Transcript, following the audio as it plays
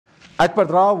ات پہ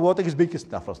درٛاو ووت أکِس بیٚکِس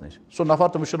نفرس نِش سُہ نفر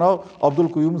تٔمِس چھُ ناو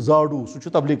عبدالقیوٗم زاڈوٗ سُہ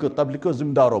چھُ تبلیغ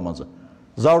ذمہٕ دارو منٛزٕ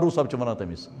زاڈوٗ صٲب چھِ وَنان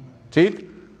تٔمِس ٹھیٖک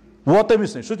ووت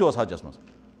تٔمِس نِش سُہ تہِ اوس حجس منٛز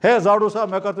ہے زاڈوٗ صاحب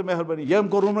مےٚ کر ژٕ مہربٲنی ییٚمۍ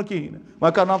کوٚرُم نہٕ کِہیٖنۍ نہٕ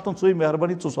وۄنۍ کرناو تِم ژٕے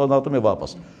مہربٲنی ژٕ سوزناو تہٕ مےٚ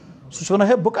واپس سُہ چھُ وَنان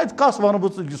ہے بہٕ کَتہِ کَس وَنہٕ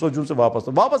بہٕ ژٕ سوزُن ژٕ واپس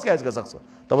تہٕ واپس کیٛازِ گژھکھ ژٕ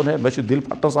دَپان ہے مےٚ چھُ دِل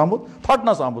پھٹنس آمُت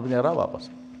بہٕ نیرا واپس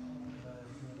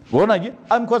گوٚو نا یہِ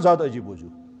اَمہِ کھۄتہٕ زیادٕ عجیٖب بوٗزِو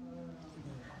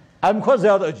اَمہِ کھۄتہٕ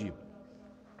زیادٕ عجیٖب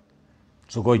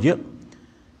سُہ گوٚو یہِ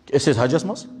أسۍ ٲسۍ حجس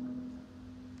منٛز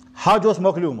حج اوس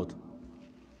مۄکلیومُت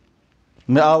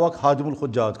مےٚ آو اکھ خادم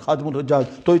الحجاج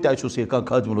تُہۍ تہِ آسِو سۭتۍ کانٛہہ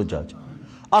خادم الحجاج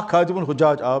اکھ خادم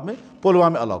الحجاج آو مےٚ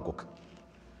پُلوامہِ علاقُک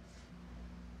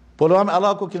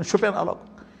کِنہٕ شُپین علاقُک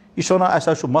یہِ چھُ وَنان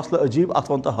اَسہِ حظ چھُ مسلہٕ عجیٖب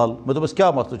اَتھ وَن تہٕ حل مےٚ دوٚپمَس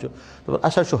کیٛاہ مسلہٕ چھُ دوٚپُن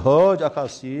اَسہِ حظ چھُ حٲج اکھ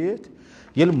حظ سۭتۍ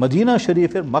ییٚلہِ مدیٖنہ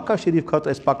شریٖف ییٚلہِ مکہ شریٖف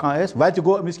خٲطرٕ أسۍ پکان ٲسۍ وَتہِ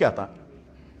گوٚو أمِس کیٛاہ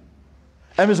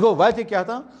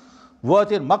تام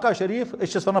ووت ییٚلہِ مکہ شریٖف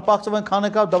أسۍ چھِس وَنان پکھ ژٕ وۄنۍ خانہ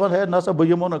کعبہ دَپان ہے نسا بہٕ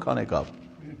یِمو نہٕ خانہ کعبہ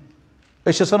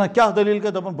أسۍ چھِس وَنان کیٛاہ دٔلیٖل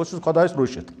گٔے دَپان بہٕ چھُس خۄدایَس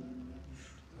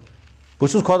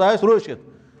روٗشِتھ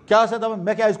کیٛاہ سا دَپان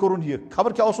مےٚ کیٛازِ کوٚرُن یہِ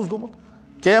خبر کیٛاہ اوسُس گوٚمُت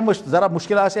کینٛہہ ذرا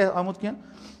مُشکِل آسہِ ہے آمُت کینٛہہ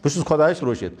بہٕ چھُس خۄدایَس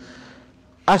روٗشِتھ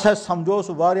اَسہِ حظ سَمجھو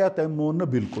سُہ واریاہ تٔمۍ مون نہٕ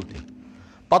بِلکُل تہِ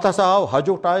پَتہٕ ہسا آو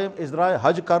حجُک ٹایم أسۍ درٛاے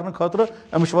حج کرنہٕ خٲطرٕ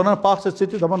أمِس چھِ وَنان پکھ ژٕ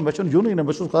تہِ دَپان مےٚ چھُنہٕ یُنُے نہٕ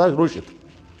بہٕ چھُس خۄدایَس روٗشِتھ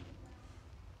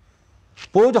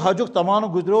پوٚز حجُک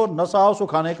زمانہٕ گُزریو نہ سا آو سُہ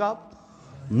خانہ کعبہ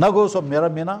نہ گوٚو سُہ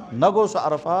میٖنا نہ گوٚو سُہ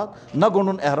عرفات نہ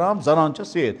گوٚنڈُن احرام زنان چھِ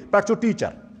سۭتۍ پٮ۪ٹھٕ چھُ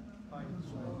ٹیٖچر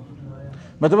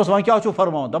مےٚ دوٚپمَس وۄنۍ کیٛاہ چھُو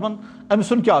فرماوُن دَپان أمۍ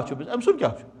سُنٛد کیٛاہ چھُ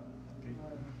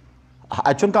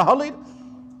اَتہِ چھُنہٕ کانٛہہ حلٕے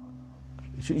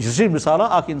یہِ چھِ مِثالا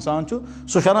اکھ اِنسان چھُ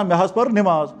سُہ چھُ وَنان مےٚ حظ پٔر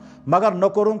نٮ۪ماز مگر نہ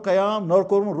کوٚرُم قیام نہ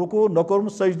کوٚرُم رُکوٗع نہ کوٚرُم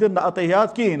سجدٕ نہ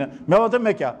اتحیات کِہیٖنۍ نہٕ مےٚ وَن تہٕ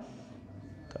مےٚ کیٛاہ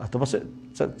دوٚپمَس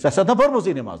ژےٚ چھَتھ نہ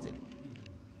پٔرمٕژٕے نٮ۪ماز تیٚلہِ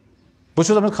بہٕ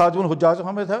چھُس أمِس خادم الحجاج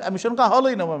أمِس چھُنہٕ کانٛہہ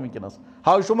حالٕے نہٕ وۄنۍ وٕنکیٚنَس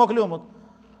حج چھُ مۄکلیومُت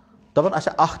دَپان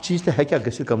اچھا اکھ چیٖز تہِ ہیٚکیٛاہ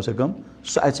گٔژھِتھ کم سے کم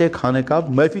سُہ اَژِ ہے خانہ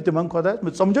کعبہ معٲفی تہِ منٛگ خۄدایَس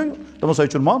مےٚ سمجھٲیِو دَپان سُہ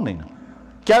چھُنہٕ ماننٕے نہٕ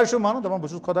کیٛازِ چھُ مانان دَپان بہٕ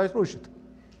چھُس خۄدایَس روٗشِتھ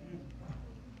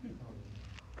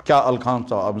کیٛاہ الخان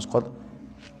ژاو أمِس خۄدا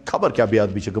خبر کیٛاہ بے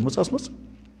ادبی چھِ گٔمٕژ ٲسمٕژ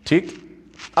ٹھیٖک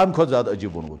اَمہِ کھۄتہٕ زیادٕ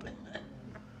عجیٖب ووٚنوُ تۄہہِ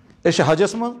أسۍ چھِ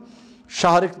حجس منٛز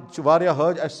شہرٕکۍ چھِ واریاہ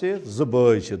حٲج اَسہِ سۭتۍ 2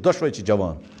 بٲے چھِ دۄشوَے چھِ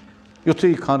جوان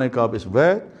یُتھُے خانہ کعبہ أسۍ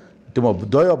وٲتۍ تِمو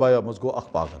دۄیو بایو منٛز گوٚو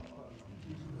اکھ پاگل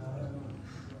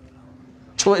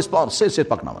چھُوا أسۍ پانہٕ سۭتۍ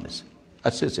پکناوان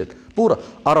اَسہِ سۭتۍ پوٗرٕ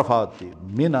عرفات تہِ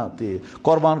میٖنا تہِ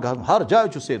قۄربان گاہ ہر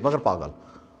جایہِ چھُ سۭتۍ مگر پاگل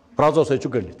پرٛزو سۭتۍ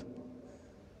چھُ گٔنڈِتھ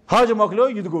حج مۄکلیو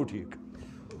یہِ تہِ گوٚو ٹھیٖک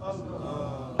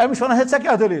أمِس چھُ وَنان ہے ژےٚ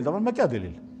کیٛاہ دٔلیٖل دَپان مےٚ کیٛاہ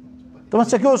دٔلیٖل دَپان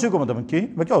ژےٚ کیٛاہ اوسُے گوٚمُت دَپان کِہیٖنۍ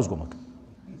مےٚ کیٛاہ اوس گوٚمُت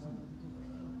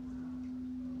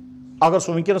اگر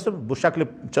سُہ وٕنکیٚنَس بہٕ شکلہِ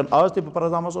چھَنہٕ آز تہِ بہٕ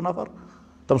پرٛزناوان سُہ نفر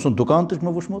تٔمۍ سُنٛد دُکان تہِ چھُ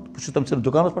مےٚ وٕچھمُت بہٕ چھُس تٔمۍ سٕنٛدِس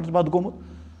دُکانَس پٮ۪ٹھ تہِ پَتہٕ گوٚمُت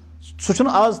سُہ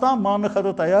چھُنہٕ آز تام ماننہٕ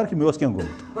خٲطرٕ تیار کہِ مےٚ اوس کینٛہہ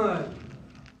گوٚمُت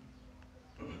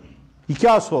یہِ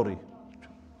کیٛاہ سورُے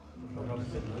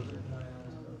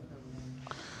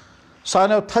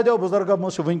سانیو تھدیو بُزرگو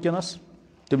منٛز چھِ وٕنکیٚنَس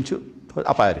تِم چھِ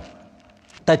اَپارِ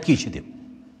تَتہِ کی چھِ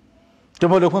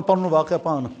تِمو لیوٗکھمُت پَنُن واقعہ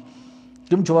پانہٕ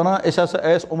تِم چھِ وَنان أسۍ ہسا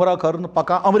ٲسۍ عُمرہ کَرنہٕ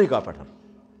پَکان اَمریٖکہ پٮ۪ٹھ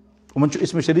یِمَن چھُ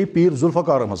اِسمِ شریٖف پیٖر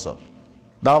ذوالفقار احمد صٲب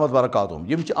دعوت برکاتہم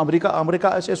یِم چھِ اَمریٖکہ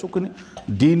ٲسۍ اَسہِ اُکُن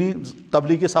دیٖنی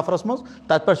تبلیٖغی سفرَس منٛز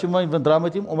تَتہِ پٮ۪ٹھ چھِ وۄنۍ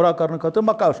درٛامٕتۍ یِم عُمرہ کَرنہٕ خٲطرٕ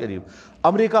مکہ شریٖف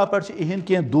اَمریٖکہ پٮ۪ٹھ چھِ یِہِنٛدۍ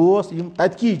کینٛہہ دوس یِم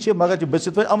تَتہِ کی چھِ مگر چھِ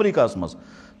بٔسِتھ وۄنۍ اَمریٖکاہَس منٛز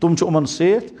تِم چھِ یِمَن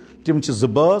سۭتۍ تِم چھِ 2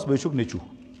 بٲژ بیٚیہِ چھُکھ نیٚچوٗ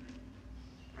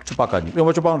چھُ پَکان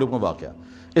یِمو چھُ پانہٕ لیوٗکھمُت واقعہ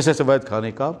أسۍ ہسا وٲتۍ خانہ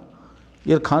کعبہ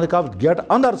ییٚلہِ خانہ کعبہ گیٹہٕ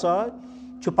اَندَر ژاے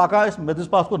چھُ پَکان أسۍ مےٚ دِژ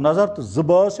پَتھ کُن نظر تہٕ 2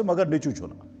 بٲژ چھِ مگر نیٚچوٗ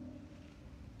چھُنہٕ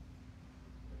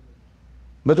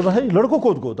مےٚ دوٚپُن ہے لٔڑکہٕ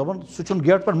کوٚت گوٚو دَپان سُہ چھُنہٕ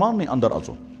گیٹ پٮ۪ٹھ ماننٕے اَندَر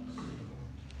اَژُن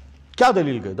کیٛاہ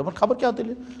دٔلیٖل گٔے دَپان خبر کیٛاہ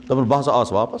دٔلیٖل دَپان بہٕ ہسا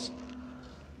آس واپس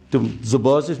تِم 2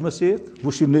 بٲژ ٲسۍ مےٚ سۭتۍ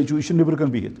وٕچھ یہِ نیٚچوٗ یہِ چھُ نیٚبرٕ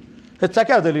کَنۍ بِہِتھ ہے ژےٚ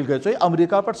کیٛاہ دٔلیٖل گٔے ژٕ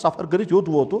اَمریٖکہ پٮ۪ٹھ سفر کٔرِتھ یوٚت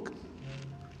ووتُکھ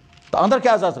تہٕ اَندَر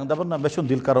کیٛازِ اژَکھ دَپان نہ مےٚ چھُنہٕ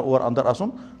دِل کَران اور اَندَر اَژُن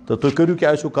تہٕ تُہۍ کٔرِو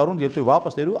کیٛاہ آسِو کَرُن ییٚلہِ تُہۍ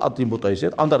واپس نیرِو اَدٕ یِمہٕ بہٕ تۄہہِ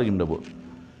سۭتۍ اَندَر یِمہٕ نہٕ بہٕ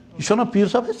یہِ چھُ وَنان پیٖر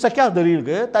صٲب ہے ژےٚ کیٛاہ دٔلیٖل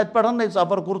گٔے تَتہِ پٮ۪ٹھ نے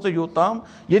سفر کوٚر ژےٚ یوٚتام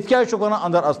ییٚتہِ کیٛازِ چھُکھ وَنان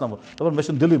اَندَر اَژناوُن دَپان مےٚ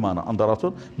چھُنہٕ دِلٕے مانان اَندَر اَژُن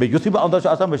بیٚیہِ یُتھُے بہٕ اَندَر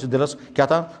چھُس اَژان مےٚ چھُ دِلَس کیٛاہ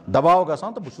تام دباو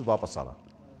گژھان تہٕ بہٕ چھُس واپس ژَلان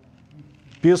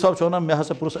پیٖر صٲب چھُ وَنان مےٚ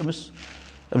ہسا پوٚرُس أمۍ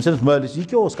سٕنٛدِس مٲلِس یہِ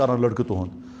کیٛاہ اوس کَران لٔڑکہٕ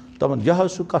تُہُنٛد دَپان یہِ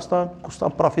حظ چھُ کُس تام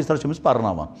پرٛوفیسر چھِ أمِس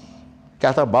پَرناوان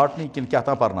کیٛاہ تام باٹنی کِنہٕ کیٛاہ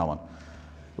تام پَرناوان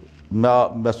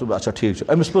مےٚ دوٚپ اچھا ٹھیٖک چھُ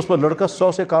أمِس پرٛوژھ پَتہٕ لٔڑکَس سُہ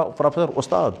اوس ہے کانٛہہ پرٛوفیسر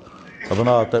اُستاد دَپان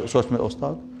آ سُہ اوس مےٚ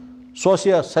اُستاد سُہ اوس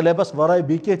یہِ سٮ۪لیبَس وَرٲے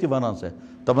بیٚیہِ کینٛہہ تہِ وَنان ژےٚ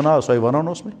دَپان آ سۄے وَنان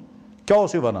اوس مےٚ کیٛاہ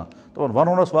اوس یہِ وَنان دَپان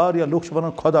وَنان اوس واریاہ لُکھ چھِ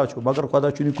وَنان خۄدا چھُ مگر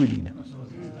خۄدا چھُنہٕ کُنی نہٕ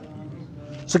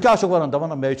ژٕ کیٛاہ چھُکھ وَنان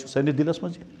دَپان مےٚ چھُ سٲنِس دِلَس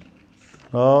منٛز یہِ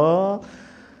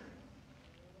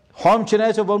ہُم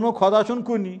چھِنَے ژےٚ ووٚنمُت خۄدا چھُنہٕ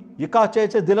کُنی یہِ کَتھ چھے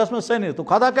ژےٚ دِلَس منٛز سٔنِتھ تہٕ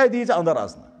خۄدا کَتہِ دی ژےٚ اَندَر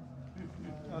اَژنہٕ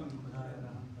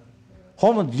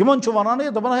ہم یمن چھُ وَنان ہے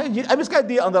دَپان ہے یہِ أمِس کَتہِ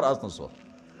دی اَندر اَژنہٕ سُہ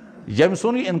ییٚمہِ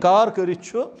سُنٛد یہِ اِنکار کٔرِتھ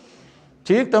چھُ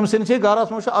ٹھیٖک تٔمۍ سٕنٛدِسٕے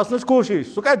گَرَس منٛز چھُ اَژنٕچ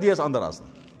کوٗشِش سُہ کَتہِ دِیَس اَندر اَژنہٕ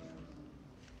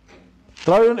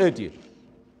ترٛٲوِن أتی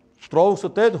ترٛووُکھ سُہ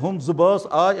تٔتۍ ہُم زٕ بٲژ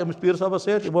آے أمِس پیٖر صٲبَس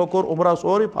سۭتۍ یِمو کوٚر عُمرہ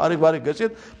سورُے فارغ وارغ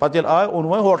گٔژھِتھ پَتہٕ ییٚلہِ آے اوٚن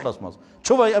وۄنۍ ہوٹلَس منٛز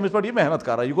چھُ وۄنۍ أمِس پٮ۪ٹھ یہِ محنت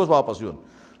کَران یہِ گوٚژھ واپَس یُن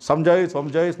سَمجھٲیِتھ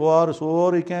وَمجھٲیِتھ وارٕ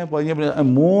سورُے کینٛہہ وۄنۍ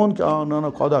أمۍ مون کہِ نہ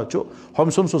خۄدا چھُ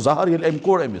ہُمہِ سُنٛد سُہ زہر ییٚلہِ أمۍ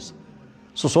کوٚڑ أمِس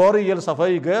سُہ سورُے ییٚلہِ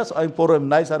صفٲیی گٔیَس أمۍ پوٚر أمۍ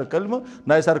نَیہِ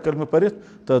سَرٕ کٔلمہٕ پٔرِتھ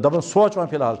تہٕ دَپان سونٛچ وۄنۍ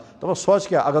فِلحال دَپان سونٛچ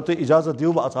کیٛاہ اگر تُہۍ اِجازت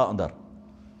دِیِو بہٕ اَژٕ ہا اَندر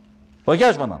تُہۍ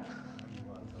کیٛاہ چھِ وَنان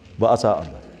بہٕ اَژٕ ہا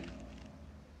اَندر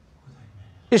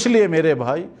اس لیے میرے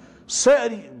بھائی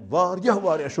سٲری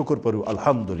واریاہ شُکُر پٔرِو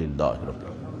الحمدُاللہ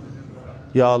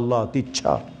یا اللہ تِتہِ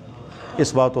چھا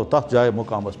أسۍ واتو تَتھ جایہِ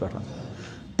مُقامَس پٮ۪ٹھ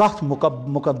تَتھ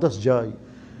مُقدس جایہِ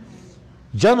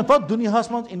جَنہٕ پَتہٕ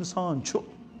دُنیاہَس منٛز اِنسان چھُ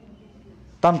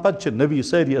تَنہٕ پَتہٕ چھِ نبی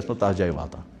سٲری ٲسمٕتۍ تَتھ جایہِ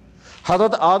واتان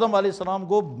حضرت آدم علیہ السلام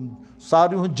گوٚو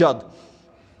ساروٕے ہُنٛد جد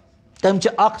تٔمۍ چھِ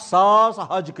 1,000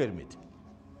 حج کٔرمٕتۍ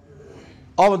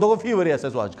آمد دوٚپ فی ؤری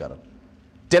آسہِ سُہ حج کَران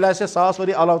تیٚلہِ آسہِ 100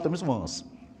 ؤری علاوٕ تٔمِس وٲنٛس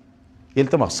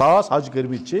ییٚلہِ تِم 100 حج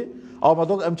کٔرمٕتۍ چھِ آمد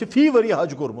دوٚپ أمۍ چھِ فی ؤری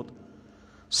حج کوٚرمُت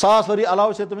 100 ؤری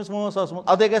علاوٕ چھِ تٔمِس وٲنٛس ٲسمٕژ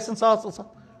اَدَے گژھن 100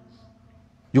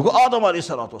 یہِ گوٚو آدم علیہ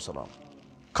الصلوۃ والسلام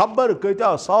خبر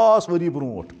کۭتیاہ 100 ؤری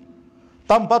برونٛٹھ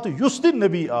تَمہِ پَتہٕ یُس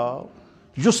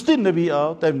تہِ نبی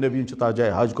آو تَمہِ نبیَن چھُ تَتھ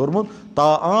جایہِ حج کوٚرمُت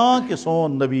تاکہِ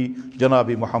سون نبی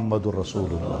جنابِ محمد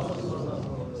الرسول اللہ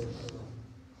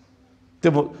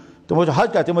تِمو چھُ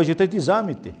حج کیٛاہ تِم چھِ تٔتی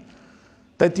زامٕتۍ تہِ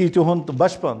تٔتی تِہُنٛد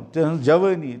بچپن تِہنٛز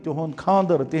جوٲنی تِہُنٛد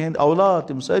خانٛدر تِہنٛدۍ اولاد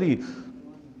تِم سٲری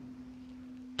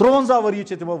 53 ؤری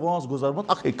چھِ تِمو وٲنٛس گُزٲرمٕژ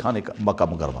اَکھٕے خانہ مکہ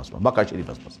مُکرمس منٛز مکہ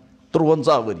شریٖفس منٛز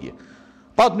 53 ؤری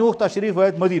پتہٕ نیوٗکھ تشریٖف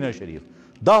وٲتۍ مدیٖنہ شریٖف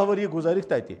 10 ؤری گُزٲرِکھ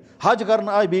تَتہِ حج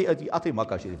کرنہٕ آے بیٚیہِ أتی اَتھٕے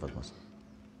مکہ شریٖفس منٛز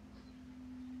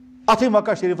اَتھٕے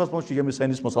مکہ شریٖفس منٛز چھُ ییٚمِس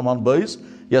سٲنِس مُسلمان بٲیِس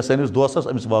یا سٲنِس دوستس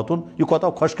أمِس واتُن یہِ کوتاہ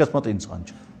خۄش قٕسمت اِنسان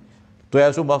چھُ تۄہہِ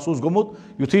آسیو محسوٗس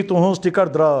گوٚمُت یُتھُے تُہٕنٛز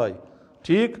ٹِکٹ درٛاے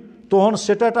ٹھیٖک تُہُنٛد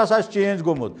سِٹیٹس آسہِ چینج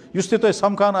گوٚمُت یُس تہِ تۄہہِ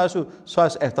سمکھان آسیو سُہ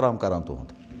آسہِ احترام کران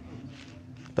تُہُنٛد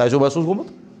تۄہہِ آسیو محسوٗس گوٚمُت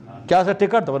کیٛاہ سا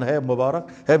ٹِکٹ دَپان ہے مُبارک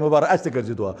اَسہِ تہِ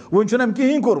کٔرۍزِ دُعا وٕنہِ چھُنہٕ أمۍ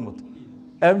کِہیٖنۍ کوٚرمُت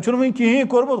أمۍ چھُنہٕ وٕنہِ کِہیٖنۍ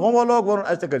کوٚرمُت ہُمو لوگ وَنُن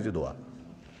اَسہِ تہِ کٔرۍزِ دُعا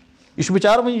یہِ چھُ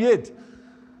بِچارٕ وٕنہِ ییٚتہِ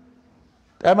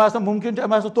أمۍ آسہِ نہٕ مُمکِن چھُ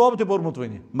أمۍ آسہِ نہٕ توبہٕ تہِ پوٚرمُت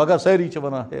وٕنہِ مگر سٲری چھِ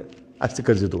وَنان ہے اَسہِ تہِ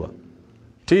کٔرۍزِ دُعا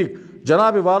ٹھیٖک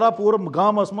جنابِ والا پوٗرٕ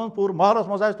گامَس منٛز پوٗرٕ محلَس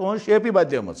منٛز آسہِ تُہٕنٛز شیپٕے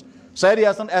بدلیمٕژ سٲری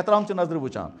آسان احترامچہِ نظرِ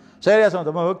وٕچھان سٲری آسان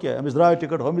دَپان ہُہ کیٛاہ أمِس درٛاے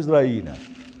ٹِکٹ ہُمِس درٛایی نہٕ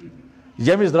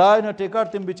ییٚمِس درٛاے نہٕ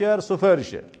ٹِکٹ تِم بِچٲرۍ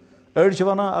سُفٲرشہِ أڑۍ چھِ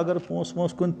وَنان اگر پونٛسہٕ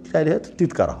وونٛسہٕ کُنہِ تَرِ ہے تہٕ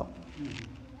تِتہِ کَرہو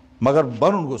مگر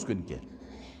بَنُن گوٚژھ کُنہِ کینٛہہ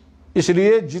اس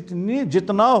لیے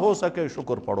جتنا ہو سکے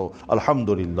شکر پڑھو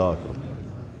الحمدللہ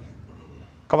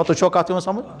خبر تُہۍ چھوا کَتھ یِوان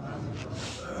سمجھ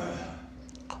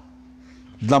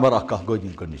نمبر 1 کَتھ گوٚو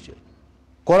یِم گۄڈنِچ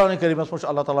قرآنِ کریٖمَس منٛز چھُ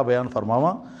اللہ تعالیٰ بیان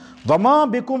فرماوان وما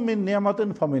بِکُم مِن نعمتٍ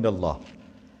فمن اللہ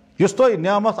یُس تۄہہِ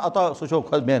نعمت عطا سُہ چھو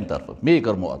میٛانہِ طرفہٕ مے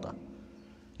کٔرمو عطا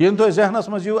ییٚلہِ تۄہہِ ذہنَس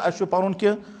منٛز یِیو اَسہِ چھُ پَنُن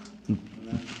کینٛہہ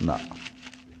نہ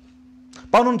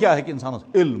پَنُن کیٛاہ ہیٚکہِ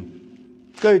اِنسانَس علم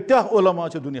کۭتیاہ علما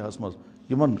چھِ دُنیاہَس منٛز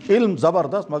یِمن علم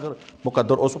زبردست مگر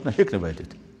مُقدر اوسُکھ نہٕ ہیٚکہِ نہٕ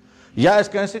وٲتِتھ یا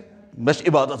آسہِ کٲنٛسہِ مےٚ چھِ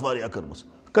عبادت واریاہ کٔرمٕژ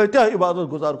کۭتیاہ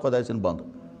عبادت گُزار خۄداے سٕنٛدۍ بنٛدٕ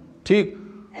ٹھیٖک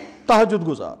تہجُد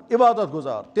گُزار عبادت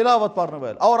گُزار تِلاوت پرنہٕ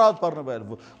وٲلۍ اوراد پرنہٕ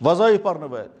وٲلۍ وظٲیف پرنہٕ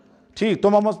وٲلۍ ٹھیٖک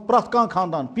تِمو منٛز پرٛٮ۪تھ کانٛہہ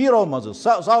خاندان پیٖرو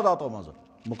منٛزٕ ساداتو منٛزٕ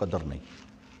مُقدر نہیں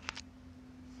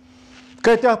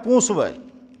کۭتیاہ پونٛسہٕ وٲلۍ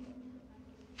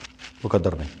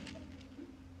مُقدر نہیں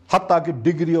حتیٰ کہِ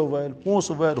ڈگریو وٲلۍ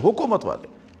پونٛسہٕ وٲلۍ حکوٗمت والے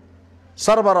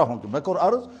سربراہن تہِ مےٚ کوٚر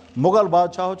عرض مُغل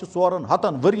بادشاہو چھِ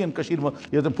 400 ؤرین کٔشیٖرِ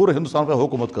منٛز ییٚتٮ۪ن پوٗرٕ ہِندُستان پٮ۪ٹھ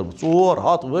حکوٗمت کٔرمٕژ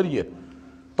 400 ؤری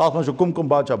تَتھ منٛز چھُ کُم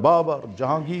بادشاہ بابر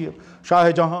جہانگیٖر شاہ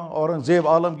جہاں اورنٛگزیب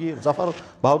عالمگیٖر ظفر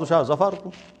بہادُر شاہ ظفر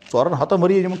 400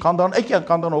 ؤری یِمن خاندان اَکہِ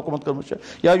خاندان حکوٗمت کٔرمٕژ چھےٚ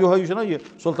یا یِہوے چھُنہ یہِ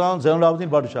سُلطان زین العابدیٖن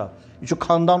بَڑٕ شاہ یہِ چھُ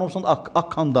خاندانو سُنٛد اکھ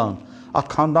خاندان اَتھ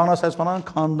خاندانس ٲسۍ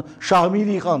وَنان شاہ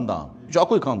میٖری خاندان یہِ چھُ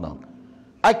اَکُے خاندان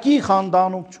اَکی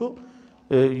خاندانُک چھُ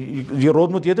یہِ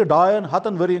روٗدمُت ییٚتہِ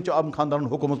 200 ؤرین چھُ اَمہِ خاندانن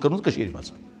حکوٗمت کٔرمٕژ کٔشیٖرِ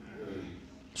منٛز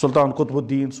سُلطان قطب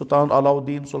الدیٖن سُلطان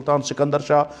علاؤدیٖن سُلطان سِکندر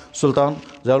شاہ سُلطان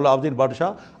زین العابدیٖن بَڑٕ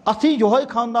شاہ اَتھٕے یِہوے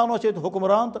خاندان اوس ییٚتہِ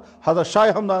حُکمران تہٕ حضرت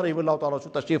شاہ ہمدان رحمہ اللہ تعالیٰ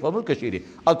چھُ تشریٖف آمُت کٔشیٖرِ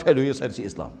اَدٕ پھیلیو یہِ سٲرسٕے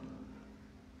اِسلام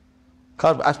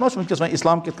خبر اَسہِ ما چھُ وٕنکیٚس وۄنۍ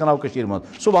اِسلام کِتھ کٔنۍ آو کٔشیٖرِ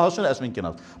منٛز سُہ بحث چھُنہٕ اَسہِ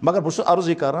وٕنکیٚنَس مگر بہٕ چھُس عرض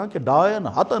یہِ کران کہِ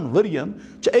 200 ؤرین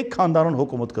چھِ أکۍ خاندانن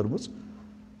حکوٗمت کٔرمٕژ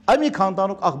اَمی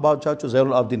خاندانُک اکھ بادشاہ چھُ زین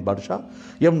العابدیٖن بَڑٕ شاہ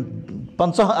یِم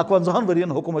 51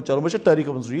 ؤرین حکوٗمت چلٲومٕژ چھِ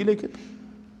تٲریٖخن منٛز چھُ یی لیکھِتھ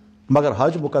مگر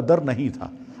حج مُقدر نہیں تھا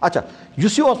اچھا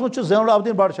یُس یہِ اوسمُت چھُ زین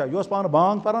العابدیٖن بَڑٕ شاہ یہِ اوس پانہٕ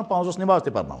بانٛگ پران پانہٕ اوس نٮ۪ماز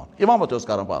تہِ پرناوان اِمامت تہِ اوس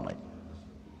کران پانے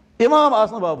اِمام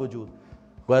آسنہٕ باوجوٗد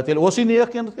گویا تیٚلہِ اوسُے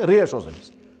نیک کِنہٕ ریش اوس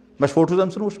أمِس مےٚ چھُ فوٹوز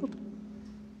أمۍ سُنٛد وٕچھمُت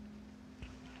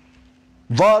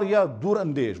واریاہ دوٗر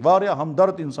اندیش واریاہ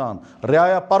ہمدرد اِنسان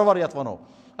رعایا پرور یَتھ وَنو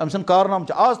أمۍ سٕنٛدۍ کارنامہٕ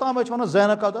چھِ آز تام چھِ وَنان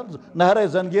زینہ قدر نہرے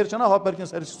زنگیٖر چھَنا ہۄپٲرۍ کِنۍ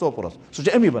سٲرسٕے سوپورَس سُہ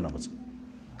چھِ أمی بنٲومٕژ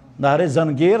نہرے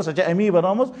زنگیٖر سۄ چھِ أمی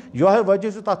بنٲومٕژ یِہوٚے وجہ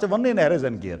چھُ تَتھ چھِ وَننٕے نہرے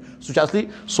زنگیٖر سُہ چھُ اَصلی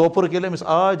سوپورٕکۍ ییٚلہِ أمِس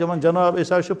آے دَپان جناب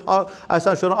أسۍ حظ چھِ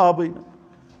اَسہِ حظ چھُنہٕ آبٕے نہٕ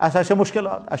اَسہِ حظ چھِ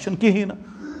مُشکلات اَسہِ چھُنہٕ کِہیٖنۍ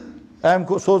نہٕ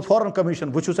أمۍ سوز فوراً کٔمِشن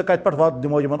وٕچھِو سا کَتہِ پٮ۪ٹھ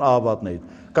دِمو یِمن آب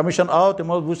واتنٲیِتھ کٔمِشن آو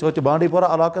تِمو وٕچھ ہوٚتہِ بانڈی پورہ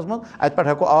علاقس منٛز اَتہِ پٮ۪ٹھ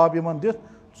ہٮ۪کو آب یِمن دِتھ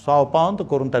سُہ آو پانہٕ تہٕ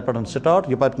کوٚرُن تَتہِ پٮ۪ٹھ سٹاٹ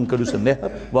یپٲرۍ کِنۍ کٔڑِو سا نہر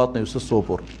واتنٲیِو سا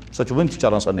سوپور سۄ چھِ وٕنہِ تہِ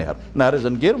چلان سۄ نہر نہرِ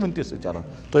زنگیٖر وٕنہِ تہِ چھِ چلان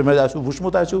تُہۍ مےٚ آسِوٕ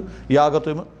وٕچھمُت آسِوٕ یا اگر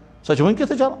تُہۍ سۄ چھِ وٕنکٮ۪س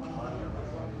تہِ چلان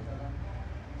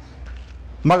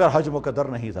مگر حج مقدر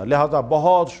نہیں تھا لہٰذا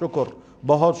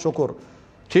بہت شکر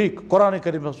ٹھیک قرآن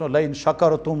کریٖمَس منٛز لَیِن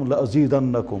شکرتم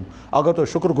لأزیٖدنکم اگر تُہۍ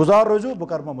شُکر گُزار روٗزِو بہٕ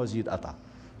کَرٕمو مٔزیٖد عطا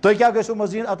تُہۍ کیٛاہ گژھِو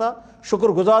مٔزیٖد عطا شُکر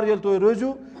گُزار ییٚلہِ تُہۍ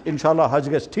روٗزِو اِنشاء اللہ حج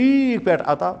گژھِ ٹھیٖک پٲٹھۍ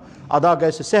عطا ادا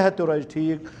گژھِ صحت تہِ روزِ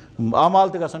ٹھیٖک اعمال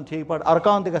تہِ گژھن ٹھیٖک پٲٹھۍ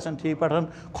ارکان تہِ گژھن ٹھیٖک پٲٹھۍ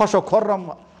خۄشو خُرم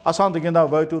اَسان تہٕ گِنٛدان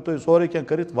وٲتِو تُہۍ سورُے کینٛہہ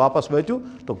کٔرِتھ واپس وٲتِو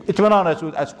تہٕ اطمینان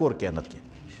آسِوٕ اَسہِ کوٚر کینٛہہ نتہٕ کینٛہہ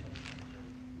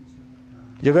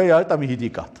یہِ گٔے یِہوٚے تمہیٖدی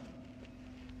کتھ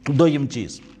دوٚیِم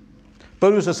چیٖز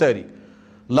پٔرِو سا سٲری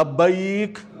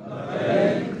لبیک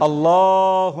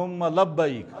اللہُمہ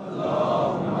لبیک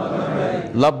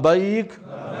لبیک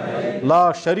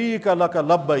لا شریٖک لک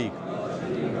لبیک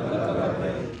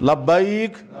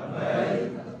لبیک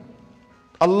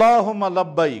اللہُمہ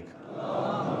لبیک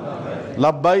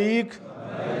لبیک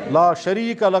لا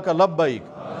شریٖک لک لبیک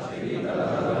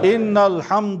ان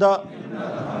الحمد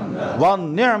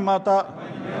والنعمت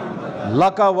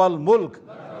لک والملک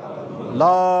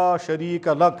لا شریٖک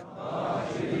لک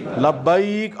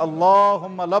لبیک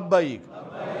اللہُمہ لبیک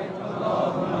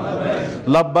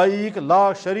لبیک لا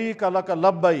شریٖک لک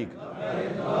لبیک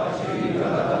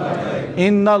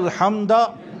ان الحمد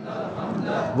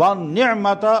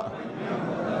والنعمت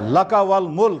لک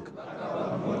والملک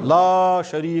لا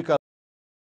شریٖک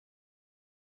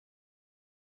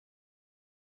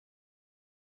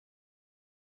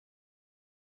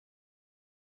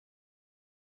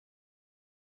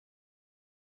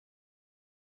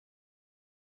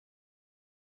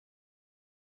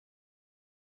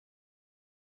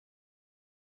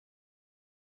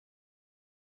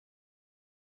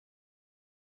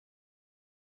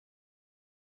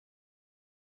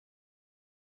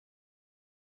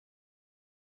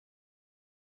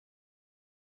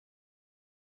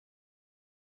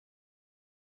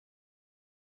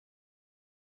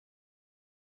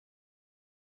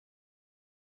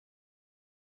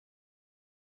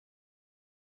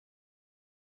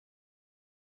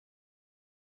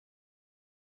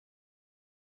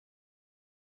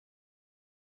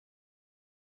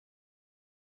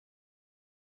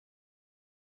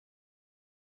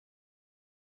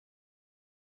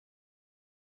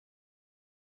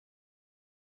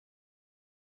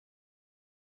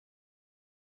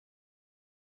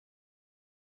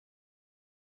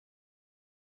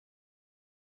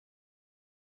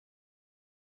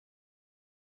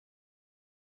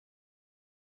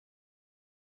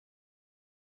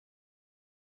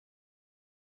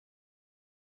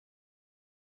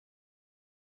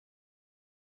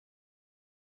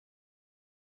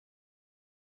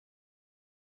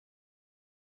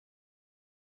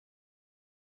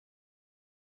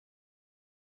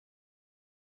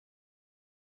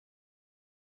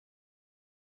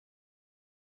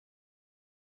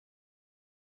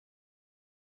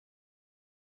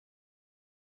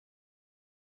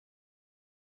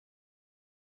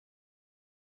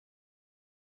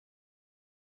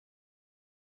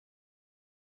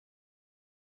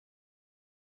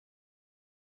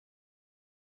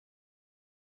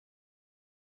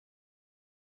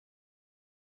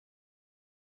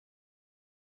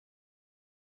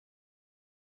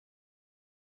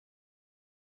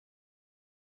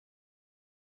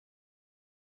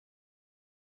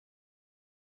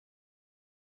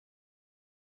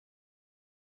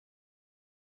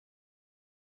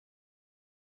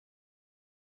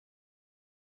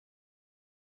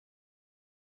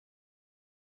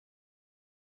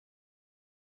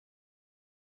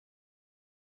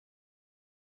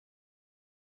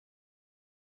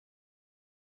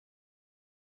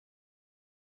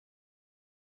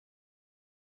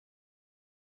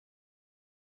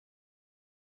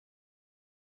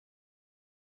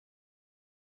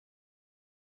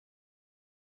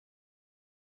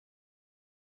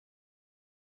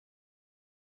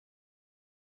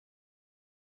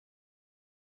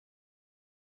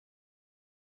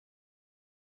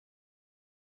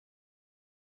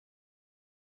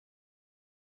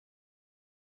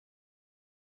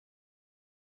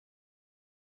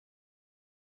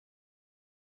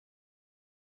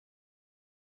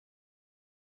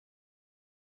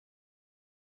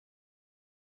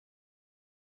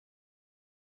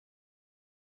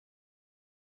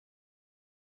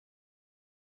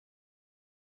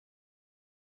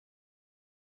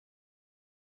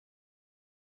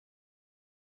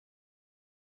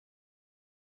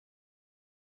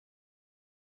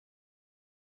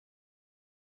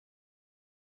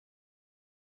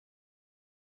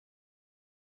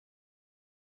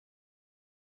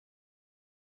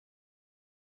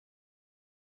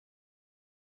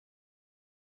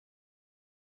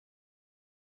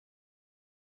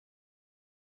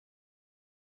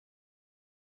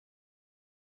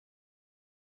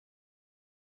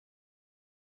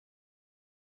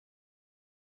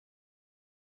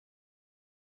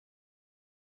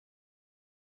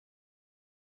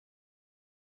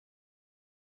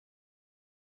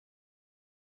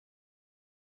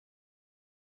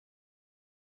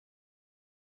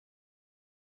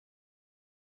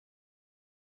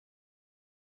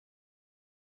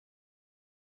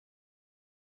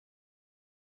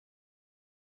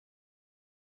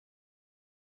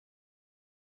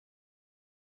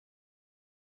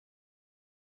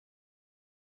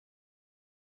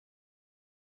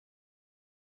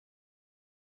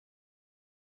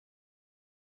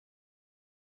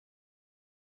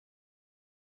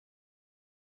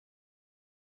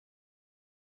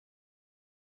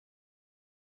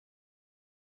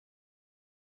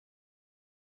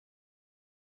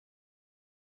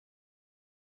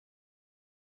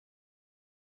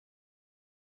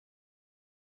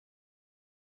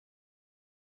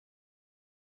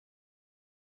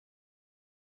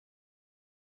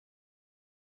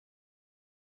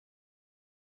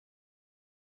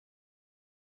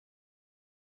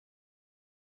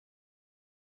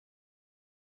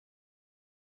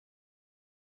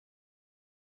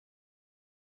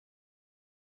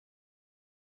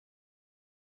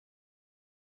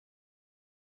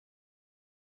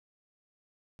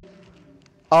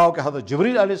آو کہ حضرت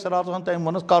جبریل علیہ السلام تم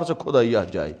ونس کر سا خدائی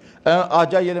ات جائے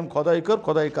ات جائے ییٚلہِ أمۍ خدائی کر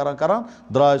خدائی کران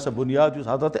درٛاے سۄ بُنیاد یُس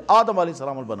حضرت آدم علیہ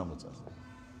السلام بنٲومٕژ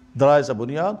ٲس درٛاے سۄ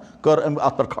بُنیاد کٔر أمۍ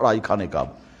اَتھ پٮ۪ٹھ کھڑا یہِ خانہ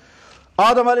کعبہ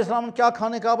آدم علیہ السلام کیٛاہ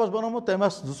خانہ کعبہ بنومُت تٔمۍ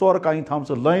ٲس 2 ژور کانہِ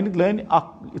تھامژٕ لٲنہِ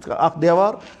اکھ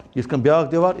دیوار یِتھ کٔنۍ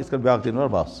بیٛاکھ دیوار یِتھ کٔنۍ بیٛاکھ دیوار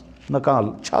بس نہ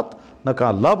کانٛہہ چھت نہ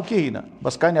کانٛہہ لب کِہیٖنۍ نہٕ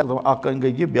بس کَنہِ اکھ کٔنۍ گٔے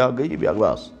یہِ بیٛاکھ گٔے یہِ بیٛاکھ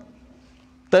بس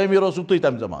تعمیٖر اوسُکھ تُہۍ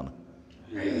تَمہِ زمانہٕ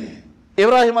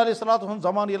ابراہیم علیہ السلام ہُنٛد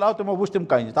زمانہٕ ییٚلہِ آو تِمو وٕچھ تِم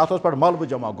کَنہِ تَتھ اوس پٮ۪ٹھ ملبہٕ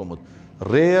جمع گوٚمُت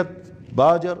ریت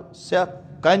باجر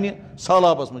سٮ۪کھ کَنہِ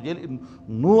سہلابَس منٛز ییٚلہِ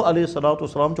نوح علیہ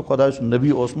السلام چھُ خۄداے سُنٛد نبی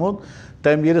اوسمُت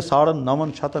تٔمۍ ییٚلہِ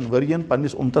 950 ؤرین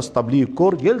پنٛنِس اُمتَس تبلیٖغ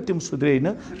کوٚر ییٚلہِ تِم سُدرے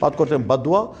نہٕ پَتہٕ کوٚر تٔمۍ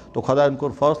بددُعا تہٕ خۄدایَن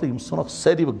کوٚر فٲصلہٕ یِم ژھٕنکھ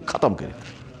سٲری ختم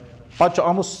کٔرِتھ پَتہٕ چھُ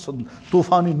آمُت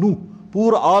طوٗفانہِ نوح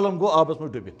پوٗرٕ عالم گوٚو آبَس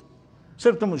منٛز ڈُبِتھ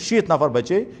صرف تِم 60 نفر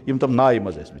بچے یِم تِم نایہِ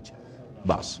منٛز ٲسۍ مٕتۍ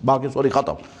بس باقٕے سورُے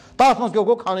ختم تَتھ منٛز کیٛاہ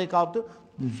گوٚو خانہ کعبہ تہٕ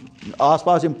آس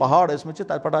پاس یِم پہاڑ ٲسۍ مٕتۍ چھِ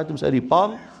تَتہِ پٮ۪ٹھ آے تِم سٲری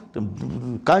پل تِم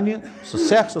کَنہِ سُہ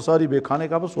سٮ۪کھ سُہ سٲری بیٚیہِ خانہ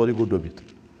کعبہ سورُے گوٚو ڈُبِتھ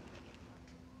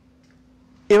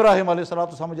ابراہیم علیہ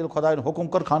السلام ییٚلہِ خۄدایَن حُکُم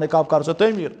کٔر خانہ کعبہ کر سا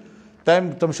تعمیٖر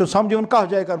تٔمِس چھُ سمجھِوُن کَتھ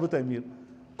جایہِ کَرٕ بہٕ تعمیٖر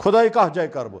خۄداے کَتھ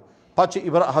جایہِ کَرٕ بہٕ پَتہٕ چھِ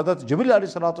حضرت جبریل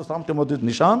علیہ السلام تِمو دِیُت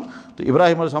نِشان تہٕ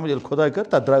ابراہیم علیہ السلام ییٚلہِ خۄداے کٔر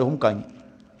تَتھ درٛاے ہُم کَنہِ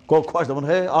گوٚو خۄش دوٚپُن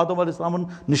ہے آدم علیہ السلامن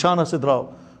نِشانس سۭتۍ درٛاو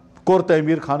کوٚر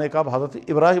تعمیٖر خانہ کعبہ حضرت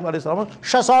ابراہیم علیہ السلامن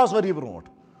 6,000 ؤری برونٛٹھ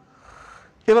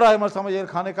ابراہیم علیہ السلام ییٚلہِ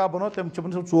خانہ کعبہ بنوو تٔمۍ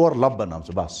چھِ 4 لبہٕ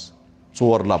بنامژٕ بس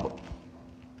 4 لبہٕ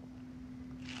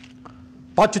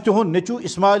پتہٕ چھُ تِہُنٛد نیٚچوٗ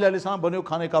اسماعیل علیہ السلام بنیو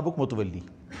خانہ کعبُک مُتولی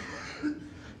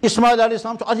اسماعیل علیہ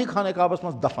السلام چھُ اَتھی خانہ کعبس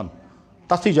منٛز دفن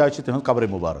تَتھٕے جایہِ چھِ تِہٕنٛز قبرِ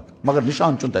مُبارک مگر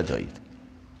نِشان چھُنہٕ تَتہِ ہٲیِتھ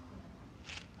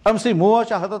أمۍ سٕنٛز موج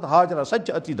چھِ حضرت ہاجرہ سۄ تہِ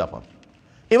چھِ أتی دفن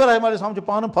ابراہیم علیہ السلام چھُ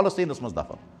پانہٕ فلسطیٖنس منٛز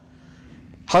دفن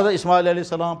حضرت اسماعیل علیہ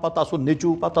السلام پتہٕ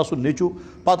تَسُنٛد نیٚچوٗ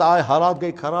پتہٕ آے حالات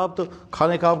گٔے خراب تہٕ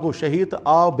خانہ کعبہ گوٚو شہیٖد تہٕ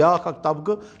آو بیٛاکھ اکھ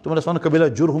طبقہٕ تِمن ٲسۍ وَنان قبیٖلہ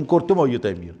جُرہُم کوٚر تِمو یہِ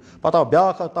تعمیٖر پتہٕ آو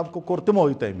بیٛاکھ اکھ طبقہٕ کوٚر تِمو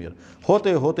یہِ تعمیٖر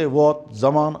ہوتے ووت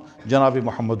زمانہٕ جنابِ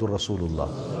محمد الرسوٗل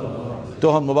اللہ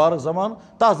تِہُنٛد مُبارک زمانہٕ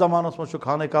تَتھ زمانس منٛز چھُ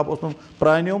خانہ کعبہ اوسمُت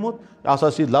پرٛانیومُت یہِ ہسا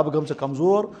ٲس یہِ لبہٕ گٔمژٕ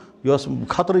کمزور یہِ ٲس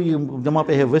خطرٕ یہِ ما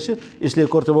پیٚیہِ ہے ؤسِتھ اِسلیے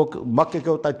کوٚر تِمو مکہٕ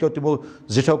کیو تَتہِ کیو تِمو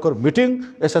زِٹھیو کٔر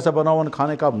میٖٹِنٛگ أسۍ ہسا بناوون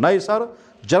خانہ کعبہ نَیہِ سرٕ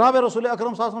جنابِ رسول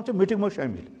اکرم صلی اللہ علیہ وسلم چھِ میٖٹِنٛگ منٛز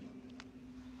شٲمِل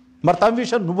مگر تَمہِ وِزِ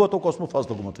چھَنہٕ نبوتُک اوسمُت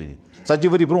فٲصلہٕ گوٚمُت وٕنہِ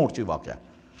 40 ؤری برونٛٹھ چھُ یہِ واقعہ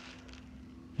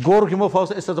کوٚرُکھ یِمو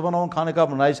فٲصلہٕ أسۍ ہسا بناوون خانہ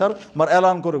کعبہ نَیہِ سرٕ مگر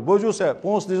اعلان کوٚرُکھ بوٗزِو سا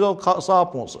پونٛسہٕ دیٖزیو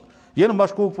صاف پونٛسہٕ یِنہٕ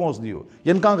مشکوٗک پونٛسہٕ دِیِو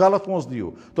یِنہٕ کانٛہہ غلط پونٛسہٕ دِیِو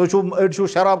تُہۍ چھُو أڑۍ چھُو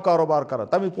شراب کاروبار کران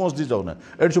تَمیُک پونٛسہٕ دیٖزیو نہٕ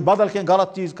أڑۍ چھُو بدل کینٛہہ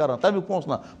غلط چیٖز کران تَمیُک پونٛسہٕ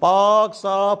نہ پاک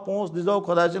صاف پونٛسہٕ دیٖزیو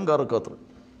خۄداے سٕنٛدِ گرٕ خٲطرٕ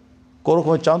کوٚرُکھ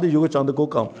وۄنۍ چندٕ یہِ گوٚو چندٕ گوٚو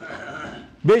کم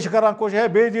بیٚیہِ چھِ کران کوٗشِش ہے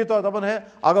بیٚیہِ دیٖتو دَپان ہے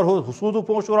اگر ہُہ سوٗدُک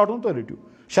پونٛسہٕ چھُو رَٹُن تُہۍ رٔٹِو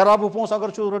شرابُک پونٛسہٕ اگر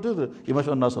چھُو رٔٹِو تہٕ یِم ٲسۍ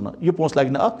وَنان نہ سا نہ یہِ پونٛسہٕ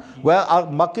لگہِ نہٕ اَتھ گویا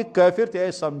مکٕکۍ کٲفِر تہِ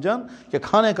ٲسۍ سمجھان کہِ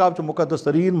خانہ کعبہ چھُ مُقدس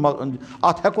تریٖن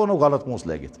اَتھ ہٮ۪کو نہٕ غلط پونٛسہٕ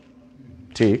لٲگِتھ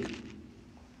ٹھیٖک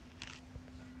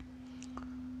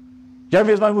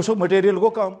ییٚمہِ وِزِ وۄنۍ وٕچھو مٔٹیٖریل گوٚو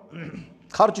کم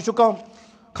خرچہٕ چھُ کم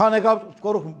خانہ کعبہ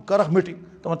کٔرٕکھ میٖٹِنٛگ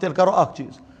دَپان تیٚلہِ کرو اکھ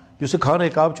چیٖز یُس یہِ خانہ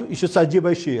کعبہ چھُ یہِ چھُ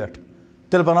 40x60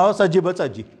 تیٚلہِ بناوو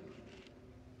 40x40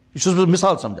 یہِ چھُس بہٕ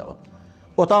مِثال سمجھاوان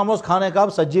اوٚتام اوس خانہ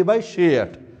کعبہ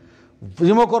 40x60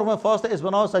 یِمو کوٚر وۄنۍ فٲصلہٕ أسۍ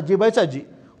بناوو 40x40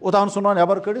 اوٚتام ژھٕنو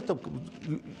نٮ۪بر کٔڑِتھ تہٕ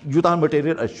یوٗتاہ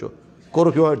مٔٹیٖریل اَسہِ چھُ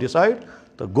کوٚرُکھ یِہوے ڈِسایڈ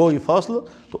تہٕ گوٚو یہِ فٲصلہٕ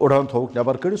تہٕ اوٚڑہن تھووُکھ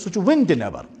نٮ۪بر کٔڑِتھ سُہ چھُ وُنہِ تہِ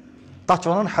نٮ۪بر تَتھ چھِ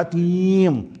وَنان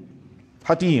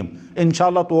حتیٖم اِنشاء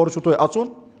اللہ تور چھُو تۄہہِ اَژُن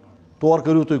تور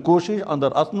کٔرِو تُہۍ کوٗشِش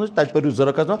اندر اَژنٕچ تَتہِ پٔرِو 2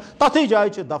 رکعت تَتھٕے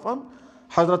جایہِ چھِ دفن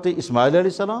حضرت اسماعیل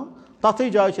علیہ السلام تَتھٕے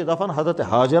جایہِ چھِ دفن حضرت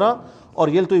ہاجرہ اور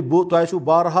ییٚلہِ تۄہہِ چھُو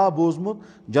بارہا بوٗزمُت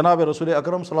جنابِ رسول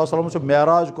اکرم صلی اللہ علیہ وسلم چھُ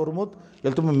معراج کوٚرمُت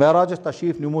ییٚلہِ تِمو معراجس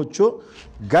تشریٖف نِمُت چھُ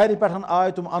گرِ پٮ۪ٹھ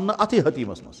آے تِم اَننہٕ اَتھی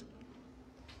حتیٖمس منٛز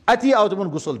اَتی آو تِمن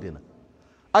غسل دِنہٕ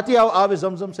اَتی آو آبِ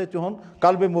زمزم سۭتۍ تِہُنٛد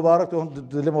قلبِ مُبارک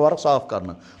تِہُنٛد دِلہِ مُبارک صاف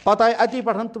کرنہٕ پتہٕ آیہِ اَتی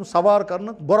پٮ۪ٹھ تِم سوار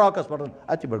کرنہٕ بُراکس پٮ۪ٹھ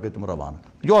اَتی پٮ۪ٹھ گٔے تِم روانہٕ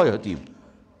یِہوے حتیٖم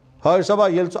حٲج صٲبا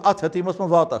ییٚلہِ ژٕ اَتھ حتیٖمس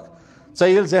منٛز واتکھ ژےٚ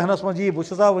ییٚلہِ ذہنس منٛز یی بہٕ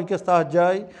چھُسا وٕنکیٚس تَتھ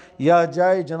جایہِ یتھ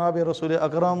جایہِ جنابِ رسول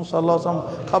اکرم صلی اللہ علیہ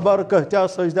وسلم خبر کۭتیاہ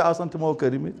سجدٕ آسن تِمو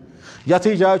کٔرمٕتۍ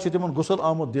یتھٕے جایہِ چھُ تِمن غسل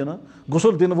آمُت دِنہٕ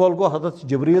غسل دِنہٕ وول گوٚو حضرت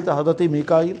جبریٖل تہٕ حضرت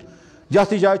میٖکایٖل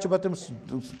یتھٕے جایہِ چھُ پتہٕ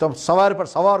تِم سوارِ پٮ۪ٹھ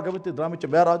سوار گٔمٕتۍ تہٕ درٛامٕتۍ چھِ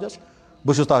معراجس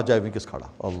بہٕ چھُس تَتھ جایہِ وٕنکیٚس کھڑا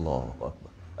اللہ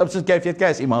اکبر أمۍ سٕنٛز کیفیت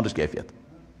کیٛاہ آسہِ ایٖمانٕچ کیفیت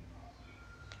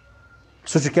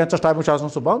سُہ چھُ کینٛژھس ٹایمَس چھُ آسان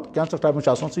سُہ بنٛد کینٛژھس ٹایمَس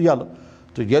چھُ آسان سُہ یَلہٕ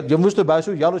تہٕ ییٚمہِ وِزِ تۄہہِ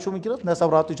باسیو یَلہٕ چھُ وٕنکیٚنَس نٮ۪صف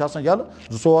راتٕے چھِ آسان یَلہٕ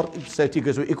 2-4 سۭتی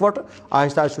گٔژھِو اِکوَٹہٕ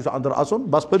آہِستہ آہِستہ چھُ اندر اَژُن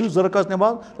بس پٔرِو 2 رکعت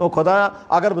نٮ۪ماز خۄدایا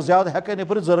اگر بہٕ زیادٕ ہٮ۪کَے نہٕ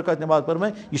پٔرِتھ 2 رکعت نٮ۪ماز پٔر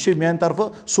مےٚ یہِ چھِ میٛانہِ طرفہٕ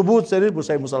ثبوٗت ژٔرِتھ بہٕ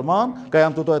چھُسَے مُسلمان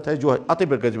قیامتُک دۄہ تھٲیزِ یِہوے اَتھٕے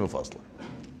پٮ۪ٹھ کٔرۍزِ مےٚ فٲصلہٕ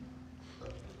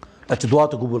تَتہِ چھُ دُعا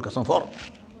تہِ قبوٗل گژھان فوراً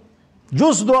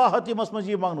یُس دُعا حتیٖمَس منٛز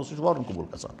یی منٛگنہٕ سُہ چھُ فوراً قبوٗل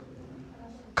گژھان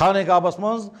خانہ کعبس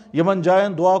منٛز یمن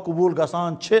جاین دعا قبوٗل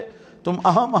گژھان چھِ تِم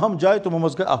اہم جایہِ تِمو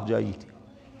منٛز گٔے اکھ جاے یہِ تہِ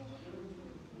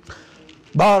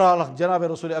بہرحال جناب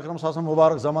رسول اکرم صلی اللہ علیہ وسلم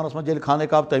مبارک زمانس منٛز ییٚلہِ خانہ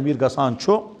کعبہ تعمیٖر گژھان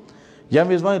چھُ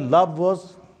ییٚمہِ وِزِ وۄنۍ لب وٲژ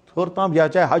ہیوٚر تام یا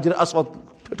چاہے حجر اسود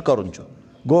فِٹ کرُن چھُ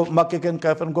گوٚو مکہ کٮ۪ن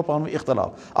کیفرن گوٚو پانہٕ ؤنۍ اختلاف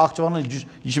اکھ چھُ وَنان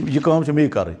یہِ کٲم چھِ مے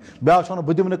کَرٕنۍ بیٛاکھ چھُ وَنان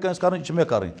بہٕ دِمہٕ نہٕ کٲنٛسہِ کَرٕنۍ یہِ چھِ مےٚ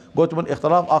کَرٕنۍ گوٚو تِمن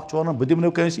اختلاف اکھ چھُ وَنان بہٕ دِمہٕ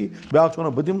نہٕ کٲنٛسی بیٛاکھ چھُ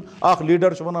وَنان بہٕ دِمہٕ اکھ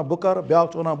لیٖڈر چھُ وَنان بہٕ کَرٕ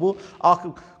بیٛاکھ چھُ وَنان بہٕ اکھ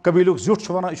قبیٖلُک زیُٹھ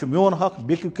چھُ وَنان یہِ چھُ میون حق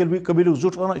بیٚکہِ قبیٖلُک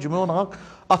زیُٹھ وَنان یہِ چھُ میون حق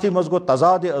اَتھٕے منٛز گوٚو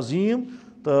تضادِ عظیٖم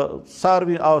تہٕ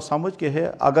ساروٕے آو سمجھ کہ ہے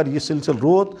اگر یہِ سلسلہٕ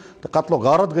روٗد تہٕ قتل و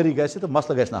غارت گٔری گژھِ تہٕ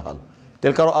مسلہٕ گژھِ نہٕ حل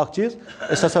تیٚلہِ کرو اکھ چیٖز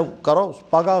أسۍ ہسا کرو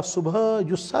پگہہ صبحٲے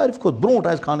یُس ساروی کھۄتہٕ برونٛٹھ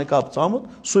آسہِ خانہ کعبہ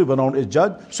ژامُت سُے بناوُن أسۍ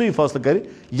جج سُے فٲصلہٕ کرِ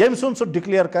ییٚمہِ سُنٛد سُہ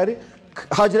ڈِکلیئر کرِ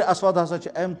حجرِ اسود ہسا چھِ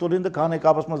اَمہِ تُلٕنۍ تہٕ خانہ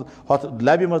کعبس منٛز ہۄتھ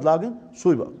لیبہِ منٛز لاگٕنۍ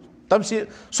سُے تٔمۍ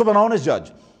سُہ بناوُن أسۍ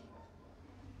جج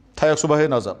تھایکھ صبحٲے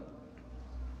نظر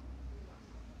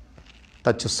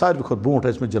تتہِ چھِ ساروی کھۄتہٕ برونٛٹھ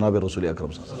ٲسۍمٕتۍ جناب رسول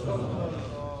اکرم صلی اللہ علیہ وسلم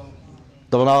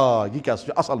دپان یہِ کیاہ سا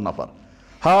چھُ اصل نفر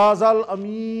حاذا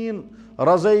الامین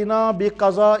رضینا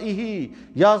بقضائہ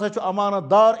یہِ ہسا چھُ امانت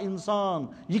دار انسان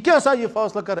یہِ کیاہ سا یہِ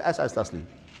فٲصلہٕ کر اسہِ آسہِ تسلیم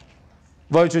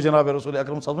وۄنۍ چھُ جناب رسول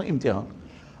اکرم صلی اللہ علیہ وسلم امتحان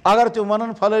اگر تِم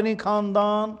ونن فلٲنی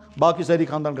خاندان باقٕے سٲری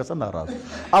خاندان گژھن ناراض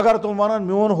اگر تِم ونن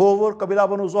میون ہووُر قبیلہ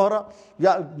بنو زہرا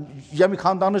یا ییٚمہِ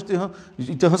خاندانٕچ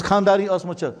تِہنٛز خانداری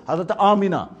ٲسمٕژ چھِ حضرت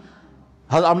آمینہ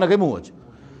آمینہ گٔے موج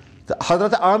تہٕ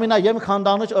حضرت آمینہ ییٚمہِ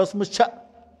خاندانٕچ ٲسمٕژ چھےٚ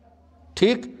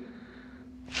ٹھیٖک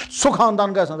سُہ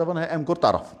خاندان گژھِ نہٕ دپان ہے أمۍ کوٚر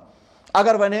طرف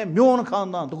اگر ونے میون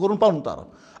خاندان تہٕ کوٚرُن پنُن طرف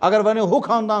اگر ونے ہُہ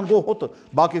خاندان گوٚو ہُہ تہٕ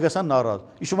باقٕے گژھن ناراض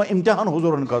یہِ چھُ وۄنۍ امتحان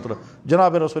حضوٗرن خٲطرٕ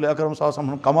جناب رسول اکرم صلی اللہ علیہ وسلم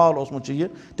ہُنٛد کمال اوسمُت چھُ یہِ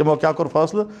تِمو کیاہ کوٚر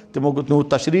فٲصلہٕ تِمو نیوٗ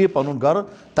تشریٖف پنُن گرٕ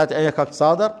تتہِ أنِکھ اکھ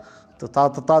ژادر تہٕ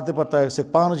تتہِ پتہٕ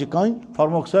ترٛٲیِکھ پانٕچ یہِ کٔنۍ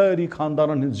فرمووُکھ سٲری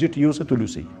خاندانن ہٕنٛدۍ زِٹھۍ یِیِو سا تُلِو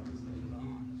سا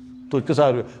تُہۍ تہِ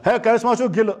ساروٕے ہے کٲنٛسہِ ما چھُو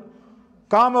گِلہٕ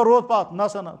کانٛہہ مہ روٗد پتھ نہ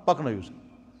سا نہ پکنٲیِو سا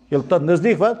ییٚلہِ تتھ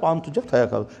نزدیٖک واتہِ پانہٕ تُجکھ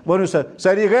تھایکھ ؤنِو سا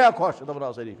سٲری گٔیا خۄش دپان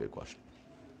آ سٲری گٔے خۄش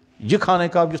یہِ خانہ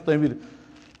کعبہ یُس تعمیٖر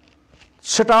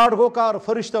سٹاٹ گوٚو کر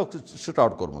فرشتو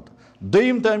سٹاٹ کوٚرمُت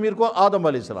دوٚیِم تعمیٖر گوٚو آدم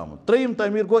علیہ السلامن ترٛیٚیِم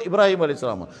تعمیٖر گوٚو ابراہیم علیہ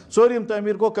السلامن ژوٗرِم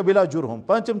تعمیٖر گوٚو قبیلہ جُرہُم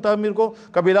پوٗنٛژِم تعمیٖر گوٚو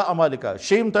قبیلہ عمالکہ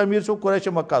شیٚیِم تعمیٖر چھُ قریشِ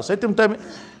مکہ سٔتِم تعمیٖر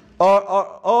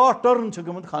 8 ٹٔرن چھِ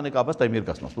گٔمٕتۍ خانہ کعبس تعمیٖر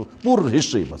گژھنس پوٗرٕ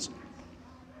ہسٹری منٛز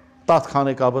تتھ خانہ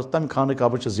کعبس تمہِ خانہ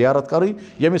کعبس چھِ زیارت کرٕنۍ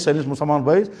ییٚمِس سٲنِس مُسلمان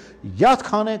بٲیِس یتھ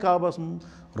خانہ کعبس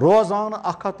منٛز روزانہٕ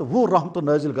 110 رحمتہٕ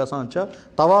نٲزِل گژھان چھےٚ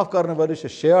طواف کرنہٕ وٲلِس چھِ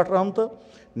 60 رحمتہٕ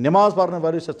نماز پرنہٕ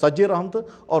وٲلِس چھِ 40 رحمتہٕ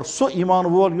اور سُہ ایمان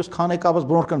وول یُس خانہ کعبس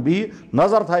برونٛٹھ کن بِہہِ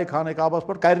نظر تھایہِ خانہ کعبس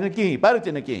پٮ۪ٹھ کرِ نہٕ کِہینۍ پرِ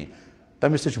تہِ نہٕ کِہینۍ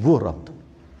تٔمِس تہِ چھِ 20 رحمتہٕ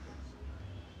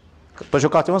تۄہہِ چھو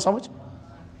کتھ یِوان سمجھ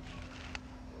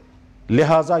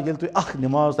لہٰذا ییٚلہِ تُہۍ اکھ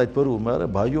نماز تتہِ پٔرو مگر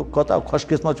بھایو کوتاہ خۄش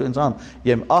قسمت چھُ انسان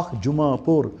ییٚمۍ اکھ جُمعہ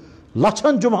پوٚر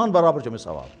لچھن جُمعن برابر چھُ أمِس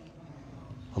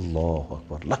ثواب اللہ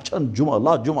اکبر لچھن جُمعہ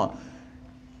لچھ جُمعہ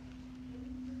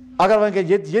اگر وۄنۍ گٔے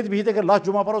ییٚتہِ بِہِتھ اگر لچھ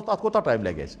جُمعہ پرو تتھ کوٗتاہ ٹایم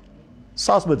لگہِ اَسہِ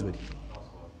 1000 ؤری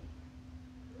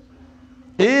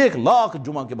 1 لاکھ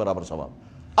جُمعہ کے برابر ثواب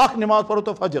اکھ نماز پرو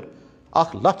تو فجر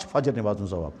 1 لچھ فجر نماز ہُنٛد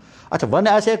ثواب اچھا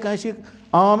وۄنۍ آسہِ ہے کٲنٛسہِ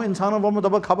عام اِنسانن ووٚنمُت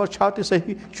دپان خبر چھا تہِ صحیح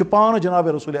یہِ چھُ پانہٕ جناب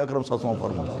رسول اکرم صلی اللہ علیہ وسلم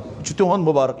فرمومُت یہِ چھُ تِہُنٛد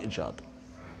مُبارک اِرشاد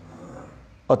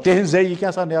اور تِہنٛزِ ذٔریعہٕ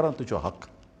کیٛاہ سا نیران تہِ چھُ حق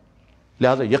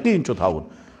لہٰذا یقیٖن چھُ تھاوُن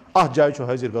اتھ جایہِ چھُ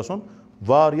حٲضِر گژھُن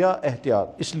واریاہ احتیاط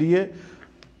اسلیے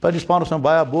پننِس پانس وۄنۍ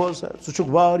بایا بوز سا ژٕ چھُکھ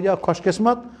واریاہ خۄش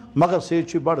قسمت مگر سُہ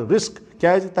چھُ بڑٕ رِسک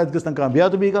کیازِ تتہِ گٔژھ نہٕ کانٛہہ بے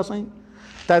ادبی گژھٕنۍ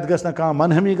تتہِ گٔژھ نہٕ کانٛہہ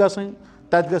منہمی گژھٕنۍ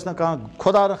تتہِ گٔژھ نہٕ کانٛہہ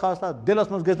خۄدا نخواستہ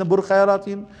دِلس منٛز گژھِ نہٕ بُرٕ خیالات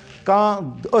یِنۍ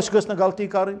کانٛہہ أچھ گٔژھ نہٕ غلطی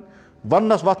کرٕنۍ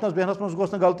وننس وتھنس بیہنس منٛز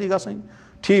گوٚژھ نہٕ غلطی گژھٕنۍ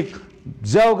ٹھیٖک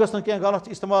زٮ۪و گٔژھ نہٕ کینٛہہ غلط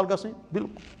استعمال گژھٕنۍ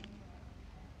بالکل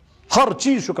ہر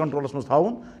چیٖز چھُ کنٹرولس منٛز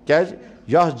تھاوُن کیازِ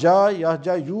یتھ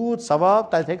جایہِ یوٗت ثواب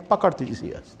تتہِ ہیٚکہِ پکڑ تہِ یِژھٕے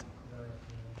ٲسِتھ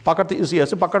پکڑ تہِ یِژھٕے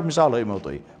ٲسِتھ پکڑ مثال ہٲیمو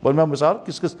تۄہہِ ووٚنمو مِثال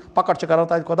کِس پکڑ چھِ کران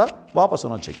تتہِ خۄدا واپس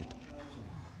ژھٕنان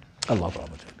چھٔکِتھ اللہ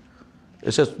تعالیٰ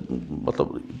أسۍ ٲسۍ مطلب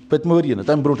پٔتمہِ ؤرۍ نہٕ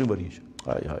تمہِ برونٛٹھٕے ؤری چھُ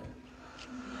ہاے ہاے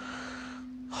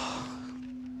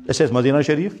أسۍ ٲسۍ مدیٖنہ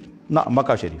شریٖف نہ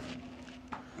مکہ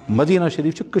شریٖف مدیٖنہ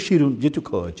شریٖف چھُ کٔشیٖرِ ہُنٛد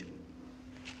ییٚتیُک حٲج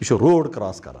یہِ چھُ روڈ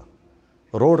کراس کران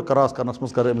روڈ کراس کرنس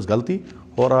منٛز کٔر أمِس غلطی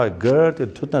ہورٕ آے گٲڑۍ تہٕ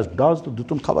دیُتنس ڈز تہٕ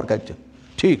دیُتُن خبر کتہِ تہِ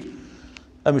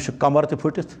ٹھیٖک أمِس چھُ کمر تہِ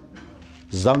پھٕٹِتھ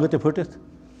زنٛگہٕ تہِ پھٕٹِتھ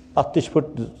اتھ تہِ چھِ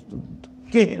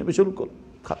کِہینۍ نہٕ بِلکُل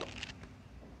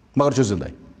ختم مگر چھُ زندے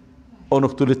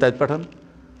اوٚنُکھ تُلِتھ تتہِ پٮ۪ٹھ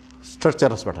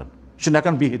سٹرکچرس پٮ۪ٹھ یہِ چھُنہٕ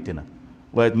ہٮ۪کان بِہِتھ تہِ نہٕ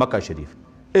وٲتۍ مکہ شریٖف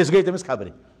أسۍ گٔے تٔمِس خبرِ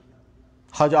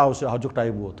حج آو سُہ حجُک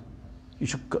ٹایم ووت یہِ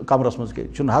چھُ کمرس منٛز کیٛاہ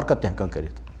یہِ چھُنہٕ حرکت تہِ ہٮ۪کان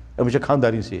کٔرِتھ أمِس چھِ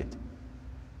خاندارنۍ سۭتۍ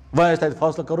وۄنۍ ٲسۍ تتہِ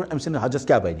فٲصلہٕ کرُن أمۍ سٕنٛدِس حجس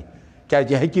کیاہ بنہِ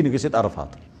کیازِ یہِ ہیٚکی نہٕ گٔژھِتھ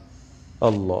عرفات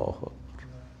اللہ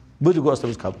بہٕ تہِ گوس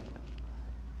تٔمِس خبر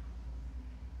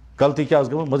غلطی کیا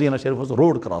گٔمٕژ مدینہ شریف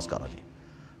روڈ کراس کران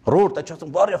روڈ تتہِ چھِ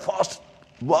واریاہ فاسٹ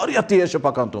واریاہ تیز چھِ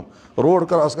پکان تِم روڈ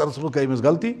کراس کرنس منٛز گٔے أمِس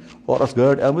غلطی ہورس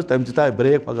گٲڑۍ آمٕژ تٔمۍ دِژے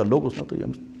بریک پگاہ لوٚگُس نہ تہٕ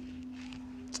أمِس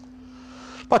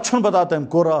پتہٕ چھُنہٕ پتہ تٔمۍ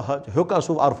کوٚرا حج ہیوٚکا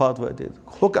سُہ عرفات وٲتِتھ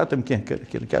ہیوٚکا تٔمۍ کینٛہہ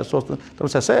کٔرِتھ کِنہٕ کیٛازِ سُہ اوس نہٕ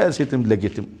تٔمِس آسہِ سٲرسٕے تِم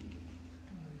لٔگِتھ تِم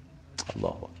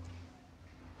اللہ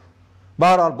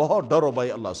بہرحال بہت ڈرو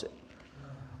بھائی اللہ سے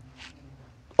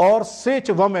اور سچ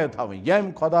وۄمید تھاوٕنۍ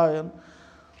ییٚمہِ خۄدایَن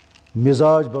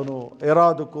مِزاج بنو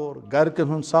ارادٕ کوٚر گرِکٮ۪ن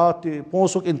ہُنٛد ساتھ تہِ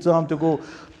پونٛسُک انتظام تہِ گوٚو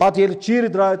پتہٕ ییٚلہِ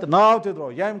چیٖرِ درٛاے تہٕ ناو تہِ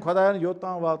درٛاو ییٚمہِ خۄدایَن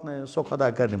یوٚتام واتنٲیِن سُہ خۄدا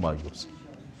کرِ نہٕ مایوٗس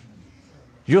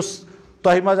یُس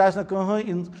تۄہہِ منٛز آسہِ نہٕ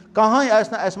کٕہٕنۍ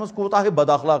آسہِ نہٕ اَسہِ منٛز کوٗتاہ بد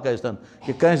اخلاق ٲسۍتن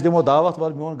کہِ کٲنٛسہِ دِمو دعوت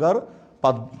وَل میون گرٕ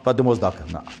پتہٕ دِموس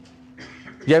دَکہٕ نہ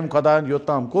ییٚمہِ خۄدایَن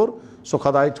یوٚتام کوٚر سُہ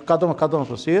خۄداے چھُ قدمس قدمس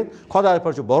پٮ۪ٹھ سۭتۍ خۄدایَس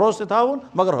پٮ۪ٹھ چھُ بروسہٕ تہِ تھاوُن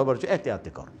مگر ہُپٲرۍ چھُ احتیاط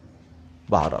تہِ کرُن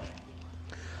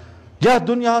بہرحال یتھ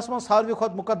دُنیاہس منٛز ساروی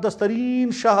کھۄتہٕ مُقدس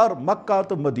تریٖن شہر مکہ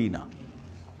تہٕ مدینہ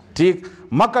ٹھیٖک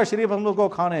مکہ شریٖفس منٛز گوٚو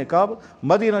خانہ کعبہ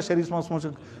مدینہ شریٖفس منٛز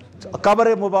چھُ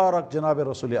قبرِ مُبارک جناب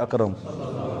رسول اکرم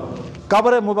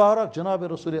قبرِ مُبارک جناب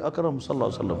رسول اکرم صلی اللہ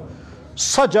علیہ وسلم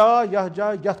سۄ جاے یتھ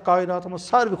جایہِ یتھ کائناتس منٛز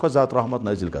ساروی کھۄتہٕ زیادٕ رحمت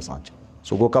نٲزِل گژھان چھِ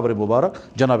سُہ گوٚو قبرِ مُبارک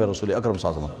جناب رسول اکرم صلی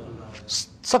اللہ علیہ وسلم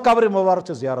سۄ قبرِ مُبارک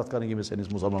چھِ زیارت کرٕنۍ ییٚمِس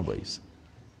سٲنِس مُسلمان بٲیِس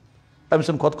أمۍ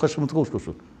سٕنٛدِ کھۄتہٕ خۄش کُس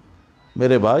چھُ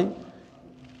میرے بھائی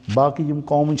باقٕے یِم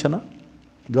قومہٕ چھِنہ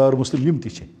غٲر مُسلِم یِم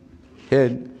تہِ چھِ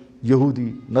ہیٚنۍ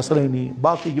یہوٗدی نصرٲنی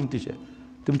باقٕے یِم تہِ چھِ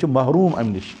تِم چھِ محروٗم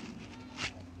اَمہِ نِش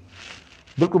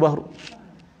بالکل محروٗم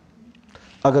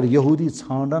اگر یہوٗدی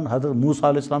ژھانڈن حضرت موسیٰ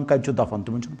علیہ السلام کتہِ چھُ دفن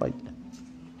تِمن چھُنہٕ پاے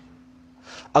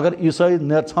اگر عیٖسٲے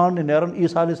ژھانڈنہِ نیرن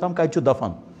عیٖسیٰ علیہ السلام کتہِ چھُ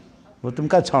دفن تِم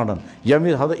کتہِ ژھانڈن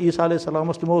ییٚمہِ وِزِ حضرت عیٖسیٰ علیہ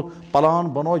السلامس تِمو پلان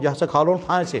بنوو یہِ ہسا کھالون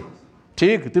پھانسہِ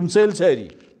ٹھیٖک تِم ژٔلۍ سٲری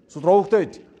سُہ ترٛووُکھ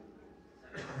تٔتھۍ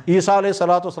عیٖسیٰ علیہ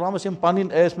صلاتُ وسلامس یِم پنٕنۍ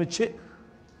ٲسمٕتۍ چھِ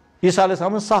عیٖسیٰ علیہ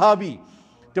السلام صحابی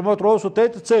تِمو ترٛوو سُہ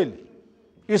تٔتۍ ژٔلۍ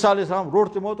عیٖسیٰ علیہ السلام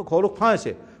روٚٹ تِمو تہٕ کھولُکھ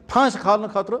پھانسہِ کھالنہٕ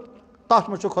خٲطرٕ تتھ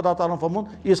منٛز چھُ خۄدا تعالیٰ ہن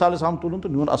فرمومُت عیٖسیٰ علیہ السلام تُلُن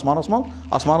تہٕ نیوٗن آسمانس منٛز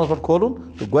آسمانس پٮ۪ٹھ کھولُن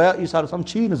تہٕ گویا عیٖسیٰ علیہ السلام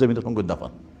چھی نہٕ زٔمیٖنس منٛز کُنہِ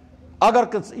دفن اگر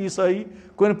کٲنٛسہِ عیٖسٲیی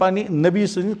کُنہِ پننہِ نبی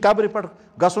سٕنٛدِ قبرِ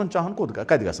پٮ۪ٹھ گژھُن چاہن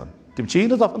کتہِ گژھن تِم چھی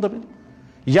نہٕ دفن دٔپِتھ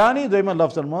یعنی دوٚیمٮ۪ن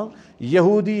لفظن منٛز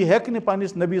یہوٗدی ہیٚکہِ نہٕ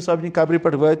پننِس نبی صٲبنہِ قبرِ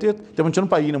پٮ۪ٹھ وٲتِتھ تِمن چھُنہٕ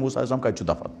پایی نہٕ موسیٰ علیہ السلام کتہِ چھُ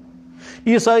دفن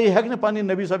عیٖسٲیی ہیٚکہِ نہٕ پننہِ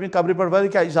نبی صٲبنہِ قبرِ پٮ۪ٹھ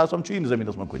وٲتِتھ کیٛازِ عیٖسیٰ صٲب چھُیی نہٕ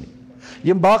زٔمیٖنس منٛز کُنہِ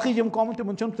یِم باقٕے یِم قومہٕ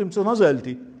تِمن چھُنہٕ تِم ژٕ نا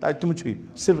زٲلتٕے تتہِ تِم چھُے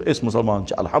صرف أسۍ مُسلمان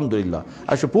چھِ الحمدُاللہ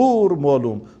اَسہِ چھُ پوٗرٕ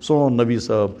معلوٗم سون نبی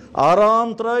صٲب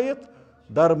آرام ترٲیِتھ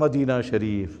در مدینہ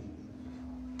شریٖف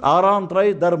آرام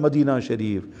ترٲیِتھ در مدینہ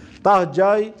شریٖف تتھ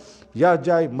جایہِ یتھ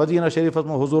جایہِ مدینہ شریٖفس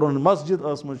منٛز حضوٗرن مسجد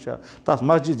ٲسمٕژ چھےٚ تتھ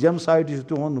مسجد ییٚمہِ سایڈٕ چھُ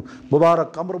تِہُنٛد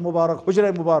مُبارک قبر مُبارک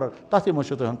حُجرے مُبارک تتھٕے منٛز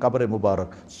چھُ تِہُنٛد قبرے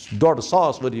مُبارک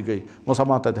 150 ؤری گٔے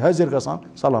مُسلمان تتہِ حٲضِر گژھان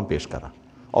سلام پیش کران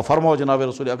اور فرموو جناب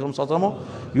رسول اکرم صلی اللہ علیہ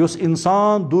وسلم یُس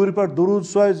انسان دوٗرِ پٮ۪ٹھ دوٗروٗد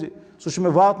سوزِ سُہ چھُ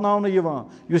مےٚ واتناونہٕ یِوان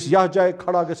یُس یتھ جایہِ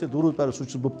کھڑا گژھِ دوٗروٗد پرِ سُہ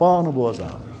چھُس بہٕ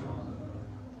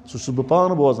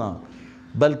پانہٕ بوزان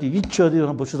بلکہِ یہِ تہِ چھُ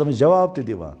بہٕ چھُس تٔمِس جواب تہِ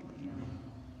دِوان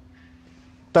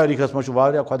تٲریٖخس منٛز چھُ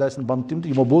واریاہ خۄداے سٕنٛدۍ بنٛدٕ تِم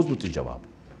تہِ یِمو بوٗزمُت تہِ جواب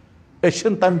أسۍ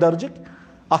چھِنہٕ تمہِ درجٕکۍ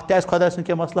اتھ تہِ آسہِ خۄداے سٕنٛدۍ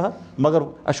کینٛہہ مصلحت مگر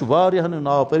اسہِ چھُ واریاہن ہُنٛد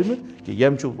ناو پٔرمٕتۍ کہِ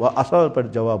ییٚمۍ چھُ اصل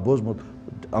پٲٹھۍ جواب بوٗزمُت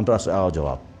اندرس آو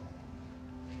جواب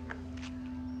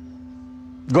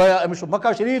گویا أمِس چھُ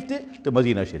مکہ شریٖف تہِ تہٕ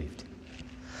مدینہ شریٖف تہِ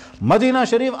مدینہ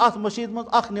شریٖف اتھ مسجد منٛز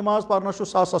اکھ نماز پرنس چھُ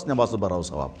ساسس نمازس برابر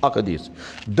ثواب اکھ حدیٖث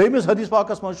دوٚیمِس حدیٖث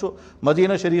پاکس منٛز چھُ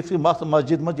مدینہ شریٖف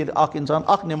مسجد منٛز ییٚلہِ اکھ انسان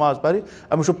اکھ نماز پرِ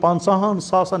أمِس چھُ 50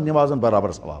 ساسن نمازن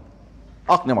برابر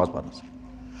ثواب اکھ نماز پرنس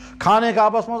خانہ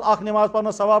کعبس منٛز اکھ نماز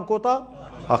پرنس ثواب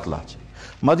کوٗتاہ 1 لچھ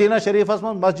مدینہ شریٖفس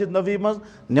منٛز مسجد نبوی منٛز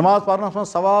نماز پرنس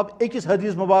منٛز ثواب أکِس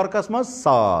حدیٖث مُبارکس منٛز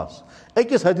 100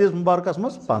 أکِس حدیٖث مُبارکس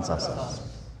منٛز 50 ساس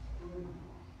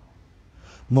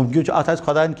مُمکِن چھُ اتھ آسہِ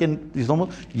خۄدایَن کینٛہہ یہِ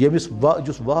تھوٚمُت ییٚمِس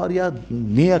یُس واریاہ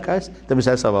نیک آسہِ تٔمِس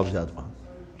آسہِ ثواب زیادٕ پہم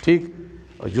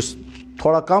ٹھیٖک یُس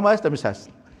تھوڑا کم آسہِ تٔمِس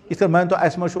آسہِ یِتھ کٔنۍ مٲنۍتو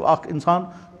اَسہِ منٛز چھُ اکھ اِنسان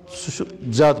سُہ چھُ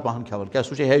زیادٕ پہن کھٮ۪وان کیٛازِ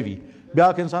سُہ چھُ ہیوی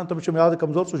بیٛاکھ اِنسان تٔمِس چھُ میادٕ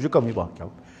کمزور سُہ چھُ کمٕے پہن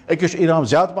کھٮ۪وان أکِس چھُ انعام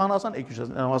زیادٕ پہن آسان أکِس چھُ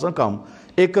انعام آسان کم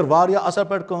أکۍ کٔر واریاہ اصل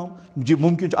پٲٹھۍ کٲم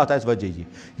مُمکِن چھُ اتھ آسہِ وجہ یہِ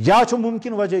یا چھُ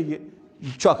مُمکِن وجہ یہِ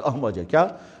چھُ اکھ اہم وجہ کیٛاہ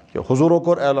کہ حضوٗرو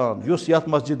کوٚر اعلان یُس یتھ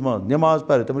مسجد منٛز نماز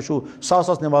پرِ تٔمِس چھُ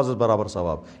 100 نمازس برابر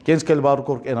ثواب کینٛژِ کالہِ بعد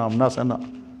کوٚرُکھ انعام نہ سا نہ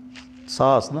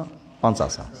 100 نہ 50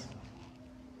 ساس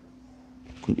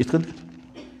یِتھ کٔنۍ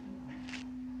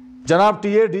جناب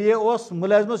ٹی اے اوس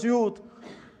مُلٲزمس یوٗت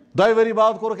 2 ؤری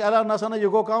بعد کوٚرُکھ اعلان نہ سا نہ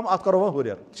یہِ گوٚو کم اتھ کرو وۄنۍ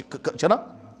ہُریر چھنا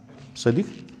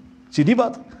سیدھی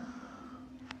بات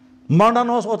منڈن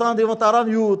اوس اوٚتام دِوان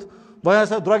تران یوٗت وۄنۍ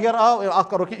ہسا درٛوگیر آو اتھ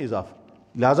کرو کینٛہہ اضافہٕ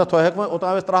لہٰذا تھوہیکھ وۄنۍ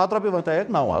اوٚتام ٲسۍ 300 رۄپیہِ وۄنۍ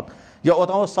تھایکھ 900 یا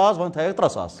اوٚتام اوس 100 وۄنۍ تھایکھ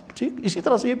 300 ٹھیٖک اسی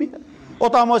طرح سے یہ بھی ہے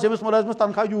اوتام أمس ملازمس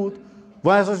تنخواہ یوت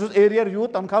وہیں ہسا چھس ایریر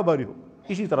یوت تنخواہ بھریو.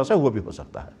 اسی طرح سے وہ بھی ہو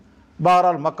سکتا ہے.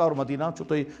 بہرحال مکہ اور مدینہ چھو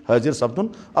تھی حاضر سپدن.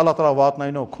 اللہ تعالیٰ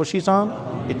واتنائنو خوشی سان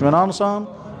اطمینان سان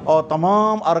اور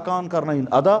تمام ارکان کرنائن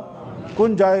ادا.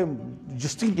 کن جائے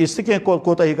جس کی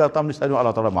کوتاہی کا تم نش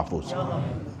اللہ تعالیٰ محفوظ.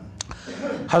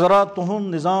 حضرات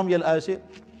تہند نظام یل آسہِ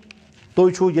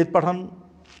تُہۍ چھُو ییٚتہِ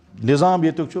پٮ۪ٹھ نظام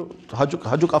ییٚتیُک چھُ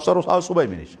حجُک افسر اوس آز صبحٲے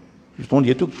مےٚ نِش. یُس تُہُنٛد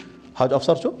ییٚتیُک حج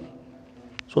افسر چھُ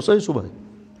سُہ اوس أزۍ صبحٲے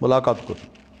مُلاقات کوٚر.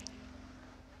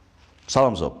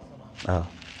 سلام صٲب آ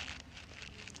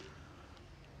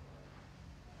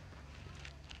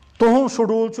تُہُنٛد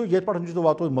شڈوٗل چھُ ییٚتہِ پٮ۪ٹھ چھُ تُہۍ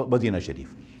واتو مدیٖنہ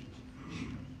شریٖف.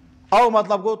 او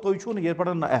مطلب گوٚو تُہۍ چھُو نہٕ ییٚتہِ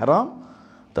پٮ۪ٹھ نہ احرام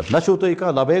تہٕ نہ چھُو تُہۍ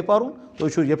کانٛہہ لبیک پرُن. تُہۍ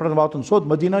چھُو ییٚتہِ پٮ۪ٹھ واتُن سیوٚد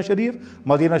مدیٖنہ شریٖف.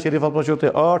 مدیٖنہ شریٖفس منٛز چھُو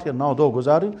تۄہہِ 8 یا 9 دۄہ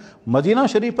گُزارٕنۍ. مدیٖنہ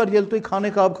شریٖف پٮ۪ٹھ ییٚلہِ تُہۍ خانہ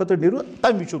کعبہ خٲطرٕ نیٖرِو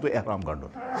تَمہِ وِزِ چھُو تۄہہِ احرام گنٛڈُن.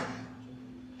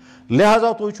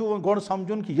 لہذا تُہۍ چھُو وۄنۍ گۄڈٕ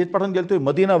سمجھُن کہِ ییٚتہِ پٮ۪ٹھ ییٚلہِ تُہۍ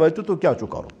مدیٖنہ وٲتِو تُہۍ کیٛاہ چھُو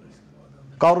کرُن.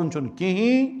 کرُن چھُنہٕ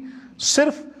کِہیٖنۍ.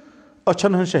 صرف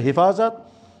أچھن ہٕنٛز چھےٚ حفاظت.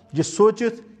 یہ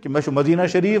سوٗنٛچِتھ کہ مےٚ چھُ مدیٖنہ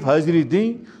شریٖف حٲضری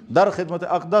دِنۍ در خدمت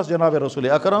اقدس جناب رسول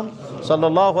اکرم صلی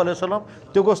اللہ علیہ وسلم.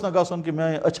 تہِ گوٚژھ نہٕ گژھُن کہِ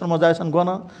میٛانہِ أچھن منٛز آسن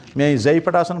گۄناہ میٛانہِ زیٚیہِ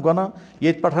پٮ۪ٹھ آسن گۄناہ.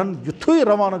 ییٚتہِ پٮ۪ٹھ یُتھُے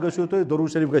روانہٕ گٔژھِو تُہۍ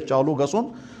دروٗد شریٖف گژھِ چالوٗ گژھُن.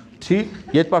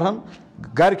 ٹھیٖک ییٚتہِ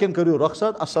پٮ۪ٹھ گرِکٮ۪ن کٔرِو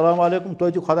رۄخصت السلام علیکم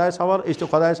تُہۍ تہِ خۄدایس حوالہٕ أسۍ تہِ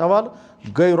خۄدایس حوالہٕ.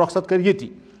 گٔے رۄخصت کٔرۍ ییٚتی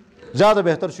زیادٕ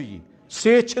بہتر چھُ یی.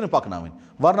 سیٚتھ چھِنہٕ پکناوٕنۍ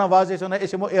ورنہ واضح ٲسۍ ونان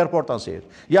أسۍ یِمو اِیرپورٹ تام سیٚتھ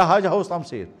یا حج ہاوُس تام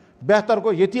سیٚتھ. بہتر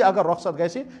گوٚو ییٚتی اگر رۄخصت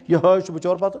گژھِ یہِ حج چھُ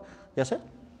بچور پتہٕ یہِ ہسا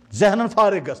ذہنن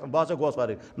فارغ گژھان. بہٕ ہسا گوس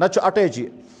فارغ نتہٕ چھُ اٹیچی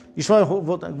یہِ چھُ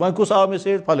وۄنۍ کُس آو مےٚ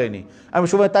سۭتۍ فلٲنی أمِس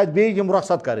چھُ وۄنۍ تتہِ بیٚیہِ یِم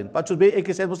رۄخصت کَرٕنۍ پتہٕ چھُس بیٚیہِ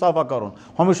أکِس سۭتۍ مُسافہ کَرُن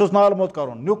ہُمِس چھُس نالہٕ موٚت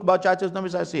کَرُن نیُک بچہِ اَژٮ۪س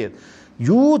نٔمِس آسہِ سۭتۍ.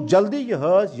 یوٗت جلدی یہِ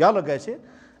حج یلہٕ گژھِ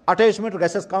اٹیچمنٹ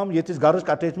گژھٮ۪س کم ییٚتِس گرٕچ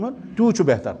اٹیچمنٹ تیوٗت چھُ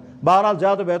بہتر. بہرحال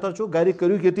زیادٕ بہتر چھُ گرِکۍ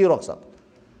کٔرِو ییٚتی رۄخصت.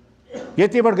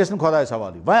 ییٚتی پٮ۪ٹھ گژھِ نہٕ خۄدایس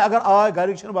حوالٕے. وۄنۍ اگر آے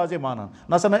گرِکۍ چھِنہٕ واضح مانان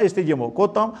نہ سا نہ أسۍ تہِ یِمو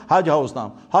کوٚت تام حج ہاوُس تام.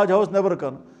 حج ہاوُس نیبرٕ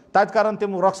کَن تَتہِ کرن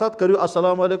تِم رۄخصت کٔرِو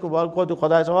السلام علیکم وَلہٕ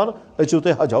خۄدایس حوالہٕ أژِو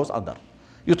تُہۍ حج ہاوُس اندر.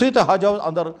 یُتھُے تُہۍ حج ہاوُس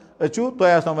اندر أژِو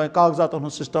تۄہہِ آسنو وۄنۍ کاغذاتن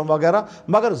ہُنٛد سسٹم وغیرہ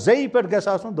مگر زیٚیہِ پٮ۪ٹھ گژھِ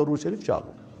آسُن دروٗد شریٖف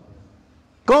چالوٗ.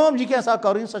 کٲم یہِ کینٛژھا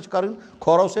کَرٕنۍ سۄ چھِ کَرٕنۍ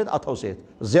کھورو سۭتۍ اَتھو سۭتۍ.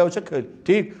 زٮ۪و چھےٚ کھٔلۍ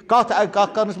ٹھیٖک کَتھ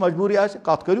کَرنٕچ مجبوٗری آسہِ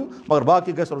کَتھ کٔرِو مگر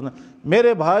باقٕے گژھِ روزُن.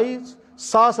 میرے بھایی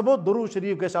ساسہٕ بوٚد دروٗد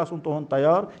شریٖف گژھِ آسُن تُہُنٛد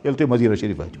تیار ییٚلہِ تُہۍ مدیٖنہ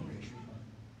شریٖف وٲتِو.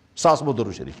 ساسہٕ بوٚد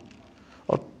دروٗد شریٖف.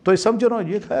 اور تُہۍ سمجھِو نا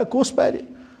یہِ کُس پَرِ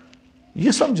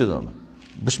یہِ سمجھِو نہٕ.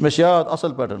 مےٚ چھِ یاد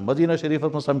اَصٕل پٲٹھۍ مدیٖنہ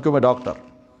شریٖفس منٛز سمکھیو مےٚ ڈاکٹر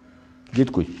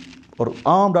ییٚتہِ کُے اور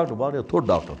عام ڈاکٹر واریاہ تھوٚد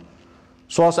ڈاکٹر.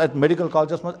 سُہ اوس اَتہِ میڈِکل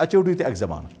کالجس منٛز HOD تہِ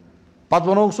ایٚگزامان. پتہٕ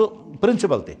بنووُکھ سُہ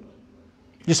پرنسپل تہِ.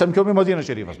 یہِ سمکھیو مےٚ مدیٖنہ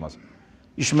شریٖفس منٛز.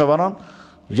 یہِ چھُ مےٚ وَنان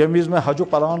ییٚمہِ وِزِ مےٚ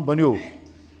حجُک پلان بنیو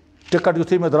ٹکٹ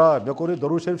یُتھُے مےٚ درٛاے مےٚ کوٚر یہِ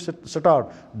دروٗد شریٖف سٹاٹ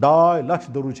 2.5 لچھ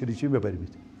دروٗد شریٖف چھِ مےٚ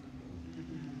پٔرمٕتۍ.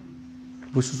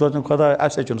 بہٕ چھُس سونٛچان خۄدایا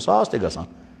اَسے چھُنہٕ 1,000 تہِ گژھان.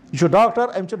 یہِ چھُ ڈاکٹر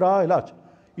أمِس چھِ 2.5 لچھ.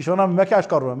 یہِ چھُ وَنان مےٚ کیٛاہ چھُ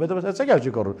کَرُن. مےٚ دوٚپمَس ژےٚ کیٛاہ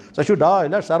چھُے کَرُن ژےٚ چھُ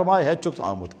 2.5 لچھ سرمایہِ ہٮ۪تھ چھُکھ ژٕ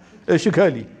آمُت أسۍ چھِ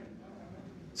خٲلی.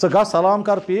 ژٕ گژھ سلام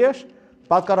کر پیش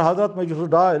پتہٕ کر حضرت مےٚ چھُ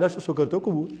 2.5 لچھ سُہ کٔرۍتو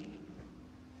قبوٗل.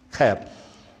 خیر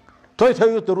تُہۍ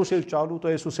تھٲیِو دروٗد شریٖف چالوٗ.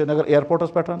 تُہۍ ٲسِو سرینگر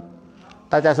اِیرپوٹس پٮ۪ٹھ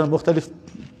تَتہِ آسن مُختٔلِف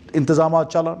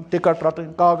انتظامات چلان ٹِکٹ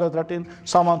رٹٕنۍ کاغذ رٹٕنۍ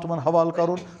سامان تِمن حوالہٕ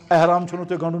کرُن. احرام چھُنہٕ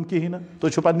تۄہہِ گنٛڈُن کِہینۍ نہٕ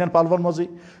تُہۍ چھِو پننٮ۪ن پلون منٛزٕے.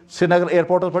 سرینگر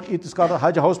اِیرپوٹس پٮ۪ٹھ ییٖتِس کالس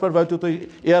حج ہاوُس پٮ۪ٹھ وٲتِو تُہۍ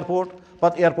اِیرپوٹ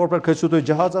پتہٕ اِیرپوٹ پٮ۪ٹھ کھٔسِو تُہۍ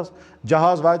جہازس.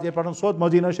 جہاز واتہِ ییٚتہِ پٮ۪ٹھ سیوٚد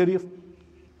مدیٖنہ شریٖف.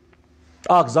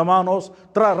 اکھ زمان اوس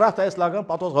 3 رٮ۪تھ ٲسۍ لگان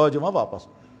پتہٕ اوس حٲج یِوان واپس.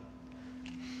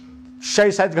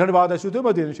 6-7 گھنٹہٕ بعد ٲسِو تُہۍ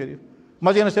مدیٖنہ شریٖف.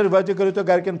 مدیٖنہ شریٖف وٲتِو کٔرِو تُہۍ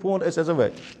گرِکٮ۪ن فون أسۍ ہسا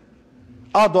وٲتۍ.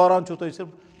 اتھ دوران چھُو تۄہہِ صرف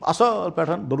اصل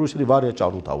پٲٹھۍ دروٗد شریٖف واریاہ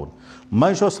چالوٗ تھاوُن.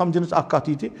 وۄنۍ چھو سمجھنٕچ اکھ کتھ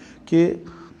یہِ تہِ کہِ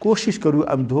کوٗشش کٔرِو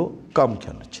امہِ دۄہ کم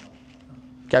کھٮ۪نٕچ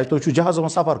کیازِ تۄہہِ چھُو جہازس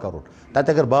منٛز سفر کرُن. تتہِ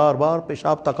اگر بار بار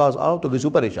پیشاب تقاضہٕ آو تُہۍ گٔژھِو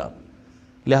پریشان.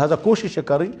 لہٰذا کوٗشش چھےٚ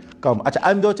کرٕنۍ کم. اچھا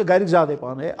امہِ دۄہ چھِ گرِکۍ زیادے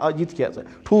پہن یہِ تہِ کھےٚ ژٕ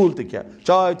ٹھوٗل تہِ کھےٚ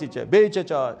چاے تہِ چےٚ بیٚیہِ چےٚ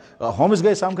چاے. ہوٚمِس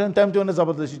گٔے سمکھٕنۍ تٔمۍ تہِ ووٚن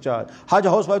زبردستی چاے. حج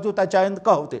ہاوُس وٲتِو تتہِ چاین نہٕ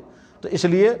قہوٕ تہِ تہٕ اس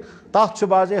لیے تتھ چھُ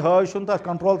باضے حٲج چھُنہٕ تتھ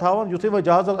کنٹرول تھاوان. یُتھُے وۄنۍ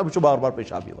جہازس أمِس چھُ بار بار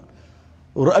پیشاب یِوان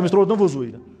أمِس روٗد نہٕ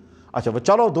وضوٗے. اچھا وۄنۍ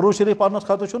چلو دروٗد شریٖف پرنس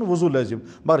خٲطرٕ چھُنہٕ وضوٗ لٲزِم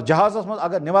مگر جہازس منٛز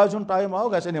اگر نٮ۪مازِ ہُنٛد ٹایم آو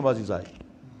گژھِ نٮ۪مازی ضایع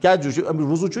کیازِ یہِ چھُ أمِس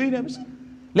وضوٗ چھُیی نہٕ أمِس.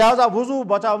 لہٰذا وضوٗ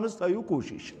بچاونٕچ تھٲیِو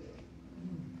کوٗشش.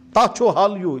 تتھ چھُ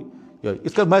حل یِہوے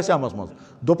یِتھ کٔنۍ محسیامس منٛز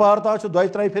دُپہر تام چھُ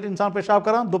 2-3 پھِرِ انسان پیشاب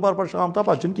کران دُپہر پٮ۪ٹھ شام تام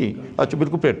پتہٕ چھُنہٕ کِہینۍ پتہٕ چھُ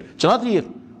بالکل فِٹ چھُنہ ٹھیٖک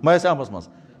محسیامس منٛز.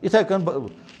 یِتھے کٔنۍ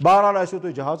بہرحال ٲسِو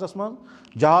تُہۍ جہازس منٛز.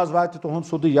 جہاز واتہِ تُہُنٛد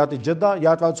سیوٚدُے یا تہِ جدہ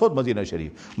یا تہِ واتہِ سیوٚد مدیٖنہ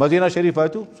شریٖف. مدیٖنہ شریٖف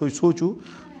وٲتِو تُہۍ سوٗنٛچِو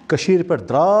کٔشیٖرِ پٮ۪ٹھ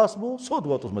درٛاس بہٕ سیوٚد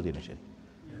ووتُس مدیٖنہ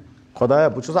شریٖف. خۄدایا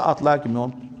بہٕ چھُسا اتھ لایق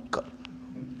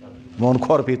میون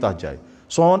کھۄر پیٚیہِ تتھ جایہِ.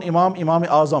 سون امام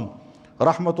اعظم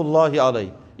رحمتہ اللہ علیہ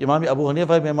امام ابو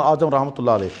حنیفہ امام اعظم رحمۃ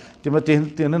اللہ علیہ تم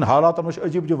تہندین حالاتن میں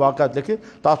عجیب عجیب واقعات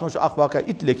لکھت تات میں اخ واقعہ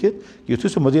ات لکھت کہ یتھے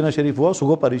سہ مدینہ شریف ووت سہ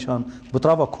گو پریشان بہ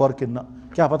تراوا کھور کن نہ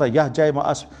کیا پتہ یہ جائے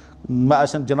ما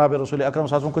آسن جناب رسول اکرم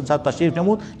صلی اللہ علیہ وسلم کن سات تشریف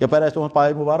نمود یا پیر آسہ تہذ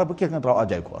پائے مبارک بہ کتھ کن تراو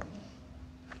جائے کھور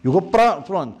یہ گو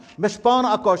پران مے پان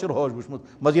اک کاشر حوج وچمت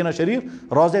مدینہ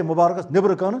شریف روضہ مبارکس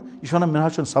نبر کن یہ ونان مے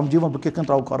چھن سمجھی بہ کتھ کن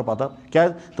تراو کھور پتہ کیا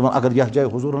تمن اگر یہ جائے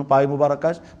حضور پائے مبارک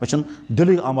آس مے چھن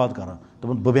دلی آماد کران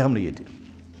تمن بہ بیہم نہ ییتہ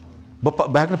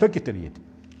بہ ہیکہ نہ پٔکِتھ تہِ نہٕ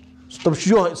ییٚتہِ تم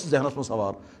یہ ذہنس من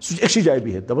سوال سہ اکسی جائے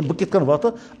بہت دپان بہ کتھ کن وتہ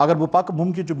اگر بہ پکہ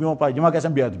ممکن چھ میون پاے یہ ما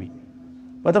گژھن بے ادبی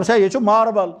پتہ دپس یہ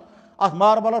ماربل ات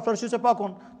ماربلس پٮ۪ٹھ چھ ژےٚ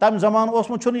پکن تمہ زمان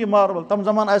اوسمت چھُنہٕ یہ ماربل تمہ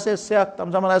زمان آسے سیکھ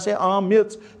تمہ زمان آسے عام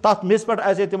میژ تتھ میژِ پٮ۪ٹھ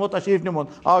آسے تمو تشریف نمت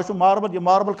آز چھُ ماربل یہ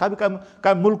ماربل کھبہ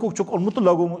کمہِ ملکُک چھُکھ اوٚنمُت تہٕ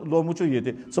لوگمُت چھُ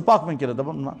ییٚتہِ ژٕ پکھ وٕنکیٚنس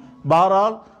دپان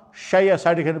بہرحال 6 یا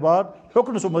 7 گھنٹہ بعد ہیوٚک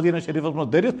نہٕ سُہ مدینہ شریفس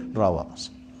منٛز دٔرِتھ درٛاو واپس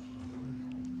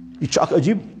یہ اخ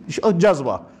عجیب یہ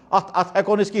جذبہ ات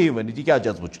ہیکو نہٕ أسۍ کِہیٖنۍ ؤنِتھ یہ کیٛاہ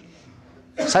جذبہٕ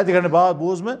چھُ 7 گھنٹہ بعد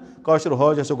بوٗز مےٚ کٲشُر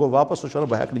حٲج ہسا گوٚو واپس سُہ چھُ ونان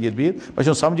بہٕ ہیٚکہٕ نہٕ ییٚتہِ بِہِتھ مےٚ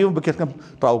چھُنہٕ سمجھی بہٕ کِتھ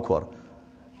کٔنۍ ترٛاوٕ کھۄر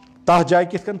تتھ جایہِ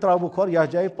کِتھ کٔنۍ ترٛاوٕ بہٕ کھۄر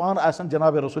یتھ جایہِ پانہٕ آسن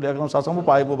جناب رسول اکرم صلی اللہ علیہ وسلم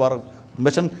پایہِ مُبارک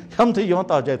مےٚ چھنہٕ ہٮ۪متھٕے یِوان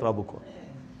تتھ جایہِ ترٛاوٕ بہٕ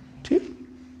کھۄر ٹھیٖک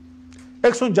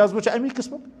أکۍ سُنٛد جذبہٕ چھُ امی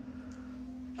قٕسمُک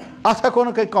ات ہیکو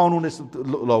نہٕ قانوٗن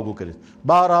أسۍ لاگوٗ کٔرِتھ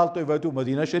بہرحال تُہۍ وٲتِو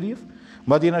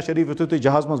مدینہ شریف یُتھُے تُہۍ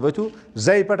جہاز منٛز ؤتھِو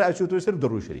زَیہِ پٮ۪ٹھ آسِو تُہۍ صرف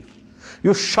درود شریف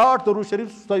یُس شاٹ درود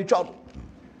شریف سُہ تھٲیِو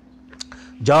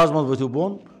چالوٗ جہاز منٛز ؤتھِو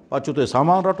بۄن پتہٕ چھُو تۄہہِ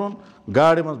سامان رٹُن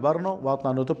گاڑِ منٛز برنو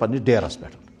واتناونو تۄہہِ پننِس ڈیرس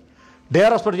پٮ۪ٹھ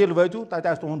ڈیرس پٮ۪ٹھ ییٚلہِ وٲتِو تتہِ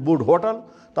آسہِ تُہُنٛد بوٚڑ ہوٹل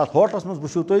تتھ ہوٹلس منٛز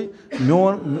وٕچھِو تُہۍ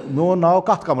میون ناو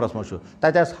کتھ کمرس منٛز چھُ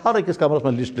تتہِ آسہِ ہر أکِس کمرس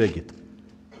منٛز لسٹ لٔگِتھ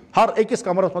ہر أکِس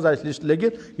کمرس منٛز آسہِ لسٹ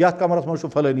لٔگِتھ یتھ کمرس منٛز چھُ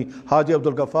فلٲنی حاجی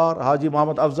عبدالغفار حاجی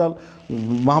محمد افضل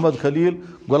محمد خلیل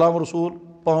غلام رسول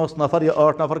 5 نفر یا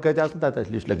 8 نفر کتہِ آسن تتہِ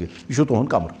آسہِ لسٹ لٔگِتھ یہ چھُ تُہُنٛد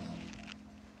کمرٕ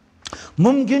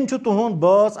ممکن چھُ تُہُنٛد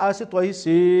بٲژ آسہِ تۄہہِ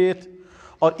سۭتۍ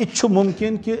اور یہِ تہِ چھُ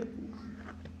ممکن کہِ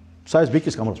سُہ آسہِ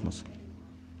بیٚکِس کمرس منٛز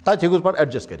تتہِ ہیٚکِو پتہٕ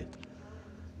ایڈجسٹ کٔرِتھ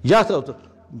یتھ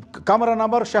کمرٕ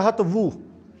نمبر 620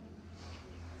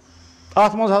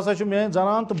 اتھ منٛز ہسا چھُ میٲنۍ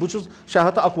زنان تہٕ بہٕ چھُس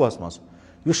 621 منٛز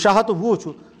یُس 620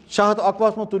 چھُ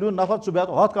 621 منٛز تُلِو نفر ژٕ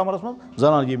بیٚہہ ہۄتھ کمرس منٛز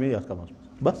زنان یی مےٚ یتھ کمرس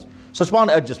منٛز بس سۄ چھِ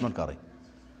پانہٕ ایڈجسٹمنٹ کرٕنۍ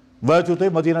وٲتِو تُہۍ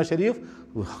مدینہ شریف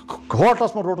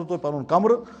ہوٹلس منٛز روٚٹوٕ تۄہہِ پنُن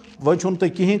کمرٕ وۄنۍ چھُنہٕ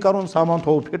تۄہہِ کِہیٖنۍ کرُن سامان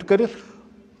تھوٚوُ فِٹ کٔرِتھ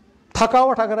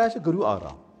تھکاوٹ اگر آسہِ کٔرِو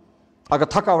آرام اگر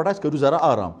تھکاوٹ آسہِ کٔرِو ذرا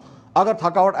آرام اگر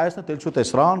تھکاوٹ آسہِ نہٕ تیٚلہِ چھُو تۄہہِ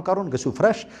سرٛان کرُن گٔژھِو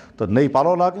فرٛٮ۪ش تہٕ نٔے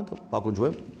پلو لاگٕنۍ تہٕ پکُن چھُ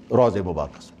وۄنۍ روضے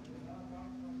مُبارکس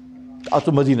اتھ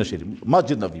چھُ مدینہ شریف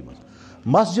مسجد نبوی منٛز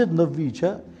مسجد نبوی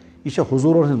چھےٚ یہ چھےٚ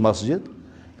حضوٗرن ہٕنٛز مسجد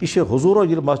یہ چھےٚ حضوٗرو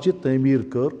ییٚلہِ مسجد تعمیٖر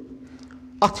کٔر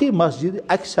اتھی مسجد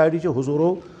اکہِ سایڈٕ چھِ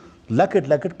حضوٗرو لۄکٕٹۍ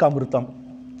لۄکٕٹۍ کمرٕ تم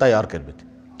تیار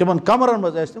کٔرمٕتۍ تمن کمرن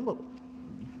منٛز ٲسۍ تِم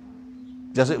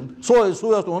جیسے سُے اوس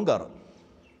تُہُنٛد گرٕ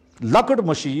لۄکٕٹ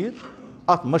مٔشیٖد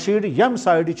اتھ مٔشیٖدِ ییٚمہِ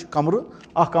سایڈٕ چھِ کمرٕ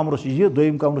اکھ کمرٕ چھُ یہِ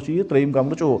دوٚیِم کمرٕ چھُ یہِ ترٛیٚیِم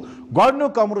کمرٕ چھُ ہُہ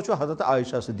گۄڈنیُک کمرٕ چھُ حضرت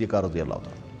عایشہ صدیقہ رضی اللہ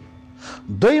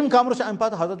تعالیٰ دوٚیِم کمرٕ چھُ امہِ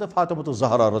پتہٕ حضرت فاطمۃ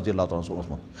الزہرا رضی اللہ تعالیٰ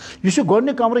اوسمُت یہِ چھُ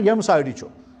گۄڈنیُک کمرٕ ییٚمہِ سایڈٕ چھُ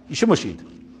یہِ چھِ مٔشیٖد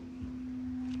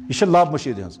یہ لب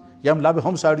مشید ہز یم لبہ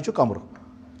ہم سائڈ کمر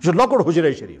یہ لۄکُٹ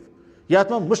حجرے شریف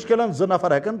یتھ من مشکلن 2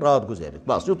 نفر ہیکن رات گزارت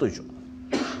بس یُتُے چھُ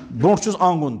برونٛٹھ چھُس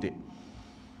آنگُن تہِ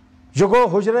یہ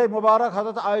گوٚو حجرے مبارک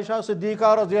حضرت عائشہ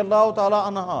صدیقہ رضی اللہ تعالیٰ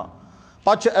عنہا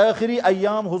پتہٕ چھِ ٲخری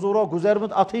ایام حضوٗرو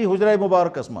گُزٲرمٕتۍ اتھی حجرے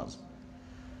مبارکس منٛز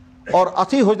اور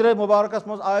اتھی حجرے مبارکس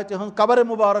منٛز آیہِ تِہنٛز قبر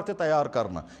مبارک تہِ تیار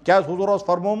کرنہٕ کیٛازِ حضوٗر اوس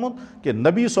فرمومُت کہِ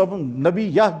نبی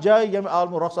یتھ جایہِ ییٚمہِ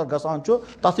عالمہٕ رۄخصت گژھان چھُ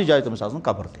تتھٕے جایہِ تٔمِس آسان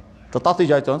قبر تہِ تہٕ تتھٕے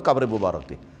جایہِ تِہنٛز قبر مبارک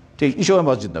تہِ ٹھیٖک یہِ چھِ وۄنۍ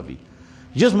مسجد نبی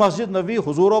یُس مسجد نبی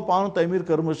حضوٗرو پانہٕ تعمیٖر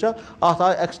کٔرمٕژ چھےٚ اتھ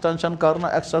آیہِ ایکسٹینشن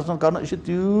کرنہٕ یہِ چھِ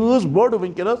تیٖژ بٔڑ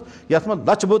وٕنکیٚنس یتھ منٛز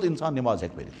لچھِ بوٚد انسان نماز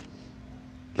ہیٚکہِ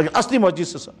پٔرِتھ لیکن اصلی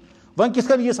مسجد چھِ سۄ وۄنۍ کِتھ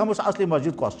کٔنۍ یہِ سمجھ اصلی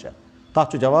مسجد کۄس چھےٚ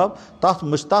تتھ چھُ جواب تتھ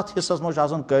حصس منٛز چھُ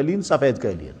آسان قٲلیٖن سفید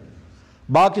قٲلیٖن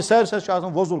باقٕے سٲرسٕے چھُ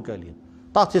آسان وۄزُل قٲلیٖن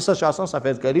تتھ حصس چھُ آسان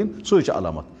سفید قٲلیٖن سُے چھُ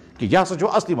علامت کہِ یہِ ہسا چھُ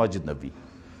اصلی مسجد نبی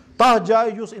تتھ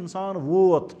جایہِ یُس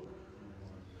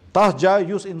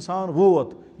انسان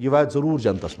ووت یہِ واتہِ ضروٗر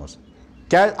جنتس منٛز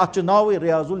کیٛازِ اتھ چھُ ناوٕے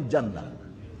ریاض الجنہ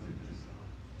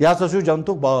یہِ ہسا چھُ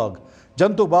جنتُک باغ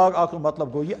اکھ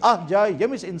مطلب گوٚو یہِ اتھ جایہِ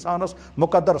ییٚمِس انسانس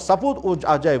مُقدر سپُد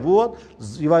اتھ جایہِ ووت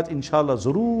یہِ واتہِ انشاء اللہ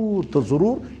ضروٗر تہٕ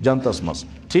ضروٗر جنتس منٛز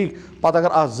ٹھیٖک پتہٕ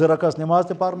اگر اتھ 2 رکعت نماز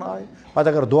تہِ پرنہٕ آیہِ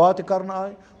پتہٕ اگر دعا تہِ کرنہٕ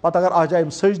آیہِ پتہٕ اگر اتھ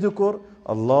جایہِ سجدٕ کوٚر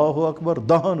اللہ اکبر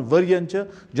 10 ؤرین چھِ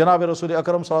جناب رسول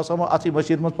اکرم صلی اللہ علیہ وسلم اتھی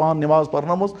مسجد منٛز پانہٕ نماز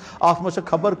پرنٲومٕژ اتھ منٛز چھِ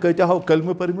خبر کۭتیاہو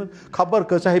کلمہٕ پٔرمٕتۍ خبر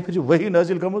کۭژاہ پھِرِ وحی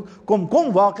نٲزِل گٔمٕژ کُم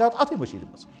واقعات اتھی مسجد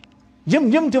منٛز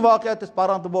یِم تہِ واقعات أسۍ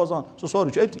پران تہٕ بوزان سُہ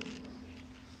سورُے چھُ أتی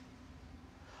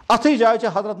اتھی جائے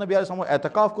حضرت نبی علیہ السلام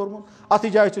اعتکاف کورمت اتھی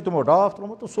جائے تمو ڈاف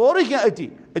ترومت تو سورے کینٛہہ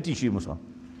أتی چھِ یِم وٕچھان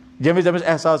ییٚمِس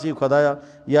احساس یی خۄدایا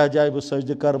یتھ جایہِ بہٕ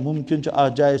سجدٕ کر ممکن چھُ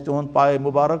اتھ جایہِ تِہُنٛد پایہِ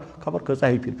مُبارک خبر کۭژاہ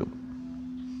ہیٚکہِ پھِرِ پیوٚمُت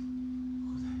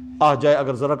اتھ جایہِ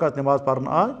اگر 2 رکعت نماز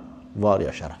پرنہٕ آے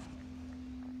واریاہ شرف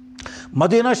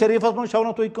مدینہ شریفس منٛز چھو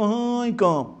نہٕ تُہۍ کٕہٕنۍ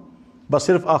کٲم بس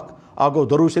صرف اکھ گوٚو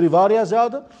درود شریف واریاہ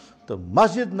زیادٕ تہٕ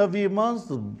مسجد نبوی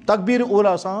منٛز تکبیٖر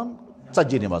اوٗلا سان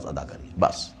ژتجی نماز ادا کرٕنۍ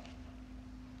بس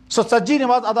سۄ ژتجی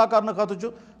نماز ادا کرنہٕ خٲطرٕ چھُ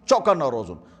چوکَنہ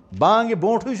روزُن بانگہِ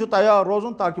برونٛٹھٕے چھُ تیار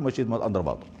روزُن تاکہِ مسجد منٛز اندر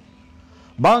واتُن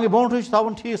بانگہِ برونٛٹھٕے چھُ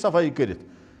تھاوُن ٹھیٖک صفٲیی کٔرِتھ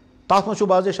تتھ منٛز چھُ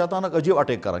بعضے شیطان اکھ عجیٖب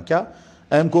اٹیک کران کیٛاہ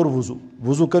أمۍ کوٚر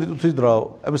وضوٗ کٔرِتھ یُتھُے درٛاو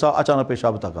أمِس آو اچانک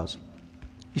پیشاب تقاضہٕ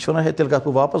یہِ چھُ وَنان ہے تیٚلہِ گژھٕ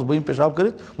بہٕ واپس بہٕ یِمہٕ پیشاب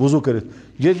کٔرِتھ وضوٗ کٔرِتھ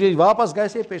ییٚلہِ واپس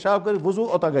گژھِ ہے پیشاب کٔرِتھ وضوٗ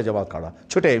اوٚتام گژھِ جماعت کھڑا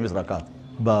چھُٹے أمِس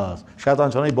رکعت بس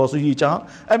شیطان چھُ وَنان بہٕ اوسُس یی چاہان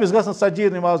أمِس گژھِ نہٕ ژتجی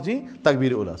نماز دِنۍ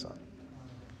تکبیٖر اوٗلا سان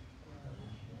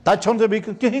تتہِ چھُنہٕ ژےٚ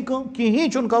بیٚیہِ کِہیٖنۍ کٲم کِہیٖنۍ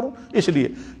چھُنہٕ کرُن اس لیے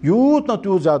یوٗت نہٕ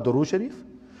تیوٗت زیادٕ درود شریف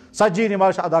ژتجی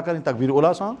نماز چھِ ادا کرٕنۍ تکبیٖر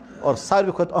اوٗلا سان اور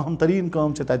ساروی کھۄتہٕ اہم تریٖن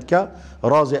کٲم چھِ تتہِ کیٛاہ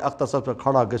روزے اقتصس پٮ۪ٹھ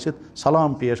کھڑا گٔژھِتھ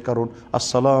سلام پیش کرُن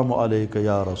السلام علیکہ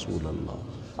یا رسول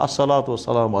اللہ الصلاۃ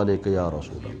والسلام علیکہ یا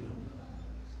رسول اللہ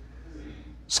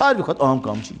ساروی کھۄتہٕ اہم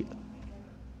کٲم چھِ یہِ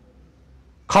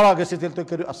کھڑا گٔژھِتھ ییٚلہِ تُہۍ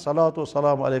کٔرِو الصلاۃ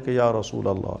والسلام علیکہ یا رسول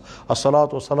اللہ الصلاۃ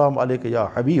والسلام علیکہ یا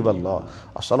حبیب اللہ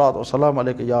الصلاۃ والسلام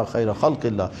علیکہ یا خیر خلق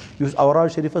اللہ یُس اوراد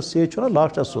شریفس سۭتۍ چھُ نا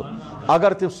لاسٹس سُہ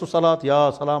اگر تہِ سُہ صلات یا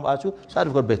سلام آسیو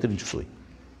ساروی کھۄتہٕ بہتریٖن چھُ سُے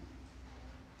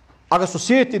اگر سُہ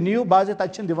سۭتۍ تہِ نِیِو بعضے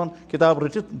تتہِ چھِنہٕ دِوان کِتاب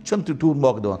رٔٹِتھ چھِنہٕ تیوٗت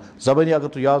موقعہٕ دِوان زبٲنی اگر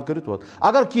تُہۍ یاد کٔرِتھ ووت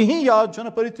اگر کِہیٖنۍ یاد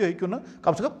چھُنہٕ پٔرِتھ تہِ ہیٚکِو نہٕ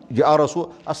کم سے کم یا رسول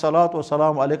الصلاۃ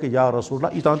والسلام علیکہ یا رسول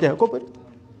اللہ ییٖتہن تہِ ہٮ۪کو پٔرِتھ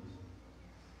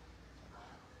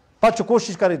پتہٕ چھِ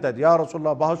کوٗشِش کرٕنۍ تتہِ یا رسول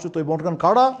اللہ بہٕ حظ چھُس تۄہہِ برونٛٹھ کَنہِ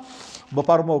کھڑا بہٕ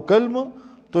پرمو کلمہٕ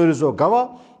تُہۍ روٗزیو گواہ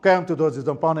قیامتہِ دۄہ دِژ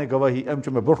پانے گوٲہی أمۍ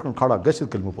چھُ مےٚ برونٛٹھ کَنہِ کھڑا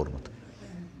گٔژھِتھ کلمہٕ پوٚرمُت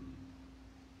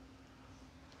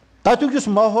تتیُک یُس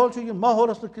ماحول چھُ یہِ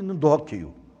ماحولس نہٕ دھوکہٕ کھیٚیِو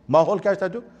ماحول کیٛاہ چھُ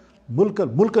تتیُک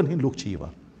مُلکن ہٕنٛدۍ لُکھ چھِ یِوان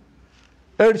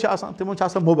أڑۍ چھِ آسان تِمن چھِ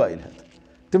آسان موبایل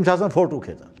ہٮ۪تھ تِم چھِ آسان فوٹو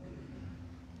کھِچان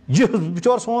یہِ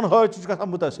بِچور سون حٲج چھُ گژھان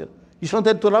مُتٲثر یہِ چھُ وَنان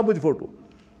تیٚلہِ تُلہٕ ہا بہٕ تہِ فوٹو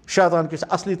شیطان کیٛاہ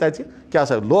چھِ اصلی تتہِ کیٛاہ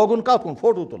سا لوگُن کتھ کُن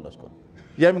فوٹو تُلنس کُن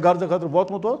ییٚمہِ غرضہٕ خٲطرٕ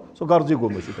ووتمُت اوس سُہ غرضٕے گوٚو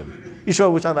مٔشِتھ یہِ چھُ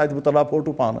وٕچھان اتہِ بہٕ تُلہٕ ہا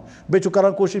فوٹو پانہٕ بیٚیہِ چھُ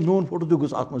کران کوٗشِش میون فوٹو تہِ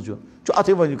گوٚژھ اتھ منٛز یُن چھُ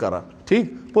اتھٕے وۄنۍ کران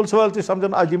ٹھیٖک پُلسہٕ وٲلۍ تہِ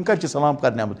سمجھان اَدٕ یِم کتہِ چھِ سلام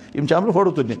کرنہِ آمٕتۍ یِم چھِ آمٕتۍ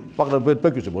فوٹو تُلنہِ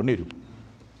پٔکِو ژٕ برونٛٹھ نیٖرِو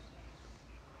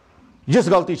یِژھ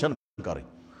غلطی چھنہٕ کرٕنۍ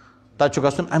تتہِ چھُ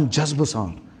گژھُن امہِ جذبہٕ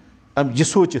سان یہِ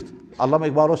سوٗنٛچِتھ علامہ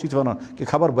اقبال اوس یہِ تہِ وَنان کہِ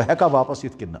خبر بہٕ ہٮ۪کا واپس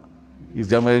یِتھ کِنہٕ نہ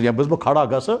ییٚمہِ وِزِ بہٕ کھڑا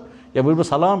گژھٕ ییٚمہِ وِزِ بہٕ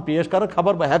سلام پیش کرٕ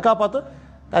خبر بہٕ ہٮ۪کا پتہٕ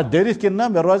تتہِ دٔرِتھ کِنہٕ نہ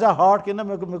مےٚ روزیا ہاٹ کِنہٕ نہ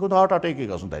مےٚ گوٚژھ ہاٹ اٹیکٕے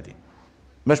گژھُن تتہِ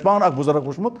مےٚ چھُ پانہٕ اکھ بُزرگ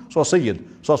وٕچھمُت سُہ اوس سید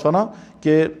سُہ اوس وَنان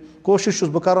کہِ کوٗشِش چھُس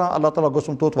بہٕ کران اللہ تعالیٰ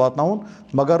گوٚژھُم توٚت واتناوُن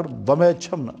مگر وۄمید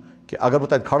چھَم نہٕ کہِ اگر بہٕ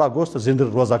تتہِ کھڑا گوٚوُس تہٕ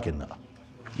زِندٕ روزا کِنہٕ نہ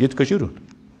یہِ تہِ کٔشیٖرِ ہُنٛد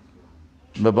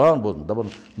میں بیان بولوں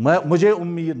دپان مجھے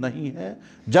امید نہیں ہے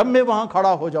جب میں وہاں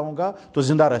کھڑا ہو جاؤں گا تو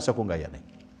زندہ رہ سکوں گا یا نہیں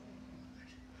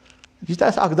یہ تو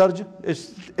اکھ درجہ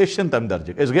أسۍ چھِنہٕ تمہِ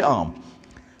درجٕکۍ أسۍ گٔے عام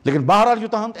لیکن بہرحال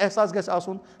یوٗتاہن تہِ احساس گژھِ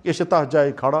آسُن أسۍ چھِ تتھ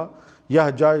جایہِ کھڑا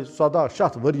یتھ جایہِ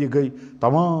 1400 ؤری گٔے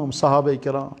تمام صحابہ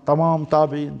کرام تمام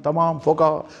تابعین تمام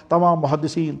فقہا تمام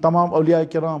محدثین تمام اولیاء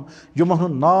کرام یِمن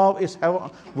ہُنٛد ناو أسۍ ہٮ۪وان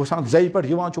وٕچھان زیٚیہِ پٮ۪ٹھ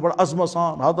یِوان چھُ بڑٕ عظمت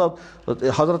سان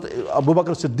حضرت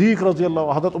ابوبکر صدیق رضی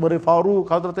اللہ حضرت عمر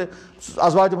فاروق حضرت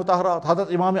ازواج مطہرات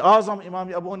حضرت امام اعظم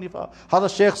امام ابو حنیفہ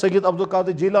حضرت شیخ سید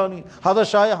عبدالقادر جیلانی حضرت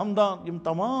شاہ ہمدان یِم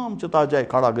تمام چھِ تتھ جایہِ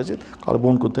کھڑا گٔژھِتھ کھڑا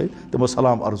بۄن کُن تھٲیِتھ تِمو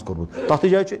سلام عرض کوٚرمُت تتھ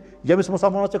جایہِ چھُ ییٚمِس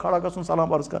مُسلمانس چھِ کھڑا گژھُن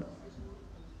سلام عرض کرٕنۍ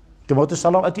تِمو تہِ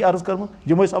سلام أتی عرض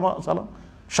کٔرمٕژ یِمے سلام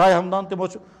شاہ ہمدان تِمو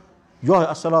چھُ یہوے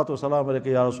الصلاۃ والسلام علیکہ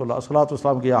یا رسول اللہ الصلاۃ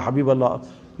والسلام علیکہ یا حبیب اللہ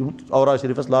یِم اوراد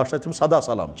شریفس لاسٹس تِم سدا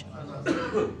سلام چھِ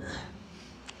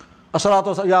الصلاۃ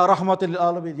والسلام یا رحمۃ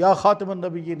للعالمین یا خاتم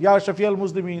النبیین یا شفیع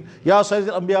المذنبین یا سید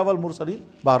الانبیاء والمرسلین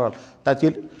بہرحال تتہِ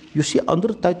ییٚلہِ یُس یہِ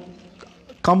أنٛدرٕ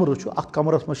تتہِ کمرٕ چھُ اتھ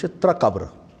کمرس منٛز چھِ 3 قبرٕ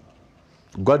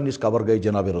گۄڈنِچ قبر گٔے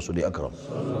جناب رسول اکرم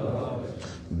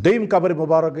دوٚیِم قبر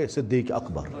مُبارک گٔے صدیق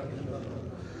اکبر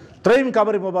ترٛیٚیِم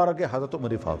قبر مُبارک گٔے حضرت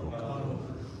عمر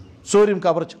فاروق ژوٗرِم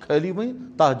قبر چھِ خٲلی وٕنۍ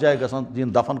تتھ جایہِ گژھان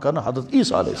دِنۍ دفن کرنہٕ حضرت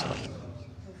عیٖسیٰ علیہ السلام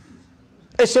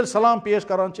أسۍ ییٚلہِ سلام پیش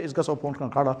کران چھِ أسۍ گژھو برونٛٹھ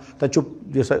کَنہِ کھڑا تتہِ چھُ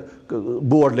یہِ سا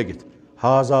بورڈ لٔگِتھ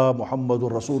حاضہ محمد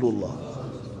رسول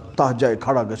اللہ تتھ جایہِ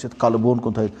کھڑا گٔژھِتھ کلہٕ بۄن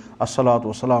کُن تھٲیِتھ الصلاۃ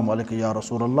والسلام علیکہ یا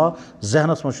رسول اللہ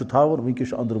ذہنس منٛز چھُ تھاوُن وٕنکیٚس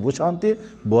چھُ أنٛدرٕ وٕچھان تہِ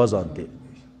بوزان تہِ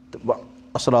تہٕ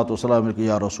الصلاۃ والسلام علیکہ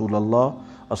یا رسول اللہ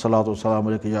الصلاۃ والسلام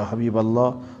علیکہ یا حبیب اللہ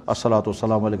الصلاۃ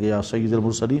والسلام علیکہ یا سید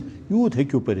المرسلین یوٗت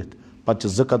ہیٚکِو پٔرِتھ پتہٕ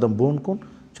چھِ 2 قدم بۄن کُن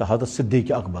چھِ حضرت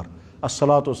صدیق اکبر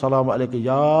الصلاۃ والسلام علیکہ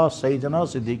یا سیدنا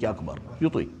صدیق اکبر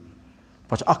یُتُے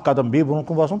پتہ اخ قدم بیٚیہِ برونٛہہ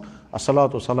کُن وسُن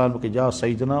الصلاۃ والسلام کہ یا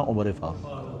سیدنا عمر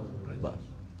فاروق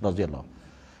بس رضی اللہ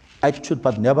اَتہِ چھُ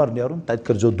پتہٕ نٮ۪بر نیرُن تَتہِ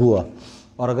کٔرۍزیو دُعا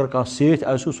اور اگر کانٛہہ سۭتۍ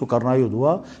آسیو سُہ کرنایو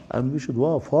دُعا اَمہِ وِزِ چھُ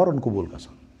دُعا فوراً قبوٗل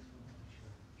گژھان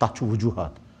تَتھ چھُ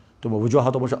وجوٗہات تِمو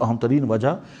وجوٗہاتو منٛز چھُ اہم تریٖن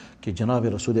وجہ کہ جناب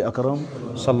رسول اکرم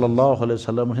صلی اللہ علیہ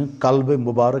وسلم ہٕنٛدۍ قلبِ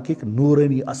مُبارکٕکۍ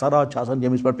نوٗرٲنی اثرات چھِ آسان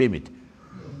ییٚمِس پٮ۪ٹھ پیٚمٕتۍ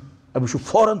أمِس چھُ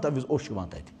فوراً تَمہِ وِزِ اوٚش یِوان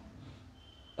تَتہِ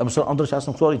أمِس أنٛدرٕ چھُ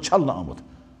آسان سورُے چھلنہٕ آمُت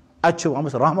اَتہِ چھُ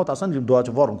أمِس رحمت آسان یِم دُعا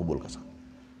چھِ فوراً قبوٗل گژھان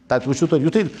تَتہِ وٕچھِو تُہۍ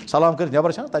یُتھُے سلام کٔرِتھ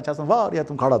نٮ۪بر چھِ تَتہِ چھِ آسان واریاہ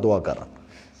تِم کھڑا دُعا کران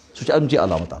سُہ چھُ اَمچی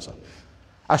علامت آسان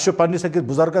اَسہِ چھُ پنٛنِس أکِس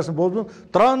بُزرگس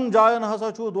بوٗزمُت 3 جاین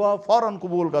ہسا چھُ دُعا فوراً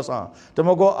قبوٗل گژھان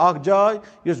تِمو گوٚو اکھ جاے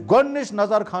یُس گۄڈنِچ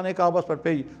نظر خانے کعبس پٮ۪ٹھ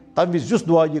پیٚیہِ تَمہِ وِزِ یُس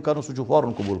دُعا یی کرنہٕ سُہ چھُ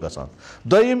فوراً قبوٗل گژھان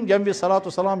دوٚیِم ییٚمہِ وِزِ صلات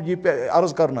وسلام یی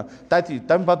عرض کرنہٕ تَتہِ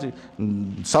تَمہِ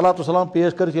پتہٕ صلات وسلام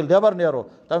پیش کٔرِتھ ییٚلہِ نٮ۪بر نیرو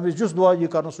تَمہِ وِزِ یُس دُعا یی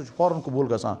کرنہٕ سُہ چھُ فوراً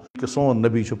قبوٗل گژھان کہِ سون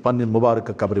نبی چھُ پننہِ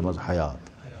مُبارکہٕ قبرِ منٛز حیات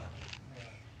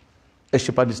أسۍ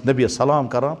چھِ پننِس نبیَس سلام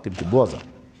کران تِم چھِ بوزان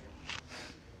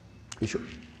یہِ چھُ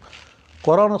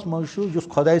قرآنس منٛز چھُ یُس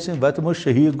خۄداے سٕنٛدِ وتہِ منٛز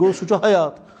شہیٖد گوٚو سُہ چھُ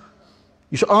حیات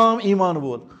یہِ چھُ عام ایٖمان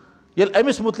وول ییٚلہِ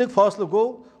أمِس مُتعلق فٲصلہٕ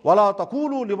گوٚو ولا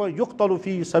تقولوا لمن يقتل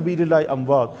في سبيل الله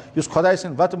اموات یُس خۄداے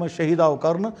سٕنٛدِ وتہِ منٛز شہیٖد آو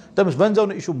کرنہٕ تٔمِس ؤنۍزیو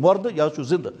نہٕ یہِ چھُ مردٕ یا چھُ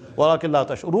زندٕ ولكن لا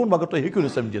تشعرون مگر تُہۍ ہیٚکِو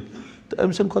نہٕ سمجھِتھ تہٕ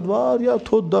أمۍ سٕنٛدِ کھۄتہٕ واریاہ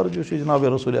تھوٚد درجہِ چھُ جناب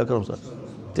رسول اکرم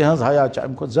صٲب تِہنٛز حیات چھِ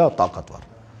اَمہِ کھۄتہٕ زیادٕ طاقتور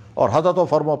اور حضرتو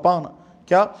فرمو پانہٕ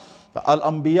کیٛاہ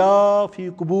الانبیاء فی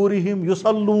قبورہم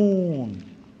یصلون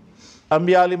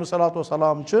انبیاء علیہ الصلوۃ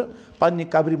والسلام چھِ پننہِ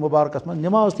قبرِ مُبارکس منٛز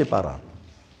نٮ۪ماز تہِ پران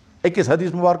أکِس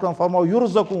حدیٖث مُبارکس منٛز فرمو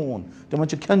یُرزقوٗن تِمن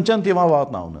چھِ کھٮ۪ن چٮ۪ن تہِ یِوان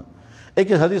واتناونہٕ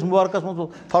أکِس حدیٖث مُبارکس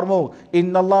منٛز فرمو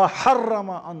ان اللہ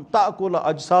حرم ان تأکل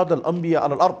اجساد الانبیاء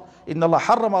علی الارض ان اللہ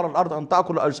حرم علی الارض ان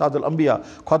تأکل اجساد الانبیاء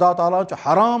خۄدا تعالیٰ چھُ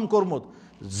حرام کوٚرمُت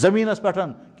زٔمیٖنس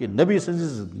پٮ۪ٹھ کہِ نبی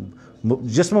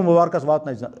سٕنٛدِس جسمہٕ مُبارکس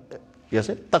واتنٲیزِ یہِ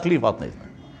ہسا تکلیٖف واتنٲیزِ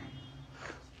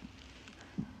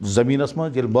زٔمیٖنس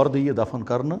منٛز ییٚلہِ مردٕ یی دفن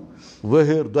کرنہٕ 1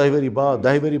 ؤری 2 ؤری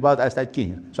 10 ؤری بعد آسہِ تتہِ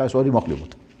کِہینۍ سُہ آسہِ سورُے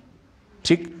مۄکلیومُت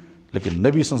ٹھیٖک لیکن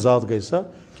نبی سٕنٛز ذات گٔے سۄ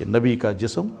کہ نبی کا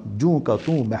جسم جوں کا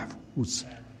توں محفوظ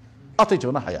اتھے چھِ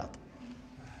ونان حیات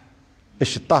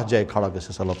أسۍ چھِ تتھ جایہِ کھڑا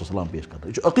گٔژھِتھ صلات وسلام پیش کران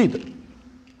یہِ چھُ عقیٖدٕ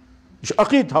یہِ چھُ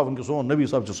عقیٖدٕ تھاوُن کہِ سون نبی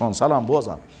صٲب چھُ سون سلام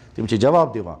بوزان تِم چھِ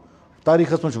جواب دِوان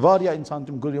تٲریٖخس منٛز چھِ واریاہ انسان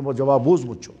تِم یِمو جواب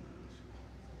بوٗزمُت چھُ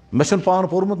مےٚ چھُنہٕ پانہٕ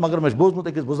پوٚرمُت مگر مےٚ چھُ بوٗزمُت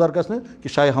أکِس بُزرگس نِش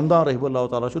کہِ شاہِ ہمدان رحمہ اللہ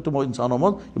تعالیٰ چھُ تِمو انسانو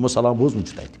منٛز یِمو سلام بوٗزمُت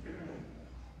چھُ تتہِ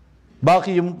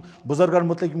باقٕے یِم بُزرگن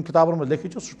مُتعلق یِم کِتابن منٛز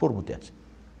لیکھِتھ چھُ سُہ چھُ پوٚرمُت تہِ اَسہِ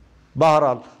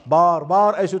بہرحال بار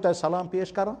بار ٲسِو تۄہہِ سلام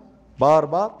پیش کران بار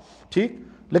بار ٹھیٖک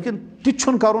لیکن تہِ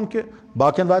چھُنہٕ کرُن کہِ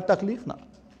باقین واتہِ تکلیٖف نہ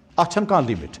اتھ چھنہٕ کانٛہہ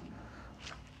لِمِٹ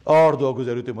 8 دۄہ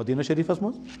گُزٲرِو تُہۍ مدیٖنہ شریٖفس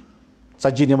منٛز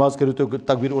 40 نٮ۪ماز کٔرِو تُہۍ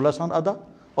تقبیٖر اولا سان ادا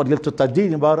اور ییٚلہِ تُہۍ 40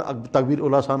 نٮ۪ماز تقبیٖر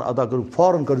اولا سان ادا کٔرِو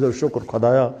فوراً کٔرۍزیو شُکر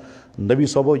خۄدایا نبی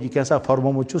صٲبو یہِ کیٛاہ سا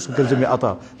فرمومُت چھُ سُہ کٔرۍزِ مےٚ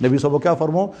عطا نبی صٲبو کیٛاہ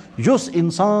فرمو یُس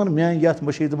انسان میٛانہِ یتھ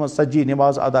مٔشیٖدِ منٛز 40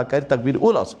 نٮ۪ماز ادا کرِ تقبیٖر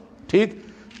اولاس ٹھیٖک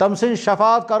تٔمۍ سٕنٛز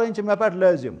شفاعت کرٕنۍ چھِ مےٚ پٮ۪ٹھ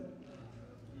لٲزِم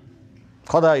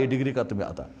خۄدا یہِ ڈگری کر تہٕ مےٚ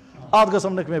عطا اتھ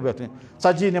گژھن نہٕ مےٚ بہترین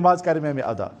 40 نٮ۪ماز کرِ مےٚ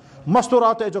عطا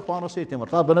مستوٗرات تہِ أژۍزیوکھ پانس سۭتۍ تِمن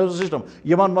تتھ بنٲیزیو سسٹم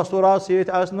یِمن مستوٗرات سۭتۍ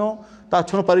آسنو تتھ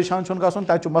چھُنہٕ پریشان چھُنہٕ گژھُن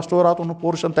تتہِ چھُ مستوٗراتُن ہُنٛد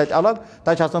پورشن تتہِ الگ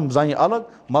تتہِ چھِ آسان زنہِ الگ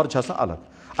مرد چھِ آسان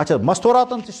الگ اچھا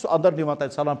مستوٗراتن تہِ چھُ سُہ اندر نِوان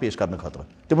تتہِ سلام پیش کرنہٕ خٲطرٕ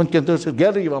تِمن کینٛہہ چھِ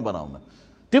گیلری یِوان بناونہٕ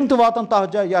تِم تہِ واتن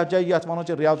تتھ جایہِ یتھ جایہِ یتھ ونان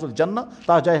چھِ ریاض الجنہ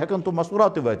تتھ جایہِ ہٮ۪کن تِم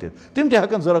مستوٗرات تہِ وٲتِتھ تِم تہِ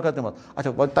ہٮ۪کن زٕ رکعت نِماز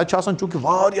اچھا تتہِ چھُ آسان چوٗنٛکہِ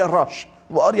واریاہ رش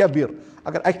واریاہ بِر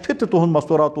اگر اکہِ پھِرِ تہِ تُہُنٛد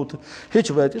مستوٗرات توٚت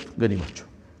ہیٚچھ وٲتِتھ غنیٖمت چھُ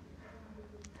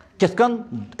کِتھ کٔنۍ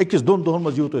أکِس 2 دۄہن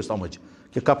منٛز یِیو تۄہہِ سمجھ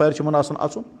کہِ کپٲرۍ چھُ یِمن آسان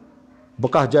اژُن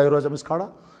بہٕ کتھ جایہِ روزٕ أمِس کھڑا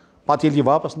پتہٕ ییٚلہِ یہِ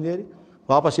واپس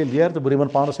نیرِ تہٕ بہٕ یِمن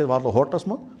پانس سۭتۍ واتو ہوٹلس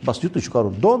منٛز بس یِتُے چھُ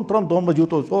کرُن 2-3 دۄہن منٛز یِیو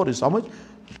تۄہہِ سورُے سمجھ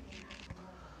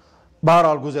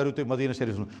بہرحال گُزٲرِو تُہۍ مدیٖنہ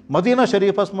شریٖفس منٛز مدیٖنہ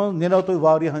شریٖفس منٛز نِنو تُہۍ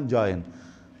واریاہن جاین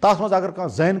تتھ منٛز اگر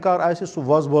کانٛہہ زٲنکار آسہِ سُہ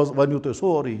وۄز ؤنِو تُہۍ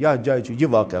سورُے یتھ جایہِ چھُ یہِ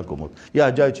واقعہ گوٚمُت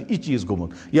یتھ جایہِ چھُ یہِ چیٖز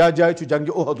گوٚمُت یتھ جایہِ چھُ جنگہِ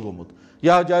اُحد گوٚمُت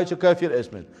یتھ جایہِ چھِ کٲفر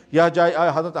ٲسمٕتۍ یتھ جایہِ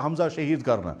آیہِ حضرت حمزہ شہیٖد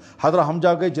کرنہٕ حضرت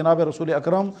حمزہ گٔے جناب رسول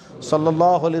اکرم صلی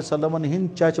اللہ علیہ وسلمن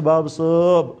ہٕنٛدۍ چچہِ بب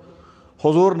صٲب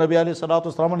حضوٗر نبی علیہ الصلوۃ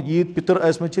والسلامن ییٖتۍ پِتٕر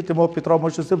ٲسمٕتۍ چھِ تِمو پِترو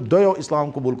منٛز چھِ صرف 2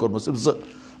 اسلام قبوٗل کوٚرمُت صرف 2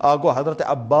 اکھ گوٚو حضرت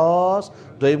عباس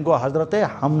دوٚیِم گوٚو حضرت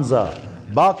حمزہ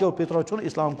باقیو پِترو چھُنہٕ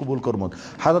اسلام قبوٗل کوٚرمُت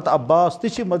حضرت عباس تہِ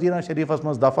چھِ مدیٖنہ شریٖفس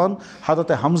منٛز دفن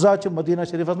حضرت حمزہ چھِ مدیٖنہ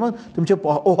شریٖفس منٛز تِم چھِ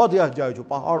اُحد یتھ جایہِ چھُ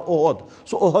پہاڑ اُحد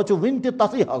سُہ اُحد چھُ وُنہِ تہِ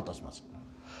تتھٕے حالتس منٛز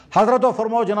حضرتو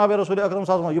فرمو جناب رسول اکرم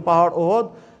صلی اللہ علیہ وسلم یہِ پہاڑ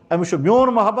اُحد أمِس چھُ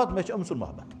میون محبت مےٚ چھُ أمۍ سُنٛد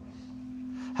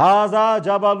محبت ہاذا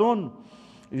جبلٌ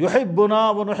یُحبُنا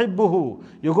ونحبہ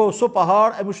یہِ گوٚو سُہ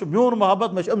پہاڑ أمِس چھُ میون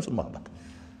محبت مےٚ چھُ أمۍ سُنٛد محبت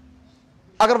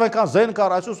اگر وۄنۍ کانٛہہ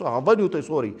زٲنۍ آسہِ سُہ ؤنِو تُہۍ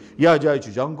سورُے یتھ جایہِ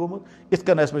چھُ جنگ گوٚمُت یِتھ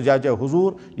کٔنۍ ٲسۍ مٕتۍ یتھ جایہِ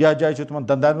حضوٗر یتھ جایہِ چھِ تِمن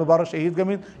دندان مُبارک شہیٖد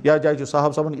گٔمٕتۍ یتھ جایہِ چھُ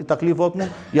صاحب صٲبن یہِ تکلیٖف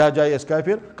ووتمُت یتھ جایہِ ٲسۍ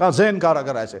کٲفِر کانٛہہ زٲنۍ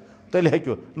اگر آسہِ تیٚلہِ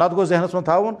ہیٚکِو نتہٕ گوٚو ذہنس منٛز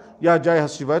تھاوُن یتھ جایہِ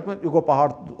ہسا چھِ وٲتمٕتۍ یہِ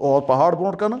گوٚو پہاڑ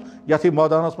برونٛٹھ کنہٕ یتھٕے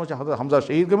مٲدانس منٛز چھِ حضرت حمزہ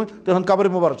شہیٖد گٔمٕتۍ تِہنٛد قبرِ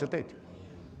مُبارک چھِ تٔتھۍ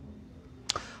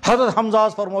حضرت حمزہ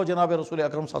فرمو جناب رسول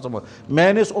اکرم صلی اللہ علیہ وسلم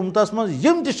میٲنِس اُمتس منٛز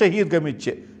یِم تہِ شہیٖد گٔمٕتۍ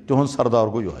چھِ تِہُنٛد سردار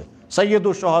گوٚو یِہوے سید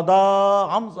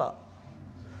الشہداء حمزہ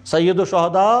سید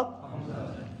الشہداء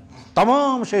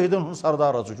تمام شہیٖدن ہُنٛد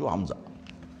سردار ہسا چھُ حمزہ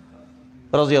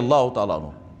رضی اللہ تعالیٰ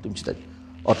عنہ تِم چھِ تتہِ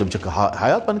اور تِم چھِ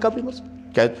حیات پننہِ قبرِ منٛز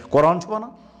کیٛازِ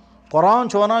قرآن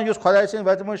چھُ ونان یُس خۄداے سٕنٛدِ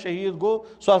وتہِ منٛز شہیٖد گوٚو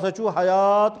سُہ ہسا چھُ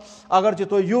حیات اگرچہِ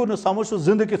تُہۍ یِیِو نہٕ سمجھ سُہ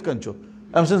زندٕ کِتھ کٔنۍ چھُ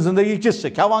أمۍ سٕنٛز زندگی کِژھ چھِ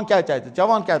کھٮ۪وان کیٛاہ تتہِ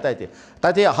چٮ۪وان کیٛاہ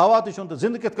تتہِ ہوا تہِ چھُنہٕ تہٕ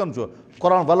زندٕ کِتھ کٔنۍ چھُ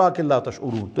قرآن ولاکن لا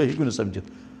تشعرون تُہۍ ہیٚکِو نہٕ سمجھِتھ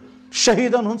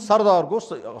شہیٖدن ہُنٛد سردار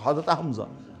گوٚو حضرت حمزہ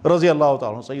رضی اللہ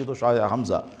تعالیٰ عنہ سید الشہداء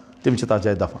حمزہ تِم چھِ تتھ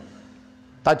جایہِ دفن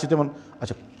تتہِ چھِ تِمن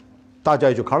اچھا تتھ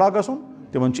جایہِ چھُ کھڑا گژھُن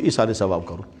تِمن چھُ ایٖثارِ ثواب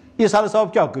کرُن ایٖثارِ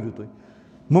ثواب کیٛاہ کٔرِو تُہۍ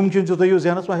مُمکِن چھُ تُہۍ یِیِو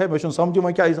ذہنس منٛز ہے مےٚ چھُنہٕ سمجھی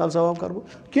وۄنۍ کیٛاہ ایٖثارِ ثواب کرٕ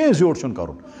بہٕ کینٛہہ زیوٗٹھ چھُنہٕ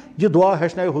کرُن یہِ دعا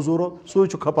ہیٚچھنایہِ حضوٗرو سُے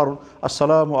چھُ پرُن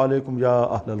السلام علیکم یا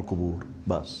اہل القبور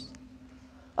بس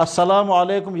السلام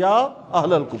علیکم یا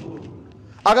اہل القبور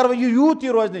اگر وۄنۍ یہِ یوٗت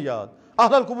یہِ روزِ نہٕ یاد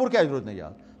اہل القبور کیٛازِ روزِ نہٕ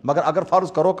یاد مگر اگر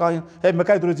فرض کرو کانٛہہ ہے مےٚ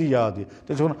کتہِ روزِ یاد یہِ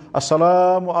تیٚلہِ چھُ ونُن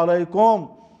السلام علیکم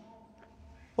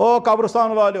او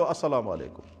قبرستان والیو السلام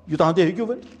علیکم یوٗتاہ تہِ ہیٚکِو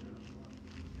ؤنِتھ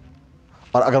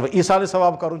اور اگر وۄنۍ ایٖثارِ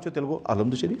ثواب کرُن چھُ تیٚلہِ گوٚو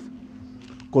الحمدُ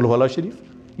شریٖف قُل اللہ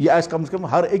شریٖف یہِ آسہِ کم سے کم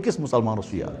ہر أکِس مُسلمانس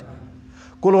چھُ یاد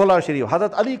قُل اللہ شریٖف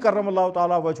حضرت علی کرم اللہ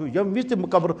تعالیٰ وجہ ییٚمہِ وِزِ تِم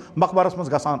مقبرس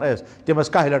منٛز گژھان ٲسۍ تِم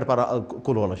ٲسۍ کاہہِ لٹہِ پران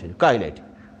قُل اللہ شریٖف کاہہِ لٹہِ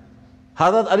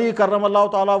حضرت علی کرم اللہ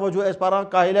تعالیٰ وجہ ٲسۍ پران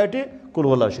کاہہِ لٹہِ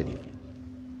قُل اللہ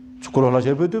شریٖف قُل اللہ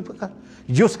شریٖف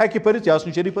یُس ہیٚکہِ پٔرِتھ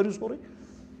یاسین شریٖف پٔرِو سورُے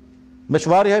مےٚ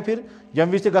چھُ واریاہہِ پھِرِ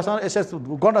ییٚمہِ وِزِ تہِ گژھان أسۍ ٲسۍ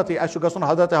گۄڈنیٚتھٕے اَسہِ چھُ گژھُن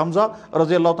حضرت حمزہ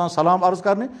رضی اللہ تعالیٰ سلام عرض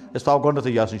کرنہِ أسۍ تھاوو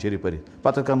گۄڈنیٚتھٕے یاسین شریٖف پٔرِتھ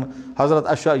پتہٕ کرن حضرت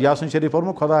اَسہِ چھُ یاسین شریٖف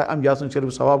پوٚرمُت خۄدایا اَمہِ یاسین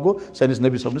شریٖف ثواب گوٚو سٲنِس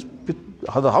نبی صٲبنِس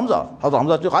حضرت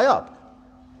حمزہ چھُ حیات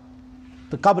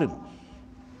تہٕ قبرِ منٛز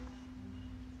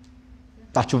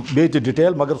تتھ چھُ بیٚیہِ تہِ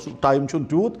ڈِٹیل مگر سُہ ٹایم چھُنہٕ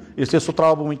تیوٗت اس لیے سُہ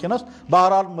ترٛاوٕ بہٕ وٕنکیٚنس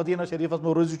بہرحال مدیٖنہ شریٖفس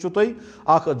منٛز روٗزِو چھُو تُہۍ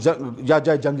اکھ یتھ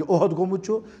جایہِ جنگہِ اُحد گوٚمُت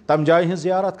چھُ تمہِ جایہِ ہِنٛز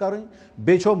زیارت کرٕنۍ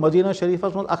بیٚیہِ چھو مدیٖنہ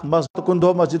شریٖفس منٛز اکھ مسجد کُنہِ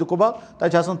دۄہ مسجد قُبا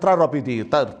تتہِ چھِ آسان 3 رۄپیہِ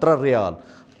دِنۍ 3 رِیال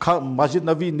مسجد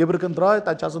نبی نیٚبرٕ کَنۍ درٛاے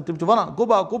تتہِ چھِ آسان تِم چھِ ونان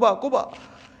قُبا قُبا قُبا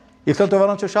یِتھ کٔنۍ تُہۍ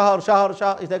ونان چھِو شہر شہر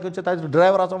شاہ یِتھٕے کٔنۍ چھِ تتہِ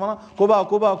ڈرایور آسان ونان قُبا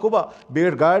قُبا قُبا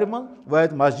بیٖٹھ گاڑِ منٛز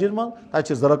واتہِ مسجد منٛز تتہِ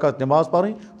چھِ 2 رکعت نماز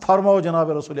پرٕنۍ فرماو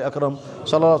جناب رسول اکرم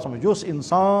صلی اللہ علیہ وسلم یُس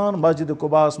انسان مسجد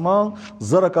قُباہس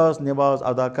منٛز 2 رکعت نماز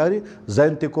ادا کرِ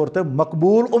زن تہِ کوٚر تٔمۍ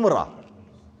مقبوٗل عمرہ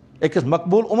أکِس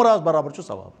مقبوٗل عمراہس برابر چھُ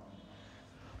ثواب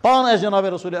پانہٕ ٲسۍ جناب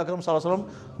رسول اکرم صلی اللہ علیہ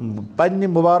وسلم پننہِ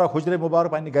مُبارک حُجرے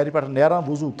مُبارک پننہِ گرِ پٮ۪ٹھ نیران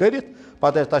وضوٗ کٔرِتھ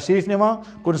پتہٕ ٲسۍ تشریٖف نِوان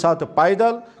کُنہِ ساتہٕ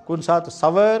پیدل کُنہِ ساتہٕ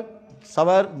سوٲرۍ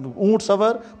اوٗنٹ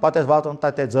سوٲرۍ پتہٕ ٲسۍ واتان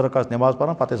تتہِ ٲسۍ 2 رکعت نماز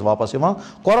پران پتہٕ ٲسۍ واپس یِوان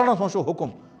قرآنس منٛز چھُ حُکُم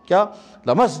کیٛاہ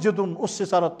لمسجدُن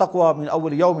اُسِسَ علی التقویٰ من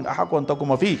اول یوم احق ان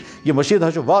تقوم فیہ یہِ مٔشیٖد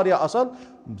حظ چھُ واریاہ اصل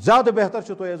زیادٕ بہتر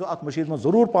چھُ تُہۍ ٲسۍزیو اتھ مٔشیٖد منٛز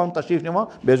ضروٗر پانہٕ تشریٖف نِوان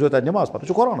بیٚیہِ ٲسۍزیو تتہِ نماز پران یہِ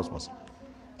چھُ قرآنس منٛز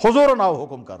حضوٗرن آو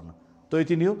حُکُم کرنہٕ تُہۍ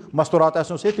تہِ نِیِو مستوٗرات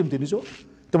آسنو سۭتۍ تِم تہِ نیٖزیو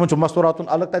تِمن چھُ مستوٗراتُن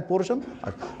الگ تتہِ پورشن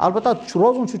البتہ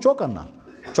روزُن چھُ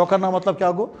چوکرنا مطلب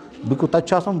کیٛاہ گوٚو تتہِ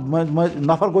چھُ آسان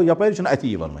نفر گوٚو یپٲرۍ چھُنہٕ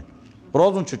اَتھی یِوان وۄنۍ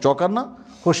روزُن چھُ چوکرنا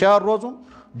ہوشیار روزُن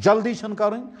جلدی چھنہٕ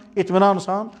کرٕنۍ اطمینان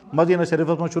سان مدیٖنہ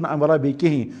شریٖفس منٛز چھُنہٕ اَمہِ ورٲے بیٚیہِ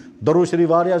کِہیٖنۍ درود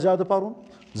شریٖف واریاہ زیادٕ پرُن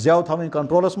زٮ۪و تھاوٕنۍ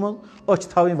کنٹرولس منٛز أچھ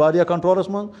تھاوٕنۍ واریاہ کنٹرولس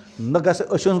منٛز نہ گژھِ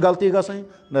أچھ ہٕنٛز غلطی گژھٕنۍ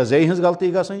نہ زیٚیہِ ہٕنٛز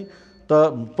غلطی گژھٕنۍ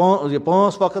تہٕ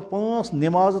 5 وقت 5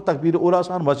 نمازٕ تقبیٖر اوٗلا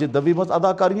سان مسجد نبی منٛز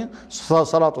ادا کرنہِ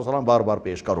صلات و سلام بار بار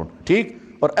پیش کرُن ٹھیٖک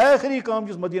اور ٲخری کٲم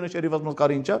یُس مدیٖنہ شریٖفس منٛز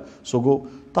کرٕنۍ چھےٚ سُہ گوٚو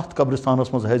تتھ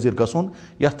قبرستانس منٛز حٲضِر گژھُن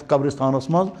یتھ قبرستانس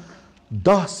منٛز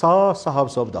 10,000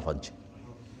 صحابہٕ صٲب دفن چھِ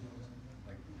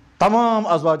تمام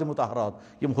ازواجِ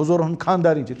مُطہرات یِم حضوٗرن ہُنٛد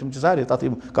خاندارِنۍ چھِ تِم چھِ سارے تتھ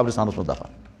قبرستانس منٛز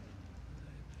دفن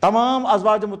تمام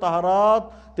ازواجِ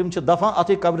مُطہرات تِم چھِ دفن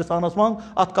اتھٕے قبرستانس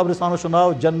منٛز اتھ قبرستانس چھُ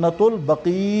ناو جنت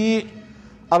البقیع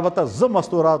البتہ 2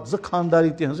 مستوٗرات 2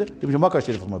 خاندارِنۍ تِہنٛزٕ تِم چھِ مکہ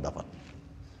شریٖفس منٛز دفن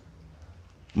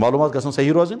معلوٗمات گژھن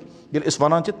صحیح روزٕنۍ ییٚلہِ أسۍ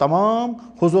ونان چھِ تمام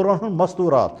حضوٗرن ہُنٛد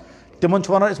مستوٗرات تِمن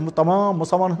چھِ ونان أسۍ تمام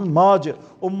مُسلمانن ہٕنٛز ماجہِ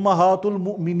اُمہات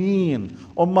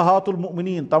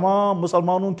المؤمنیٖن تمام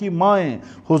مُسلمانوں کی مائیں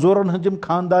حضوٗرن ہٕنٛز یِم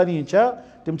خاندانی چھےٚ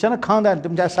تِم چھےٚ نہ خاندان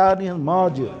تِم چھےٚ سارنٕے ہٕنٛز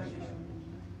ماجہِ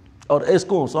اور أسۍ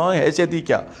کُن سٲنۍ حیثیتی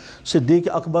کیٛاہ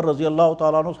صدیٖق اکبر رضی اللہ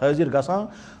تعالیٰ عنہ حٲضِر گژھان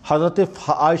حضرت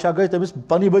عایشہ گٔے تٔمِس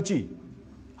پنٕنۍ بٔچی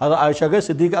حضرت عایشہ گٔے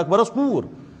صدیٖق اکبرس کوٗر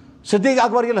صدیٖق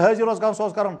اکبر ییٚلہِ حٲضِر اوس گژھان سُہ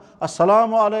اوس کران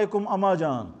السلام علیکم اما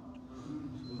جان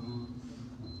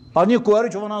پننہِ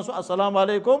کورِ چھُ وَنان سُہ السلام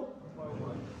علیکم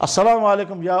السلام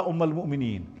علیکم یا ام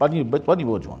المؤمنین، پننہِ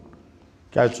وٲژ وَن.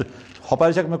 کیٛازِ ژٕ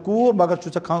ہۄپٲرۍ چھَکھ مےٚ کوٗر مگر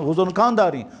ژٕ چھَکھ حضوٗرن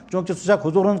خاندارٕنۍ، چوٗنٛکہِ ژٕ چھَکھ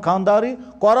حضوٗرن خاندارٕنۍ.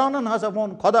 قرآنن ہسا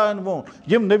ووٚن، خۄدایَن ووٚن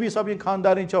یِم نبی صٲبٕنۍ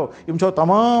خاندارٕنۍ چھو یِم چھو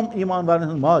تمام ایمان والٮ۪ن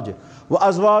ہٕنٛز ماجہِ.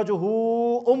 وَأَزْوَاجُهُ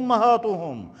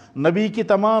أُمَّهَاتُهُمْ، نبی کی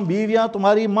تمام بیویاں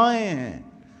تمہاری مائیں ہیں.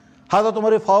 حضرت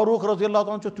عمر فاروق رضی اللہ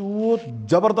عنہ چھُ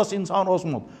تیوٗت زبردست اِنسان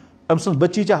اوسمُت، أمۍ سٕنٛز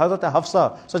بٔچی چھےٚ حضرت حفصہ،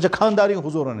 سۄ چھےٚ خانداری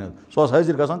حضوٗرن ہٕنٛز، سۄ ٲس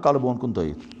حٲضِر گژھان کلہٕ بۄن کُن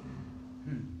تھٲیِتھ.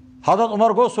 حضرت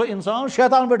عمر گوٚو سُہ اِنسان،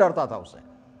 شیطان بھی ڈرتا تھا اس سے.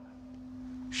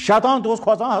 شیطان تہِ اوس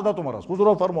کھوژان حضرت عمرس.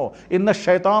 حضور فرمو اِنَّ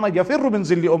الشیطان یفر من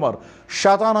ذِلِّ عمر،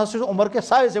 شیطان ہسا چھُ عمر کے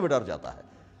سائے سے بھی ڈر جاتا ہے.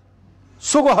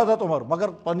 سُہ گوٚو حضرت عمر، مگر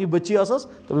پننہِ بٔچی ٲسٕس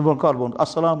تٔمِس ووٚن کلہٕ بۄن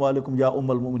السلام علیکم یا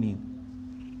ام المؤمنین.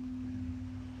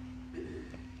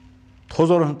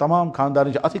 حضوٗرن ہٕنٛدۍ تمام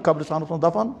خاندارنۍ چھِ اَتھٕے قبرستانس منٛز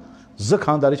دفن. 2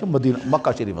 خاندارنۍ چھِ مدیٖنہ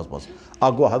مکہ شریٖفس منٛز.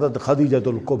 اکھ گوٚو حضرت خدیجۃ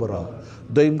الکبریٰ،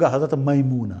 دوٚیِم گوٚو حضرت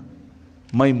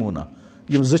میموٗنہ.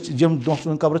 یِم 2 دۄہ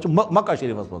سٕنٛدۍ قبرٕ چھِ مکہ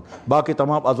شریٖفس منٛز. باقٕے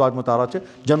تمام ازواج مطہرات چھِ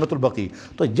جنت البقیع.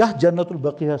 تہٕ یتھ جنت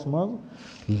البقیعس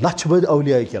منٛز لچھِ بٔدۍ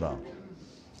اولیاء کرام،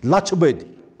 لچھِ بٔدۍ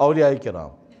اولیاء کرام،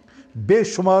 بے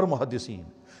شُمار محدثیٖن،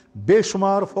 بے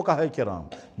شُمار فقہاء کرام،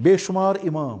 بے شُمار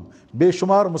امام، بے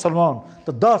شُمار مُسلمان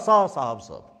تہٕ 10,000 صحابہٕ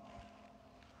صٲب.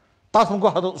 تتھ منٛز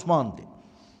گوٚو حضرت عثمان تہِ،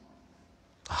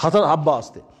 حضرت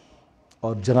عباس تہِ،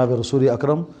 اور جناب رسول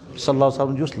اکرم صلی اللہ علیہ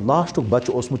وسلم یُس لاسٹُک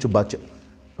بچہٕ اوسمُت چھُ بچہٕ،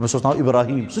 أمِس اوس ناو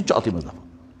ابراہیم، سُہ تہِ چھُ اَتھٕے منٛز دفن.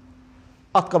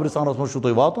 اتھ قبرستانس منٛز چھُو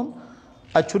تۄہہِ واتُن،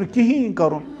 اتہِ چھُنہٕ کِہیٖنۍ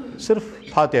کرُن، صرف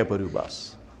فاتحہ پٔرِو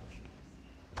بس.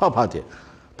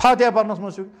 فاتحہ پرنس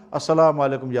منٛز چھُ السلام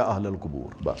علیکم یا اہل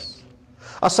القبور بس.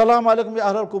 السلام علیکم یا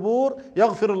اہل القبور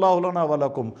یغفر اللہ لنا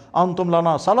ولکم انتم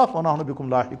لنا سلف ونحن بکم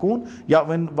لاحقون یا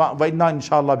وانا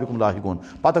انشاء اللہ بکم لاحقون.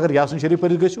 پتہٕ اگر یاسین شریف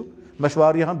پٔرِتھ گٔژھِو، مےٚ چھُ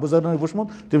واریاہن بُزرگن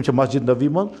وٕچھمُت تِم چھِ مسجد نبوی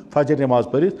منٛز فجر نٮ۪ماز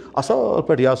پٔرِتھ اصل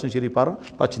پٲٹھۍ یاسین شریف پران،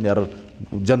 پتہٕ چھِ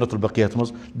نیران جنت البقیعس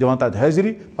منٛز دِوان تتہِ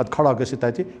حٲضری، پتہٕ کھڑا گٔژھِتھ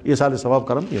تتہِ ایٖثارِ ثواب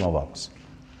کران یِوان واپس.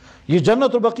 یہ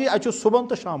جنت البقیع اَتہِ چھُ صبحن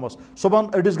تہٕ شامس، صبحن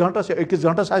 2 گھنٹس یا 1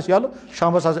 گھنٹس آسہِ یلہٕ،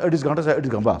 شامس آسہِ 2 گھنٹس یا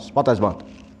 1 گھنٹہٕ بس، پتہٕ آسہِ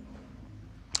بنٛد.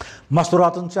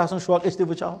 مستوراتن چھِ آسان شوق أسۍ تہِ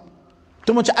وٕچھو،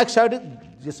 تِمن چھِ اکہِ سایڈٕ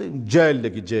یُس جٲلۍ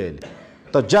لٔگِتھ جٲلۍ،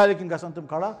 تتھ جالہِ کِنۍ گژھن تِم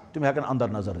کھڑا، تِم ہٮ۪کن اندر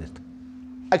نظر دِتھ.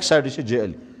 اکہِ سایڈٕ چھِ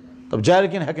جٲلۍ، تب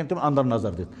جالہِ کِنۍ ہٮ۪کن تِم اندر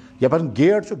نظر دِتھ. یپٲرۍ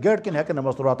گیٹ چھُ، گیٹ کِنۍ ہٮ۪کن نہٕ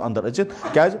مستورات اندر أژِتھ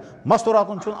کیٛازِ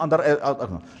مستوراتن چھُنہٕ اندر.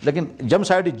 لیکن ییٚمہِ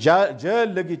سایڈٕ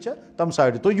جٲلۍ لٔگِتھ چھِ تَمہِ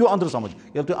سایڈٕ تُہۍ یِیِو اندر سمجھ.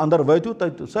 ییٚلہِ تُہۍ اندر وٲتِو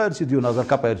تَتہِ سٲرسٕے دِیِو نظر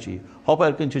کپٲرۍ چھِ یہِ،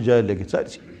 ہۄپٲرۍ کِنۍ چھِ جٲلۍ لٔگِتھ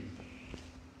سٲرسٕے.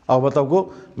 البتہ گوٚو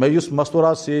مےٚ یُس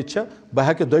مستورات سۭتۍ چھےٚ بہٕ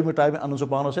ہٮ۪کہٕ 2مہِ ٹایمہِ اَنُن سُہ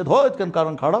پانس سۭتۍ، ہوٚتۍ کٔنۍ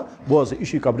کران کھڑا بوز یہِ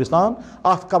چھُے قبرستان.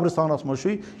 اتھ قبرستانس منٛز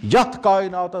چھُے یتھ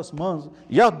کایناتس منٛز،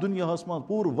 یتھ دُنیاہس منٛز،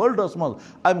 پوٗرٕ وٲلڈس منٛز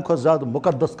امہِ کھۄتہٕ زیادٕ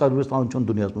مُقدس قبرستان چھُنہٕ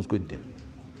دُنیاہس منٛز کُنہِ تہِ.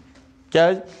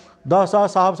 کیٛازِ 10,000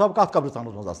 صحابہٕ صاحب کتھ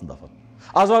قبرستانس منٛز آسان دفن،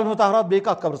 ازواج مطہرات بیٚیہِ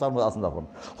کتھ قبرستانس منٛز آسان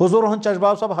دفن. حضوٗرن ہُنٛد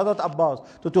چچباب صاحب حضرت عباس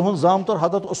تہٕ تِہُنٛد زامتُر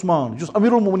حضرت عثمان یُس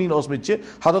امیٖر المومنیٖن اوسمٕتۍ چھِ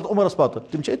حضرت عمرس پتہٕ،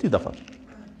 تِم چھِ أتی دفن.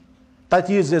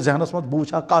 تتہِ یی ذہنس منٛز بہٕ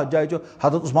وٕچھِ ہا کتھ جایہِ چھُ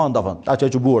حضرت عثمان دفن، تتھ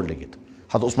جایہِ چھُ بورڈ لیکھِتھ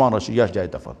حضرت عثمانس چھُ یتھ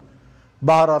جایہِ دفن.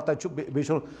 بہرحال تتہِ چھُ بیٚیہِ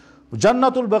چھُ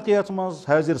جنت البقیعس منٛز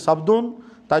حٲضر سپدُن،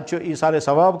 تتہِ چھُ ایٖثارِ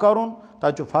ثواب کرُن،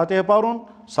 تتہِ چھُ فاتحہ پرُن،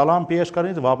 سلام پیش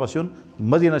کرٕنۍ تہٕ واپس یُن.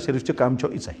 مدیٖنہ شریٖفچہِ کامہِ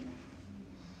چھو یِژھے.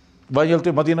 وۄنۍ ییٚلہِ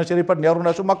تۄہہِ مدیٖنہ شریٖف پٮ۪ٹھ نیرُن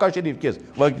آسیو مکہ شریٖف کِس،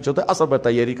 وۄنۍ چھو تۄہہِ اصل پٲٹھۍ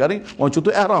تیٲری کرٕنۍ، وۄنۍ چھُو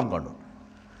تۄہہِ احرام گنٛڈُن.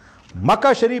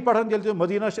 مکہ شریٖف پٮ۪ٹھ ییٚلہِ تُہۍ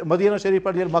مدیٖنہ شریٖف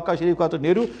پٮ۪ٹھ ییٚلہِ مکہ شریٖف خٲطرٕ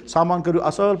نیرِو، سامان کٔرِو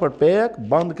اصل پٲٹھۍ پیک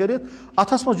بنٛد کٔرِتھ.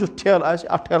 اتھس منٛز یُس ٹھیلہٕ آسہِ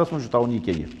اتھ ٹھیلس منٛز چھُ تھاوُن یہِ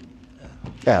کیٛاہ یہِ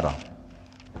احرام،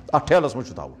 اتھ ٹھیلس منٛز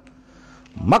چھُ تھاوُن.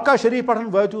 مکہ شریٖف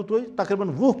پٮ۪ٹھ وٲتِو تُہۍ تقریٖباً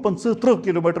 20-25-30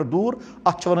 کِلوٗمیٖٹر دوٗر،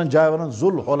 اتھ چھِ ونان جاے ونان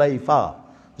ذوالحلیفہ.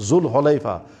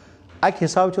 اکہِ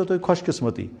حسابہٕ چھو تۄہہِ خۄش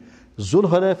قسمتی،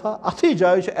 ذوالحلیفہ اتھٕے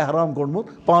جایہِ چھُ احرام کوٚڑمُت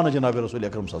پانہٕ جناب رسول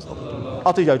اکرم صلی اللہ علیہ وسلم،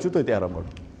 اتھٕے جایہِ چھُو تۄہہِ تہِ احرام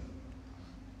کوٚڑمُت.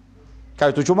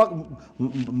 کیٛازِ تُہۍ چھُو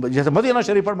مدیٖنہ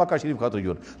شریٖف پٮ۪ٹھ مکہ شریٖف خٲطرٕ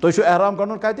یُن، تۄہہِ چھُو احرام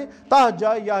کڑُن کتہِ، تتھ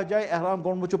جایہِ یتھ جایہِ احرام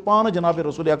کوٚڑمُت چھُ پانہٕ جناب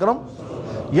رسول اکرم.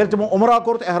 ییٚلہِ تِمو عمرہ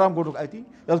کوٚر تہٕ احرام کوٚڑُکھ اتی،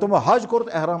 ییٚلہِ تِمو حج کوٚر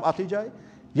تہٕ احرام اتھٕے جایہِ،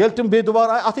 ییٚلہِ تِم بیٚیہِ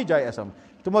دُبارٕ آیہِ اتھٕے جایہِ آسان،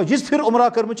 تِمو یِژھ پھِرِ عمرہ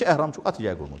کٔرمٕژ چھِ احرام چھُکھ اتھٕے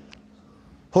جایہِ کوٚڑمُت.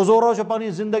 حضوٗرو چھِ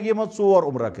پنٕنہِ زندگی منٛز 4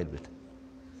 عمرہ کٔرمٕتۍ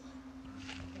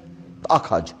تہٕ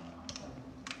 1 حج،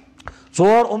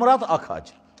 4 عمرہ تہٕ 1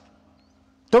 حج.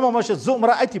 تِمو منٛز چھِ 2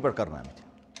 عمرہ اتی پٮ۪ٹھ کرنٲمٕتۍ،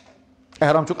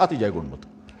 احرام چھُکھ اتھٕے جایہِ کوٚڑمُت.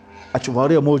 اتہِ چھِ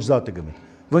واریاہ معجزات تہِ گٔمٕتۍ.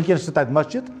 وٕنکیٚنس چھِ تتہِ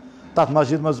مسجد، تتھ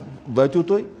مسجد منٛز وٲتِو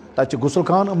تُہۍ، تتہِ چھِ غسل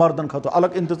خانہٕ، مردن خٲطرٕ الگ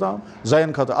انتظام،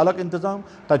 زنٮ۪ن خٲطرٕ الگ انتظام.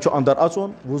 تتہِ چھُ اندر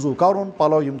اژُن، وضوٗ کرُن،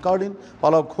 پلو یِم کڑٕنۍ،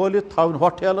 پلو کھٲلِتھ تھاوٕنۍ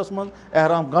ہۄتھ ٹھیلس منٛز،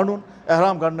 احرام گنٛڈُن.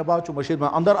 احرام گنٛڈنہٕ بعد چھُ مٔشیٖد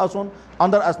منٛز اندر اژُن،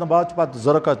 اندر اژنہٕ بعد چھِ پتہٕ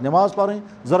 2 رکعت نٮ۪ماز پرٕنۍ،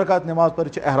 2 رکعت نٮ۪ماز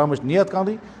پٔرِتھ چھِ احرامٕچ نیت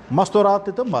کَرٕنۍ، مستورات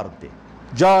تہِ تہٕ مرد تہِ.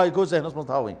 جاے گوٚو ذہنس منٛز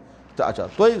تھاوٕنۍ. تہٕ اچھا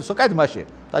تُہۍ سُہ کتہِ مشہِ،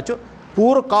 تتہِ چھُ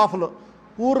پور قافلہ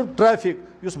پور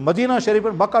ٹریفک اس مدینہ شریف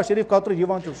مکہ شریف خاطر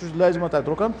یوان سہ لازم تک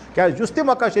رکان کس تہ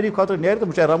مکہ شریف خاطر نیرِ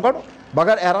تٔمِس چھُ احرام کڑُن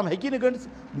بغیر احرام ہیٚکی نہٕ گٔنڈِتھ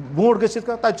برونٛٹھ گٔژھِتھ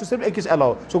کانٛہہ تَتہِ چھُ صرف أکِس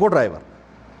ایلاو سُہ گوٚو ڈرٛایور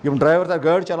یِم ڈرٛایور تَتہِ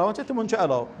گٲڑۍ چلاوان چھِ تِمن چھُ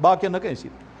ایلاو باقین نہٕ کٲنٛسی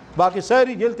باقٕے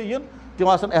سٲری ییٚلہِ تہِ یِن تِم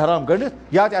آسن احرام گٔنڈِتھ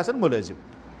یا تہِ آسن مُلٲزِم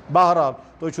بہرحال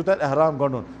تۄہہِ چھُو تَتہِ احرام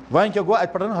گنٛڈُن وۄنۍ کیٛاہ گوٚو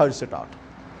اَتہِ پٮ۪ٹھ حج سٹاٹ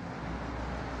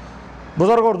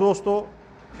بُزرگ اور دوستو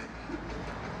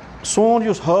سون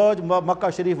یُس حج مکہ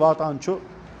شریف واتان چھُ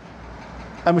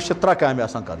أمِس چھِ 3 کامہِ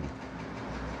آسان کَرٕنۍ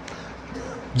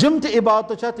یِم تہِ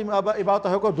عبادتہٕ چھےٚ تِم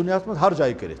عبادتہٕ ہٮ۪کو دُنیاہَس منٛز ہر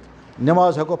جایہِ کٔرِتھ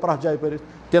نٮ۪ماز ہٮ۪کو پرٛٮ۪تھ جایہِ پٔرِتھ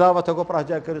تِلاوت ہٮ۪کو پرٛٮ۪تھ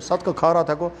جایہِ کٔرِتھ صدقہٕ خٲرات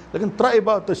ہٮ۪کو لیکن 3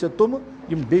 عبادتہٕ چھِ تِم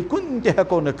یِم بیٚیہِ کُنہِ تہِ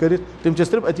ہٮ۪کو نہٕ کٔرِتھ تِم چھِ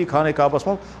صرف أتی خانہ کعبس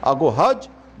منٛز اکھ گوٚو حج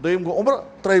دوٚیِم گوٚو عمرہ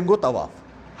ترٛیٚیِم گوٚو طواف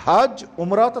حج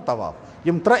عمرہ تہٕ طواف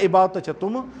یِم 3 عبادتہٕ چھِ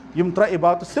تِم یِم 3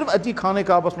 عبادتہٕ صرف أتی خانہ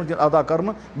کعبس منٛز یِن ادا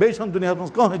کرنہٕ بیٚیہِ چھَنہٕ دُنیاہَس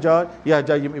منٛز کٕہٕنۍ جاے یَتھ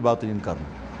جایہِ یِم عبادتہٕ یِن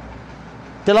کرنہٕ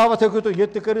تِلاوت ہیٚکِو تُہۍ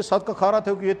ییٚتہِ تہِ کٔرِتھ صدقہٕ خٲرات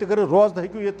ہیٚکِو ییٚتہِ تہِ کٔرِتھ روزٕ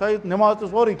ہیٚکِو ییٚتہِ تھٲیِتھ نٮ۪ماز تہِ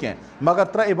سورُے کینٛہہ مگر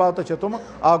 3 عبادتہٕ چھِ تِم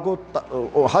اکھ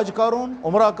گوٚو حج کرُن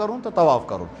عمرہ کرُن تہٕ طواف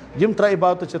کرُن یِم 3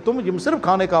 عبادتہٕ چھِ تِم یِم صرف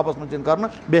خانہ کعبس منٛز یِن کرنہٕ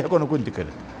بیٚیہِ ہٮ۪کو نہٕ کُنہِ تہِ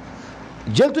کٔرِتھ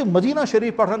ییٚلہِ تُہۍ مدینہ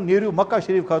شریف پٮ۪ٹھ نیٖرِو مکہ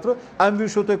شریف خٲطرٕ اَمہِ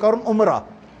وِزِ چھُو تۄہہِ کَرُن عمرہ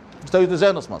یہِ تھٲیِو تُہۍ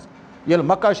ذہنس منٛز ییٚلہِ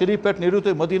مکہ شریف پٮ۪ٹھ نیٖرِو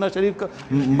تُہۍ مدینہ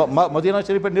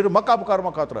شریف پٮ۪ٹھ نیٖرِو مکہ مُکرمہ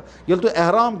خٲطرٕ ییٚلہِ تُہۍ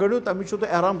احرام گٔنڈِو تَمہِ وِزِ چھُو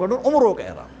تۄہہِ احرام گنٛڈُن عمرُک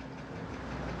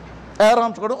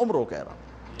احرام چھُ گنٛڈُن عمرُک احرام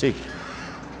ٹھیٖک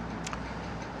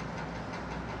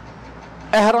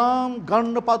احرام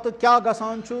گنٛڈنہٕ پتہٕ کیٛاہ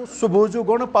گژھان چھُ سُہ بوٗزِو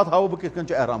گۄڈٕ پتہٕ ہاوو بہٕ کِتھ کٔنۍ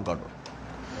چھُ احرام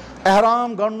گنٛڈُن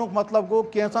احرام گنٛڈنُک مطلب گوٚو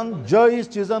کینٛژھن جٲیِز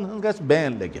چیٖزن ہٕنٛز گژھِ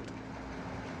بین لٔگِتھ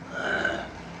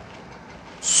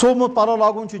سومُت پلو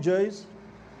لاگُن چھُ جٲیِز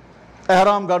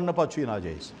احرام گنٛڈنہٕ پتہٕ چھُ یہِ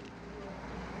ناجٲیِز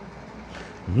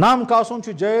نم کاسُن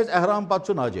چھُ جٲیِز احرام پتہٕ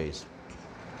چھُ ناجٲیِز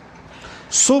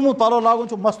سومُت پلو لاگُن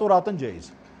چھُ مستوٗراتن جٲیِز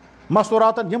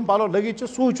مستوٗراتن یِم پلو لٔگِتھ چھِ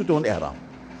سُے چھُ تِہُنٛد احرام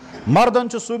مردن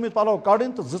چھِ سوٗمٕتۍ پلو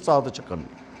کڑٕنۍ تہٕ 2 ژادٕ چھِ کٕنٕنۍ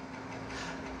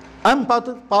امہِ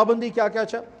پتہٕ پابندی کیٛاہ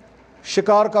چھےٚ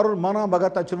شِکار کرُن منع مگر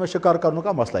تتہِ چھُنہٕ وۄنۍ شِکار کرنُک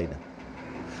کانٛہہ مسلے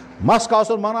نہٕ مس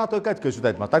کاسُن منع تُہۍ کتہِ گٔژھِو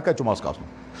تتہِ تتہِ کتہِ چھُ مس کاسُن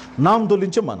نم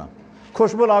تُلٕنۍ چھِ منع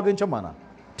خوشبوٗ لاگٕنۍ چھِ منع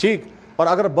ٹھیٖک اور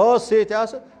اگر بٲژ سۭتۍ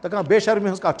آسہِ تہٕ کانٛہہ بے شرمی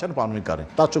ہٕنٛز کتھ چھنہٕ پانہٕ ؤنۍ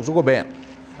کَرٕنۍ تتھ چھُ سُہ گوٚو بین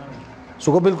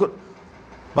سُہ گوٚو بالکل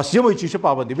بس یِمے چیٖز چھِ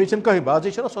پابندی بیٚیہِ چھنہٕ کٕہٕنۍ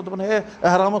بازے چھِنہ سۄ دپان ہے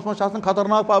احرامس منٛز چھِ آسان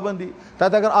خطرناک پابندی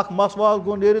تتہِ اگر اکھ مس واس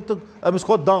گوٚو نیٖرِتھ تہٕ أمِس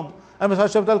کھوٚت دم أمِس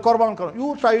حظ چھِ تیٚلہِ قۄربان کرُن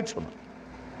یوٗت ٹایٹ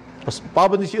چھُنہٕ بس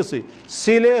پابندی چھِ یِژٕے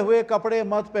سِلے ہوے کپڑے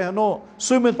مت پہنو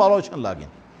سوٗمٕتۍ پلو چھِنہٕ لاگٕنۍ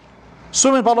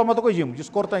سوٗمٕتۍ پلو مطلب گوٚو یِم یُس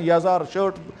کُرتن یزار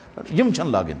شٲٹ یِم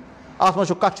چھِنہٕ لاگٕنۍ اتھ منٛز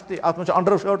چھُ کچھِ تہِ اتھ منٛز چھُ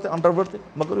انڈر شٲٹ تہِ انڈر وٲر تہِ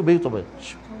مگر بیٚیہِ صبحٲے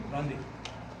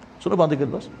ژھٕنو بنٛدٕے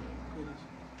کٔرِتھ بس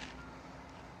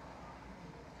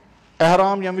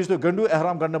احرام ییٚمہِ وِزِ تُہۍ گٔنڈِو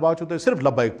احرام گنٛڈنہٕ بعد چھُو تۄہہِ صرف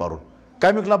لبیک پرُن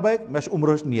کمیُک لبیک مےٚ چھِ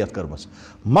عمرٕچ نیت کٔرمٕژ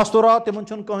مستوٗرات تِمن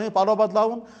چھُنہٕ کٕہٕنۍ پلو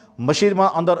بدلاوُن مٔشیٖد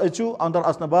منٛز انٛدر أژِو انٛدر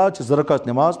اژنہٕ بعد چھِ 2 رکعت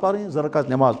نٮ۪ماز پرٕنۍ 2 رکعت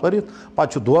نٮ۪ماز پٔرِتھ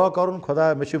پتہٕ چھُ دُعا کرُن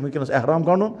خۄدایا مےٚ چھُ وٕنکیٚنس احرام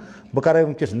گنٛڈُن بہٕ کرے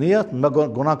وٕنکیٚس نیت مےٚ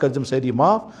گۄناہ کٔرزِم سٲری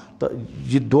معاف تہٕ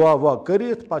یہِ دُعا وُعا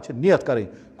کٔرِتھ پتہٕ چھِ نیت کرٕنۍ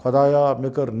خۄدایا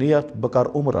مےٚ کٔر نیت بہٕ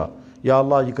کرٕ عمرہ یا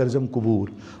اللہ یہِ کٔرزِم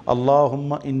قبوٗل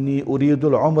اللہُمہ انی اُریٖدُ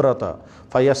العمرۃ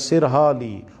فیسرہا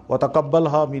لی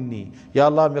وتقبلہا منی یا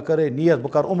اللہ مےٚ کٔرے نیت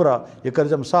بہٕ کرٕ عمرہ یہِ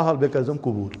کٔرزِم سہل بیٚیہِ کٔرزِم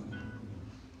قبوٗل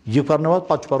یہِ کرنہٕ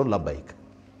پتہٕ چھُ پرُن لبیک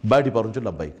بڑِ پرُن چھُ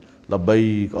لبیک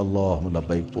لبیک اللہُمہ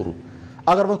لبیک پوٚرُن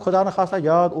اگر وۄنۍ خۄدا نخواستہ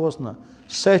یاد اوس نہٕ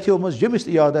سٲتھیو منٛز ییٚمِس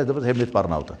تہِ یاد آسہِ دپس ہے مےٚ تہِ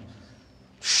پرناو تہٕ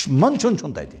منٛدچھُن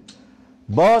چھُنہٕ تتہِ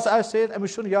باس آسہِ سۭتۍ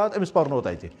أمِس چھُنہٕ یاد أمِس پرنو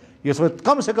تتہِ یُس وۄنۍ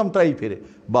کم سے کم 3 پھِرِ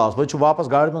بس وۄنۍ چھُ واپس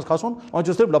گاڑِ منٛز کھسُن وۄنۍ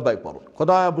چھُ صرف لبیک پرُن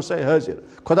خۄدایا بہٕ چھُسے حٲضِر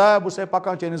خۄدایا بہٕ چھُسے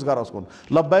پکان چٲنِس گرس کُن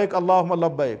لبیک اللہُمہ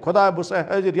لبیک خۄدایا بہٕ چھُسے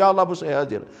حٲضِر یا اللہ بہٕ چھُسے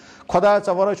حٲضِر خۄدایا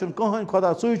ژےٚ ورٲے چھُنہٕ کٕہٕنۍ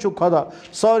خۄدا ژٕے چھُکھ خۄدا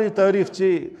سٲری تعریٖف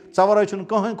ژےٚ ورٲے چھُنہٕ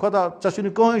کٕہٕنۍ خۄدا ژےٚ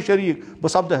چھُنہٕ کٕہٕنۍ شریٖک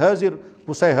بہٕ سپدٕ حٲضِر بہٕ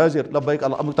چھُسے حٲضِر لبیک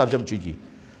اللہ امیُک ترجمہٕ چھُ یی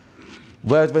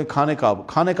وٲتۍ وۄنۍ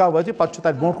خانہ کعبہٕ وٲتِتھ پتہٕ چھُ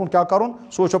تتہِ برونٛٹھ کُن کیٛاہ کرُن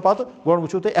سُہ وٕچھو پتہٕ گۄڈٕ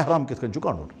وٕچھِو تُہۍ احرام کِتھ کٔنۍ چھُ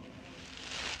گنٛڈُن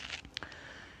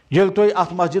ییٚلہِ تُہۍ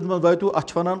اتھ مسجد منٛز وٲتِو اتھ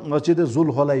چھِ ونان مسجد ذو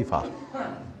الحلیفہ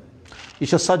یہِ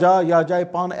چھِ سۄ جاے یتھ جایہِ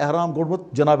پانہٕ احرام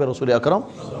گوٚنڈمُت جناب رسول اکرم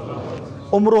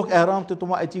عمرُک احرام تہِ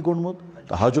تِمو اتی گوٚنڈمُت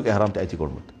تہٕ حجُک احرام تہِ اتی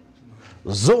گوٚنڈمُت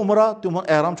 2 عمرہ تِمن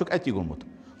احرام چھُکھ اتی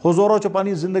گوٚنڈمُت حضوٗرو چھُ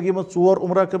پننہِ زندگی منٛز 4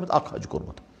 عمرہ کٔرمٕتۍ 1 حج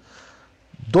کوٚرمُت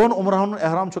 2 عمرہن ہُنٛد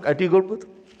احرام چھُکھ اتی گوٚنڈمُت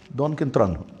 2 کِنہٕ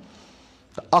 3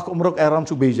 تہٕ 1 عمرُک احرام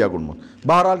چھُکھ بیٚیہِ جایہِ گوٚنڈمُت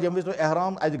بہرحال ییٚمہِ وِزِ تُہۍ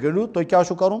احرام اتہِ گٔنڈِو تۄہہِ کیٛاہ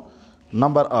چھُو کرُن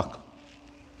نمبر 1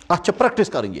 اتھ چھِ پریکٹِس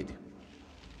کرٕنۍ ییٚتہِ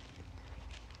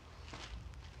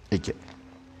أکیٛاہ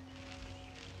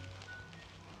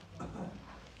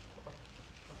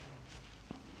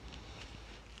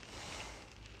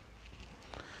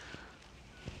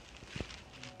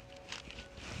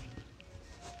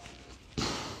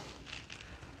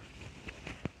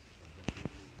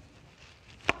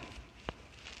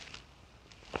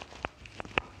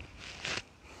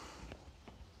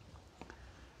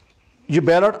یہ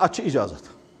بیلٹ اتھ اجازت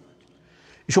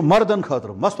یہ مردن خاطر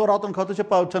مستوراتن خاطر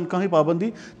چھن کہیں پابندی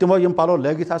تمو یم پلو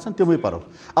لگت آسن تمے پرو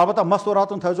البتہ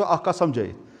مستوراتن تھو اخ کت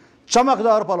سمجھائیت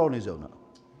چمکدار پلو نیزو نا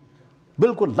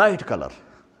بالکل لائٹ کلر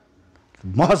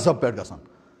مہذب پہ گژھان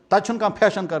تتہ چھُنہٕ کانٛہہ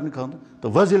فیشن کرنہٕ خاطر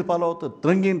تو وزل پلو تو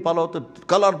رنگین پلو تو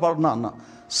کلر پلو نہ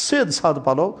سیدھ سادہ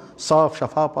پلو صاف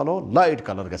شفاف پلو لائٹ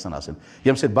کلر گژھن آسن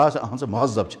یم سۭتۍ باسہِ اہن سا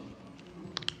مہذب چھِ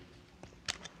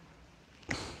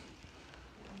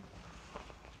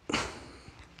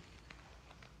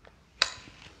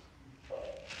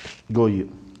گو یہ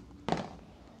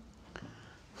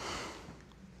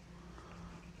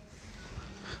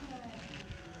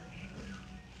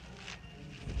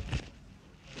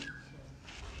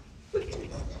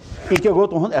کیا گو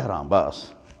تہد احرام بس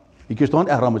یہ تہد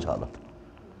احرامچ حالت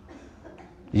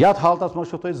یتھ حالتس مز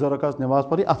تھی زٕ رکعت نماز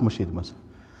پرٕنۍ اتھ مشیٖد منٛز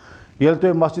ییٚلہِ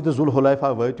تُہۍ مسجد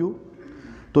ذوالحلیفہ وٲتِو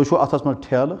تُہۍ چھُو اتھس منٛز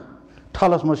ٹھیلہٕ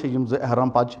ٹھلس منٛز چھِ یِم زٕ احرام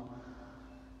پچہِ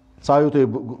ژایِو تُہۍ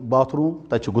باتھ روٗم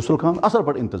تتہِ چھُ غسل خان اصل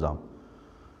پٲٹھۍ انتظام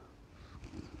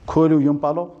کھوٗلِو یِم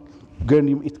پلو گٔنٛڈۍ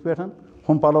یِم یِتھ پٲٹھۍ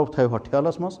ہُم پلو تھٲیِو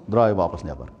ٹھیلس منٛز درٛایِو واپس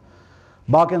نٮ۪بر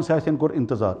باقین ساتھین کوٚر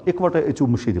انتظار اِکوٹے أژِو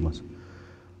مشیٖدِ منٛز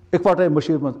اِکوٹے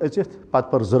مشیٖد منٛز أژِتھ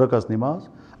پتہٕ پٔر زٕ رکعت نماز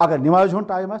اگر نمازِ ہُنٛد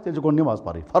ٹایم آسہِ تیٚلہِ چھِ گۄڈٕ نماز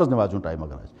پرٕنۍ فرض نمازِ ہُنٛد ٹایم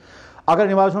اگر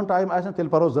نمازِ ہُنٛد ٹایم آسہِ نہٕ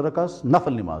تیٚلہِ پرو زٕ رکعت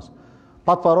نفل نماز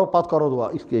پتہٕ کرو دعا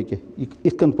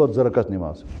یِتھ کٔنۍ پٔر زٕ رکعت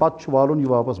نماز پتہٕ چھُ والُن یہِ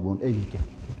واپس بۄن یہِ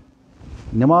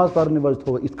کینٛہہ نماز پرنہٕ وِزِ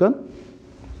تھوٚو یِتھ کٔنۍ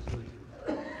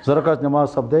زٕ رکعت نماز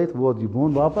سپدٲیِتھ ووت یہِ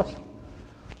بۄن واپس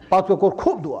پتہٕ کوٚر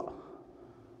خوٗب دعا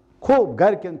خوٗب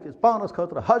گرِکٮ۪ن تہِ پانس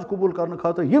خٲطرٕ حج قبوٗل کرنہٕ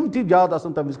خٲطرٕ یِم تہِ یاد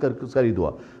آسن تمہِ وِزِ کر یہِ دعا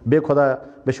بیٚیہِ خۄدایا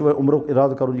مےٚ چھُ وۄنۍ عمرُک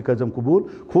ارادٕ کرُن یہِ کٔرزٮ۪م قبوٗل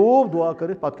خوٗب دعا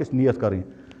کٔرِتھ پتہٕ گژھِ نیت کرٕنۍ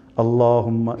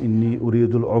اللہُمہ انی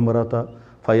اُریٖدُ العمرۃ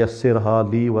فیسرہا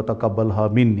لی وتقبلہا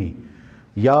منی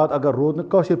یاد اگر روٗد نہٕ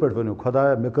کٲشِر پٲٹھۍ ؤنِو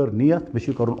خۄدایا مےٚ کٔر نیت مےٚ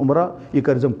چھُ کرُن عمرہ یہِ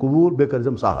کٔرزٮ۪م قبوٗل بیٚیہِ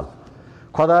کٔرزٮ۪م سہل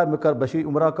خۄدایا مےٚ چھُ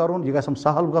عمرہ کرُن یہِ گژھٮ۪م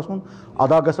سہل گژھُن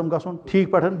ادا گژھٮ۪م گژھُن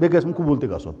ٹھیٖک پٲٹھۍ بیٚیہِ گژھٮ۪م قبوٗل تہِ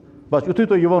گژھُن بس یُتھُے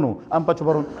تُہۍ یہِ ووٚنوُ اَمہِ پتہٕ چھُ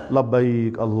پرُن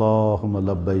لبیک اللہُمہ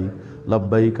لبیک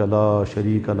لبیک لا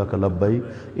شریٖک لک لبیک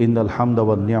ان الحمد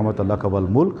والنعمت لک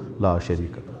والملک لا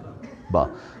شریٖک لک بس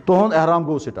تُہُنٛد احرام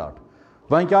گوٚو سٹاٹ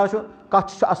وۄنۍ کیٛاہ چھُ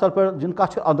کتھ چھِ اصل پٲٹھۍ دِنۍ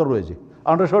کتھ چھِ انٛدر روزِ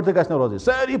انڈر شٲٹ تہِ گژھِ نہٕ روزٕنۍ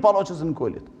سٲری پلو چھِ ژھٕنٕنۍ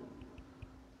کھٲلِتھ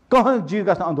کٕہٕنۍ چیٖز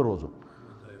گژھِ نہٕ انٛدر روزُن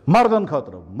مردن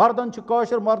خٲطرٕ مردن چھِ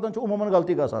کٲشِر مردن چھِ عموٗمن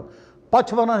غلطی گژھان پتہٕ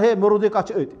چھِ ونان ہے مےٚ روٗدٕے کتھ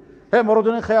چھِ أتۍ ہے مےٚ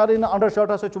روٗدٕے نہٕ خیالٕے نہ انڈر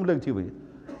شٲٹ ہسا چھُم لٔگتھی وٕنہِ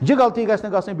یہِ غلطی گژھِ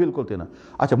نہٕ گژھٕنۍ بالکل تہِ نہٕ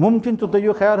اچھا ممکن چھُ تُہۍ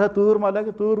یِیِو خیال ہے تۭر ما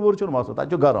لگہِ تۭر وۭر چھُنہٕ مسلہٕ تتہِ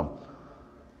چھُ گرم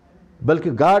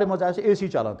بلکہِ گاڑِ منٛز آسہِ اے سی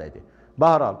چلان تتہِ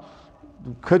بہرحال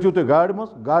کھٔژِو تُہۍ گاڑِ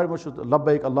منٛز چھُ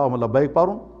لبیک اللہُمہ لبیک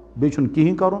پرُن بیٚیہِ چھُنہٕ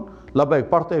کِہیٖنۍ کرُن لبیک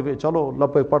پڑھتے ہوئے چلو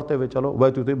لبیک پڑھتے ہوئے چلو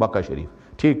وٲتِو تُہۍ مکہ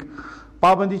شریٖف ٹھیٖک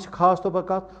پابندی چھِ خاص طور پر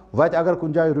کتھ وتہِ اگر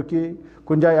کُنہِ جایہِ رُکے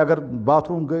کُنہِ جایہِ اگر باتھ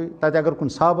روٗم گٔے تتہِ اگر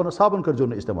کُنہِ صابن کٔرزیٚو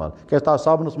نہٕ استعمال کیٛازِ تتھ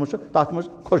صابنس منٛز چھُ تتھ منٛز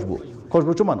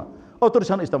خوشبوٗ چھُ منع اوترٕ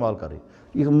چھنہٕ استعمال کرٕنۍ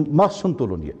یہِ مس چھُنہٕ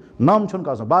تُلُن یہِ نم چھُنہٕ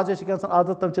گژھُن بعضے چھِ گژھان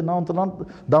عادت تِم چھِ نم تُلان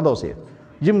دنٛدو سۭتۍ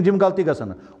یِم غلطی گژھن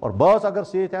نہٕ اور بٲژ اگر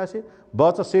سۭتۍ آسہِ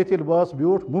بٲژس سۭتۍ ییٚلہِ بٲژ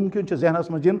بیوٗٹھ مُمکِن چھُ ذہنس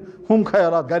منٛز یِن ہُم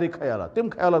خیالات گرِکۍ خیالات تِم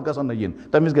خیالات گژھن نہٕ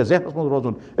یِنۍ تٔمِس گژھِ ذہنس منٛز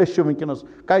روزُن أسۍ چھِ وٕنکیٚنس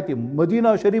کتہِ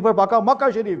مدیٖنہ شریٖف پٮ۪ٹھ پکان مکہ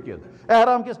شریٖف کِس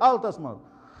احرام کِس حالتس منٛز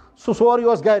سُہ سورُے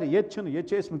اوس گرِ ییٚتہِ چھِنہٕ ییٚتہِ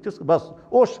چھِ أسۍ وٕنکیٚس بس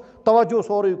اوس توجہ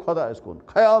سورُے خۄدایس کُن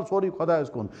خیال سورُے خۄدایس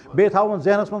کُن بیٚیہِ تھاوُن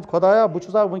ذہنس منٛز خۄدایا بہٕ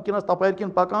چھُسا وٕنکیٚنس تپٲرۍ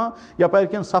کِنۍ پکان یپٲرۍ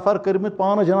کِنۍ سفر کٔرمٕتۍ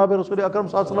پانہٕ جناب رسول اکرم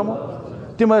صلی اللہ علیہ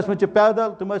وسلم تِم ٲسمٕتۍ چھِ پیدل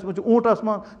تِم ٲسمٕتۍ چھِ اوٗنٹس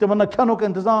منٛز تِمن نہ کھٮ۪نُک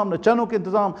انتظام نہ چٮ۪نُک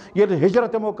انتظام ییٚلہِ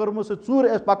ہجرت تِمو کٔرمٕژ سُہ ژوٗرِ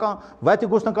ٲسۍ پکان وتہِ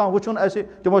گوٚژھ نہٕ کانٛہہ وٕچھُن اسہِ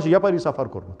تِمو چھُ یپٲری سفر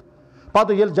کوٚرمُت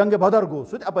پتہٕ ییٚلہِ جنگہِ بدر گوٚو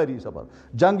سُہ تہِ اپٲری سفر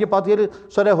جنگہِ پتہٕ ییٚلہِ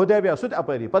صلح حدیبیہ سُہ تہِ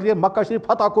اپٲری پتہٕ ییٚلہِ مکہ شریٖف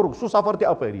فتح کوٚرُکھ سُہ سفر تہِ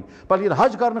اپٲری پتہٕ ییٚلہِ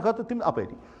حج کرنہٕ خٲطرٕ تِم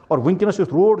اپٲری اور وٕنکیٚنس یُس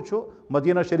روڈ چھُ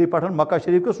مدیٖنہ شریٖف پٮ۪ٹھ مکہ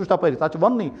شریٖف سُہ چھُ تپٲری تتھ چھُ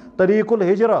وننٕے طریٖق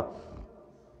الحجرہ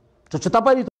سُہ چھُ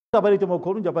تپٲری تِمو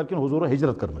کھولمُت یپٲرۍ کِنۍ حضوٗرن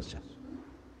ہجرت کٔرمٕژ چھِ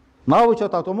ناوٕے چھُ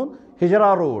تتھ آمُت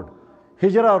ہجرا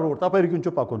روڈ تپٲرۍ کِنۍ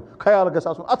چھُ پکُن خیال گژھِ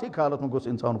آسُن اتھٕے خیالس منٛز گوٚژھ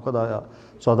انسان خۄدایا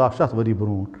 1400 ؤری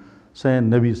برونٛٹھ سٲنۍ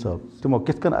نبی صٲب تِمو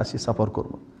کِتھ کٔنۍ آسہِ یہِ سفر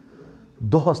کوٚرمُت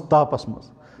دۄہس تاپس منٛز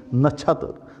نہ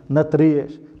چھتٕر نہ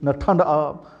تریش نہ ٹھنڈٕ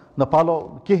آب نہ پلو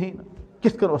کِہیٖنۍ نہٕ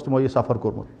کِتھ کٔنۍ اوس تِمو یہِ سفر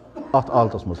کوٚرمُت اتھ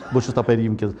حالتس منٛز بہٕ چھُس تپٲری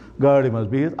ییٚمکِس گاڑِ منٛز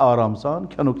بِہِتھ آرام سان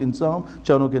کھٮ۪نُک انتظام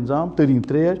چٮ۪نُک انتظام تٔریٖن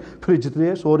تریش فرجہِ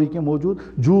تریش سورُے کینٛہہ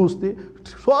موٗجوٗد جوٗس تہِ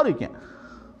سورُے کینٛہہ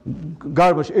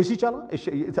گاڑِ منٛز چھِ اے سی چلان أسۍ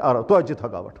چھِ ییٚتہِ آرام توتہِ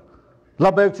تھکاوٹ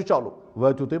لبیک چھُ چلو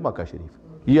وٲتِو تُہۍ مکہ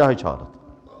شریٖف یِہے چھِ حالت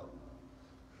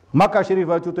مکہ شریٖف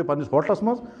وٲتِو تُہۍ پننِس ہوٹلس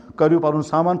منٛز کٔرِو پنُن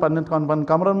سامان پنٕنٮ۪ن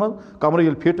کمرن منٛز کمرٕ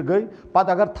ییٚلہِ فِٹ گٔے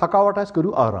پتہٕ اگر تھکاوٹ آسہِ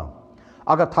کٔرِو آرام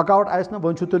اگر تھکاوٹ آسہِ نہٕ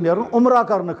وۄنۍ چھُو تۄہہِ نیرُن عمرہ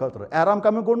کرنہٕ خٲطرٕ احرام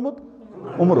کمیُک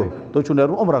گوٚنمُت عمرو تۄہہِ چھُو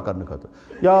نیرُن عمرہ کرنہٕ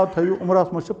خٲطرٕ یاد تھٲیِو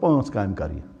عمرہس منٛز چھِ 5 کامہِ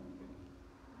کرنہِ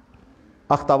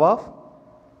اخ طواف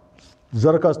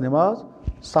زرکس نماز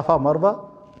صفا مروہ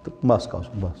تو مس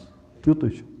کھسُن بس تیُتُے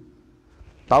چھُ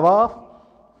طواف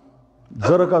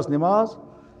زرکس نماز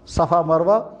صفا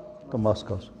مروہ تو مس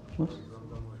کھسُن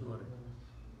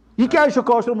یہ کیا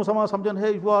کاشر مسلمان سمجھان ہے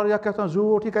واریاہ کہتان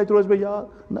زیوٗٹھ یہ کتہِ روزِ مےٚ یاد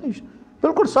نہ یہ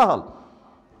بالکل سہل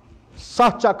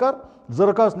 7 چکر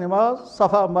زرکس نماز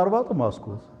صفا مروہ تو مس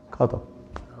کھوس ختم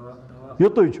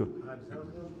یُتُے چھُ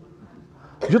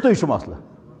مسلہٕ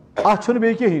اتھ چھُنہٕ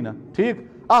بیٚیہِ کِہیٖنۍ نہٕ ٹھیٖک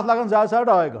اتھ لگان زیادٕ سے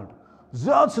 2.5 گھنٹہٕ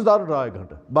زیادٕ سے زیادٕ 2.5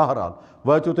 گھنٹہٕ بہرحال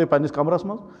وٲتِو تُہۍ پننِس کمرس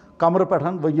منٛز کمرٕ پٮ۪ٹھ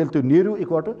وۄنۍ ییٚلہِ تُہۍ نیٖرِو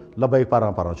اِکوٹہٕ لبیک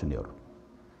پران پران چھُ نیرُن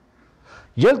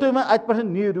ییٚلہِ تُہۍ وۄنۍ اتہِ پٮ۪ٹھ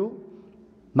نیٖرِو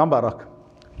نمبر 1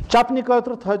 چپنہِ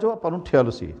خٲطرٕ تھٲیزیو پنُن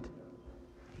ٹھیلہٕ سۭتۍ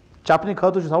چپنہِ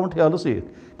خٲطرٕ چھُ تھاوُن ٹھیلہٕ سۭتۍ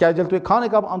کیٛازِ ییٚلہِ تُہۍ خانہ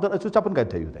کعبہٕ انٛدر أژِو چپن کتہِ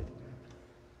تھٲیِو تتہِ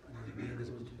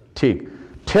ٹھیٖک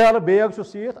ٹھیلہٕ بیگ چھُ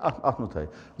سۭتۍ اتھ منٛز تھٲیِو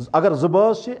اگر 2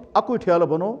 بٲژ چھِ اَکُے ٹھیلہٕ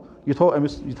بنوو یہِ تھوٚو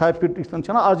أمِس یہِ تھایہِ پِٹ یِتھ کٔنۍ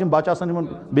چھِنہ آز یِم بچہٕ آسان یِمن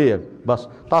بیگ بس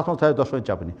تتھ منٛز تھایہِ 2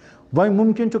 چپنہِ وۄنۍ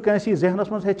مُمکِن چھُ کٲنٛسہِ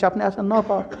ذہنس منٛز ہے چپنہِ آسن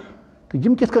ناپاک تہٕ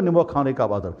یِم کِتھ کٔنۍ نِمو خانہ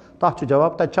کعبہٕ انٛدر تتھ چھُ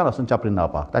جواب تتہِ چھنہٕ آسان چپنہِ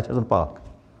ناپاک تتہِ چھِ آسان پاک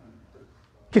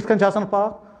کِتھ کٔنۍ چھِ آسان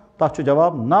پاک تتھ چھُ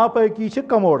جواب ناپٲکی چھِ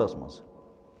کموڈس منٛز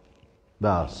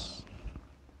بس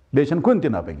بیٚیہِ چھنہٕ کُنہِ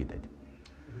تہِ ناپٲکی تتہِ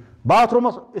باتھ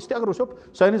روٗمس أسۍ تہِ اگر وٕچھو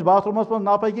سٲنِس باتھ روٗمس منٛز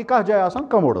ناپٲکی کتھ جایہِ آسان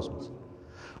کموڈس منٛز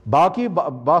باقٕے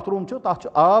باتھ روٗم چھُ تتھ چھُ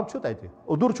آب چھُ تتہِ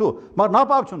اوٚدُر چھُ مگر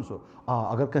ناپاک چھُنہٕ سُہ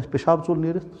اگر کٲنٛسہِ پِشاب ژوٚل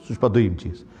نیٖرِتھ سُہ چھُ پتہٕ دوٚیِم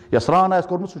چیٖز یا سرٛان آسہِ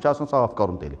کوٚرمُت سُہ چھُ آسان صاف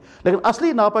کرُن تیٚلہِ لیکن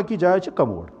اصلی ناپٲکی جاے چھِ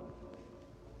کموڈ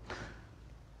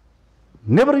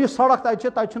نیٚبرٕ یُس سڑک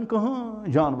تتہِ چھُنہٕ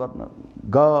کٕہٕنۍ جانور نہٕ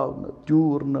گاو نہٕ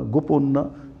تیوٗر نہٕ گُپُن نہٕ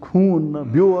خوٗن نہٕ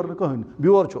بیور نہٕ کٕہٕنۍ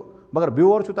بیور چھُ مگر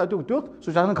بیور چھُ تتیُک تیُتھ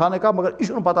سُہ چھُ آسان خانہ کعبہٕ مگر یہِ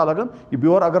چھُنہٕ پتہ لگان یہِ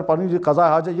بیور اگر پنٕنۍ یہِ قضا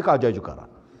حاجت یہِ کتھ جایہِ چھُ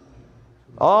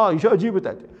کران یہِ چھُ عجیٖبٕے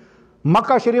تتہِ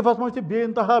مکہ شریٖفس منٛز تہِ بے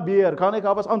انتہا بیر خانہ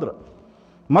کعبس انٛدرٕ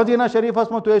مدیٖنہ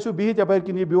شریٖفس منٛز تُہۍ ٲسِو بِہِتھ یپٲرۍ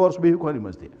کِنۍ یہِ بیور سُہ بِہِو کھۄنہِ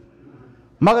منٛز تہِ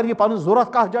مگر یہِ پنٕنۍ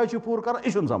ضوٚرتھ کتھ جایہِ چھُ پوٗرٕ کران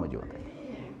یہِ چھُنہٕ سمجھ یِوان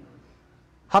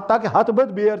حتیٰ کہ ہتھ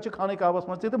بٔدۍ بیر چھِ خانہ کعبس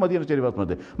منٛز تہِ تہٕ مدیٖنہ شریٖفس منٛز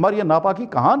تہِ مگر یہ ناپاکی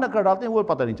کہاں نکل ڈالتے ہیں وہ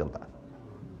پتہ نہیں چلتا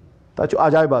تتہِ چھُ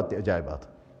عجایبات تہِ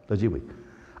عجایبات عجیٖبٕے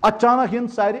اچانک یِن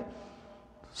سارِ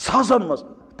ساسن منٛز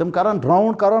تِم کران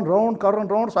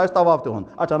راوُنڈ سُہ آسہِ طواف تِہُنٛد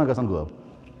اچانک گژھان غٲب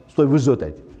تُہۍ وٕچھزیو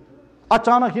تتہِ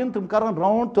اچانک یِن تِم کران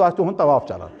راوُنڈ تہٕ آسہِ تِہُنٛد طواف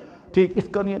چلان ٹھیٖک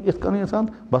یِتھ کٔنۍ یِن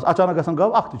بس اچانک گژھان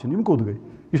غٲب اکھ تہِ چھُنہٕ یِم کوٚت گٔے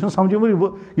یہ چھُنہٕ سمجھ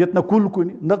یِوان ییٚتہِ نہ کُل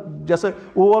کُنہِ نہ جیسے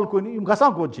اول کُنہِ یِم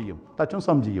گژھان کوٚت چھِ یِم تتہِ چھُنہٕ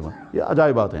سمجھی یِوان یہِ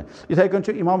عجایبات ہیں یِتھے کٔنۍ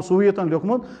چھُ امام صوفیَتن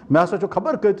لیوٚکھمُت مےٚ ہسا چھُ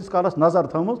خبر کۭتِس کالس نظر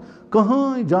تھٲومٕژ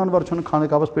کٕہٕنۍ جانور چھُنہٕ خانہ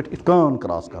کعبس پٮ۪ٹھ یِتھ کٔنۍ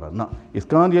کراس کران نہ یِتھ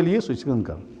کٔنۍ ییٚلہِ یی سُہ چھِ کٲم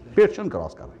کران پیٚٹھ چھُنہٕ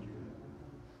کراس کران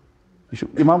یہ چھُ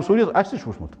امام صوفیَت اَسہِ تہِ چھُ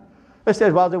وٕچھمُت أسۍ تہِ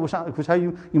ٲسۍ بعضے وٕچھان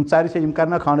یِم ژرِ چھِ یِم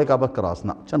کرنا خانہ کعبس کراس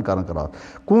نہ چھنہٕ کران کراس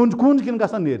کوٗنٛج کِنۍ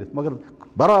گژھان نیٖرِتھ مگر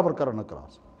برابر کران نہٕ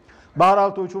کراس بہرحال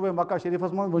تُہۍ چھُو وۄنۍ مکہ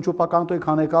شریٖفس منٛز وۄنۍ چھُو پکان تُہۍ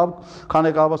خانہ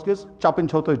کعبس کِس چپٕنۍ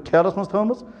چھو تۄہہِ ٹھیلس منٛز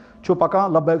تھٲومٕژ چھُو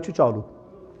پکان لبیک چھُ چالوٗ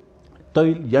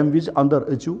تُہۍ ییٚمہِ وِزِ انٛدر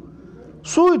أژِو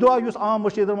سُے دعا یُس عام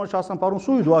مٔشیٖدن منٛز چھُ آسان پرُن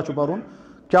سُے دعا چھُ پرُن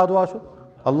کیٛاہ دعا چھُ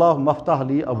اللہ مفتح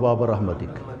لی ابواب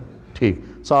رحمتک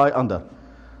ٹھیٖک سُہ آیہِ انٛدر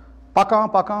پکان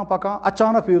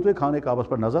اچانک پیٚیِو تُہۍ خانہ کعبس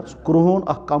پٮ۪ٹھ نظر سُہ کرٛہُن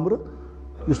اکھ کمرٕ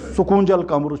یُس سکوٗنجل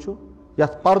کمرٕ چھُ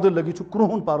یتھ پردٕ لٔگِتھ چھُ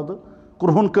کرٛہُن پردٕ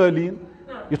کرٛہُن قٲلیٖن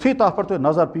یُتھُے تتھ پٮ۪ٹھ تُہۍ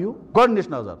نظر پیٚیِو گۄڈنِچ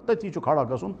نظر تٔتی چھُ کھڑا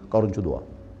گژھُن کرُن چھُ دعا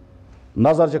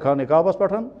نظر چھِ خانہ کعبس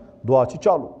پٮ۪ٹھ دعا چھِ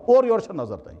چالوٗ اورٕ یورٕ چھِ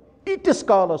نظر تۄہہِ ییٖتِس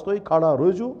کالس تُہۍ کھڑا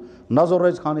روٗزِو نظر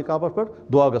روزِ خانہ کعبس پٮ۪ٹھ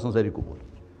دعا گژھن سٲری قبوٗل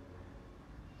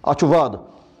اتھ چھُ وعدٕ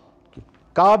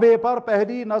کعبے پر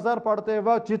پہلی نظر پڑتے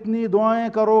وقت جتنی دعائیں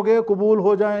کرو گے قبول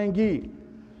ہو جائیں گی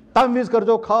تمہِ وِزِ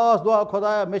کٔرۍزیو خاص دعا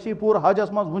خۄدایا مےٚ چھِ پوٗرٕ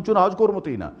حجس منٛز وُنہِ چھُنہٕ حج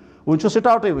کوٚرمُتٕے نہ وُنہِ چھُ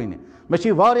سٹاٹٕے وُنہِ مےٚ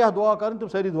چھِ واریاہ دعا کَرٕنۍ تِم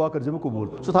سٲری دعا کٔرۍزِ مےٚ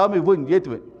قبوٗل سُہ تھاو مےٚ وٕنۍ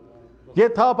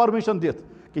ییٚتہِ تھاو پٔرمِشن دِتھ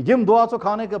کہِ یِم دعا ژٕ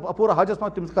خانہ پوٗرٕ حجس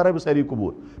منٛز تِم کَرے بہٕ سٲری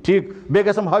قبوٗل ٹھیٖک بیٚیہِ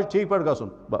گژھٮ۪م حج ٹھیٖک پٲٹھۍ گژھُن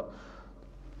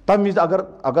تمہِ وِزِ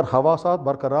اگر حواسات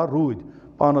برقرار روٗدۍ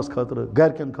پانس خٲطرٕ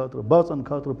گرِکٮ۪ن خٲطرٕ بٲژن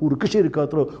خٲطرٕ پوٗرٕ کٔشیٖرِ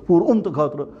خٲطرٕ پوٗرٕ اُمتہٕ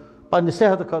خٲطرٕ پننہِ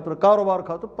صحتہٕ خٲطرٕ کاروبار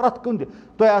خٲطرٕ پرٛٮ۪تھ کُنہِ تہِ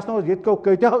تۄہہِ آسنو ییٚتہِ کیو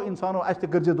کۭتیاہو اِنسانو اَسہِ تہِ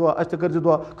کٔرۍزِ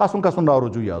دعا کسُن ناو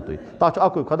روٗزِو یاد تُہۍ تتھ چھُ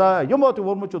اکُے خۄدایا یِمو تہِ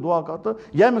ووٚنمُت چھُ دعا خٲطرٕ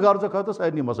ییٚمہِ غرضہٕ خٲطرٕ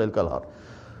سارنٕے مسٲیِل کلہار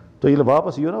تُہۍ ییٚلہِ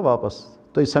واپس یِیِو نا واپس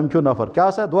تُہۍ سمکھِو نفر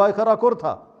کیٛاہ سا دعاے خٲرا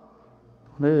کوٚرتھا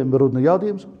ہے مےٚ روٗد نہٕ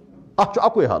یادٕے أمۍ سُنٛد اتھ چھُ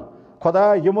اکُے حل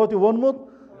خۄدایا یِمو تہِ ووٚنمُت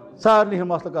سارنٕے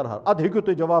ہُنٛد مسلہٕ کلہار ادٕ ہیٚکِو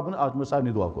تُہۍ جواب ؤنِتھ اتھ چھُ مےٚ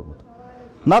سارنٕے دعا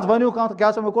کوٚرمُت نتہٕ ؤنِو کانٛہہ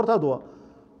کیٛاہ سا مےٚ کوٚرتھا دعا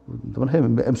دپان ہے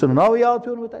أمۍ سُنٛد ناوٕے یاد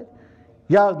پیوٚو نہٕ مےٚ تتہِ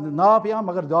یا ناو پیٚیان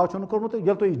مگر دعا چھُنہٕ کوٚرمُت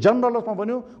ییٚلہِ تُہۍ جنرلس منٛز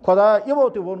ؤنِو خۄدایا یِمو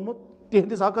تہِ ووٚنمُت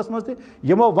تِہنٛدِس حقس منٛز تہِ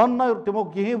یِمو ووٚن نہٕ تِمو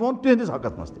کِہیٖنۍ ووٚن تِہنٛدِس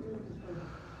حقس منٛز تہِ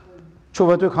چھُ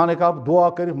وۄنۍ تُہۍ خانہ کعبہٕ دعا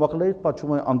کٔرِتھ مۄکلٲیِتھ پتہٕ چھُ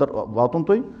وۄنۍ انٛدر واتُن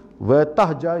تُہۍ وۄنۍ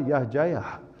تتھ جایہِ یتھ جایہِ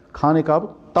خانہ کعبہٕ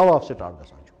طواف سٹارٹ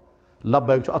گژھان چھُ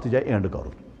لبیک ات جائے اینڈ کر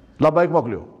لبیک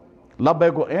مکلیو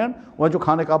لبیک گو اینڈ وۄنۍ چھُ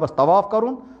خانہ کعبس طواف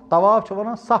کرُن طواف چھِ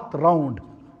وَنان 7 راؤنڈ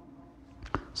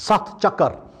 7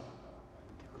 چکر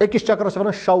أکِس چکرس چھِ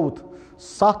وَنان شوُت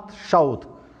 7 شوُت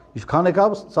یہ چھُ خانہ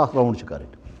کعبس 7 راؤنڈ چھِ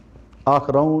کَرٕنۍ اکھ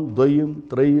راؤنڈ دوٚیِم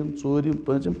ترٛیٚیِم ژوٗرِم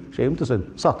پٲنٛژِم شیٚیِم تہٕ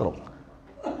سٔتِم 7 راؤنڈ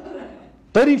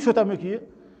طریٖقہٕ چھُ تَمیُک یہِ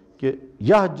کہ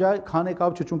یتھ جائے خانہ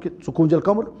کعبہ چھُ چوٗنٛکہِ ژُکوٗنٛجل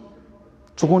کمر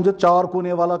ژُکوٗنٛجل 4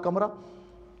 کونے والا کمرہ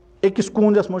أکِس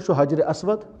کوٗنجس منٛز چھُ حجرِ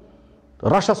اسود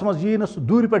رشس منٛز یی نہٕ سُہ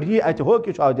دوٗرِ پٮ۪ٹھ یی اَتہِ ہو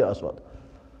کہِ چھُ حجرِ اسود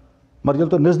مگر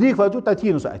ییٚلہِ تُہۍ نزدیٖک وٲتِو تَتہِ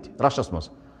یی نہٕ سُہ اَتھِ رشس منٛز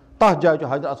تتھ جایہِ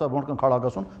چھُ حجرِ اسود برونٛٹھ کَنۍ کھڑا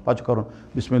گژھُن پتہٕ چھُ کرُن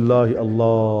بسم اللہ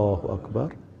اللہ اکبر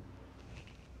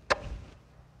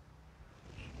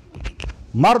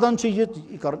مردن چھُ یہِ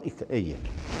کرُن یہِ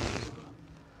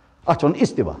اتھ چھِ ونان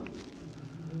استوا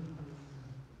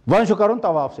وۄنۍ چھُ کرُن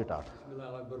طواف سٹارٹ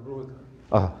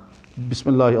بسم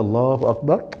اللہ اللہ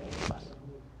اکبر بس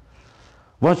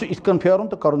وۄنۍ چھُ یِتھ کٔنۍ پھیرُن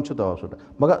تہٕ کرُن چھُ طواف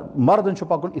سٹارٹ مگر مردن چھُ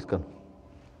پکُن یِتھ کٔنۍ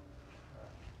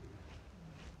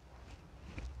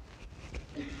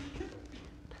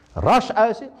رش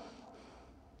آسہِ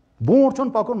برونٛٹھ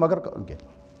چھُنہٕ پکُن مگر کینٛہہ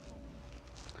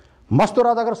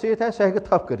مستوٗرات اگر سۭتۍ آسہِ سُہ ہیٚکہِ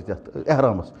تھپھ کٔرِتھ یتھ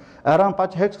احرامس احرام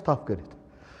پتہٕ ہیٚکہِ سُہ تھپھ کٔرِتھ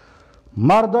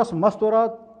مردس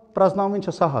مستوٗرات پرٛزناوٕنۍ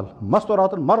چھِ سہل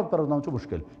مستوٗراتن مرد پرٛزناوُن چھُ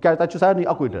مُشکِل کیٛازِ تتہِ چھُ سارنٕے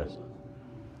اکُے ڈرٮ۪س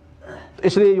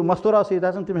اس لیے یِم مستوٗرات سۭتۍ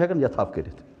آسن تِم ہیٚکن یتھ تھپھ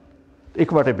کٔرِتھ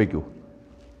اِکوٹے پٔکِو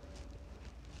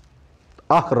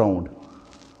اکھ راؤنڈ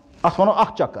اتھ ونو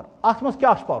اکھ چکر اتھ منٛز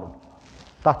کیٛاہ چھُ پرُن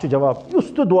تتھ چھُ جواب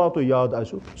یُس تہِ دعا تُہۍ یاد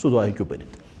آسیو سُہ دعا ہیٚکِو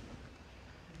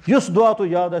پٔرِتھ یُس دعا تُہۍ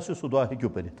یاد آسیو سُہ دعا ہیٚکِو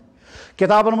پٔرِتھ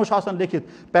کتابن منٛز چھُ آسان لیکھِتھ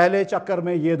پہلے چکر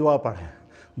میں یہ دعا پڑھیں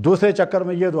دوسرے چکر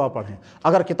میں یہ دعا پڑھیں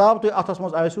اگر کتاب تُہۍ اتھس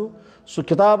منٛز آسیو سُہ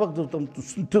کتاب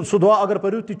سُہ دعا اگر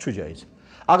پٔرِو تہِ چھُ جٲیِز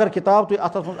اگر کتاب تُہۍ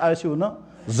اتھس منٛز آسیو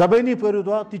نہٕ زبٲنی پٔرِو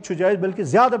دعا تہِ چھُ جٲیِز بلکہِ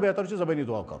زیادٕ بہتر چھُ زبٲنی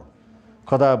دعا کرُن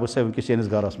خۄدایا بہٕ چھُسے وٕنکیٚس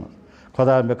چٲنِس گرس منٛز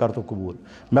خۄدایا مےٚ کر تہٕ قبوٗل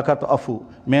مےٚ کر تہٕ عفوٗ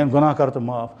میٲنۍ گۄناہ کر تہٕ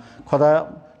معاف خۄدایا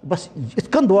بس یِتھ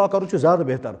کٔنۍ دعا کرُن چھُ زیادٕ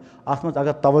بہتر اتھ منٛز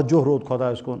اگر توجہ روٗد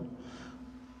خۄدایس کُن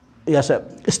یہِ سا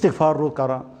استغفار روٗد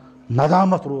کران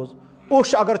ندامت روز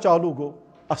اوٚش اگر چالوٗ گوٚو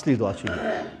اصلی دعا چھُ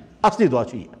یہِ اصلی دعا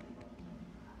چھُ یہِ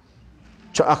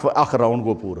چھُ اکھ راؤنڈ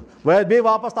گوٚو پوٗرٕ وۄنۍ آسہِ بیٚیہِ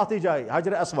واپس تتھٕے جایہِ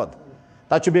حجرِ اسود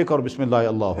تتہِ چھُ بیٚیہِ کرُن بسم اللہ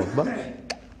اللہ اکبر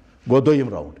گوٚو دوٚیِم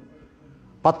راؤنڈ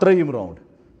پتہٕ ترٛیٚیِم راؤنڈ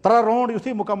 3 راؤنڈ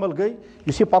یُتھُے مُکمل گٔے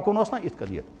یُس یہِ پکُن اوس نا یِتھ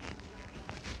کٔنۍ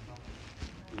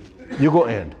یہِ گوٚو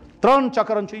اینڈ 3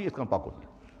 چکرن چھُ یِتھ کٔنۍ پکُن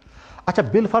اچھا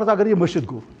بالفرض اگر یہِ مٔشِد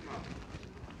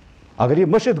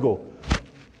گوٚو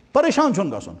پریشان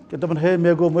چھُنہٕ گژھُن کہِ دپان ہے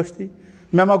مےٚ گوٚو مٔشتٕے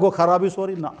مےٚ ما گوٚو خرابی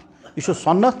سورُے نہ یہِ چھُ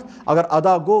سُنت اگر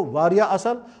ادا گوٚو واریاہ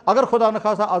اصل اگر خدا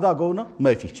نخواستہ ادا گوٚو نہٕ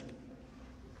معٲفی چھِ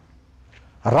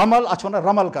رمل اتھ چھِ ونان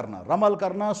رمل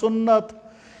کرنا سنت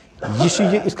یہ چھِ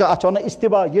یہِ اتھ چھِ ونان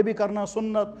استبا یہ بھی کرنا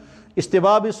سنت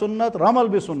استبا بھی سنت رمل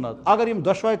بھی سنت اگر یِم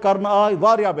دۄشوے کرنہٕ آے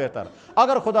واریاہ بہتر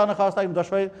اگر خدا نخواستہ یِم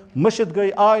دۄشوے مٔشِد گٔے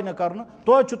آے نہٕ کرنہٕ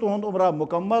توتہِ چھُ تُہُنٛد عمرہ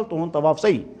مُکمل تُہُنٛد طواف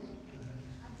صحیح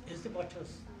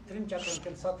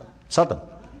 7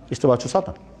 استوا چھُ 7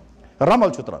 رمل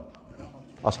چھُ 3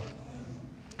 اصل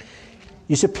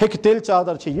یُس یہِ پھیٚکہِ تیٚلہِ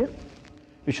چادر چھِ یہِ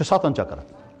چھُ 7 چکرن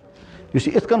یُس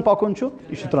یہِ یِتھ کٔنۍ پکُن چھُ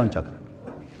یہِ چھُ 3 چکرن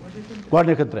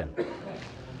گۄڈنِکٮ۪ن 3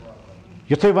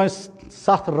 یُتھُے وۄنۍ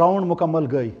 7 راؤنڈ مُکمل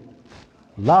گٔے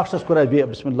لاسٹس کوٚر اَسہِ بیٚیہِ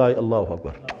بسم اللہ اللہ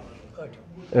اکبر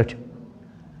أٹھ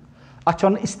اتھ چھِ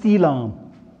ونان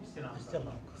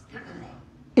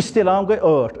استعلام گٔے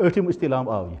 8 ٲٹھِم استعلام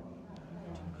آو یہِ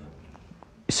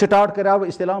سٹارٹ کریو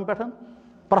استعلام پٮ۪ٹھ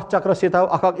پرٛٮ۪تھ چکرس سۭتۍ آو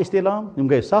اکھ استعلام یِم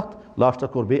گٔے 7 لاسٹس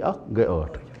کوٚر بیٚیہِ اکھ گٔے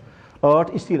 8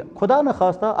 استعلام خدا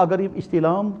نخواستہ اگر یِم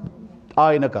استعلام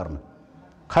آے نہٕ کرنہٕ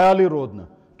خیالٕے روٗد نہٕ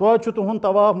توتہِ چھُ تُہُنٛد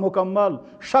طواف مُکمل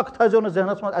شک تھٲیزیو نہٕ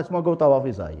ذہنس منٛز اَسہِ ما گوٚو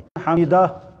طوافٕے ضایہِ حمیدہ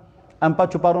امہِ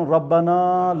پتہٕ چھُ پرُن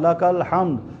ربنا لک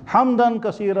الحمد حمدن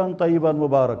کثیرن طیبن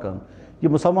مبارکن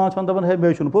یہِ مُسلمان چھِ ونان دپان ہے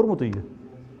مےٚ چھُنہٕ پوٚرمُتٕے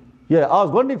یہِ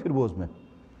آز گۄڈنِکۍ پھِرِ بوٗز مےٚ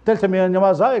تیٚلہِ چھےٚ میٲنۍ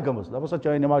نٮ۪ماز ضایہِ گٔمٕژ دپان سۄ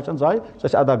چٲنۍ نٮ۪ماز چھَنہٕ ضایہِ سۄ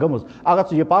چھِ ادا گٔمٕژ اگر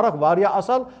ژٕ یہِ پرکھ واریاہ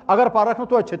اصل اگر پرکھ نہٕ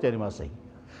توتہِ چھےٚ ژےٚ نٮ۪ماز صحیح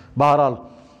بہرحال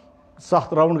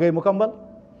 7 راؤنڈ گٔے مُکمل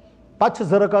پتہٕ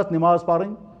چھِ 2 رکعت نٮ۪ماز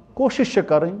پرٕنۍ کوٗشش چھِ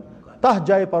کرٕنۍ تتھ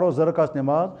جایہِ پرو 2 رکعت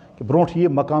نٮ۪ماز کہِ برونٛٹھ یِیہِ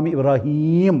مقامِ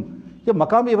ابراہیٖم یہِ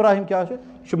مقامِ ابراہیٖم کیٛاہ چھُ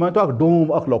یہِ چھُ مٲنۍتو اکھ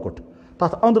ڈوم اکھ لۄکُٹ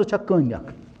تتھ أنٛدرٕ چھےٚ کٔنۍ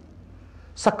اکھ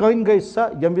سۄ کٔنۍ گٔے سۄ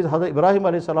ییٚمہِ وِزِ حضرت ابراہیٖم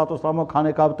علیہ الصلوۃ والسلامو خانہ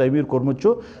کعبہ تعمیٖر کوٚرمُت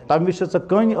چھُ تمہِ وِزِ چھِ سۄ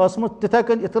کٔنۍ ٲسمٕژ تِتھے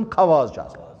کٔنۍ یِتھ کٔنۍ خواز چھِ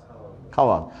آسان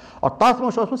خواز اور تتھ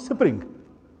منٛز چھُ اوسمُت سپرنگ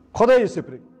خۄدٲیی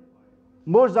سپرنگ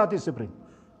موج ذاتی سپرنگ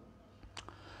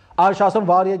آز چھِ آسان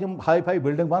واریاہ یِم ہاے فاے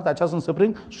بِلڈِنٛگ بنان تتہِ چھِ آسان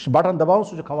سپرنگ سُہ چھُ بٹن دباوُن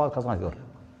سُہ چھُ خواز کھسان ہیوٚر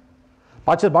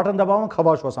پتہٕ چھِ بٹن دباوان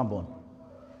خواز چھُ وسان بۄن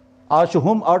آز چھِ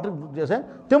ہُم آٹو جیسے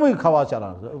تِمٕے خواز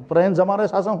چلان پرٛانہِ زمانہٕ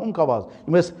ٲسۍ آسان ہُم خواز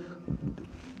یِم ٲسۍ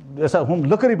ہم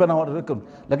لکری بناوان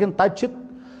لیکن تتہ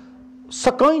سہ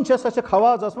کٔنۍ چھِ سۄ چھِ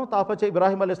کھوازس منٛز تتھ پتہٕ چھِ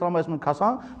ابراہیم علیہ السلام ٲسۍ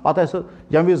کھسان پتہٕ ٲسۍ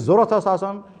ییٚمہِ وِزِ ضوٚرتھ ٲس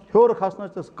آسان ہیوٚر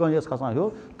کھسنٕچ تہٕ کٔنۍ ٲس کھسان ہیوٚر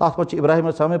تتھ پتہٕ چھِ ابراہیم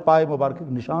علیہ السلام پاے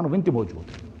مبارکٕکۍ نشان وٕنہِ تہِ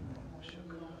موجوٗد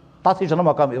تتھ چھِ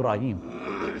مقام ابراہیم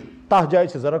تتھ جایہِ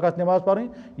چھِ زٕ رکعت نماز پرٕنۍ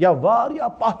یا واریاہ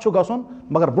پتھ چھُ گژھُن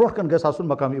مگر برونٛٹھ کَنۍ گژھِ آسُن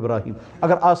مقام ابراہیم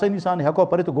اگر آسٲنی سان ہٮ۪کو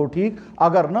پٔرِتھ تہٕ گوٚو ٹھیٖک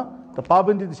اگر نہٕ تہٕ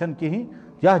پابنٛدی تہِ چھَنہٕ کِہیٖنۍ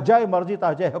یتھ جایہِ مرضی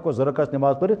تتھ جایہِ ہٮ۪کو زٕ رکعت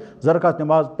نماز پٔرِتھ زٕ رکعت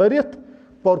نماز پٔرِتھ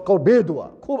کوٚر بیٚیہِ دُعا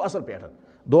خوٗب اصٕل پٲٹھۍ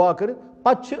دُعا کٔرِتھ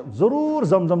پتہٕ چھِ ضروٗر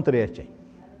زمزم ترٛیش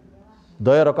چیٚنۍ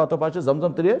دۄیو رکعتو پتہٕ چھِ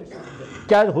زمزم ترٛیش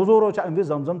کیٛازِ حضوٗرو چھِ اَمہِ وِزِ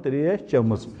زمزم ترٛیش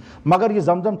چٔمٕژ مگر یہِ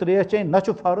زمزم ترٛیش چیٚنۍ نہ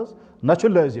چھُ فرض نہ چھُ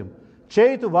لٲزِم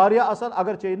چیٚیہِ تہٕ واریاہ اصل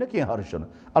اگر چیٚیہِ نہٕ کینٛہہ حرج چھُنہٕ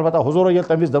البتہ حضوٗرو ییٚلہِ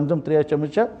تَمہِ وِزِ زمزم ترٛیش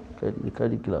چٔمٕژ چھےٚ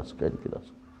کھٲلی گِلاس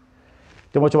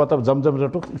تِمو چھِ مطلب زمزم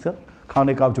رٔٹُکھ یِتھٕ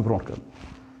خانہ کعبہ چھُ برونٛٹھ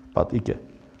کَنۍ پتہٕ یہِ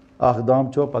کیٛاہ اکھ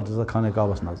دام چھو پتہٕ دِژ خانہ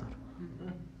کعبس نظر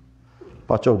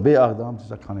پتہٕ چھو بیٚیہِ اکھ دام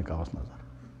دِژ خانہ کعبس نظر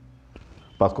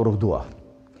پتہٕ کوٚرُکھ دُعا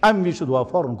اَمہِ وِزِ چھُ دُعا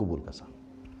فوراً قبوٗل گژھان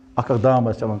اکھ دام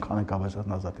آسہِ چلان خانہ کعبس ٲس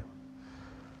نظر دِوان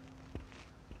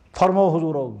فرمو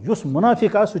حضوٗرو یُس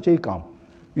مُنافِق آسہِ سُہ چیٚیہِ کم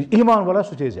یُس ایٖمان وول آسہِ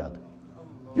سُہ چیٚیہِ زیادٕ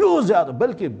یوٗت زیادٕ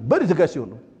بلکہِ بٔرِتھ گژھِ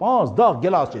یُن 5-10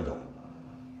 گِلاس چیٚیہِ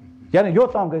یعنی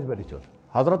یوٚت تام گژھِ بٔرِتھ یُن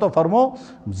حضرتو فرمو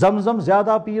زمزم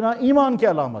زیادہ پینا ایمان کی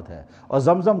علامت ہے اور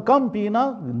زمزم کم پینا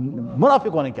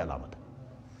منافق ہونے کی علامت ہے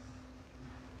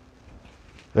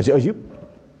ویسے عجیب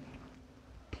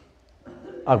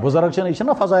اکھ بزرگ چھِ یہ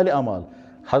نا فضائل اعمال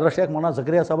حضرت شیخ مولانا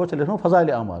زکریا صٲبو چھُ لیکھمُت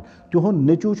فضائل اعمال تِہُنٛد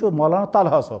نیٚچوٗ چھُ مولانا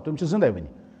طلحہ صٲب تِم چھِ زِندے وٕنہِ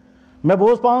مےٚ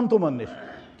بوز پانہٕ تِمن نِش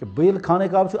کہِ بہٕ ییٚلہِ خانہ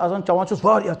کعبہ چھُس آسان چٮ۪وان چھُس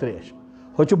واریاہ ترٛیش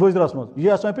ہُہ چھُ بُزرس منٛز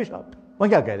یہِ آسہِ وۄنۍ پِشاب وۄنۍ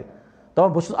کیٛاہ کَرِ دپان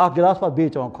بہٕ چھُس اکھ گِلاس پتہٕ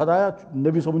بیٚیہِ چٮ۪وان خۄدایا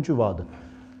نبی صٲبُن چھُ وعدٕ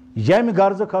ییٚمہِ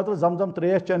غرضہٕ خٲطرٕ زمزم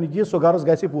ترٛیش چٮ۪نہٕ یہِ سُہ غرض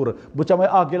گژھِ پوٗرٕ بہٕ چٮ۪مے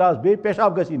اکھ گِلاس بیٚیہِ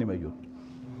پیشاب گژھی نہٕ مےٚ یُن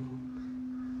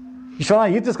یہِ چھُ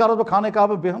ونان ییٖتِس کالس بہٕ خانہ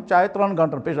کعبہ بیٚہمہٕ چاہے 3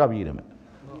 گنٹن پیشاب یی نہٕ مےٚ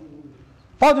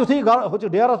پتہٕ یُتھُے ہُتہِ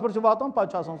ڈیرس پٮ۪ٹھ چھُ واتان پتہٕ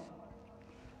چھُ آسان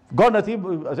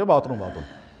گۄڈنیٚتھٕے اَسے باتھ روٗم واتُن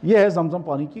یہ ہے زمزم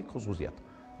پانی کی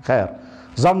خصوٗصیت خیر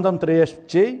زمزم ترٛیش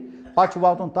چیٚیہِ پتہٕ چھُ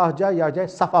واتُن تتھ جایہِ یتھ جایہِ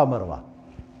صفا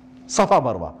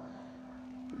مروا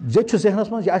ییٚتہِ چھُ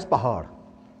ذہنس منٛز یہِ آسہِ پہاڑ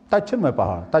تتہِ چھِنہٕ وۄنۍ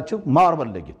پہاڑ تتہِ چھُ ماربل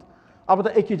لٔگِتھ البتہ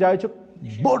أکِس جایہِ چھُ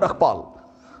بوٚڑ اکھ پل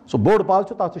سُہ بوٚڑ پل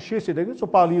چھُ تتھ چھُ شیٖشہِ لٔگِتھ سُہ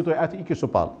پل یِیہِ تۄہہِ اَتھِ یہِ کہِ سُہ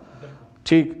پل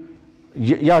ٹھیٖک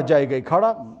یتھ جایہِ گٔے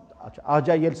کھڑا اچھا اتھ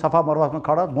جایہِ ییٚلہِ صفا مروہس منٛز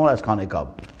کھڑا بۄن آسہِ خانہ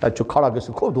کعبہ تتہِ چھُ کھڑا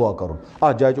گٔژھِتھ خوب دُعا کرُن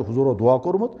اتھ جایہِ چھُ حضوٗرو دُعا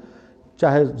کوٚرمُت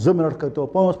چاہے 2 منٹ کٔرۍتو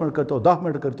 5 منٹ کٔرۍتو 10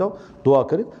 منٹ کٔرۍتو دُعا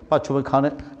کٔرِتھ پتہٕ چھُ وۄنۍ خانہ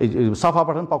صفا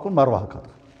پٮ۪ٹھ پکُن مروہ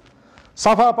خٲطرٕ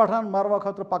صفا پٮ۪ٹھ مروہ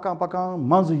خٲطرٕ پکان پکان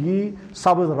منٛزٕ یی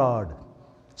سبٕز راڈ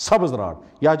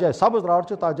یتھ جایہِ سبٕز راڈ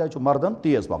چھِ تتھ جایہِ چھُ مردن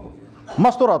تیز پکُن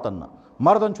مستوٗراتن نہٕ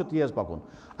مردن چھُ تیز پکُن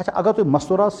اچھا اگر تُہۍ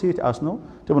مستوٗرات سۭتۍ آسنو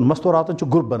تِمن مستوٗراتن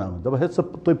چھُ گرُپ بناوُن دپان ہے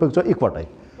تُہۍ پٔکۍزیو اِکوٹے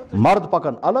مرد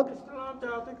پکن الگ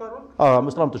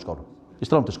اسلام تہِ چھُ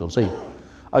کرُن صحیح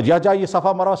یتھ جایہِ یہِ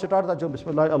صفا مروہ سٹارٹ تتہِ چھُ بسم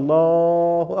اللہ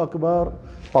اللہ اکبر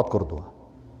پتہٕ کوٚر دُعا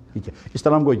یہِ کیٛاہ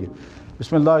استلام گوٚو یہِ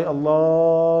بسم اللہ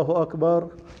اللہ اکبر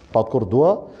پتہٕ کوٚر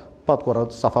دُعا پتہٕ کوٚر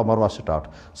صفا مروہ سٹارٹ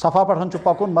صفا پٮ۪ٹھ چھُ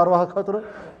پکُن مروہ خٲطرٕ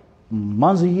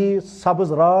منٛزٕ یی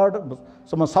سبٕز راڈ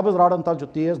سبٕز راڈن تل چھُ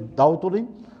تیز دو تُلٕنۍ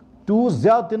تیوٗت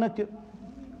زیادٕ تہِ نہٕ کہِ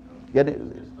یعنی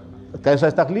کٲنٛسہِ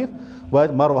آسہِ تکلیٖف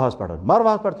واتہِ مروہس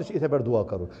پٮ۪ٹھ تہِ چھُ یِتھے پٲٹھۍ دُعا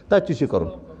کرُن تتہِ تہِ چھُ کَرُن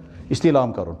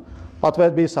استعلام کرُن پتہٕ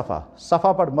واتہِ بیٚیہِ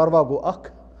صفا پٮ۪ٹھ مروہ گوٚو 1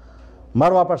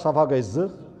 مروہ پٮ۪ٹھ صفا گٔے 2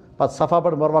 پتہٕ صفا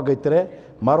پٮ۪ٹھ مروہ گٔے 3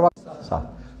 مروہ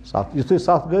 7 یُتھُے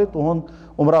 7 گٔے تُہُنٛد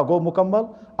عمرہ گوٚو مُکمل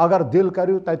اگر دِل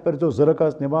کٔرِو تتہِ پٔرۍزیو 2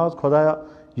 رکعت نماز خۄدایا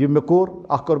یہِ مےٚ کوٚر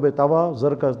اکھ کوٚر مےٚ طواف 2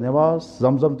 رکعت نماز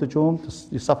زمزم تہِ چوٚم تہٕ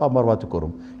یہِ صفا مروہ تہِ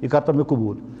کوٚرُم یہِ کر مےٚ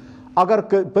قبوٗل اگر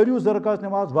پٔرِو 2 رکعت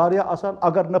نماز واریاہ اصل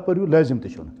اگر نہٕ پٔرِو لٲزِم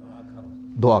تہِ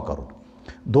چھُنہٕ دُعا کرُن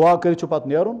دُعا کٔرِتھ چھُ پتہٕ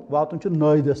نیرُن واتُن چھُ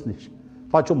نٲیدس نِش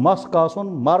پتہٕ چھُ مس کاسُن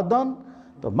مردن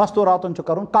تہٕ مستوٗراتن چھُ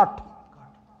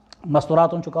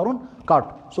کرُن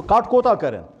کٹ سُہ کٹ کوتاہ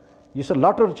کرن یُس یہِ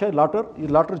لٹر چھِ یہِ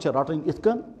لٹر چھِ رٹٕنۍ یِتھ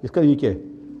کٔنۍ یہِ کیٛاہ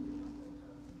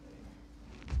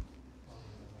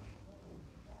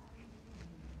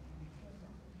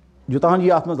یوٗتاہن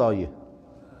یہِ اتھ منٛز آو یہِ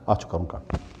اتھ چھُ کرُن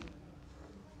کٹ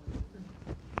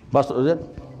بس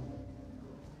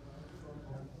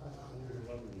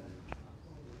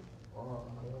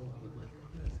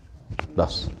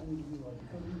بس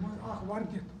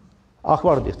اکھ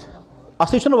وَر دِتھ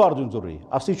اَصلی چھُنہٕ وَر دیُن ضروٗری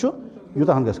اَصلی چھُ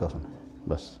یوٗتاہن گژھِ گژھُن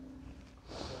بس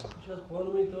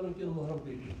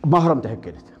محرم تہِ ہیٚکہِ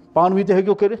کٔرِتھ پانہٕ ؤنۍ تہِ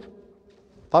ہیٚکِو کٔرِتھ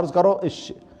فرض کرو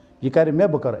أسۍ یہِ کرِ مےٚ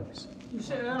بہٕ کرٕ أمِس یہِ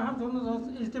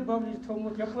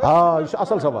چھُ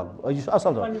اصل سوال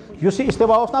یُس یہِ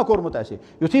استباع اوس نا کوٚرمُت اَسہِ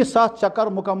یُتھُے 7 چکر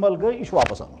مُکمل گٔے یہِ چھُ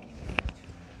واپس اَنُن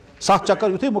 7 چکر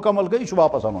یُتھُے مکمل گٔے یہِ چھُ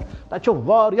واپس اَنُن تَتہِ چھُ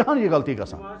واریاہن یہِ غلطی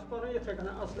گژھان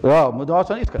دُعا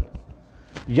چھَنہٕ یِتھ کٔنۍ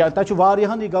یا تَتہِ چھُ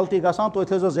واریاہن یہِ غلطی گژھان تُہۍ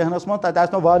تھٲیزیو ذہنس منٛز تَتہِ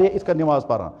آسہِ نہٕ واریاہ یِتھ کٔنۍ نٮ۪ماز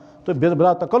پران تُہۍ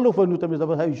بِلا تکلُف ؤنِو تٔمِس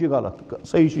دَپان ہے یہِ چھُے غلط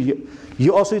صحیح چھُ یہِ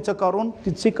اوسُے ژےٚ کَرُن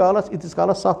تِتسٕے کالس ییٖتِس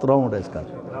کالس 7 راوُنٛڈ ٲسۍ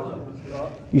کَرٕنۍ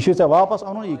یہِ چھُے ژےٚ واپس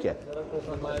اَنُن یہِ کیٛاہ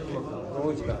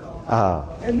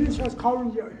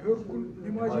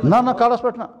نہ کالس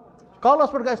پٮ۪ٹھ نہ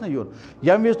کالس پٮ۪ٹھ گژھِ نہٕ یُن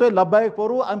ییٚمہِ وِزِ تۄہہِ لبیک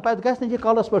پوٚروٕ اَمہِ پتہٕ گژھِ نہٕ یہِ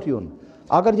کالس پٮ۪ٹھ یُن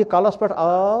اگر یہِ کالس پٮ۪ٹھ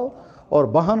آو اور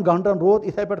 12 گھنٹن روٗد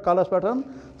یِتھَے پٲٹھۍ کالس پٮ۪ٹھ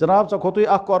جناب ژےٚ کھوٚتُے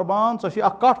اکھ قۄربان ژےٚ چھُے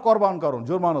اکھ کٹھ قۄربان کرُن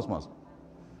جُرمانس منٛز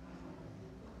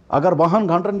اگر 12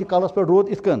 گھنٹن یہِ کالس پٮ۪ٹھ روٗد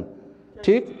یِتھ کٔنۍ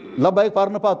ٹھیٖک لبیک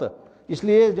پرنہٕ پتہٕ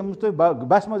اسلیے ییٚمہِ وِزِ تُہۍ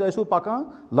بسہِ منٛز ٲسِو پکان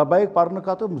لبیک پرنہٕ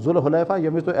پتہٕ ذوالحلیفہ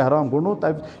ییٚمہِ وِزِ تُہۍ احرام گوٚنڈوٕ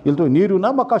تَتہِ ییٚلہِ تُہۍ نیٖرِو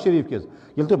نا مکہ شریٖف کِس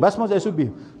ییٚلہِ تُہۍ بسہِ منٛز ٲسِو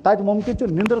بِہِتھ تَتہِ مُمکِن چھُ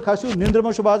نِندٕر کھسِو نِندرِ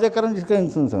منٛز چھُ بازے کران یِتھ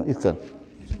کٔنۍ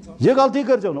یہِ غلطی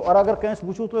کٔرۍزیو نہٕ اور اگر کٲنٛسہِ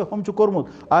وٕچھِو تُہۍ ہُم چھُ کوٚرمُت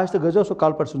آسہِ تہٕ گٔژھۍزیو سُہ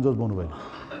کلہٕ پٮ۪ٹھ ژھٕنۍزیوس بۄن ؤلۍ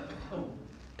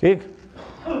ٹھیٖک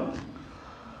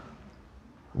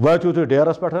وٲتِو تُہۍ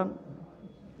ڈیرس پٮ۪ٹھ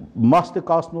مس تہِ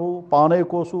کاسنووُ پانے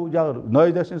کوسوٗ یا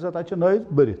نٲیِد ٲسۍ نہٕ تَتہِ چھِ نٲیِد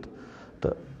بٔرِتھ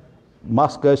تہٕ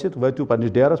مس کٲسِتھ وٲتِو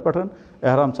پنٛنِس ڈیرس پٮ۪ٹھ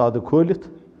احرام ژادٕ کھوٗلِتھ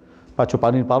پتہٕ چھُ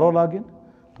پنٕنۍ پلو لاگٕنۍ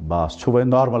بس چھُ وۄنۍ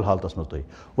نارمل حالتس منٛز تُہۍ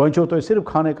وۄنۍ چھُو تۄہہِ صرف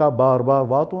خانہ کعبہ بار بار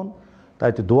واتُن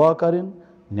تَتہِ دُعا کَرٕنۍ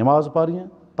نٮ۪ماز پرنہِ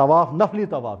طواف نفلی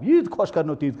طواف ییٖتۍ خۄش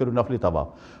کَرنو تیٖتۍ کٔرِو نفلی طواف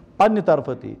پنٛنہِ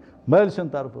طرفہٕ تہِ مٲلۍ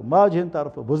سٕنٛدِ طرفہٕ ماجہِ ہِنٛدِ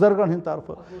طرفہٕ بُزرگن ہِنٛدِ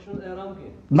طرفہٕ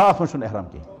نہ اَتھ منٛز چھُنہٕ احرام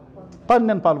کینٛہہ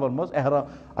پنٛنٮ۪ن پلون منٛز احرام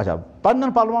اچھا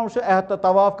پنٛنٮ۪ن پلون منٛز چھُ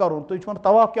طواف کرُن تُہۍ چھِو وَنان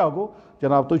طواف کیٛاہ گوٚو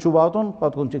جناب تُہۍ چھُو واتُن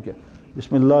پتہٕ کُن چھِ کینٛہہ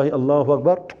بسم اللہ اللہ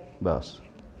اکبر بس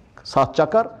 7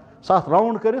 چکر 7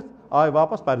 راوُنٛڈ کٔرِتھ آے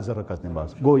واپس پَرِ 2 رکعت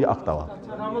نٮ۪ماز گوٚو یہِ اکھ طواف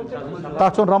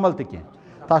تتھ چھُنہٕ رمل تہِ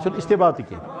کینٛہہ تتھ چھُنہٕ استِبا تہِ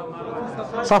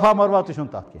کینٛہہ صفا مروہ تہِ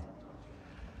چھُنہٕ تتھ کینٛہہ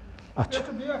اچھا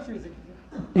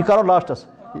یہِ کرو لاسٹس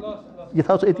یہِ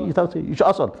تھاو ژٕ أتی یہِ تھاو ژٕ یہِ چھُ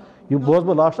اصل یہِ بوزٕ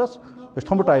بہٕ لاسٹس أسۍ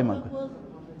تھوٚمُت ٹایم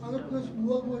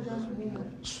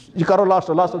یہِ کرو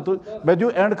لاسٹس تُہۍ مےٚ دِیِو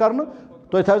اینڈ کرنہٕ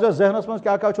تُہۍ تھٲیزیو ذہنس منٛز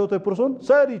کیٛاہ کیٛاہ چھُو تۄہہِ پرٕژھُن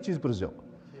سٲری چیٖز پرٕژھزیو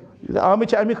آمٕتۍ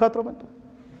چھِ اَمہِ خٲطرٕ وۄنۍ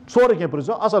سورُے کینٛہہ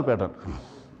پرٕژھزیو اصل پٲٹھۍ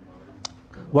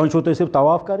وۄنۍ چھُو تۄہہِ صرف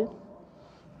طواف کَرٕنۍ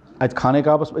اَتہِ خانہ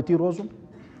کعبس أتی روزُن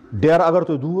ڈیرٕ اگر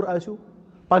تُہۍ دوٗر آسِو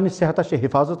پنٛنِس صحتس چھِ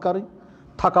حفاظت کَرٕنۍ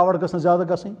تھکاوٹ گٔژھ نہٕ زیادٕ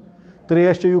گژھٕنۍ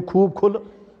ترٛیش چیٚیِو خوٗب کھُلہٕ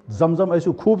زمزم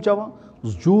ٲسِو خوٗب چٮ۪وان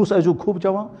جوٗس ٲسِو خوٗب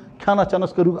چٮ۪وان کھٮ۪نس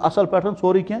چٮ۪نس کٔرِو اصل پٲٹھۍ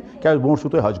سورُے کینٛہہ کیٛازِ برونٛٹھ چھُو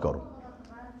تۄہہِ حج کرُن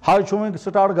حج چھُ وۄنۍ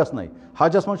سٹاٹ گژھنَے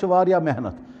حجس منٛز چھِ واریاہ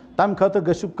محنت تمہِ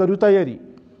خٲطرٕ کٔرِو تیٲری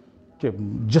کہِ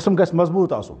جسم گژھِ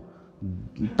مضبوٗط آسُن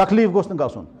تکلیٖف گوٚژھ نہٕ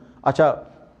گژھُن اچھا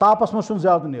تاپس منٛز چھُنہٕ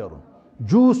زیادٕ نیرُن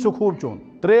جوٗس چھُ خوٗب چیوٚن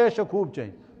ترٛیش چھِ خوٗب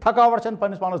چیٚنۍ تھکاوٹ چھنہٕ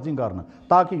پننِس پانس دِنۍ کرنہٕ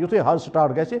تاکہِ یُتھُے حج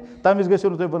سٹاٹ گژھِ تمہِ وِزِ گٔژھِو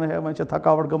نہٕ تُہۍ ونٕنۍ ہے وۄنۍ چھِ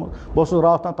تھکاوٹ گٔمٕژ بہٕ اوسُس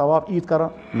راتھ تام طواف عیٖد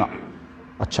کران نہ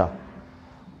اچھا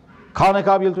خانہ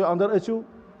کعبہ ییٚلہِ تُہۍ انٛدر أژِو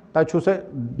تتہِ چھُو سا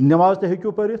نٮ۪ماز تہِ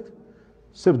ہیٚکِو پٔرِتھ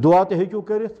صرف دُعا تہِ ہیٚکِو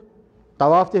کٔرِتھ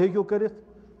طواف تہِ ہیٚکِو کٔرِتھ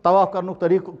طواف کرنُک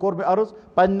طریٖقہٕ کوٚر مےٚ عرض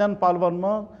پنٛنٮ۪ن پلون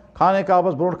منٛز خانہ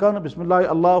کعبس برونٛٹھ کنہٕ بسم اللہ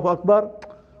اللہ اکبر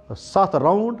 7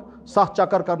 راوُنٛڈ 7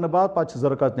 چکر کرنہٕ بعد پتہٕ چھِ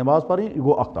 2 رکعت نٮ۪ماز پرٕنۍ یہِ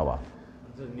گوٚو اکھ طواف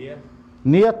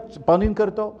نیت پنٕنۍ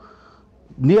کٔرۍتو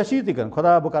نیت چھِ یہِ تہِ کٔرٕنۍ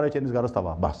خۄدایا بہٕ کرے چٲنِس گرس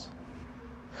طواف بس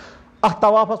اتھ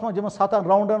طوافس منٛز یِمن 7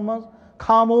 راوُنٛڈن منٛز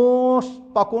خاموش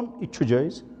پکُن یہِ تہِ چھُ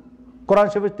جٲیِز قرآن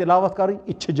شریٖفٕچ تِلاوت کرٕنۍ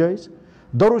یہِ تہِ چھِ جٲیِز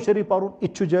درود شریٖف پرُن یہِ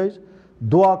تہِ چھُ جٲیِز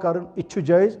دُعا کرٕنۍ یہِ تہِ چھُ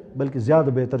جٲیِز بلکہِ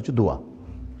زیادٕ بہتر چھُ دُعا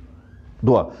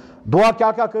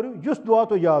کیٛاہ کٔرِو یُس دُعا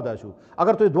تۄہہِ یاد آسِوٕ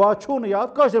اگر تۄہہِ دُعا چھُو نہٕ یاد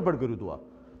کٲشِر پٲٹھۍ کٔرِو دُعا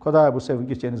خۄدایا بہٕ چھُسے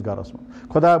وٕنکیٚس چٲنِس گرس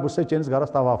منٛز خۄدایا بہٕ چھُسے چٲنِس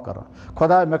گرس طواف کران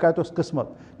خۄدایا مےٚ کاتہِ قٕسمت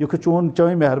یہِ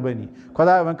چٲنۍ مہربٲنی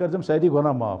خۄدایا وۄنۍ کٔرۍزٮ۪م سٲری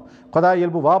گۄناہ معاف خۄدایا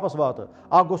ییٚلہِ بہٕ واپس واتہٕ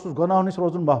اکھ گوٚژھُس گۄناہو نِش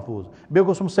روزُن محفوٗظ بیٚیہِ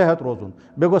گوٚژھُم صحت روزُن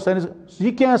بیٚیہِ گوٚژھ سٲنِس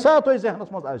یہِ کینٛژھا تۄہہِ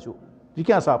ذہنس منٛز آسِوٕ یہِ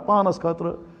کینٛژھا پانس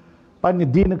خٲطرٕ پننہِ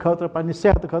دیٖنہٕ خٲطرٕ پننہِ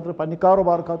صحتہٕ خٲطرٕ پننہِ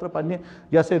کاروبار خٲطرٕ پننہِ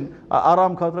یۄس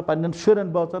آرام خٲطرٕ پننٮ۪ن شُرٮ۪ن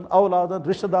بٲژن اولادن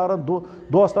رشتہٕ دارن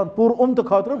دوستن پوٗرٕ اُمتہٕ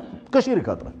خٲطرٕ کٔشیٖرِ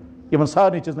خٲطرٕ یِمن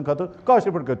سارنٕے چیٖزن خٲطرٕ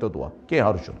کٲشِر پٲٹھۍ کٔرۍتو دُعا کینٛہہ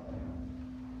حرج چھُنہٕ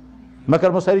مےٚ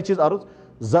کٔرمو سٲری چیٖز عرض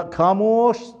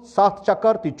خاموش 7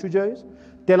 چکر تہِ تہِ چھُ جٲیِز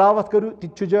تِلاوت کٔرِو تہِ تہِ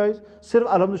چھُ جٲیِز صرف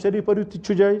الحمدُ شریٖف پٔرِو تہِ تہِ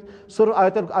چھُ جٲیِز صرف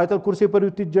آیت الکُرسی پٔرِو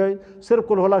تہِ تہِ جٲیِز صرف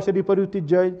قُل اللہ شریٖف پٔرِو تہِ تہِ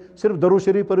جٲیِز صرف درود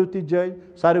شریٖف پٔرِو تہِ تہِ جٲیِز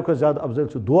ساروی کھۄتہٕ زیادٕ افضل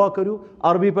چھُ دُعا کٔرِو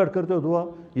عربی پٲٹھۍ کٔرۍتو دُعا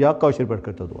یا کٲشِر پٲٹھۍ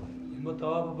کٔرۍتو دُعا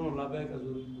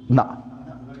نہ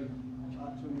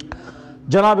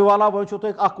جناب والا وۄنۍ چھُو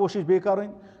تۄہہِ اکھ کوٗشِش بیٚیہِ کَرٕنۍ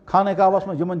خانہ کعبس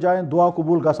منٛز یِمن جاین دُعا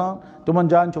قبوٗل گژھان تِمن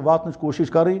جاین چھِ واتنٕچ کوٗشِش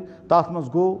کَرٕنۍ تتھ منٛز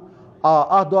گوٚو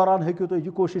اتھ دوران ہیٚکِو تُہۍ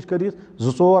یہِ کوٗشِش کٔرِتھ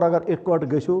 2-4 اگر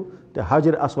اِکوٹہٕ گٔژھِو تہٕ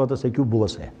حجر اسودس ہیٚکِو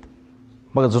بوس ہٮ۪تھ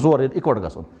مگر 2-4 ییٚلہِ اِکوٹہٕ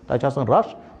گژھن تتہِ چھِ آسان رش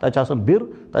تتہِ چھِ آسان بِر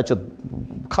تتہِ چھِ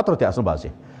خطرٕ تہِ آسان باسے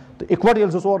تو اِکوٹ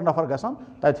ییٚلہِ 2-4 نفر گژھان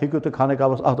تَتہِ ہیٚکِو تُہۍ خانہ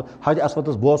کعبس اَتھ حج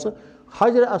اسودس بوسہٕ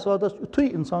حجر اسودس یُتھُے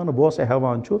اِنسان بوسہٕ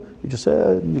ہٮ۪وان چھُ یہِ چھُ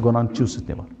سٲرنٕے گۄناہن چِوسِتھ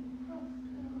نِوان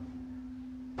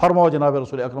فرماو جناب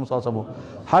رسول اکرم صلی اللہ علیہ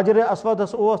وسلم حجر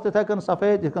اسودس اوس تِتھَے کٔنۍ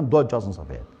سفید یِتھ کٔنۍ دۄد چھُ آسان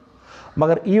سفید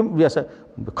مگر یِم یہِ ہسا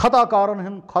خطا کارن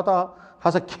ہُنٛد خطا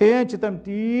ہسا کھینچہِ تٔمۍ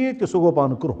تیٖتۍ کہِ سُہ گوٚو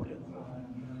پانہٕ کرٛہُن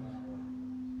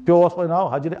پیوس وۄنۍ ناو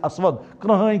حجر اسود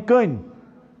کرٛہٕنۍ کٔنۍ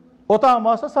اوٚتام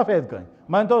ٲس سفید کٔنۍ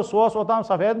مٲنۍتو سُہ اوس اوٚتام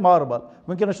سفید ماربل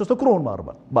وٕنکٮ۪نس چھُ سُہ کرٛہُن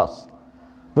ماربل بس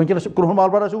وٕنکٮ۪نس چھُ کرٛہُن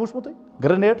ماربل آسِو وٕچھمُتٕے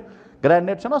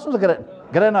گرینیٹ چھُنہ آسان سُہ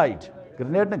گرینایٹ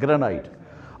گرینیٹ نہٕ گرینایٹ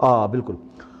آ بالکل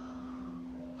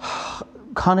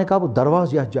خانہ کعبُک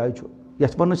دروازٕ یتھ جایہِ چھُ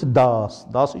یتھ وَنان چھِ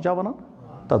داسٕے چھا وَنان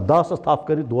تتھ داسس تھپھ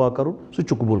کٔرِتھ دُعا کرُن سُہ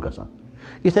چھُ قبوٗل گژھان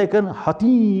یِتھَے کٔنۍ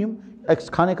حتیٖم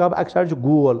خانہ کعبہ اکہِ سایڈٕ چھُ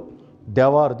گول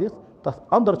دیوار دِتھ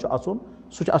تتھ اندر چھُ اژُن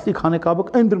سُہ چھُ اصلی خانہ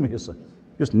کعبُک أنٛدرِم حصہٕ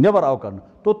یُس نٮ۪بر آو کرنہٕ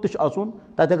توٚت تہِ چھُ اژُن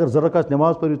تتہِ اگر 2 رکعت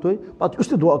نٮ۪ماز پٔرِو تُہۍ پتہٕ یُس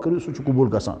تہِ دُعا کٔرِو سُہ چھُ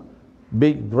قبوٗل گژھان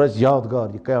بیٚیہِ روزِ یادگار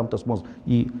یہِ قیامتس منٛز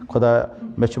یی خۄدایا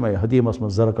مےٚ چھِ مےٚ حدیٖمس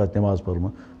منٛز 2 رکعت نٮ۪ماز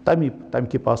پٔرمٕژ تمہِ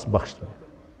کہِ پاس بخش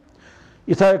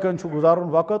یِتھَے کٔنۍ چھُ گُزارُن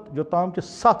وقت یوٚتام کہِ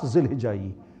 7 ذی الحجہ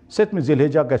یی 7مہِ ذی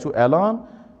الحجہ گژھِو اعلان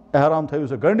احرام تھٲیِو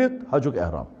سُہ گٔنڈِتھ حجُک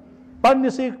احرام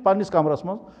پنٛنِس کمرس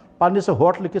منٛز پنٛنِس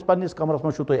ہوٹلہٕ کِس پنٛنِس کمرس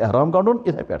منٛز چھُو تۄہہِ احرام گنٛڈُن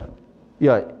یِتھَے پٲٹھۍ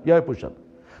یِہوٚے پُزِشن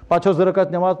پتہٕ چھو 2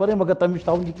 رکعت نٮ۪ماز پرٕنۍ مگر تٔمِس چھُ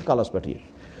تھاوُن یہِ کلس پٮ۪ٹھ یہِ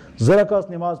 2 رکعت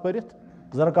نٮ۪ماز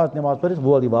پٔرِتھ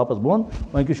وول یہِ واپس بۄن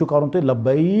وۄنۍ کیٛاہ چھُو کرُن تۄہہِ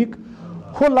لبیک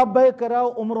ہُہ لبیک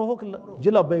کریٛاو عمرہُک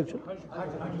یہِ لبیک چھُ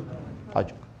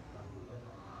حجُک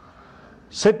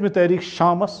 7مہِ تٲریٖخ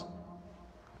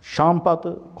شام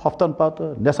پتہٕ کھۄفتن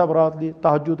پتہٕ نٮ۪صف راتلی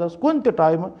تہجُدس کُنہِ تہِ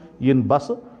ٹایمہٕ یِن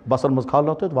بسن منٛز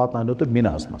کھالنو تُہۍ واتناونو تُہۍ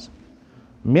میٖناہس منٛز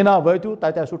میٖنا وٲتِو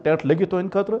تتہِ آسِوٕ ٹٮ۪نٹ لٔگِتھ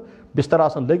تُہنٛدِ خٲطرٕ بستر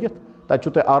آسان لٔگِتھ تتہِ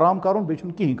چھُو تۄہہِ آرام کرُن بیٚیہِ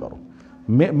چھُنہٕ کِہینۍ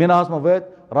کرُن میٖناہس منٛز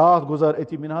وٲتۍ راتھ گُزار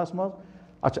أتی میٖناہس منٛز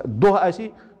اچھا دۄہ آسہِ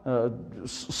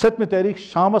 7مہِ تٲریٖخ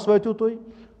شامس وٲتِو تُہۍ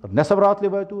نٮ۪صف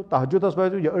راتلہِ وٲتِو تہجُدس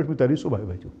وٲتِو یا 8مہِ تٲریٖخ صبحٲے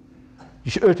وٲتِو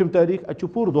یہِ چھُ 8مہِ تٲریٖخ اتہِ چھُ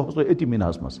پوٗرٕ دۄہس تُہۍ أتی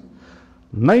میٖناہس منٛز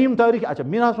 9مہِ تٲریٖخ اچھا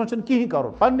میٖناہس منٛز چھُنہٕ کِہینۍ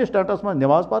کرُن پننِس ٹٮ۪نٹس منٛز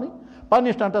نٮ۪ماز پرٕنۍ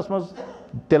پننِس ٹٮ۪نٹس منٛز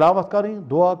تِلاوت کرٕنۍ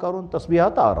دُعا کرُن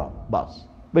تسبیٖحات تہٕ آرام بس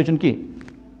بیٚیہِ چھُنہٕ کِہینۍ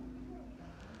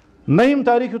 9مہِ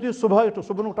تٲریٖخ یُتھُے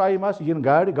صُبحُک ٹایم آسہِ یِن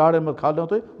گاڑٮ۪ن منٛز کھالنو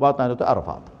تُہۍ واتناونو تُہۍ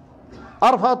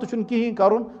عرفات تہِ چھُنہٕ کِہینۍ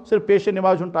کرُن صرف پیشن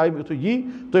نٮ۪مازِ ہُنٛد ٹایم یُتھُے یی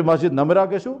تُہۍ مسجد نمرا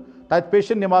گٔژھِو تتہِ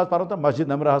پیشن نٮ۪ماز پرن تہٕ مسجد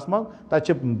نمراہس منٛز تتہِ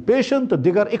چھِ پیشن تہٕ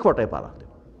دِگر اِکوٹے پران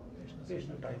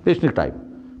پیشنُک ٹایم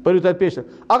پٔرِو تتہِ پیشن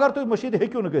اگر تُہۍ مٔشیٖد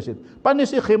ہیٚکِو نہٕ گٔژھِتھ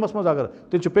پننِسٕے خیمس منٛز اگر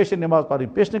تیٚلہِ چھِ پیشن نٮ۪ماز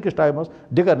پرٕنۍ پیشنہٕ کِس ٹایمس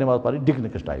دِگر نٮ۪ماز پرٕنۍ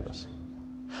دِگنہٕ کِس ٹایمس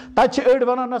تتہِ چھِ أڑۍ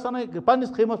ونان نہ سا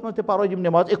پننِس خیمس منٛز تہِ پرو یِم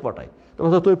نٮ۪ماز اِکوٹے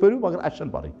تُہۍ پٔرِو مگر اسہِ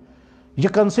چھنہٕ پرٕنۍ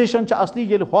یہِ کنسیشن چھِ اصلی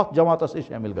ییٚلہِ ہۄتھ جماعتس سۭتۍ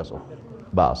شٲمِل گژھو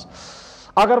بس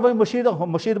اگر وۄنۍ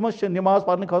مٔشیٖد منٛز چھِ نٮ۪ماز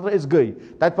پرنہٕ خٲطرٕ أسۍ گٔے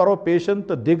تتہِ پرو پیشن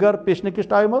تہٕ دِگر پیشنہٕ کِس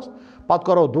ٹایمس پتہٕ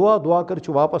کرو دُعا کٔرِتھ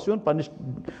چھُ واپس یُن پننِس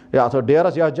یتھ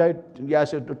ڈیرس یتھ جایہِ یہِ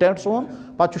آسہِ ٹٮ۪نٹ سون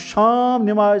پتہٕ چھُ شام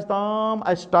نٮ۪مازِ تام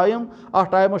اسہِ ٹایم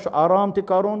اتھ ٹایمس چھُ آرام تہِ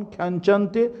کرُن کھٮ۪ن چٮ۪ن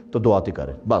تہِ تہٕ دُعا تہِ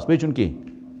کرٕنۍ بس بیٚیہِ چھُنہٕ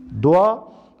کِہینۍ دُعا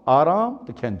آرام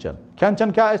تہٕ کھٮ۪ن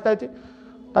چٮ۪ن کیٛاہ آسہِ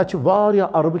تتہِ چھِ واریاہ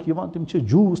عربٕکۍ یِوان تِم چھِ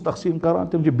جوٗس تقسیٖم کران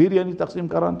تِم چھِ بِریانی تقسیٖم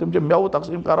کران تِم چھِ مٮ۪وٕ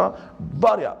تقسیٖم کران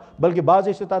واریاہ بلکہِ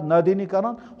بعضے چھِ تتھ نادٲنی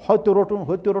کران ہوٚتہِ تہِ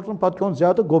روٚٹُن پتہٕ کھیوٚن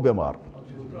زیادٕ گوٚو بٮ۪مار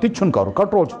تہِ تہِ چھُنہٕ کرُن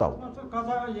کنٹرول چھُ تھاوُن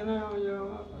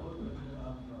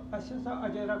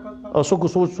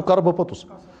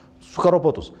سُہ کرو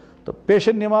پوٚتُس تہٕ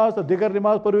پیشن نٮ۪ماز تہٕ دِگر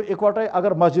نٮ۪ماز پٔرِو اِکوٹے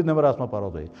اگر مسجد نمراہس منٛز پرو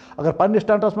تُہۍ اگر پننِس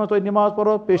ٹٮ۪نٹس منٛز تُہۍ نٮ۪ماز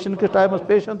پرو پیشن کِس ٹایمس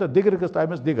پیشن تہٕ دِگر کِس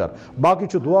ٹایمس دِگر باقٕے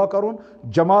چھُ دُعا کرُن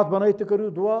جماعت بنٲیِتھ تہِ کٔرِو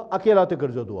دُعا اکیلا تہِ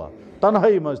کٔرۍزیو دُعا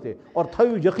تنہٲیی منٛز تہِ اور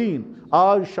تھٲیِو یقیٖن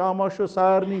آز شامس چھُ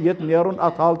سارنٕے ییٚتہِ نیرُن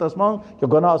اتھ حالتس منٛز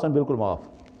کہِ گۄناہ آسن بالکل معاف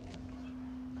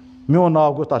میون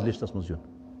ناو گوٚژھ تتھ لسٹس منٛز یُن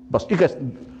بس یہِ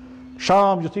گژھِ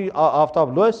شام یُتھُے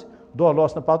آفتاب لوسہِ دۄہ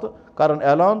لوسنہٕ پتہٕ کرن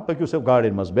اعلان پٔکِو سا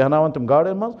گاڑٮ۪ن منٛز بیٚہناون تِم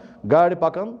گاڑٮ۪ن منٛز گاڑِ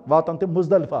پکان واتن تِم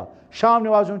مُزدلفہ شام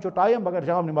نٮ۪مازِ ہُنٛد چھُ ٹایم مگر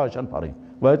شام نٮ۪ماز چھنہٕ پرٕنۍ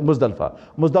وٲتۍ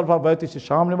مُزدلفہ وٲتِتھ چھِ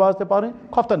شام نٮ۪ماز تہِ پرٕنۍ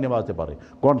کھۄفتن نٮ۪ماز تہِ پرٕنۍ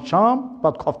گۄڈٕ شام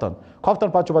پتہٕ کھۄفتن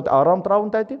پتہٕ چھُ پتہٕ آرام تراوُن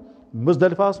تتہِ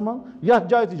مُزدلفہس منٛز یتھ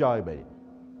جایہِ تہِ جاے بنہِ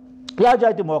یتھ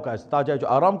جایہِ تہِ موقعہٕ آسہِ تتھ جایہِ چھُ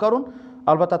آرام کرُن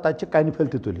البتہ تتہِ چھِ کنہِ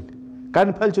پھٔلۍ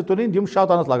تہِ تُلٕنۍ یِم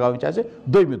شیطانس لگاوٕنۍ چھِ اَسہِ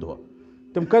دوٚیمہِ دۄہ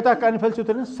تِم کۭتیاہ کنہِ پھٔلۍ چھِ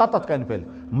تُلٕنۍ 7 کنہِ پھٔلۍ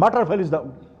مٹر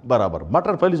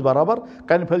پھٔلِس برابر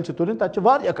کنہِ پھٔلۍ چھِ تُلٕنۍ تتہِ چھِ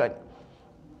واریاہ کنہِ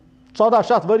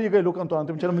 1400 ؤری گٔے لُکن تُلان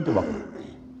تِم چھِنہٕ وُنہِ تہِ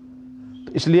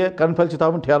وقت اس لیے کنہِ پھٔلۍ چھِ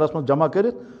تھاوٕنۍ ٹھیلس منٛز جمع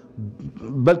کٔرِتھ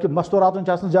بلکہِ مستوٗراتن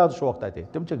چھِ آسان زیادٕ شوق تتہِ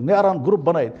تِم چھِ نیران گرُپ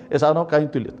بنٲیِتھ أسۍ انو کنہِ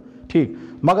تُلِتھ ٹھیٖک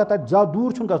مگر تتہِ زیادٕ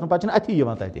دوٗر چھُنہٕ گژھُن پتہٕ چھِنہٕ اَتھی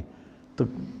یِوان تتہِ تہٕ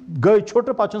گٔے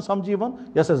چھُٹہٕ پتہٕ چھُنہٕ سمجھی یِوان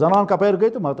یۄس اَسہِ زنان کپٲرۍ گٔے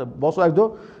تہٕ بہٕ اوسُس اکہِ دۄہ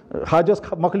حجس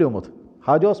مۄکلیومُت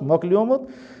حج مۄکلیومُت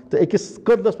تہٕ أکِس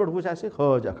کٔدلَس پٮ۪ٹھ وٕچھ اَسہِ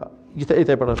حٲج اکھا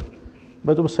یِتھَے پٲٹھۍ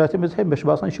مےٚ دوٚپُس ساتھی مےٚ ہے مےٚ چھُ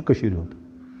باسان یہِ چھُ کٔشیٖرِ ہُنٛد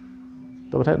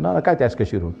دوٚپُن ہے نہ کَتہِ آسہِ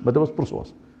کٔشیٖرِ ہُنٛد مےٚ دوٚپُس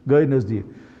پرٛژھوس گٔے نزدیٖک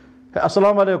ہے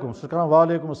اَسلام علیکُم سُہ چھُ کَران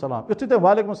وعلیکُم السلام یُتھُے تٔمۍ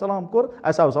وعلیکُم السلام کوٚر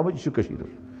اَسہِ آو سَمٕجھ یہِ چھُ کٔشیٖرِ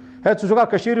ہُنٛد ہے ژٕ چھُکھا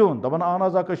کٔشیٖرِ ہُنٛد دَپان اہن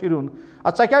حظ آ کٔشیٖرِ ہُنٛد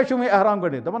اَدٕ ژےٚ کیٛازِ چھُ وۄنۍ احرام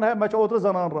گۄڈنٮ۪تھ دَپان ہے مےٚ چھِ اوترٕ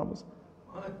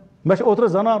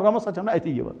زنان رٔمٕژ سۄ چھَنہٕ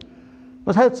اَتی یِوان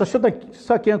بس ہے ژےٚ چھُتھ نہ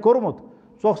سا کینٛہہ کوٚرمُت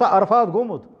ژٕ اوسکھ سا عرفات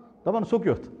گوٚمُت دَپان سُہ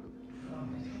کیُتھ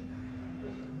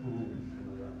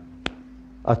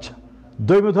اچھا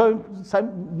دوٚیمہِ دۄہ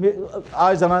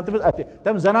آے زنان تٔمِس اَتھِ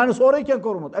تٔمۍ زنانہِ سورُے کینٛہہ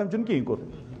کوٚرمُت أمۍ چھُنہٕ کِہیٖنۍ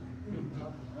کوٚرمُت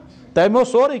تٔمۍ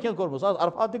اوس سورُے کینٛہہ کوٚرمُت سۄ ٲس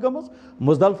عرفات تہِ گٔمٕژ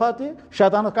مُزدلفہ تہِ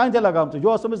شیطانَس کانہِ تہِ لگامژٕ یہِ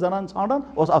اوس تٔمِس زنان ژھانڈان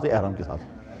اوس اَتھٕے احرام کے ساتھ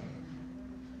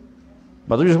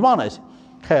مطلب یہِ چھُ مان اَسہِ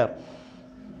خیر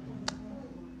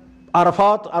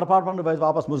عرفات پٮ۪ٹھ وٲتۍ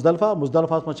واپس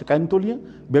مُزدلفاہَس منٛز چھِ کَنہِ تُلنہِ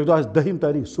بیٚکہِ دۄہ آسہِ 10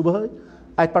 تٲریٖخ صُبحٲے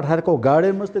اَتہِ پٮ۪ٹھ ہٮ۪کو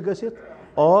گاڑٮ۪ن منٛز تہِ گٔژھِتھ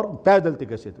اور پیدل تہِ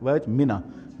گٔژھِتھ وٲتۍ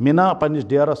مینا پنٛنِس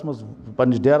ڈیرَس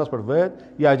پٮ۪ٹھ وٲتۍ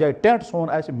یا جایہِ ٹٮ۪نٛٹ سون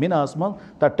آسہِ مِناہَس منٛز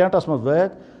تَتھ ٹٮ۪نٛٹَس منٛز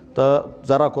وٲتۍ تہٕ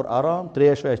ذرا کوٚر آرام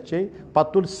ترٛیش ویش چے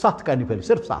پَتہٕ تُلۍ 7 کَنہِ پھٔلۍ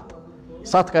صرف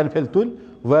 7 کَنہِ پھٔلۍ تُلۍ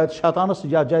وٲتۍ شیطانَس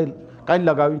یَتھ جایہِ کَنہِ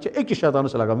لگاوٕنۍ چھِ أکِس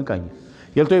شیطانَس چھِ لگاوٕنۍ کَنہِ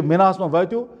ییٚلہِ تُہۍ مِناہَس منٛز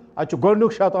وٲتِو اَتہِ چھُ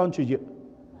گۄڈنیُک شیطان چھُ یہِ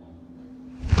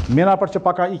مینا پٮ۪ٹھ چھِ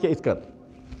پَکان یہِ کیٛاہ یِتھ کٔنۍ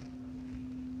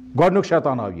گۄڈنیُک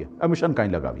شیطان آو یہِ أمِس چھَنہٕ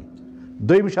کَنہِ لگاوٕنۍ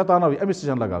دوٚیِم شیطان آو یہِ أمِس تہِ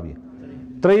چھَنہٕ لگاوٕنۍ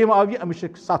ترٛیٚیِم آو یہِ أمِس چھِ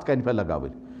 7 کَنہِ پھٔلۍ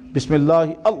لگاوٕنۍ بسم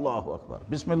اللہ اللہ اکبر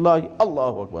بسم اللہ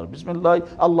اللہ اکبر بسم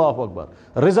اللہ اللہ اکبر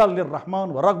رضا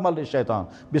للرحمان و رغم للشیطان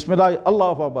بسم اللہ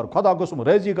اللہ اکبر خۄدا گوٚژھُم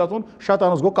رٲضی گژھُن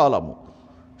شیطانَس گوٚو کالاموٗ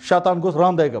شیطان گوٚژھ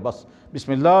رانٛدَے گوٚو بس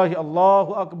بسم اللہ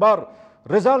اللہ اکبر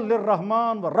رضا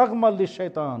للرحمان و رغم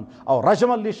للشیطان او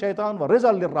رجم للشیطان و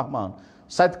رضا للرحمان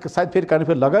 7 پھِرِ کَنہِ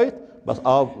پھٔلۍ لگٲیِتھ بس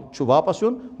آو چھُ واپس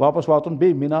یُن واپس واتُن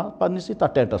بیٚیہِ مینا پنٛنِسٕے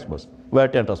تَتھ ٹٮ۪نٛٹَس منٛز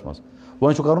ویٹ ٹٮ۪نٛٹَس منٛز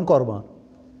وۄنۍ چھُ کَرُن قۄربان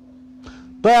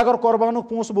تۄہہِ اگر قۄربانُک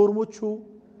پونٛسہٕ بوٚرمُت چھُو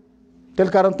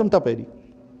تیٚلہِ کَرَن تِم تَپٲری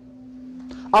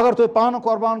اگر تۄہہِ پانہٕ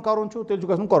قۄربان کَرُن چھُو تیٚلہِ چھُ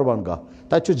گژھُن قۄربان گاہ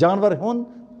تَتہِ چھُ جانوَر ہیوٚن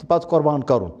تہٕ پَتہٕ قۄربان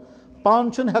کَرُن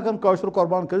پانہٕ چھُنہٕ ہٮ۪کان کٲشُر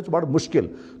قۄربان کٔرِتھ چھُ بَڑٕ مُشکِل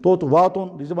توٚت واتُن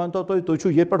یہِ مٲنۍتو تُہۍ چھُو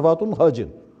ییٚتہِ پٮ۪ٹھ واتُن حٲجِن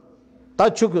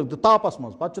تَتہِ چھُ تاپَس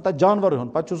منٛز پَتہٕ چھُ تَتہِ جانوَر ہیوٚن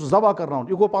پَتہٕ چھُ سُہ ذبح کَرناوُن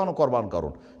یہِ گوٚو پانہٕ قۄربان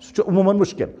کَرُن سُہ چھُ عموٗماً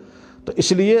مُشکِل تہٕ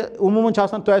اِسلیے عموٗماً چھِ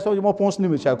آسان تۄہہِ آسیو یِمو پونٛسہٕ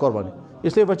نِمٕتۍ شاید قۄربانی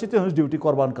اِسلیے وۄنۍ چھِ تِہٕنٛز ڈیوٗٹی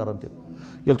قۄربان کَران تِم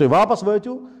ییٚلہِ تُہۍ واپس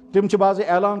وٲتِو تِم چھِ بعضے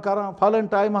اعلان کَران پھلٲنۍ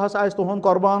ٹایمہٕ ہسا آسہِ تُہُنٛد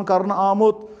قۄربان کَرنہٕ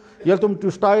آمُت ییٚلہِ تِم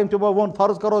یُس ٹایم تِمو ووٚن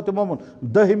فرض کَرو تِمو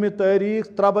ووٚن 10مہِ تٲریٖخ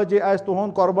 3 بجے آسہِ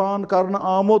تُہُنٛد قۄربان کَرنہٕ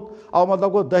آمُت اَوٕ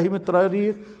مطلب گوٚو 10مہِ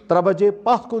تٲریٖخ 3 بجے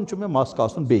پَتھ کُن چھُ مےٚ مَس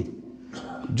کاسُن بیٚیہِ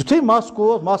یُتھُے مَس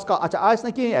کوس اچھا آسہِ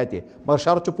نہٕ کِہیٖنۍ اَتہِ مگر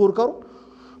شرط چھُ پوٗرٕ کَرُن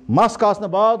مَس کاسنہٕ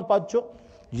بعد پَتہٕ چھُ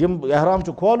یِم احرام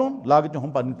چھُ کھولُن لاگٕنۍ چھِ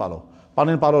ہُم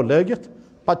پَنٕنۍ پَلو لٲگِتھ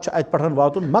پَتہٕ چھُ اَتہِ پٮ۪ٹھ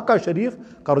واتُن مکہ شریٖف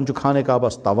کَرُن چھُ خانہ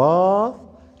کعبَس طواف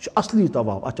یہِ چھُ اَصلی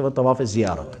طواف اَتھ چھِ وَنان طوافِ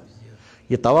زِیارت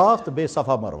یہِ طواف تہٕ بیٚیہِ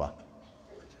صفا مروہ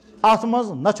اَتھ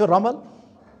منٛز نہ چھُ رَمل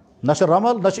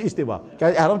نہ چھُ اِستِوا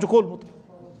کیٛازِ احرام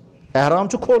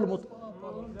چھُ کھولمُت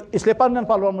اِسلیے پنٛنٮ۪ن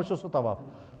پَلوَن منٛز چھُ سُہ طواف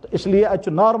تہٕ اِسلیے اَتہِ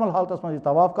چھُ نارمل حالتَس منٛز یہِ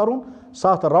طواف کَرُن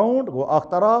 7 راوُنٛڈ گوٚو 1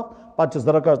 طرف پَتہٕ چھِ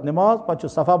 2 رکعت نٮ۪ماز پَتہٕ چھُ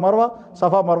صفا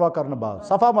مروہ کَرنہٕ بعد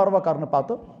صفا مروہ کَرنہٕ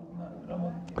پَتہٕ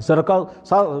 2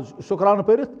 رکعت شُکرانہٕ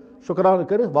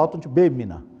کٔرِتھ واتُن چھُ بیٚیہِ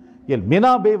مینا ییٚلہِ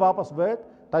مینا بیٚیہِ واپس وٲتۍ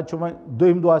تَتہِ چھُ وۄنۍ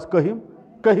دوٚیِم دۄہ آسہِ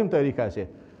کٔہِم تٲریٖخ آسہِ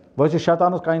وۄنۍ چھِ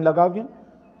شیطانَس کَنہِ لگاوٕنۍ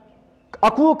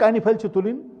 21 کَنہِ پھٔلۍ چھِ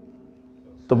تُلٕنۍ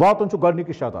تہٕ واتُن چھُ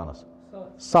گۄڈنِکِس شیطانَس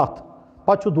 7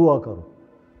 پَتہٕ چھُ دُعا کَرُن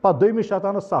پَتہٕ دوٚیمِس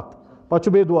شیطانَس 7 پَتہٕ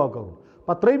چھُ بیٚیہِ دُعا کَرُن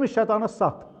پَتہٕ ترٛیٚیمِس شیطانَس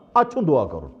 7 اَدٕ چھُنہٕ دُعا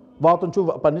کَرُن واتُن چھُ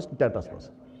پنٛنِس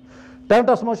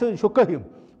ٹٮ۪نٛٹَس منٛز چھُ کٔہِم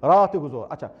راتھ تہِ گُزور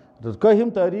اچھا 1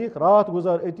 تٲریٖخ راتھ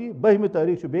گُزار أتی 2ہمہِ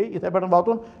تٲریٖخ چھُ بیٚیہِ یِتھَے پٲٹھۍ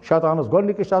واتُن شیطانَس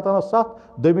گۄڈنِکِس شیطانَس 7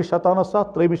 دوٚیمِس شیطانَس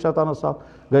 7 ترٛیٚیمِس شیطانَس 7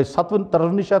 گٔے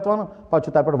 7 شیطان پَتہٕ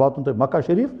چھُ تَتہِ پٮ۪ٹھ واتُن تۄہہِ مکہ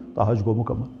شریٖف تہٕ حج گوٚو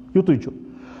مُکمل یُتُے چھُ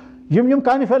یِم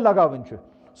کَنہِ پھٔلۍ لگاوٕنۍ چھِ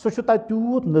سُہ چھُ تَتہِ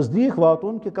تیوٗت نزدیٖک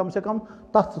واتُن کہِ کم سے کم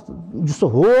تَتھ یُس سُہ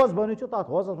ہوز بٔنِتھ چھُ تَتھ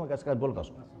ہوزَس منٛز گژھِ کَنہِ پھوٚل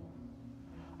گژھُن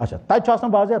اچھا تَتہِ چھُ آسان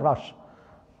بعضے رش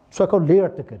سُہ ہٮ۪کو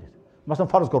لیٹ تہِ کٔرِتھ مثلاً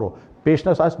فرض کَرو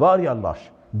پیشنَس آسہِ واریاہ لَش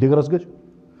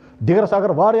دِگرَس اگر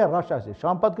واریاہ رش آسہِ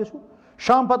شام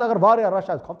پَتہٕ اگر واریاہ رش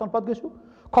آسہِ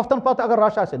کھۄفتَن پَتہٕ اگر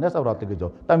رش آسہِ نٮ۪صف رات تہِ گٔژھۍزیو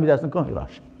تَمہِ وِزِ آسہِ نہٕ کٕہٕنۍ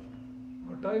رش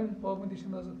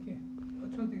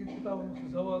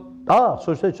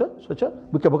سُہ چھِ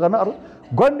بہٕ کَرنہٕ عرض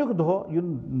گۄڈنیُک دۄہ یِم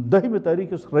 10مہِ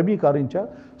تٲریٖخ یُس رمی کَرٕنۍ چھےٚ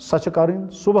سۄ چھِ کَرٕنۍ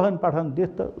صُبحن پٮ۪ٹھ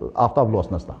دِتھ تہٕ آفتاب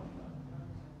لوسنَس تام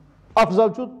افضل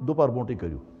چھُ دُپہر برونٛٹھٕے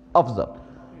کٔرِو افضل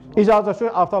اِجازت چھُ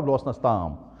آفتاب لوسنَس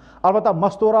تام البتہ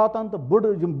مستوٗراتَن تہٕ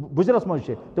بٔڑٕ یِم بُجرَس منٛز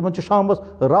چھِ تِمن چھُ شامَس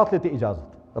راتلہِ تہِ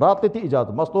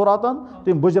اِجازت مستوٗراتَن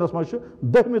تِم بُجرَس منٛز چھُ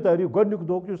 10مہِ تٲریٖخ گۄڈنیُک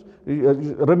دۄہ یُس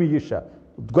رمی یہِ چھےٚ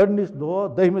گۄڈنِچ دۄہ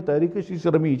 10 تٲریٖخٕچ یُس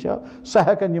رمی چھےٚ سۄ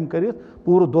ہٮ۪کن یِم کٔرِتھ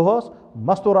پوٗرٕ دۄہس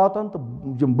مستوٗراتن تہٕ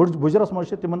یِم بُجرس منٛز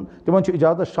چھِ تِمن چھُ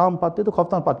اِجازت شام پتہٕ تہِ تہٕ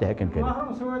خۄفتن پتہٕ تہِ ہٮ۪کن کٔرِتھ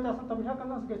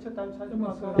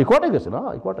اِکوٹے گژھن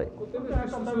اِکوٹے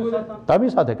تمی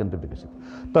ساتہٕ ہٮ۪کن تِم تہِ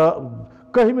گٔژھِتھ تہٕ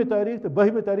 11 تٲریٖخ تہٕ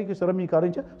 12 تٲریٖخ یُس رمی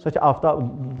کَرٕنۍ چھِ سۄ چھِ آفتاب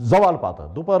زوال پتہٕ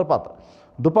دُپہر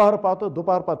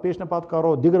پتہٕ پیشنہٕ پتہٕ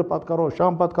کرو دِگرٕ پتہٕ کرو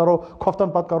شام پتہٕ کرو خۄفتن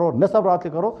پتہٕ کرو نصف رات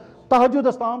تہِ کرو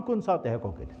تہجُدس تام کُنہِ ساتہٕ تہِ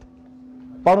ہٮ۪کو کٔرِتھ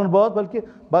پنُن بٲژ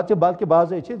بلکہِ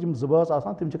بعضے چھِ یِم 2 بٲژ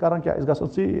آسان تِم چھِ کران کیٛاہ أسۍ گژھو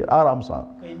ژیٖرۍ آرام سان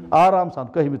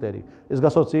 11 تٲریٖخ أسۍ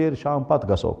گژھو ژیٖرۍ شام پتہٕ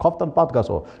گژھو خۄفتن پتہٕ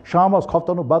گژھو شامس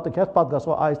خۄفتنُک بتہٕ کھٮ۪تھ پتہٕ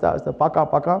گژھو آہستہ آہستہ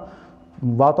پکان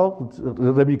واتو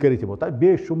رمی کٔرِتھ یِمو تَتہِ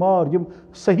بے شُمار یِم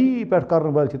صحیح پٮ۪ٹھ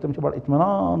کرن وٲلۍ چھِ تِم چھِ بڑٕ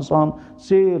اطمینان سان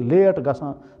ژیٖرۍ لیٹ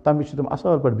گژھان تَمہِ وِزِ چھِ تِم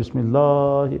اصل پٲٹھۍ بسم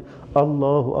اللہ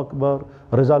اللہ اکبر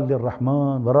رضا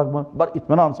الرحمان ورحمان بڑٕ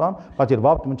اطمینان سان پتہٕ ییٚلہِ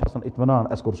واپس تِمن چھِ آسان اطمینان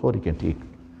اَسہِ کوٚر سورُے کینٛہہ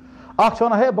ٹھیٖک اکھ چھُ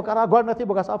ونان ہے بہٕ کرٕ ہا گۄڈنیتھٕے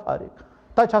بہٕ گژھٕ ہا فارغ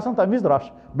تتہِ چھِ آسان تَمہِ وِزِ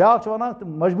رش بیاکھ چھُ ونان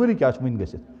مجبوٗری کیٛاہ چھِ وٕنہِ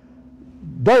گٔژھِتھ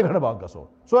 2 گھنٹہٕ بعد گژھو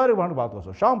 4 گھنٹہٕ بعد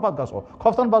گژھو شام پتہٕ گژھو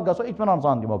خۄفتن پتہٕ گژھو اطمینان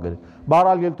سان دِمو کٔرِتھ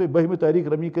بہرحال ییٚلہِ تُہۍ 12 تٲریٖخ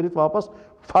رمی کٔرِتھ واپس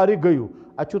فارغ گٔیِو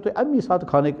اَتہِ چھُو تۄہہِ امی ساتہٕ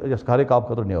خانہ کعبہ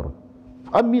خٲطرٕ نیرُن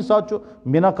امی ساتہٕ چھُ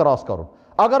مینا کراس کرُن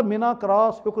اگر مینا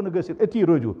کراس ہیوٚک نہٕ گٔژھِتھ أتی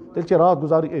روٗزِو تیٚلہِ چھِ رات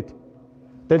گُزارٕنۍ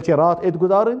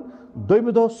أتۍ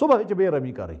دوٚیمہِ دۄہ صبحٲے چھِ بیٚیہِ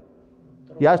رمی کَرٕنۍ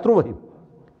یہِ آسہِ 23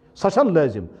 سۄ چھَنہٕ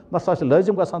لٲزِم نہ سۄ چھِ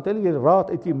لٲزِم گژھان تیٚلہِ ییٚلہِ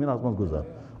رات أتی میٖناہَس منٛز گُزار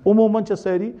عموٗماً چھِ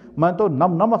سٲری مٲنۍتو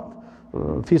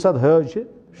 99% حٲج چھِ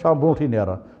شام برونٛٹھٕے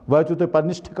نیران وٲتِو تُہۍ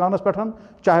پنٛنِس ٹھِکانَس پٮ۪ٹھ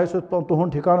چاہے سُہ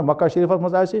تُہُنٛد ٹھِکانہٕ مکہ شریٖفَس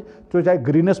منٛز آسہِ تُہۍ چاہے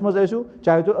گریٖنَس منٛز ٲسِو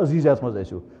چاہے تُہۍ عزیٖزیَس منٛز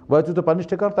ٲسِو وٲتِو تُہۍ پنٛنِس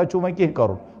ٹھِکانَس تَتہِ چھُو وۄنۍ کینٛہہ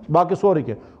کَرُن باقٕے سورُے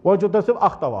کینٛہہ وۄنۍ چھُو تۄہہِ صرف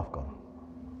اکھ طواف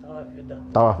کَرُن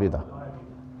طواف وِدا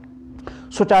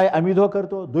سُہ چاہے اَمی دۄہ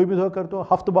کٔرۍتو دوٚیمہِ دۄہ کٔرۍتو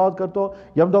ہفتہٕ بعد کٔرۍتو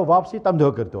ییٚمہِ دۄہ واپسی تَمہِ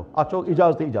دۄہ کٔرۍتو اَتھ چھُ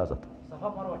اِجازت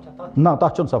نہ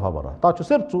تَتھ چھُنہٕ صفا مروہ تَتھ چھُ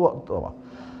صرف 4 طواف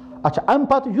اچھا اَمہِ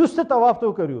پتہٕ یُس تہِ طواف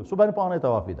تُہۍ کٔرِو سُہ بنہِ پانے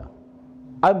طواف وِدا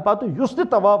اَمہِ پتہٕ یُس تہِ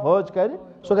طواف حٲج کرِ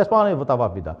سُہ گژھِ پانے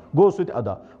طواف وِدا گوٚو سُہ تہِ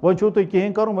ادا وۄنۍ چھُو تۄہہِ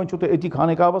کِہیٖنۍ کَرُن وۄنۍ چھُو تۄہہِ أتی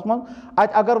خانہ کعبس منٛز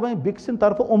اَتہِ اگر وۄنۍ بیٚکہِ سٕنٛدِ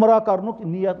طرفہٕ عمرہ کرنُک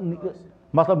نیت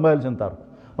مطلب مٲلۍ سٕنٛدِ طرفہٕ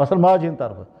مثلاً ماجہِ ہٕنٛدِ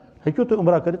طرفہٕ ہیٚکِو تُہۍ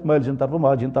عمرہ کٔرِتھ مٲلۍ سٕنٛدِ طرفہٕ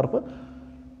ماجہِ ہٕنٛدِ طرفہٕ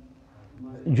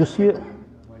یُس یہِ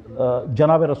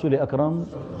جناب رسول اکرم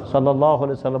صلی اللہ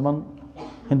علیہ وسلمن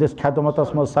ہٕنٛدِس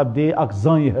خدمتس منٛز سپدے اکھ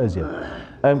زٲنۍ حٲضِر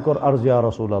أمۍ کوٚر عرض یا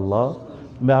رسول اللہ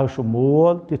مےٚ حظ چھُ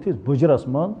مول تِتھِس بُجرس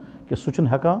منٛز کہِ سُہ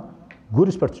چھُنہٕ ہٮ۪کان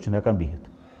گُرِس پٮ۪ٹھ تہِ چھُنہٕ ہٮ۪کان بِہِتھ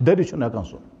دٔرِتھ چھُنہٕ ہٮ۪کان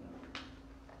سُہ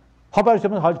ہۄپٲرۍ چھُ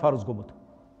تٔمِس حج فرض گوٚمُت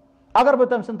اگر بہٕ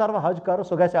تٔمۍ سٕنٛدِ طرفہٕ حج کرٕ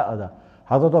سُہ گژھِ ہا ادا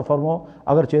حضرتو فرمو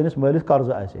اگر چٲنِس مٲلِس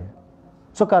قرضہٕ آسہِ ہے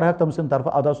ژٕ کرٕہکھ تٔمۍ سٕنٛدِ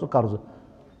طرفہٕ ادا سُہ قرضہٕ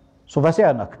سُہ وسہِ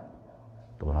ہا نکھٕ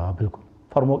دوٚپُن آ بِلکُل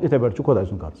فرمو یِتھٕے پٲٹھۍ چھُ خۄداے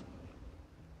سُنٛد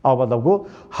قرضہٕ مطلب گوٚو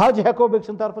حج ہٮ۪کو بیٚکہِ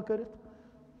سٕنٛدِ طرفہٕ کٔرِتھ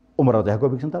عمرہ تہِ ہٮ۪کو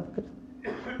بیٚکہِ سٕنٛدِ طرفہٕ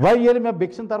کٔرِتھ وۄنۍ ییٚلہِ مےٚ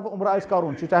بیٚکہِ سٕنٛدِ طرفہٕ عمرہ آسہِ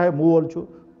کرُن چھُ چاہے مول چھُ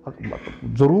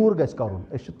ضروٗر گژھِ کرُن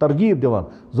أسۍ چھِ ترغیٖب دِوان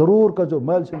ضروٗر کٔرۍزیو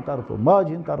مٲلۍ سٕنٛدِ طرفہٕ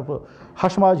ماجہِ ہٕنٛدِ طرفہٕ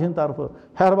ہشماجہِ ہٕنٛدِ طرفہٕ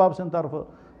ہیہرباب سٕنٛدِ طرفہٕ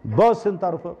بٲژ سٕنٛدِ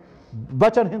طرفہٕ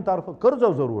بچن ہٕنٛدِ طرفہٕ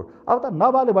کٔرۍزیو ضروٗر البتہ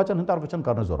نابالغ بچن ہٕنٛدِ طرفہٕ چھنہٕ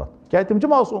کرنٕچ ضوٚرتھ کیازِ تِم چھِ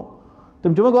معصوٗم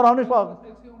تِم چھِ وۄنۍ گۄناہو نِش پاک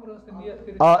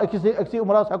أکسٕے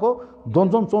عمرس ہٮ۪کو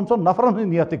 2-4 نفرن ہٕنٛز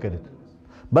نیت تہِ کٔرِتھ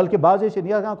بلکہِ بعضے چھِ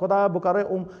نیت کران خۄدایا بہٕ کرے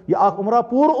یہِ اکھ عمرہ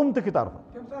پوٗرٕ اُمتہٕ کہِ طرفہٕ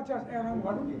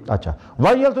اچھا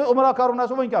وۄنۍ ییٚلہِ تۄہہِ عمرہ کرُن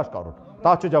آسیو وۄنۍ کیٛاہ چھُ کرُن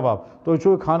تتھ چھُ جواب تُہۍ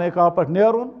چھُو خانہ کعبہ پٮ۪ٹھ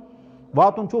نیرُن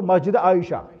واتُن چھُو مسجد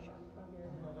عایشہ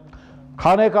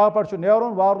خانہ کعبہ پٮ۪ٹھ چھُ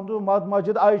نیرُن واتُن چھُ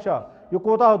مسجد عایشہ یہِ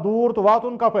کوٗتاہ دوٗر تہٕ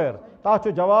واتُن کپٲرۍ تتھ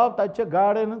چھُ جواب تتہِ چھِ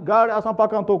گاڑِ آسان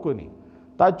پکان توکُنی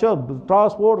تتہِ چھُ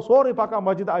ٹرانسپورٹ سورُے پکان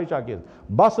مسجد عایشہ کِنۍ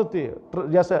بسہٕ تہِ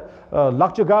یہِ سا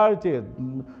لۄکچہِ گاڑِ تہِ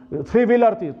 3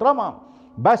 ویٖلر تہِ تمام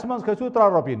بسہِ منٛز کھٔسِو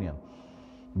 3 رۄپیہِ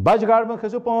نِنۍ بجہِ گاڑِ منٛز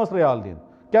کھٔسِو 5 رِیال دِنۍ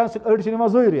کیٛازِ أڑۍ چھِ نِوان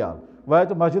 2 رِیال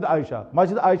واتہِ مسجد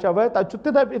عایشہ واتہِ تتہِ چھُ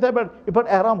یِتھٕے پٲٹھۍ یِتھ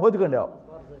پٲٹھۍ احرام ہوٚتہِ گنڈیو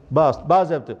بس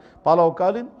باضٲبطہٕ پلو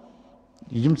کالٕنۍ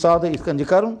ییٚمہِ ساتہٕ یِتھ کٔنۍ یہِ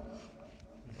کرُن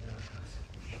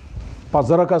پتہٕ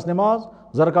 2 رکعت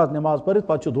نٮ۪ماز پٔرِتھ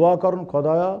پتہٕ چھُ دُعا کرُن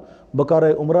خۄدایا بہٕ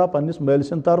کرے عمرہ پننِس مٲلۍ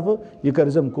سٕنٛدِ طرفہٕ یہِ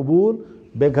کٔرزٮ۪م قبوٗل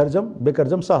بیٚیہِ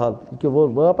کٔرزٮ۪م سہل یہِ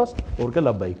وول واپس اور کہِ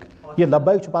لبیک یہِ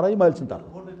لبیک چھُ پران یہِ مٲلۍ سٕنٛدِ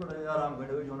طرفہٕ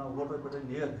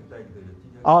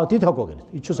آ تہِ تہِ ہٮ۪کو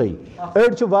کٔرِتھ یہِ چھُ صحیح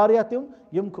أڑۍ چھِ واریاہ تِم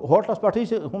یِم ہوٹلس پٮ۪ٹھٕے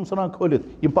چھِ ہُم ژھٕنان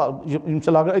کھٲلِتھ یِم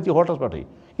چھِ لاگان أتی ہوٹلس پٮ۪ٹھٕے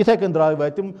یِتھٕے کٔنۍ درٛاے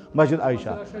وٲتۍ تِم مسجد عایشہ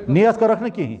نیت کٔرٕکھ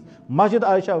نہٕ کِہینۍ مسجد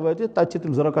عایشہ وٲتِتھ تتہِ چھِ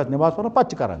تِم 2 رکعت نٮ۪ماز پران پتہٕ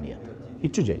چھِ کران نیت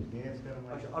یہِ تہِ چھُ جٲیِز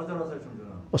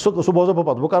سُہ بوزو بہٕ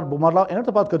پتہٕ بہٕ مۄکلاو اینڈ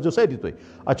تہٕ پتہٕ کٔرۍزیو سٲری تُہۍ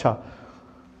اچھا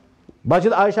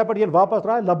مسجد عایشہ پٮ۪ٹھ ییٚلہِ واپس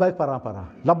درٛاے لبیک پران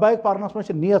لبیک پرنس منٛز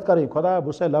چھِ نیت کرٕنۍ خۄدایا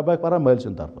بہٕ چھُسے لبیک پران مٲلۍ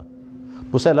سٕنٛدِ طرفہٕ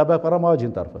بہٕ چھُسے لبیک پران ماجہِ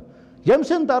ہٕنٛدِ طرفہٕ ییٚمہِ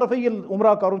سٕنٛدِ طرفہٕ ییٚلہِ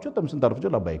عمرہ کرُن چھُ تٔمۍ سٕنٛدِ طرفہٕ چھُ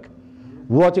لبیک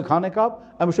ووت یہ خانہ کعب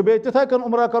أمس چھُ بیٚیہِ تِتھَے کٔنۍ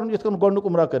عمرہ کَرُن یِتھ کٔنۍ گۄڈنیُک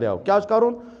عمرہ کَریو کیٛاہ چھُ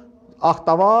کَرُن اکھ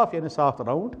طواف یعنی 7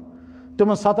 راوُنٛڈ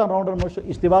تِمن 7 راوُنٛڈن منٛز چھُ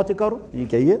استوا تہِ کَرُن یہِ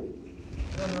کیٛاہ یہِ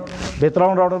بیٚیہِ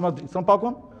 3 راوُنٛڈن منٛز یِتھ کٔنۍ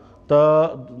پَکُن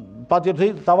تہٕ پَتہٕ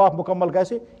یُتھُے طواف مُکمل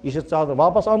گژھِ یہِ چھِ ژادر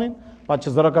واپس اَنٕنۍ پَتہٕ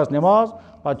چھِ 2 رکعت نٮ۪ماز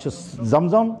پَتہٕ چھِ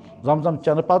زمزم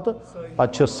چٮ۪نہٕ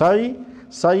پَتہٕ چھِ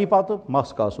سعی پَتہٕ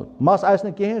مَس کاسُن مَس آسہِ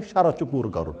نہٕ کِہیٖنۍ شرط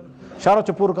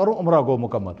چھُ پوٗرٕ کَرُن عمرہ گوٚو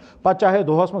مُکمل پَتہٕ چاہے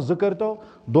دۄہَس منٛز 2 کٔرۍتو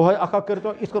دۄہَے اکھ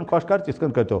کٔرۍتو یِتھ کٔنۍ خۄش کَرِ تِتھ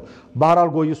کٔنۍ کٔرۍتو بہرحال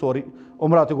گوٚو یہِ سورُے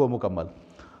عمرہ تہِ گوٚو مُکمل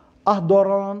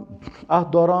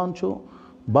اَتھ دوران چھُ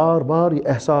بار بار یہِ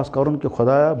احساس کَرُن کہِ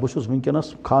خۄدایا بہٕ چھُس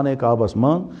وٕنکٮ۪نَس خانہ کعبَس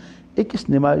منٛز أکِس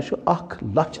نٮ۪مازِ چھُ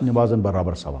 1,00,000 نٮ۪مازَن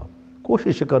برابر ثواب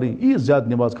کوٗشِش چھِ کَرٕنۍ ییٖژ زیادٕ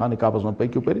نٮ۪ماز خانہ کعبَس منٛز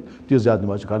پٔکِو پٔرِتھ تیٖژ زیادٕ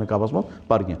نٮ۪ماز چھِ خانہ کعبَس منٛز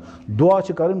پَرنہِ دُعا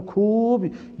چھِ کَرٕنۍ خوٗب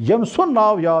ییٚمہِ سُنٛد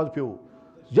ناو یاد پیوٚو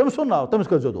ییٚمہِ سُنٛد ناو تٔمِس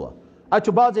کٔرۍزیو دُعا اَتہِ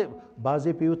چھُ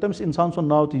بعضے پیٚیِو تٔمِس اِنسان سُنٛد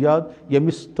ناو تہِ یاد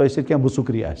ییٚمِس تۄہہِ سۭتۍ کینٛہہ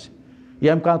وُژُکری آسہِ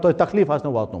ییٚمہِ کانٛہہ تۄہہِ تکلیٖف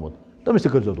آسنو واتنومُت تٔمِس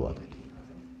تہِ کٔرۍزیو دُعا تَتہِ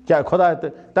کیٛاہ خۄدایا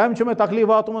تہٕ تٔمۍ چھُ مےٚ تکلیٖف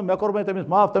واتنومُت مےٚ کوٚر تٔمِس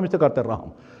معاف تٔمِس تہِ کَر تہٕ رحم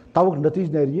تَوُک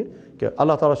نٔتیٖجہٕ نیرِ یہِ کہِ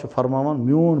اللہ تعالیٰ چھُ فرماوان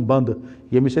میون بنٛدٕ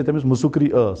ییٚمِس سۭتۍ تٔمِس مُژُکری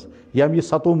ٲس ییٚمۍ یہِ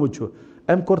ستومُت چھُ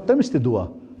أمۍ کوٚر تٔمِس تہِ دُعا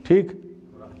ٹھیٖک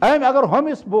أمۍ اگر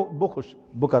ہوٚمِس بہٕ خوش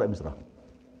بہٕ کَرٕ أمِس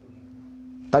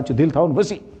رحم تَتہِ چھُ دِل تھاوُن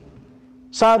ؤسیع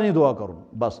سارنٕے دُعا کَرُن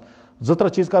بَس 2-3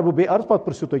 چیٖز کَرٕ بہٕ بیٚیہِ عرض پَتہٕ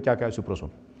پِرٛژھِو تُہۍ کیٛاہ کیٛاہ آسِو پِرٛژھُن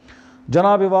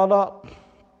جناب والا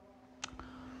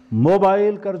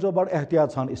موبایل کٔرۍزیو بَڑٕ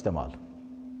احتیاط سان استعمال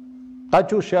تَتہِ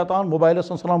چھُ شیطان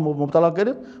موبایلَس منٛز ژھٕنان مُبتلا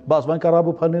کٔرِتھ بَس وۄنۍ کَرٕ ہا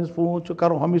بہٕ فلٲنِس فون چھُ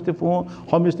کَرُن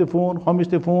ہُمِس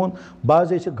تہِ فون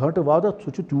بعضے چھِ گھنٹہٕ وادَتھ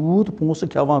سُہ چھُ تیوٗت پونٛسہٕ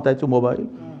کھٮ۪وان تَتہِ سُہ موبایل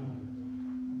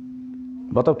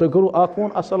مطلب تُہۍ کٔرِو اکھ فون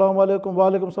السلام علیکُم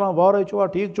وعلیکُم السلام وارَے چھُوا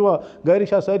ٹھیٖک چھُوا گرِ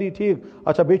چھا سٲری ٹھیٖک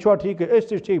اچھا بیٚیہِ چھُوا ٹھیٖکٕے أسۍ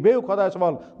تہِ چھِ ٹھیٖک بیٚیہِ خۄدایَس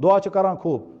حوالہٕ دُعا چھِ کَران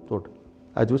خوٗب ژوٚٹ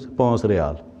اَتہِ وٕچھ 5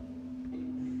 رِیال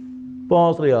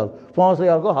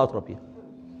گوٚو 100 رۄپیہِ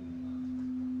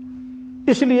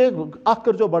اس لیے اَتھ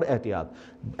کٔرۍزیو بَڑٕ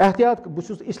احتیاط بہٕ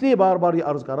چھُس اس لیے بار بار یہِ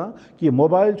عرض کَران کہِ یہِ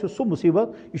موبایل چھُ سُہ مُصیٖبت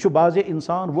یہِ چھُ بعضے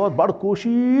اِنسان ووت بَڑٕ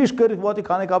کوٗشِش کٔرِتھ ووت یہِ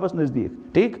خانہ کعبَس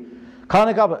نزدیٖک ٹھیٖک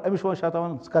خانہ کعبہ أمِس چھُ وۄنۍ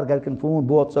شیطان ژٕ کَر گرِکٮ۪ن فون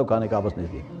بہٕ ووتسو خانہ کعبَس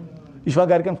نزدیٖک یہِ چھُ وۄنۍ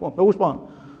گرِکٮ۪ن فون مےٚ وٕچھ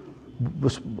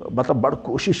پانہٕ مطلب بَڑٕ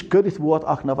کوٗشِش کٔرِتھ ووت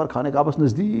اکھ نفر خانہ کعبَس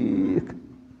نزدیٖک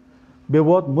بیٚیہِ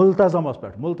ووت مُلتظمَس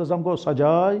پٮ۪ٹھ مُلتظم گوٚو سۄ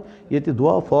جاے ییٚتہِ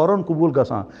دُعا فوراً قبوٗل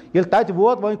گژھان ییٚلہِ تَتہِ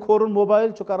ووت وۄنۍ کھورُن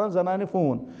موبایل چھُ کَران زَنانہِ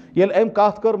فون ییٚلہِ أمۍ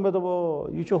کَتھ کٔر مےٚ دوٚپ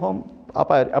یہِ چھُ ہُم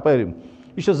اَپٲرِم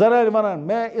یہِ چھُ زَنانہِ وَنان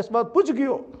میں اِس وقت پُچ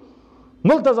گیو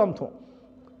مُلتظم تھو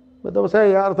مےٚ دوٚپُس ہے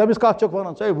یار تٔمِس کَتھ چھُکھ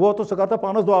وَنان ژٕ ہے ووتُس ژٕ کَر تہٕ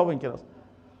پانَس دُعا وٕنکٮ۪نَس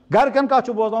گرِکٮ۪ن کَتھ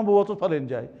چھُ بوزان بہٕ ووتُس پھلٲنۍ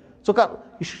جایہِ ژٕ کَر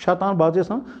یہِ چھُ شیطان بعضے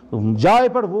آسان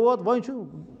جایہِ پٮ۪ٹھ ووت وۄنۍ چھُ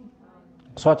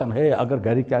سونٛچان ہے اگر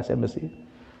گرِکۍ تہِ آسہِ ہا مےٚ سۭتۍ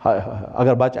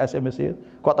اگر بَچہِ آسہِ ہا مےٚ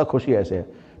سۭتۍ کوتاہ خوشی آسہِ ہے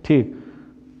ٹھیٖک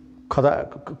خۄدا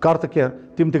کَر تہٕ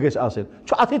کینٛہہ تِم تہِ گٔژھۍ آسٕنۍ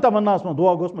چھُ اَتھٕے تَمناہَس منٛز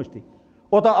دُعا گوٚژھ مٔشتٕے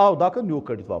اوٚتان آو دَکہٕ نیوٗکھ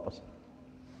کٔڑِتھ واپَس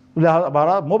لہٰذا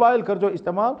بہرحال موبایل کٔرۍزیو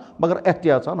استعمال مگر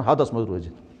احتیاط سان حدَس منٛز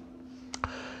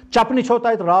روٗزِتھ چَپنہِ چھو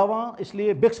تَتہِ راوان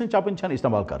اِسلیے بیٚکہِ سٕنٛز چَپٕنۍ چھَنہٕ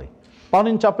استعمال کَرٕنۍ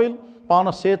پَنٕنۍ چَپٕنۍ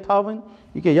پانَس سۭتۍ تھاوٕنۍ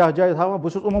یہِ کیٛاہ یَتھ جایہِ تھاوان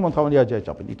بہٕ چھُس عموٗماً تھاوان یَتھ جایہِ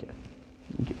چَپٕنۍ یہِ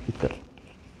کیٛاہ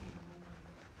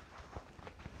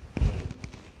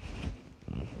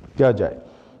کیٛاہ جایہِ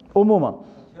عموٗماً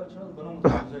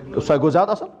سۄ گوٚو زیادٕ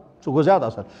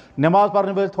اَصٕل نٮ۪ماز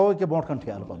پَرنہٕ وٲلۍ تھوٚو کہِ برونٛٹھ کَنہِ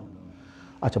ٹھیلہٕ پَنُن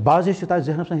اچھا بعضے چھِ تَتہِ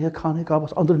ذہنَس منٛز ہے خانہ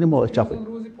کعبَس أنٛدرٕ نِمو أسۍ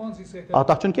چَپٕنۍ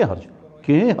تَتھ چھُنہٕ کینٛہہ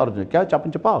حرج نہٕ کیٛازِ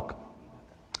چَپٕنۍ چھِ پاک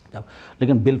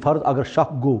لیکِن بِلفرض اگر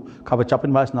شک گوٚو خبر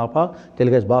چَپٕنۍ ما آسہِ ناپاک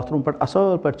تیٚلہِ گژھِ باتھروٗم پٮ۪ٹھ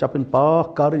اَصٕل پٲٹھۍ چَپٕنۍ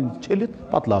پاک کَرٕنۍ چھٔلِتھ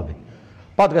پَتہٕ لاگٕنۍ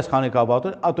پَتہٕ گژھِ خانہ کعبہ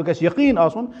واتُن اَتھ گژھِ یقیٖن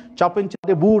آسُن چَپٕنۍ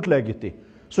چھِ بوٗٹھ لٲگِتھ تہِ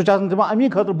سُہ چھُ آسان دِوان اَمی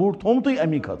خٲطرٕ بوٗٹھ تھوٚمتُے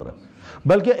اَمی خٲطرٕ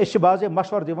بلکہِ أسۍ چھِ بعضے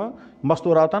مشوَرٕ دِوان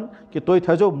مستوٗراتَن کہِ تُہۍ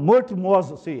تھٲیزیو مٔٹۍ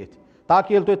موزٕ سۭتۍ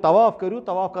تاکہِ ییٚلہِ تُہۍ طواف کٔرِو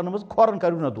طواف کَرنہٕ منٛز کھۄرَن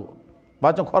کٔرِو نہٕ دود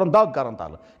پَتہٕ چھِ کھۄرَن دَگ کَران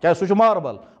تَلہٕ کیٛازِ سُہ چھُ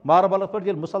ماربلَس پٮ۪ٹھ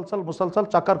ییٚلہِ مُسلسل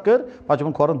چکر کٔر پَتہٕ چھِ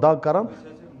یِمَن کھۄرَن دَگ کَران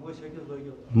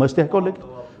مٔسۍ تہِ ہٮ۪کو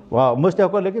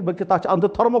لٔگِتھ بلکہِ تَتھ چھِ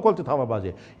أنٛدرٕ تھٔرموکول تہِ تھاوان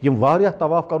بعضے یِم واریاہ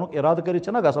طواف کَرنُک اِرادٕ کٔرِتھ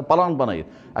چھِنہ گژھان پَلان بَنٲیِتھ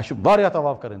اَسہِ چھِ واریاہ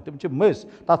طواف کَرٕنۍ تِم چھِ مٔسۍ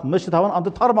تَتھ مٔسۍ چھِ تھاوان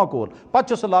أنٛدرٕ تھٔرماکول پَتہٕ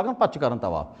چھِ سُہ لاگان پَتہٕ چھِ کَران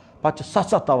طواف پَتہٕ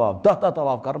چھِ 7 طواف 10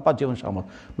 طواف کَران پَتہٕ چھِ یِوان شامَس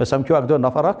مےٚ سَمکھیو اَکہِ دۄہ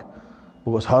نفر اَکھ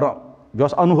بہٕ گوس حٲران یہِ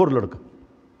اوس اَنہور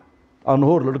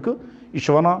لٔڑکہٕ یہِ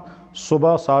چھُ وَنان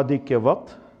صُبح صادق کے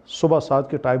وقت صُبح صادق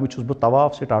کے ٹایمہٕ چھُس بہٕ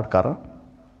طواف سِٹاٹ کَران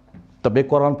تہٕ بیٚیہِ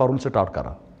قرآن پَرُن سِٹاٹ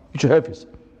کَران یہِ چھُ حٲفِظ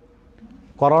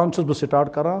قرآن چھُس بہٕ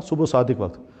سِٹاٹ کَران صُبح صادق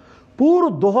وقت پوٗرٕ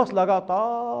دۄہَس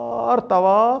لگاتار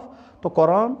طواف تہٕ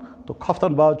قرآن تہٕ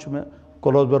ہفتَن بعد چھُ مےٚ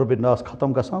قُل اعوذ بربِ الناس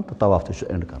ختم گژھان تہٕ طواف تہِ چھُ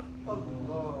اٮ۪نٛڈ کَران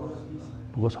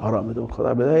بہٕ گوس حٲران مےٚ دوٚپ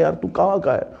خۄدا مےٚ یار تُم کہاں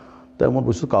کا ہے تٔمۍ ووٚن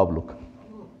بہٕ چھُس قابلُک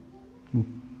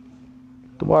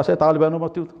تہٕ بہٕ آسہے طالبہِ علمو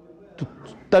منٛز تہِ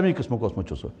تَمی قٕسمُک اوسمُت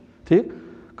چھُ سُہ ٹھیٖک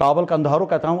کابل کندھارو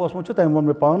کہتا ہوں اس میں تم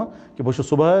میں پانا کہ بہت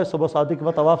صبح صادق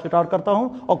و طواف سٹارٹ کرتا ہوں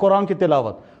اور قرآن کی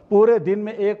تلاوت پورے دن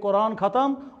میں ایک قرآن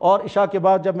ختم اور عشاء کے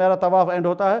بعد جب میرا طواف اینڈ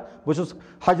ہوتا ہے بہت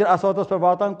حجر اسودس پہ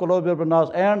واتان قلوب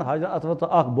بالناس اینڈ حجر اسود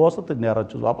اخ بوسط تو نیران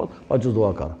چھس واپس پتہ چھس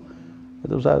دعا کران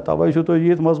توے چھو تُہۍ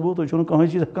ییٖتۍ مضبوٗط تُہۍ چھُو نہٕ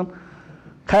کٕہٕنۍ چیٖز ہٮ۪کان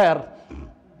خیر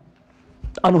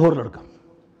انہور لڑکہٕ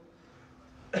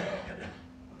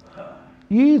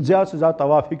ییٖتۍ زیادٕ سے زیادٕ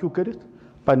طواف ہیٚکِو کٔرِتھ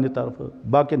پننہِ طرفہٕ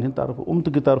باقین ہٕنٛدِ طرفہٕ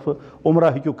اُمتہٕ کہِ طرفہٕ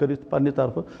عمرہ ہیٚکِو کٔرِتھ پننہِ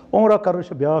طرفہٕ عمرہ کرنٕچ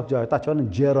چھِ بیٛاکھ جاے تتھ چھِ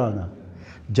ونان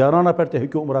جیرانہ پٮ۪ٹھ تہِ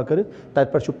ہیٚکِو عمرہ کٔرِتھ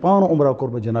تتہِ پٮ۪ٹھ چھُ پانہٕ عمرہ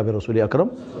کوٚرمُت جناب رسول اکرم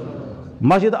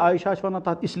مسجد عائشہ چھِ ونان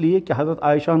تتھ اس لیے کہ حضرت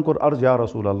عائشہ ہن کوٚر عرض یا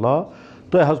رسول اللہ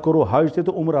تۄہہِ حظ کوٚروٕ حج تہِ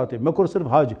تہٕ عمرہ تہِ مےٚ کوٚر صرف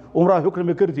حج عمرہ ہیوٚک نہٕ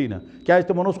مےٚ کٔرتھٕے نہٕ کیٛازِ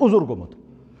تِمن اوس عذر گوٚمُت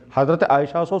حضرت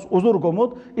عائشہس اوس عذر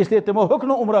گوٚمُت اس لیے تِمو ہیوٚک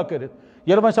نہٕ عمرہ کٔرِتھ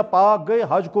ییٚلہِ وۄنۍ سۄ پاک گٔے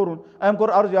حج کوٚرُن أمۍ کوٚر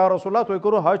عرض یا رسول اللہ تُہۍ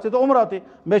کوٚروٕ حج تہِ تہٕ عمرہ تہِ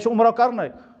مےٚ چھُ عمرہ کرنے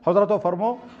حضرتو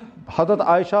فرمو حضرت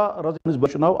عائشہ رضی اللہ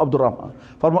عنہ ناو عبدالرحمان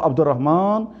فرمو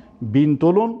عبدالرحمان بیٖن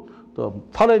تُلُن تہٕ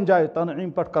پھلٲنۍ جایہِ تنعیٖم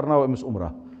پٮ۪ٹھ کرناو أمِس عمرہ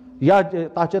یا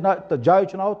تتھ چھِ جایہِ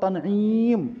چھُ ناو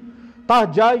تنعیٖم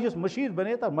تتھ جایہِ یُس مشیٖد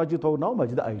بنے تتھ مسجد تھوٚو ناو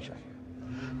مسجد عائشہ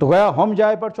تو گویا ہم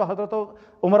جایہِ پٮ۪ٹھ چھُ حضرتو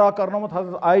عمرہ کرنومُت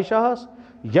حضرت عائشہس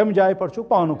ییٚمہِ جایہِ پٮ۪ٹھ چھُکھ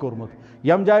پانہٕ کوٚرمُت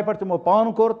ییٚمہِ جایہِ پٮ۪ٹھ تِمو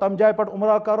پانہٕ کوٚر تمہِ جایہِ پٮ۪ٹھ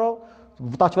عمرہ کرو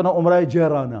تتھ چھِ ونان عمرہ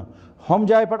جیرانہ ہم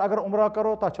جایہِ پٮ۪ٹھ اگر عمرہ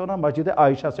کرو تتھ چھِ ونان مسجد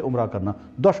عائشہ سے عمرہ کرنا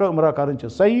دۄشوے عمرہ کرٕنۍ چھِ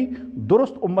صحیح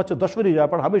درست اُمت چھِ دۄشوٕنی جایہِ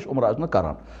پٮ۪ٹھ ہمیشہ عمرہ ٲسمٕتۍ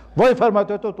کران وۄنۍ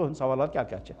فرمٲیتو تُہۍ تُہنٛد سوالات کیٛاہ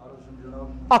کیٛاہ چھِ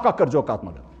اکھ اکھ کٔرۍزیو کتھ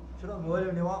مگر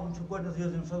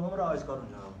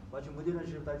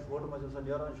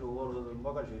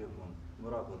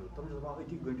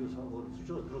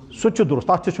سُہ تہِ چھُ درست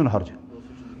تتھ تہِ چھُنہٕ حرجہِ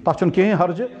تتھ چھُنہٕ کِہیٖنۍ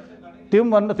حرجہِ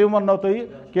تِم وننو تۄہہِ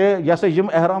کہ یہِ ہسا یِم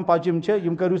احرام پچہِ یِم چھِ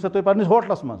یِم کٔرِو سا تُہۍ پننِس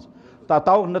ہوٹلس منٛز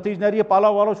تو نتیٖجہٕ نیرِ یہِ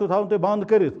پلو وَلو چھُو تھاوُن تُہۍ بنٛد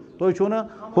کٔرِتھ تُہۍ چھُو نہٕ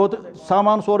ہُتھ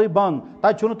سامان سورُے بنٛد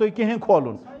تتہِ چھُو نہٕ تُہۍ کِہیٖنۍ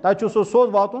کھولُن تتہِ چھُ سُہ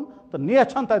سیوٚد واتُن تہٕ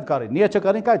نیت چھنہٕ تتہِ کرٕنۍ نیت چھِ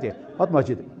کرٕنۍ کتہِ پتہٕ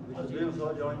مسجد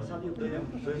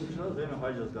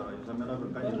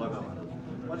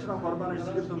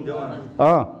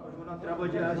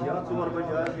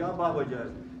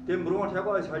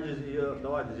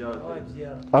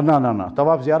نہ نہ نہ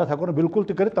طواف زیارت ہٮ۪کو نہٕ بالکل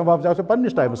تہِ کٔرِتھ طواف زیارت چھُ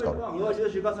پننِس ٹایمس کرُن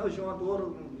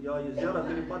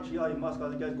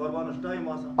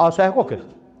آ سُہ ہٮ۪کو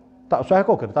کٔرِتھ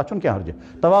تتھ چھُنہٕ کینٛہہ حرجہِ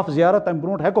طواف زیارت تمہِ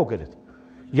برونٛٹھ ہٮ۪کو کٔرِتھ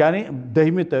یعنی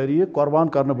 10مہِ تٲریٖخ قۄربان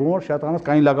کرنہٕ برونٛٹھ شیطانس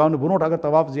کَنہِ لگاونہٕ برونٛٹھ اگر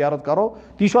طواف زیارت کرو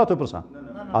تی چھُوا تُہۍ پرژھان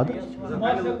ادٕ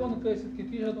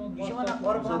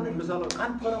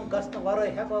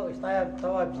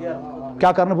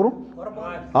کیٛاہ کرنہٕ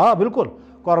برونٛٹھ آ بالکل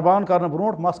قۄربان کرنہٕ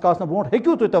برونٛٹھ مس کاسنہٕ برونٛٹھ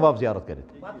ہیٚکِو تُہۍ طواف زیارت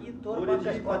کٔرِتھ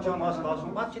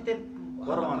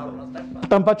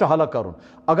تمہِ پتہٕ چھُ حلق کرُن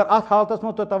اگر اتھ حالتس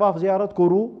منٛز تۄہہِ طواف زیارت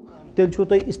کوٚروٕ تیٚلہِ چھُو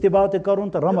تۄہہِ استبا تہِ کرُن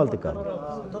تہٕ رمل تہِ کرُن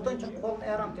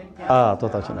آ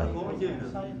توٚتام چھُنہٕ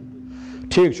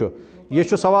ٹھیٖک چھُ یہ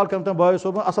چھُ سوال کٔرمٕتۍ تٔمۍ بٲیو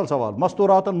صٲبن اصل سوال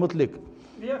مستوٗراتن متعلق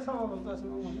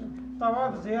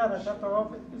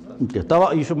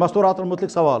یہ چھُ مستوٗراتن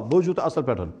متعلق سوال بوٗزِو تُہۍ اصل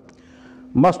پٲٹھۍ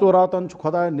مستوٗراتن چھُ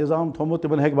خۄداین نظام تھوٚمُت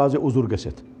تِمن ہیٚکہِ بعضے عذر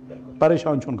گٔژھِتھ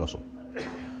پریشان چھُنہٕ گژھُن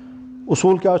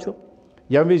اصوٗل کیٛاہ چھُ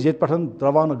ییٚمہِ وِزِ ییٚتہِ پٮ۪ٹھ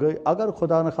روانہٕ گٔے اگر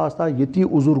خۄدا نخواستہ ییٚتی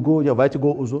عذر گوٚو یا وتہِ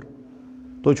گوٚو عذر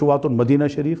تۄہہِ چھُو واتُن مدیٖنہ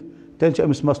شریٖف تیٚلہِ چھُ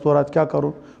أمِس مستوٗرات کیٛاہ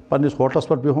کرُن پننِس ہوٹلس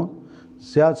پٮ۪ٹھ بِہُن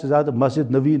زیادٕ سے زیادٕ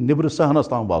مسجد نبی نیبرٕ صحنس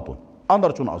تام واتُن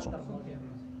اندر چھُنہٕ اژُن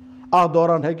اتھ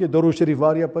دوران ہیٚکہِ درود شریٖف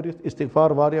واریاہ پٔرِتھ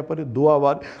استغفار واریاہ پٔرِتھ دعا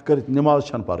واریاہ کٔرِتھ نٮ۪ماز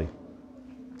چھنہٕ پرٕنۍ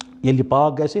ییٚلہِ یہِ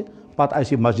پاک گژھِ پتہٕ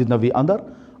اَژِ یہِ مسجد نبی اندر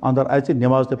اَژِ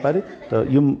نٮ۪ماز تہِ پرِ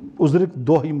تہٕ یِم عذرٕکۍ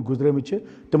دۄہ یِم گُزریمٕتۍ چھِ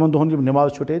تِمن دۄہن یِم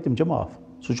نٮ۪ماز چھُٹے تِم چھِ معاف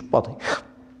سُہ چھُ پتہٕ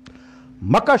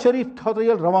مکہ شریٖف خٲطرٕ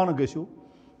ییٚلہِ روانہٕ گٔژھِو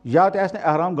یا تہِ آسہِ نہٕ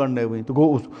احرام گنٛڈنَے وٕنہِ تہٕ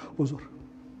گوٚو عذر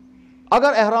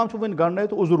اگر احرام چھُ وٕنہِ گنٛڈنَے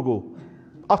تہٕ عذر گوٚو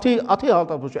اتھٕے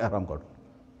حالتس منٛز چھُ احرام کڑُن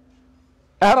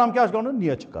احرام کیٛاہ چھُ گنٛڈُن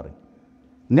نیت چھِ کرٕنۍ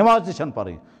نٮ۪ماز تہِ چھنہٕ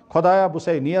پرٕنۍ خۄدایا بہٕ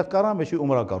چھُسے نیت کران مےٚ چھُے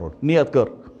عمرہ کرُن نیت کٔر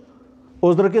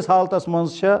عذرٕ کِس حالتس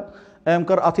منٛز چھےٚ أمۍ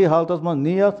کٔر اتھٕے حالتس منٛز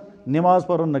نیت نٮ۪ماز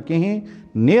پٔرٕن نہٕ کِہینۍ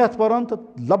نیت پٔرٕن تہٕ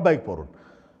لبیک پوٚرُن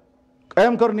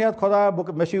أمۍ کٔر نیت خۄدایا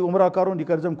مےٚ چھُے عمرہ کرُن یہِ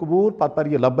کٔرزٮ۪م قبوٗل پتہٕ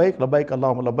پرِ یہِ لبیک لبیک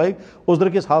اللہُمہ لبیک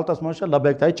عذرٕ کِس حالتس منٛز چھےٚ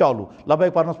لبیک تھایہِ چالوٗ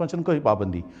لبیک پرنس منٛز چھنہٕ کٕہٕنۍ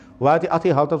پابنٛدی واتہِ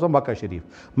اتھٕے حالتس منٛز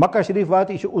مکہ شریٖف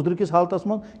واتہِ یہِ چھُ عذرٕ کِس حالتس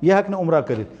منٛز یہِ ہٮ۪کہِ نہٕ عمرہ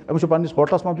کٔرِتھ أمِس چھُ پننِس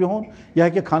ہوٹلس منٛز بِہُن یہِ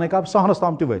ہٮ۪کہِ خانہ کعبہ صحنس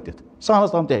تام تہِ وٲتِتھ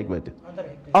صحنس تام تہِ ہٮ۪کہِ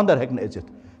وٲتِتھ اندر ہٮ۪کہِ نہٕ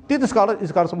أژِتھ تیتس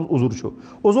کالس کالس عذر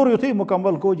عذر یتھے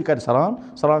مکمل گو یہ کر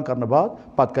سران کرنے بعد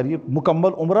پتہ کر یہ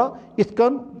مکمل عمرہ ات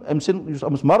کن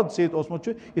امس مرد ست اوسمت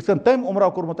ات کن تم عمرہ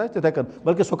کورمت تتھے کن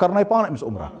بلکہ سہ کرنائے پان امس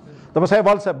عمرہ دپس ہے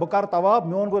ول سا بہ کر طواف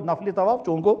میون گو نفلی طواف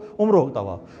چون گو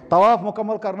عمرہ طواف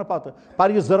مکمل کرنے پتہ پر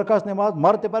یہ زرکس نماز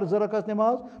مرد تہ پر زرکس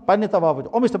نماز پنہ طواف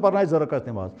امس تہ پرنائے زرکس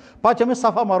نماز پتہ امس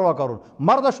صفا مروہ کرن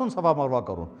مردس چھن صفا مروہ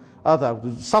کرن اتا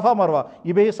صفا مروہ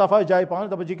یہ بیہ صفا جائے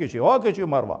پان دپس یہ کیا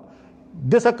مروہ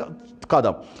دس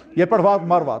قدم یہ پہ وات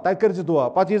مروہ تک کر دعا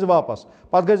پتہ یز واپس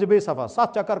پتہ گژھِ بیٚیہِ صفا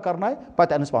 7 چکر کرنائے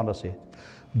پتہ انس پانس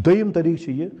ست دوٚیِم طریقہ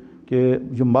یہ کہ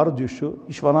یہ مرد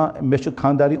یہ ونان مے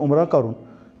خاندانی عمرہ کرن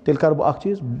تیل کر بہ اخ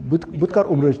چیز بت کر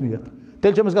عمرٕچ نیت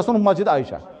تیل چھُ أمِس گژھُن مسجد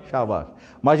عائشہ شاباش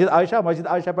مسجد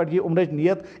عائشہ پہ یہ عمرٕچ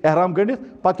نیت احرام گٔنڈِتھ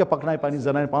پتہ کیاہ پکنائے پننہِ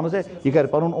زنانہِ پانس یہ کر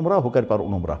پنُن عمرہ ہُہ کر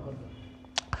پنُن عمرہ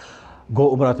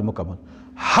گو عمرہ تہ مکمل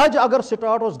حج اگر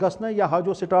سٹارٹ اوس گژھنے یا حج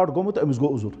اوس سٹارٹ گومُت امس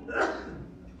گو عذر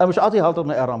امس اتھی حالتس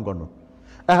میں احرام گنڈن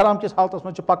احرام کس حالتس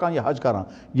میں پکان یہ حج کران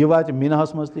یہ واتہ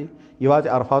میناہس مز تہ یہ واتہ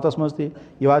عرفاتس مز تہ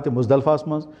یہ واتہ مزدلفہس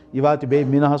مز یہ واتہ بیٚیہِ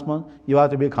میناہس مز یہ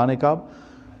واتہ بیٚیہِ خانہ کعبہ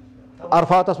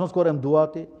عرفاتس مز کوٚر أمۍ دعا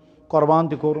تہ قربان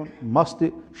تہ کوٚرُن مس تہ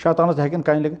شیطانس تہ ہیٚکن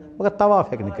کَنہِ لٔگِتھ مگر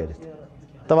طواف ہیٚکہِ نہٕ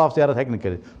کٔرِتھ طواف زیارت ہیٚکہِ نہٕ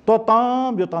کٔرِتھ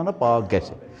توٚتام یوٚتام نہٕ پاک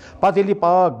گژھِ پتہٕ ییٚلہِ یہِ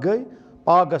پاک گٔے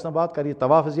پاک گژھنہٕ بعد کر یہ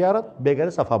طواف زیارت بیٚیہِ کر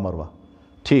صفا مروہ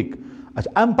ٹھیک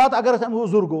اچھا امہ پتہ اگر امس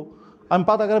عذر گو امہ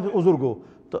پتہ اگر امس عذر گو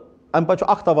تو امہ پتہ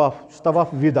اخ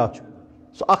طواف ودا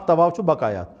سہ اخ طواف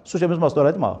بقایات سہ امس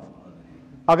مستورات معاف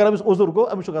اگر امس عذر گو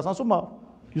امس گژھان سہ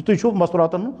معاف یہ تھی چھو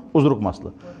مستوراتن عذرک مسئلہ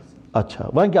اچھا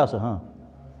ون کیا سا ہاں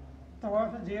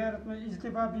طواف زیارت میں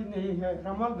اجتباع بھی نہیں ہے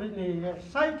رمل بھی نہیں ہے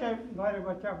سائی کے بارے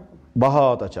میں کیا حکم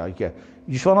بہت اچھا کیا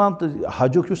یہ ونان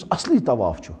حجک یس اصلی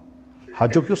طواف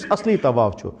حجک یس اصلی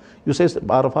طواف اس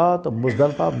عرفات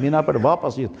مزدلفہ مینا پہ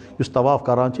واپس یہ طواف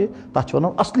کران تک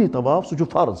ونان اصلی طواف سہ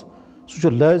فرض سہ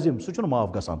لازم سہ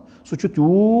معاف گژھان سہ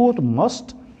تیوت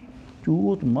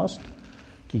مست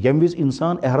کہ یم وز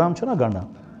انسان احرام چھنا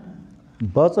گنڈان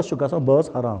بٲژس گژھان بٲژ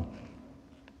حرام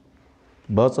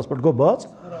بٲژس پہ گو بٲژ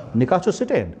نکاح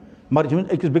سٹینڈ مگر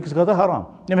أکِس بیٚکِس خٲطرٕ حرام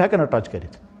یِم ہیٚکن نہٕ ٹچ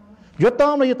کٔرِتھ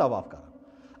یوٚتام نہٕ یہِ طواف کران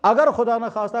اگر خدا نہ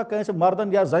خاصہ کٲنٛسہِ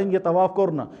مردن یا زنہِ یہِ طواف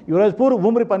کوٚر نہ یہِ روزِ پوٗرٕ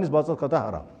وُمرِ پننِس بٲژس خٲطرٕ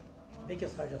حرام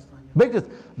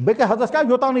بیٚکِس حجس کیٛاہ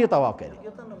یوٚتام نہٕ یہِ طواف کرِ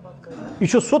یہِ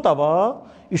چھُ سُہ طواف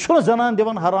یہِ چھُنہٕ زنان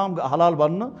دِوان حرام حلال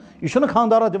بننہٕ یہِ چھُنہٕ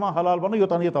خانٛدارس دِوان حلال بننہٕ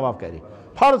یوٚتام نہٕ یہِ طواف کرِ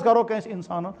فرض کرو کٲنٛسہِ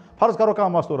انسانن فرض کرو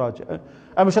کانٛہہ مستوٗرات چھِ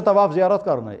أمِس چھِ طواف زیارت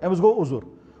کرنے أمِس گوٚو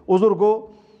عذر گوٚو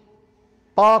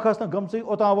پاک ٲس نہٕ گٔمژٕے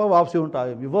اوٚتام آو واپسی ہُنٛد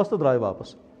ٹایم یہِ ؤژھ تہٕ درٛاے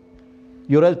واپس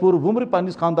یہ روز پور وُمرِ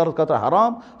پننس خاندارس خاطرٕ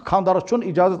حرام خاندارس چھُنہٕ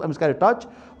اجازت أمِس کرِ ٹچ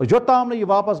یوٚتام نہٕ یہِ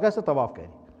واپس گژھِ طواف کرِ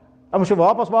أمِس چھُ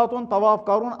واپس واتُن طواف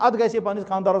کرُن ادٕ گژھِ یہِ پننس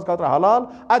خاندارس خاطرٕ حلال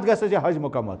ادٕ گژھٮ۪س یہِ حج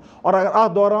مکمل اور اگر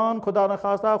اتھ دوران خدا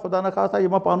نخواستہ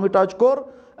یِمو پانہٕ ؤنۍ ٹچ کوٚر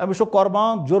أمِس چھُ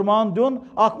قۄربان جُرمان دیُن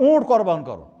اکھ اوٗنٹ قۄربان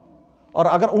کرُن اور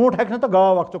اگر اوٗنٹ ہیٚکہِ نہٕ تہٕ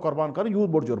گاو اکھ تہِ قۄربان کرٕنۍ یوٗت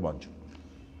بوٚڑ جُرمان چھُ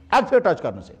اکہِ پھِرِ ٹچ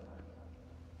کرنہٕ سۭتۍ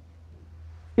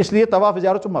اس لیے طواف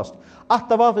زیارت مست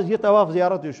ات یہ طواف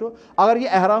زیارت یہ اگر یہ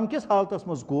احرام کس حالتس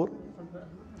مز کور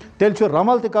تیل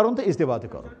رمل تہ کرن تو استباع تہ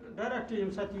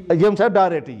کرن یم سات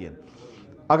ڈائریکٹ ین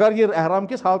اگر یہ احرام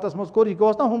کس حالتس مز کور یہ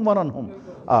گوس نا ہم ونن ہم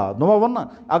نمو ون نا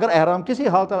اگر احرام کسی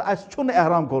حالت اس چھن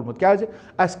احرام کورمت کیازِ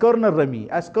اس کر نہ رمی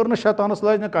اس کر نہ شیطانس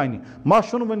لاج نہ کانہ مس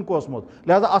چھن ون کوسمت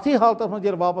لہذا اتھی حالتس مز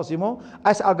یل واپس یمو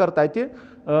اس اگر تتہ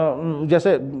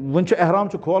جیسے ون احرام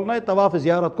کھولنا طواف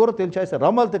زیارت کور تیل اس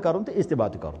رمل تہ کرن تو استباع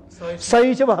تہ کرن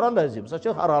صحیح چھ بہرحال لازم سہ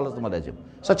ہر حالت میں لازم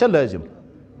سہ لازم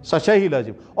سہ ہی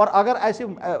لازم اور اگر اس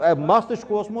مس تہ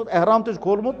کوسمت احرام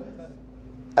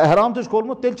تہ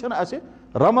کھولمت تیل چھن اس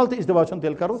رمل تہ استباع چھن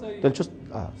تیل کرو تیل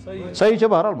صحیح چھ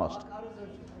بہرحال مست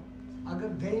اگر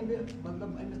دہمہِ مطلب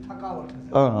أمِس تھکاوٹ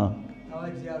طواف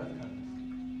زیارت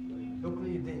کرٕنۍ ہیوٚکھ نہٕ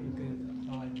یہِ دہمہِ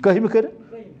کٔرِتھ کٔہمہِ کٔرِن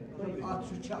اَتھ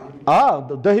سُہ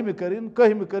چھا دہمہِ کٔرِن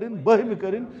کٔہمہِ کٔرِن بٔہمہِ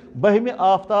کٔرِن بٔہمہِ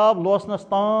آفتاب لوسنس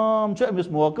تام چھُ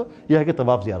أمِس موقعہٕ یہِ ہیٚکہِ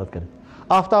طواف زیارت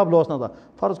کٔرِتھ آفتاب لوسنس تام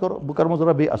فرض کرو بہٕ کرمو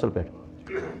ضروٗرت بیٚیہِ اصل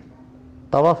پٲٹھۍ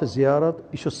طواف زیارت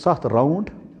یہِ چھُ 7 راوُنڈ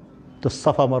تہٕ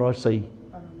صفا مروہ چھُ صحیح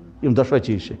یم دۄشوے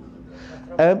چیٖز چھِ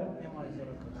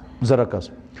أمۍ زٕ رکعت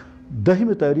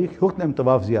 10مہِ تٲریٖخ ہیوٚک نہٕ أمۍ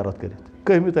طواف زیارت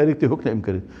کٔرِتھ 11مہِ تٲریٖخ تہِ ہیوٚک نہٕ أمۍ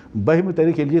کٔرِتھ 12مہِ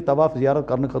تٲریٖخ ییٚلہِ یہِ طواف زیارت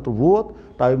کرنہٕ خٲطرٕ ووت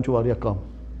ٹایم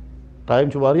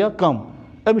چھُ واریاہ کم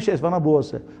أمِس چھِ أسۍ وَنان بوز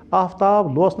سا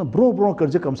آفتاب لوسنہٕ برونٛہہ برونٛہہ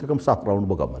کٔرۍزِ کم سے کم 7 راوُنڈ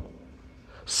مُکمل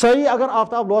صحیح اگر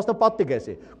آفتاب لوسنہٕ پتہٕ تہِ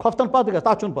گژھِ کھۄفتن پتہٕ گژھِ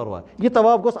تتھ چھُنہٕ پرواے یہِ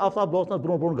طواف گوٚژھ آفتاب لوسنس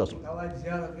برونٛہہ برونٛہہ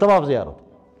گژھُن طواف زیارت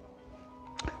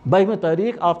 12مہِ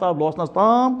تٲریٖخ آفتاب لوسنس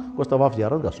تام گوٚژھ طواف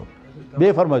زیارت گژھُن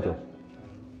بیٚیہِ فرمٲیتو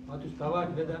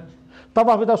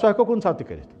طواف وِدا سُہ ہٮ۪کو کُنہِ ساتہٕ تہِ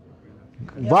کٔرِتھ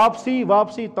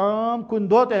واپسی تام کن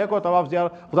دہ تہ ہیکو طواف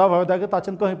زیارت ودا کہ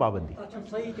تک کہیں پابندی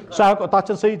سہ ہیکو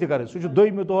تک صحیح تہ کریں سہ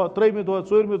دویمہ دہ ترٛیٚیمہِ دۄہ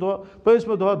ژوٗرمہِ دۄہ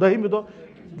پٲنٛژمہِ دۄہ دٔہمہِ دۄہ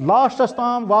لاسٹس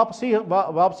تام واپسی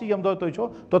یم دۄہ تُہۍ چھو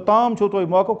توٚتام چھو تۄہہِ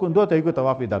موقع کُنہِ دۄہ تُہۍ ہیٚکِو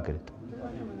طواف ودا کٔرِتھ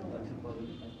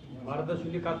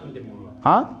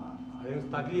ہاں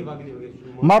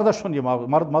مردس چھُنہٕ یہِ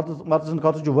مرد سٕنٛدِ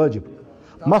خٲطرٕ چھُ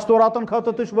واجب مستوراتن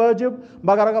خٲطرٕ تہِ چھُ واجب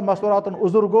مگر اگر مستوراتن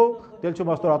عذر گوٚو تیٚلہِ چھُ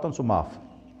مستوراتن سُہ معاف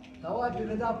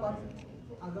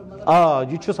آ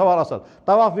یہ چھُ سوال اصل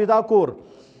طواف ودا کوٚر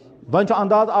وۄنۍ چھُ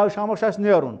انداز آز شامس چھُ اَسہِ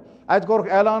نیرُن اتہِ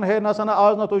کوٚرُکھ اعلان ہے نسا نہ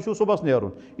آز نہ تُہۍ چھُو صُبحس نیرُن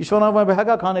یہِ چھُ ونان وۄنۍ بہٕ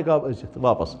ہٮ۪کا خانہ کعبہ أژِتھ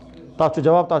واپس تتھ چھُ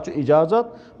جواب تتھ چھُ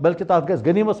اجازت بلکہ تتھ گژھِ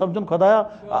غنیمت سمجھُن خۄدایا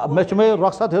مےٚ چھُ مےٚ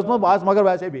رۄخصت ہیٚژمٕژ بہٕ آسہٕ مگر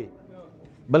ویسے بیٚیہِ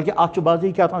بلکہ اتھ چھُ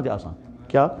بعضے کیٛاہ تام تہِ آسان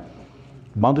کیٛاہ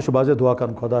ونٛدٕ چھُ بعضے دعا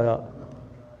کرُن خۄدایا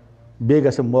بیٚیہِ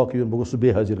گژھِ موقعہٕ یُن بہٕ گوٚژھُس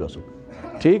بیٚیہِ حٲضِر گژھُن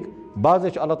ٹھیٖک بعضے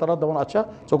چھُ اللہ تعالیٰ دپان اچھا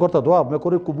ژےٚ کوٚرتھا دعا مےٚ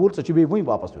کوٚرُے قبوٗل ژےٚ چھُ بیٚیہِ وٕنۍ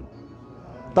واپس یُن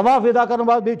طواف ودا کرنہٕ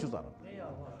بعد بیٚیہِ چھُس تران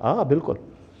آ بالکل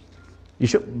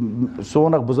یہ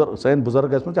سون اکھ بزرگ سٲنۍ بُزرگ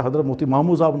ٲسۍ مٕتۍ حضرت مفتی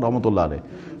محمود صاحب رحمتہ اللہ علیہ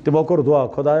تِمو کوٚر دعا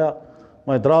خۄدایا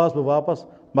وۄنۍ درٛاس بہٕ واپس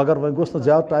مگر وۄنۍ گوٚژھ نہٕ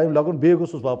زیادٕ ٹایم لگُن بیٚیہِ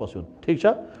گوٚژھُس واپس یُن ٹھیٖک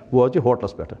چھا بہٕ ووت یہِ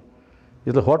ہوٹلس پٮ۪ٹھ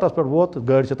ییٚلہِ ہوٹلس پٮ۪ٹھ ووت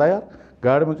گٲڑۍ چھِ تیار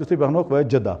گاڑِ منٛز یُتھُے بیٚہنوکھ وٲتۍ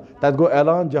جدہ تتہِ گوٚو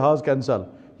اعلان جہاز کینسل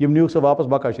یِم نیوٗکھ سُہ واپس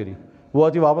مکہ شریٖف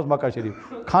ووت یہِ واپس مکہ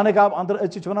شریٖف خانہ کعبہ اندر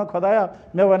أژِتھ چھِ ونان خۄدایا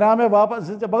مےٚ وَنیٛاو مےٚ واپس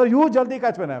مگر یوٗت جلدی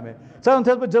کتہِ وَنیٛاو مےٚ ژےٚ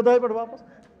اوٚنتھَس بہٕ جدہ پٮ۪ٹھ واپس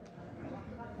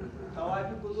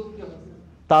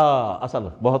اصل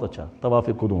بہت اچھا طواف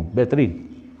قدوم بہترین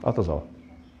اتھ سوال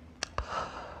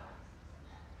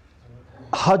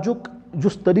حجُک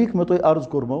یُس طریٖقہٕ مےٚ تۄہہِ عرض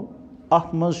کوٚرمو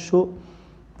اتھ منٛز چھُ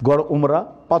گۄڈٕ عمرہ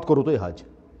پتہٕ کوٚروٕ تۄہہِ حج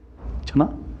چھُنہ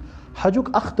حجُک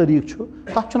اکھ طریٖقہٕ چھُ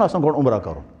تتھ چھُنہٕ آسان گۄڈٕ عمرہ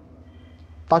کرُن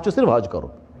تتھ چھُ صرف حج کرُن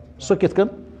سُہ کِتھ کٔنۍ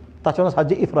تتھ چھِ ونان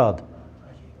حجہِ افراد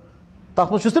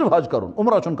تتھ منٛز چھُ صرف حج کرُن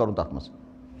عمرہ چھُنہٕ کرُن تتھ منٛز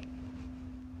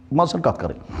چھنہٕ کتھ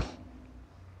کرٕنۍ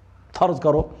فرض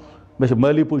کرو مےٚ چھِ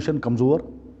مٲلی پُزِشن کمزور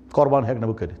قۄربان ہٮ۪کہٕ نہٕ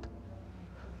بہٕ کٔرِتھ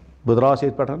بہٕ درٛاس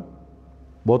ییٚتہِ پٮ۪ٹھ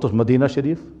بہٕ ووتُس مدیٖنہ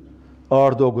شریٖف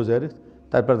 8 دۄہ گُزٲرِتھ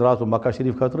تتہِ پٮ۪ٹھ درٛاس بہٕ مکہ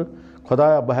شریٖف خٲطرٕ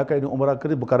خۄدایا بہٕ ہٮ۪کے نہٕ عمرہ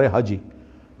کٔرِتھ بہٕ کرے حجی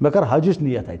مےٚ کٔر حجٕچ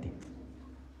نیت اتہِ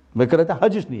مےٚ کٔر اتہِ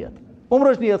حجٕچ نیت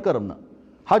عمرٕچ نیت کٔرٕم نہٕ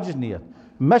حجٕچ نیت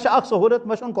مےٚ چھِ اکھ سہوٗلیت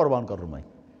مےٚ چھُنہٕ قۄربان کرُن وۄنۍ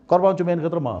قۄربان چھُ میانہِ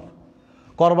خٲطرٕ معاف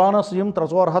قۄربانس یِم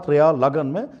 300-4 ہتھ رِیال لگن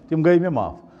مےٚ تِم گٔے مےٚ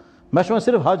معاف مےٚ چھُ وۄنۍ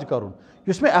صرف حج کرُن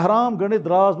یُس مےٚ احرام گٔنڈِتھ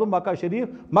درٛاس بہٕ مکہ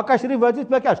شریٖف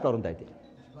وٲتِتھ مےٚ کیٛاہ چھُ کرُن تتہِ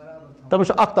تٔمِس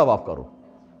چھُ اکھ طواف کرُن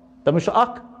تٔمِس چھُ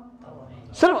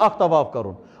صرف اکھ طواف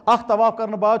کرُن اکھ طواف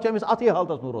کرنہٕ بعد چھُ أمِس اتھی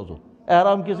حالتس منٛز روزُن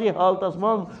احرام کِسی حالتس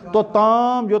منٛز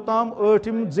توٚتام یوٚتام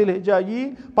 8 ذی الحجہ یی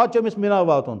پتہٕ چھُ أمِس مینا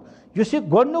واتُن یُس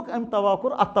یہِ گۄڈنیُک أمۍ طواف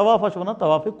کوٚر اتھ طوافس چھِ ونان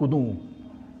طواف قدوٗم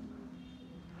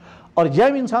اور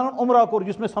ییٚمۍ انسانن عمرہ کوٚر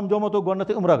یُس مےٚ سمجھومو تۄہہِ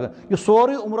گۄڈنیتھٕے عمرہ یہِ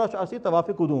سورُے عمرہ چھُ اصلی طواف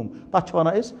قدوٗم تتھ چھِ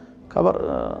ونان أسۍ خبر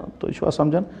تُہۍ چھِوا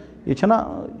سمجھان یہِ چھِنہ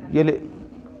ییٚلہِ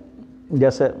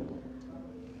جیسے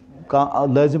کانٛہہ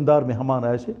لٲزِم دار مہمان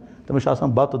آسہِ تٔمِس چھُ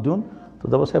آسان بتہٕ دیُن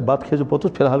تہٕ دپس ہے بتہٕ کھیٚزِ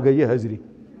پوٚتُس فی الحال گٔے یہِ حٲضری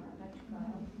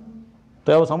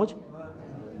تۄہہِ آوٕ سمجھ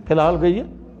فی الحال گٔے یہِ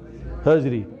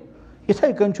حٲضری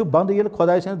یِتھے کٔنۍ چھُ بنٛدٕ ییٚلہِ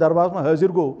خۄداے سٕنٛدِس دربارس منٛز حٲضِر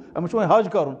گوٚو أمِس چھُ وۄنۍ حج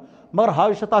کرُن مگر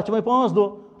حج چھِ تتھ چھِ وۄنۍ 5 دۄہ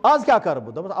آز کیٛاہ کرٕ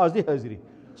بہٕ دپس آز دی حٲضری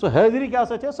سۄ حٲضری کیٛاہ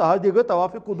سا چھےٚ سۄ حض دی گٔے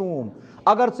طواف قدوٗم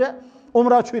اگر ژےٚ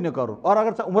عمرہ چھُے نہٕ کرُن اور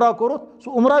اگر ژےٚ عمرہ کوٚرُتھ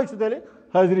سُہ عمرہ چھُ تیٚلہِ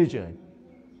حٲضری چٲنۍ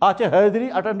اتھ چھِ حٲضری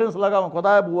اٹینڈنس لگاوان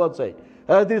خۄدایا بہٕ ووتسَے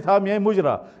حٲضری تھاو میٲنۍ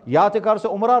مُجرا یا تہِ کر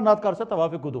ژٕ عمرہ نتہٕ کر ژٕ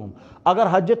طواف قدوٗم اگر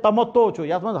حجہِ تمتو چھُ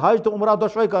یتھ منٛز حج تہٕ عمرہ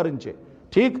دۄشوے کرٕنۍ چھِ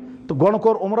ٹھیٖک تہٕ گۄڈٕ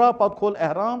کوٚر عمرہ پتہٕ کھول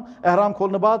احرام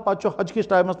کھولنہٕ بعد پتہٕ چھُ حج کِس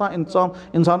ٹایمس تام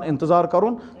انسان انتظار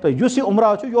کرُن تہٕ یُس یہِ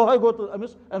عمرہ چھُ یِہوے گوٚو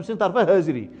أمِس أمۍ سٕنٛدِ طرفہٕ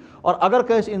حٲضری اور اگر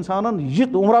کٲنٛسہِ انسانن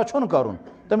یہِ عمرہ چھُنہٕ کرُن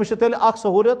تٔمِس چھِ تیٚلہِ اکھ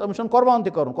سہوٗلیت أمِس چھُنہٕ قۄربان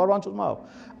تہِ کرُن قۄربان چھُس معاف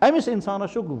أمِس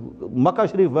انسانس چھُ مکہ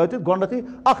شریٖف وٲتِتھ گۄڈنیتھٕے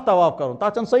اکھ طواف کرُن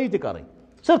تتھ چھنہٕ صحیح تہِ کرٕنۍ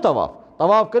صرف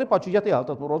طواف کٔرِتھ پتہٕ چھُ یتھٕے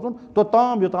حالتس منٛز روزُن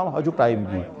توٚتام یوٚتام حجُک ٹایم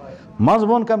یی منٛزٕ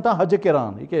ووٚن کٔمۍ تام حجہِ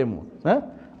قِران یہِ کیٛاہ ووٚن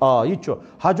آ یہِ تہِ چھُ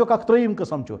حجُک اکھ 3یم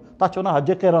قٕسم چھُ تتھ چھِ ونان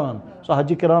حجہِ قِران سُہ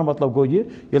حجہِ قِران مطلب گوٚو یہِ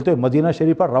ییٚلہِ تُہۍ مدیٖنہ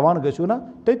شریٖف پٮ۪ٹھ روانہٕ گٔژھِو نا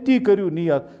تٔتی کٔرِو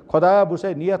نیت خۄدایا بہٕ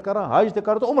چھُسے نیت کران حج تہِ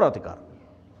کر تہٕ عمرہ تہِ کر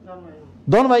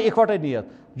دۄنوے اِکوٹے نیت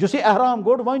یُس یہِ احرام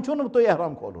گوٚڑ وۄنۍ چھُنہٕ تۄہہِ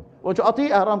احرام کھولُن وۄنۍ چھُ اَتھٕے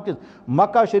احرام کِس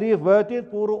مکہ شریٖف وٲتِتھ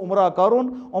پوٗرٕ عمرہ کرُن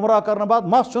عمرہ کرنہٕ بعد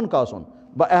مس چھُنہٕ کاسُن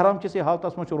احرام کِسٕے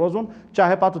حالتس منٛز چھُ روزُن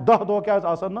چاہے پتہٕ 10 دۄہ کیٛازِ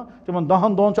آسن نہٕ تِمن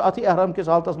 10 دۄہن چھُ اَتھٕے احرام کِس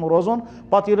حالتس منٛز روزُن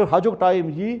پتہٕ ییٚلہِ حجُک ٹایم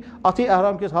یی اَتھٕے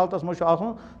احرام کِس حالتس منٛز چھُ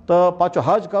آسُن تہٕ پتہٕ چھُ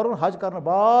حج کرُن حج کرنہٕ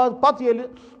بعد پتہٕ ییٚلہِ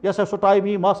یہِ ہسا سُہ ٹایم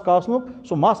یی مس کاسنُک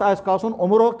سُہ مس آسہِ کاسُن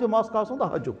عمرُک تہِ مس کاسُن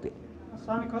تہٕ حجُک تہِ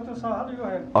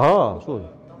آ سُے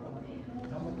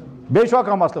بیٚیہِ چھُوا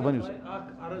کانٛہہ مسلہٕ ؤنِو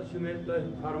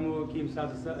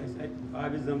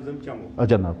سا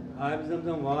جناب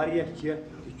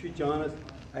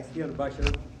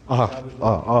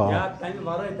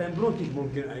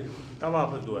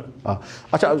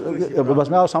اچھا بس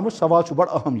مےٚ آو سمجھ سوال چھُ بڑٕ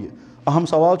اہم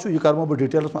سوال چھُ یہِ کرمو بہٕ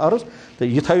ڈِٹیلس منٛز عرض تہٕ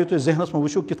یہِ تھٲیِو تُہۍ ذہنس منٛز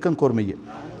وٕچھِو کِتھ کٔنۍ کوٚر مےٚ یہِ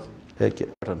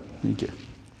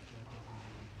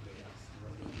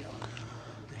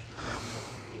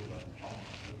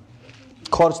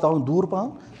کھۄر چھِ تھاوٕنۍ دوٗر پہم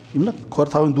یِم نا کھۄر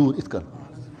تھاوٕنۍ دوٗر یِتھ کٔنۍ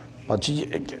پتہٕ چھِ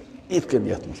یہِ یِتھ کٔنۍ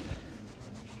یتھ منٛز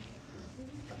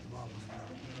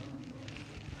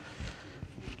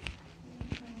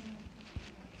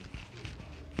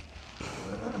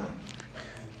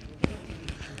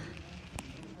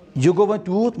یہ گو وۄنۍ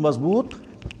تیوٗت مضبوٗط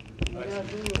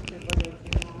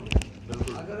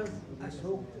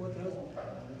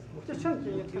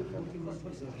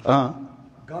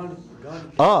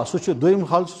سُہ چھُ دوٚیِم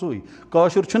حل چھُ سُے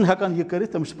کٲشُر چھُنہٕ ہٮ۪کان یہِ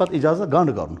کٔرِتھ تٔمِس چھُ پتہٕ اِجازت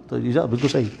گنٛڈ کرُن تہٕ بِلکُل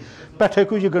صحیح پٮ۪ٹھٕ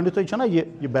ہیٚکِو یہِ گٔنڈِتھ تُہۍ چھُنہ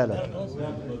یہِ بیلَر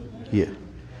یہِ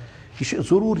چھُ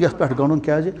ضروٗر یتھ پٮ۪ٹھ گنٛڈُن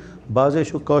کیٛازِ بعضے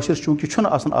چھُ کٲشِر چوٗنٛکہِ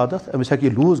چھُنہٕ آسان عادت أمِس ہٮ۪کہِ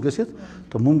یہِ لوٗز گٔژھِتھ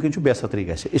تہٕ مُمکِن چھُ بے ستری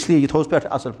گژھِ اِسلیے یہِ تھوٚوُس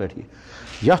پٮ۪ٹھٕ اَصٕل پٲٹھۍ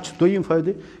یہِ یتھ چھُ دوٚیِم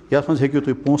فٲیدٕ یتھ منٛز ہیٚکِو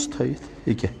تُہۍ پونٛسہٕ تھٲیِتھ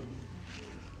ییٚکیٛاہ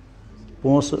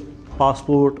پونٛسہٕ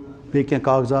پاسپورٹ بیٚیہِ کینٛہہ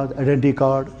کاغذات آیڈنٹی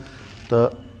کارڈ تہٕ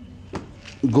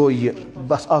گوٚو یہِ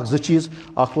بس اکھ زٕ چیٖز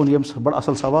اکھ ووٚن ییٚمِس بڑٕ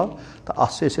اَصٕل سوال تہٕ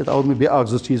اَتھ سۭتۍ سۭتۍ آو مےٚ بیٚیہِ اکھ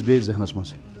زٕ چیٖز بیٚیہِ ذہنس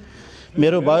منٛز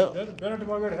میرو بایو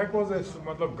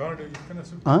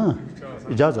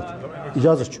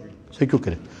اِجازت چھُ سُہ ہیٚکِو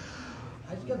کٔرِتھ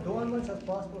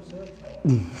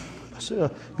بس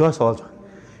یِہوے سوال چھُ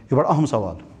یہِ بڑٕ اہم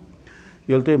سوال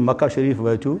ییٚلہِ تُہۍ مکہ شریٖف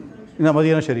وٲتِو نہ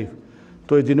مدیٖنہ شریٖف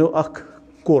تُہۍ دِنو اکھ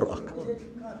کوٚر اکھ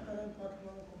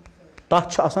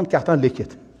تتھ چھُ آسان کیٛاہ تام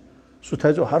لیکھِتھ سُہ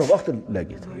تھٲیزیو ہر وقتہٕ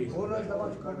لٲگِتھ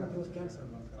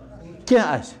کینٛہہ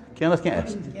آسہِ کینٛہہ نتہٕ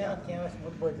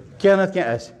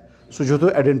کینٛہہ آسہِ سُہ چھُو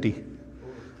تۄہہِ آیڈنٹی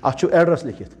اتھ چھُ ایڈرس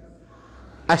لیکھِتھ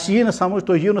اَسہِ یی نہٕ سمجھ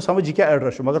تۄہہِ یِیو نہٕ سمجھ یہِ کیٛاہ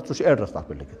ایڈرس چھُ مگر سُہ چھُ ایڈرس تتھ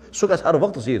پٮ۪ٹھ لیکھِتھ سُہ گژھِ ہر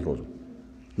وقتہٕ سۭتۍ روزُن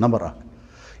نمبر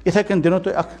اکھ یِتھے کٔنۍ دِنو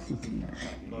تۄہہِ اکھ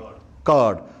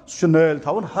کارڈ سُہ چھُ نٲلۍ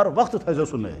تھاوُن ہر وقتہٕ تھٲیزیو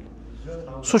سُہ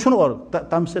نٲلۍ سُہ چھُنہٕ اورٕ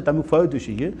تمہِ سۭتۍ تمیُک فٲیدٕ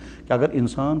چھُ یہِ کہِ اگر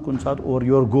انسان کُنہِ ساتہٕ اورٕ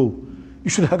یورٕ گوٚو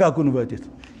یہِ چھُنہٕ ہٮ۪کان کُن وٲتِتھ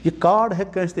یہِ کارڈ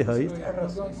ہٮ۪کہِ کٲنٛسہِ تہِ ہٲیِتھ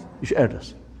یہِ چھُ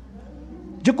ایڈرس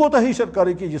یہِ کوٗتاہ ہی چھِ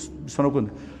کَرٕنۍ کہِ یہِ ژھٕنو کُن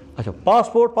اچھا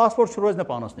پاسپورٹ چھُ روزِ نہٕ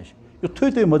پانس نِش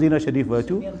یُتھُے تُہۍ مدیٖنہ شریٖف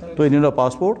وٲتِو تُہۍ نِنو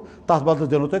پاسپورٹ تتھ بدلہٕ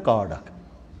دِنو تۄہہِ کارڈ اکھ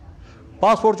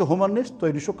پاسپورٹ چھُ ہُمن نِش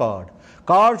تۄہہِ نِش چھُ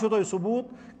کارڈ چھُ تۄہہِ ثبوٗت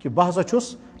کہِ بہٕ ہسا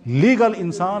چھُس لیٖگل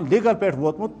انسان لیٖگل پٮ۪ٹھ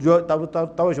ووتمُت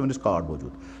توے چھُ مےٚ نِش کارڈ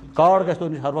موٗجوٗد کارڈ گژھِ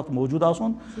تۄہہِ نِش ہر وقتہٕ موٗجوٗد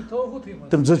آسُن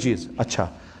تِم زٕ چیٖز اچھا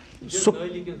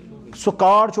سُہ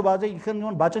کارڈ چھُ باضٲبطہٕ یِتھ کٔنۍ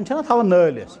یِمن بچن چھِنہ تھاوان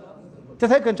نٲلۍ أسۍ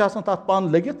تِتھے کٔنۍ چھِ آسان تتھ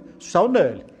پن لٔگِتھ سُہ چھُ تھاوُن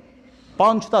نٲلۍ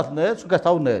پن چھُ تتھ نٲلۍ سُہ گژھِ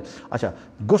تھاوُن نٲلۍ اچھا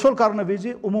غسل کرنہٕ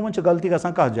وِزِ عموٗمن چھِ غلطی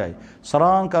گژھان کتھ جایہِ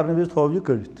سران کرنہٕ وِزِ تھوٚو یہِ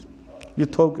کٔڑِتھ یہِ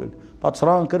تھوٚو کٔڑِتھ پتہٕ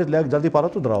سران کٔرِتھ لیٚکھ جلدی پہن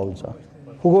تہٕ درٛاو انسان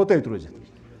ہُہ گوٚو تٔتۍ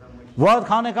روٗزِتھ واد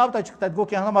خانے کعب تتہِ گوٚو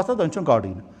کینٛہہ مسلہٕ وۄنۍ چھُنہٕ کارڈٕے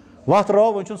نہٕ وتھ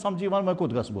رٲو وۄنۍ چھُنہٕ سمجھی یِوان وۄنۍ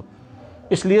کوٚت گژھٕ بہٕ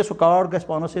اسلیے سُہ کارڈ گژھِ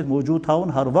پانس سۭتۍ موٗجوٗد تھاوُن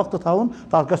ہر وقتہٕ تھاوُن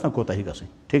تتھ گژھِ نہٕ کوتاہی گژھٕنۍ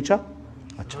ٹھیٖک چھا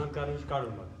اچھا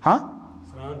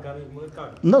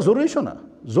نہ ضروٗری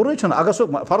چھُنہٕ اگر سُہ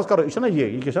فرض کرو یہِ چھُنہ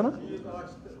یہِ کیٛاہ چھُنہ یہِ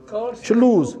چھُ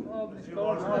لوٗز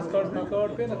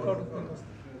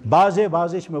بعضے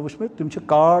چھِ مےٚ وٕچھمٕتۍ تِم چھِ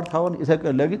کارڈ تھاوان یِتھے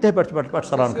کٔنۍ لٲگِتھ تِتھے پٲٹھۍ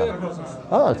سران کران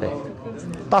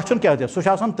تتھ چھُنہٕ کیٛاہ تہِ سُہ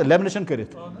چھُ آسان لیمنیشن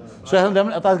کٔرِتھ سُہ آسان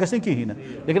تتھ گژھِ نہٕ کِہینۍ نہٕ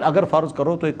لیکن اگر فرض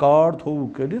کرو تُہۍ کارڈ تھوٚوُ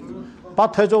کٔڑِتھ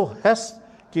پتہٕ تھٲیزیو ہٮ۪س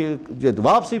کہِ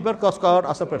واپسی پٮ۪ٹھ کۄس کارڈ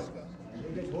اصل پٲٹھۍ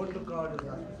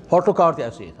فوٹو کارڈ تہِ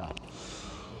آسہِ ییٚتہِ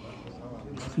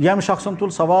ییٚمہِ شخصن تُل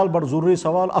سوال بڑٕ ضروٗری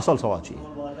سوال اصل سوال چھُ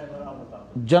یہِ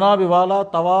جناب والا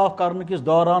طواف کرنہٕ کِس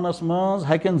دورانس منٛز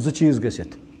ہٮ۪کن زٕ چیٖز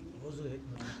گٔژھِتھ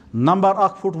نمبر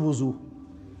اکھ پھُٹ وضوٗ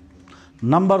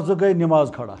نمبر زٕ گٔے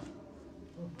نِماز کھڑا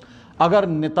اگر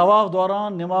طواف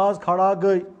دوران نِماز کھڑا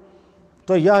گٔے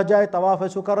تُہۍ یتھ جایہِ طواف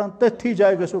ٲسِو کران تٔتھی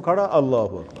جایہِ گٔژھِو کھڑا اللہ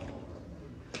اکبر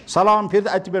سلام پھِرِتھ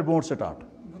اَتہِ پٮ۪ٹھ برونٛٹھ سٹاٹ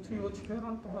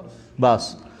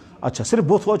بس اچھا صرف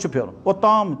بُتھ ووت چھُ پھیرُن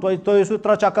اوٚتام تُہۍ ٲسِو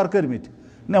 3 چکر کٔرمٕتۍ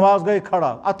نٮ۪ماز گٔے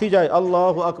کھڑا اتھی جایہِ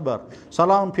اللہ اکبر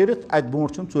سلام پھِرِتھ اَتہِ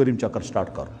برونٛٹھ چھُنہٕ 4ِم چکر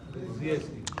سٹاٹ کرُن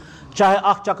چاہے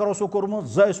اکھ چکر اوسوٕ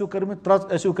کوٚرمُت 2 ٲسِو کٔرمٕتۍ 3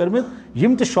 ٲسِو کٔرمٕتۍ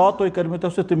یِم تہِ شاٹ تُہۍ کٔرمٕتۍ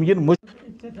ٲسِو تِم یِن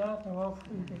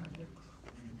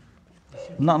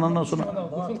نہ سُہ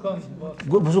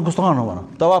بہٕ چھُس گُستاخانہ ونان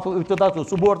طوافُک ابتدا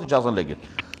سُہ بورڈ تہِ چھُ آسان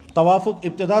لٔگِتھ طوافُک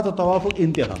ابتدا تہٕ طوافُک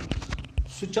انتہا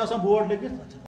سُہ تہِ چھُ آسان بورڈ لٔگِتھ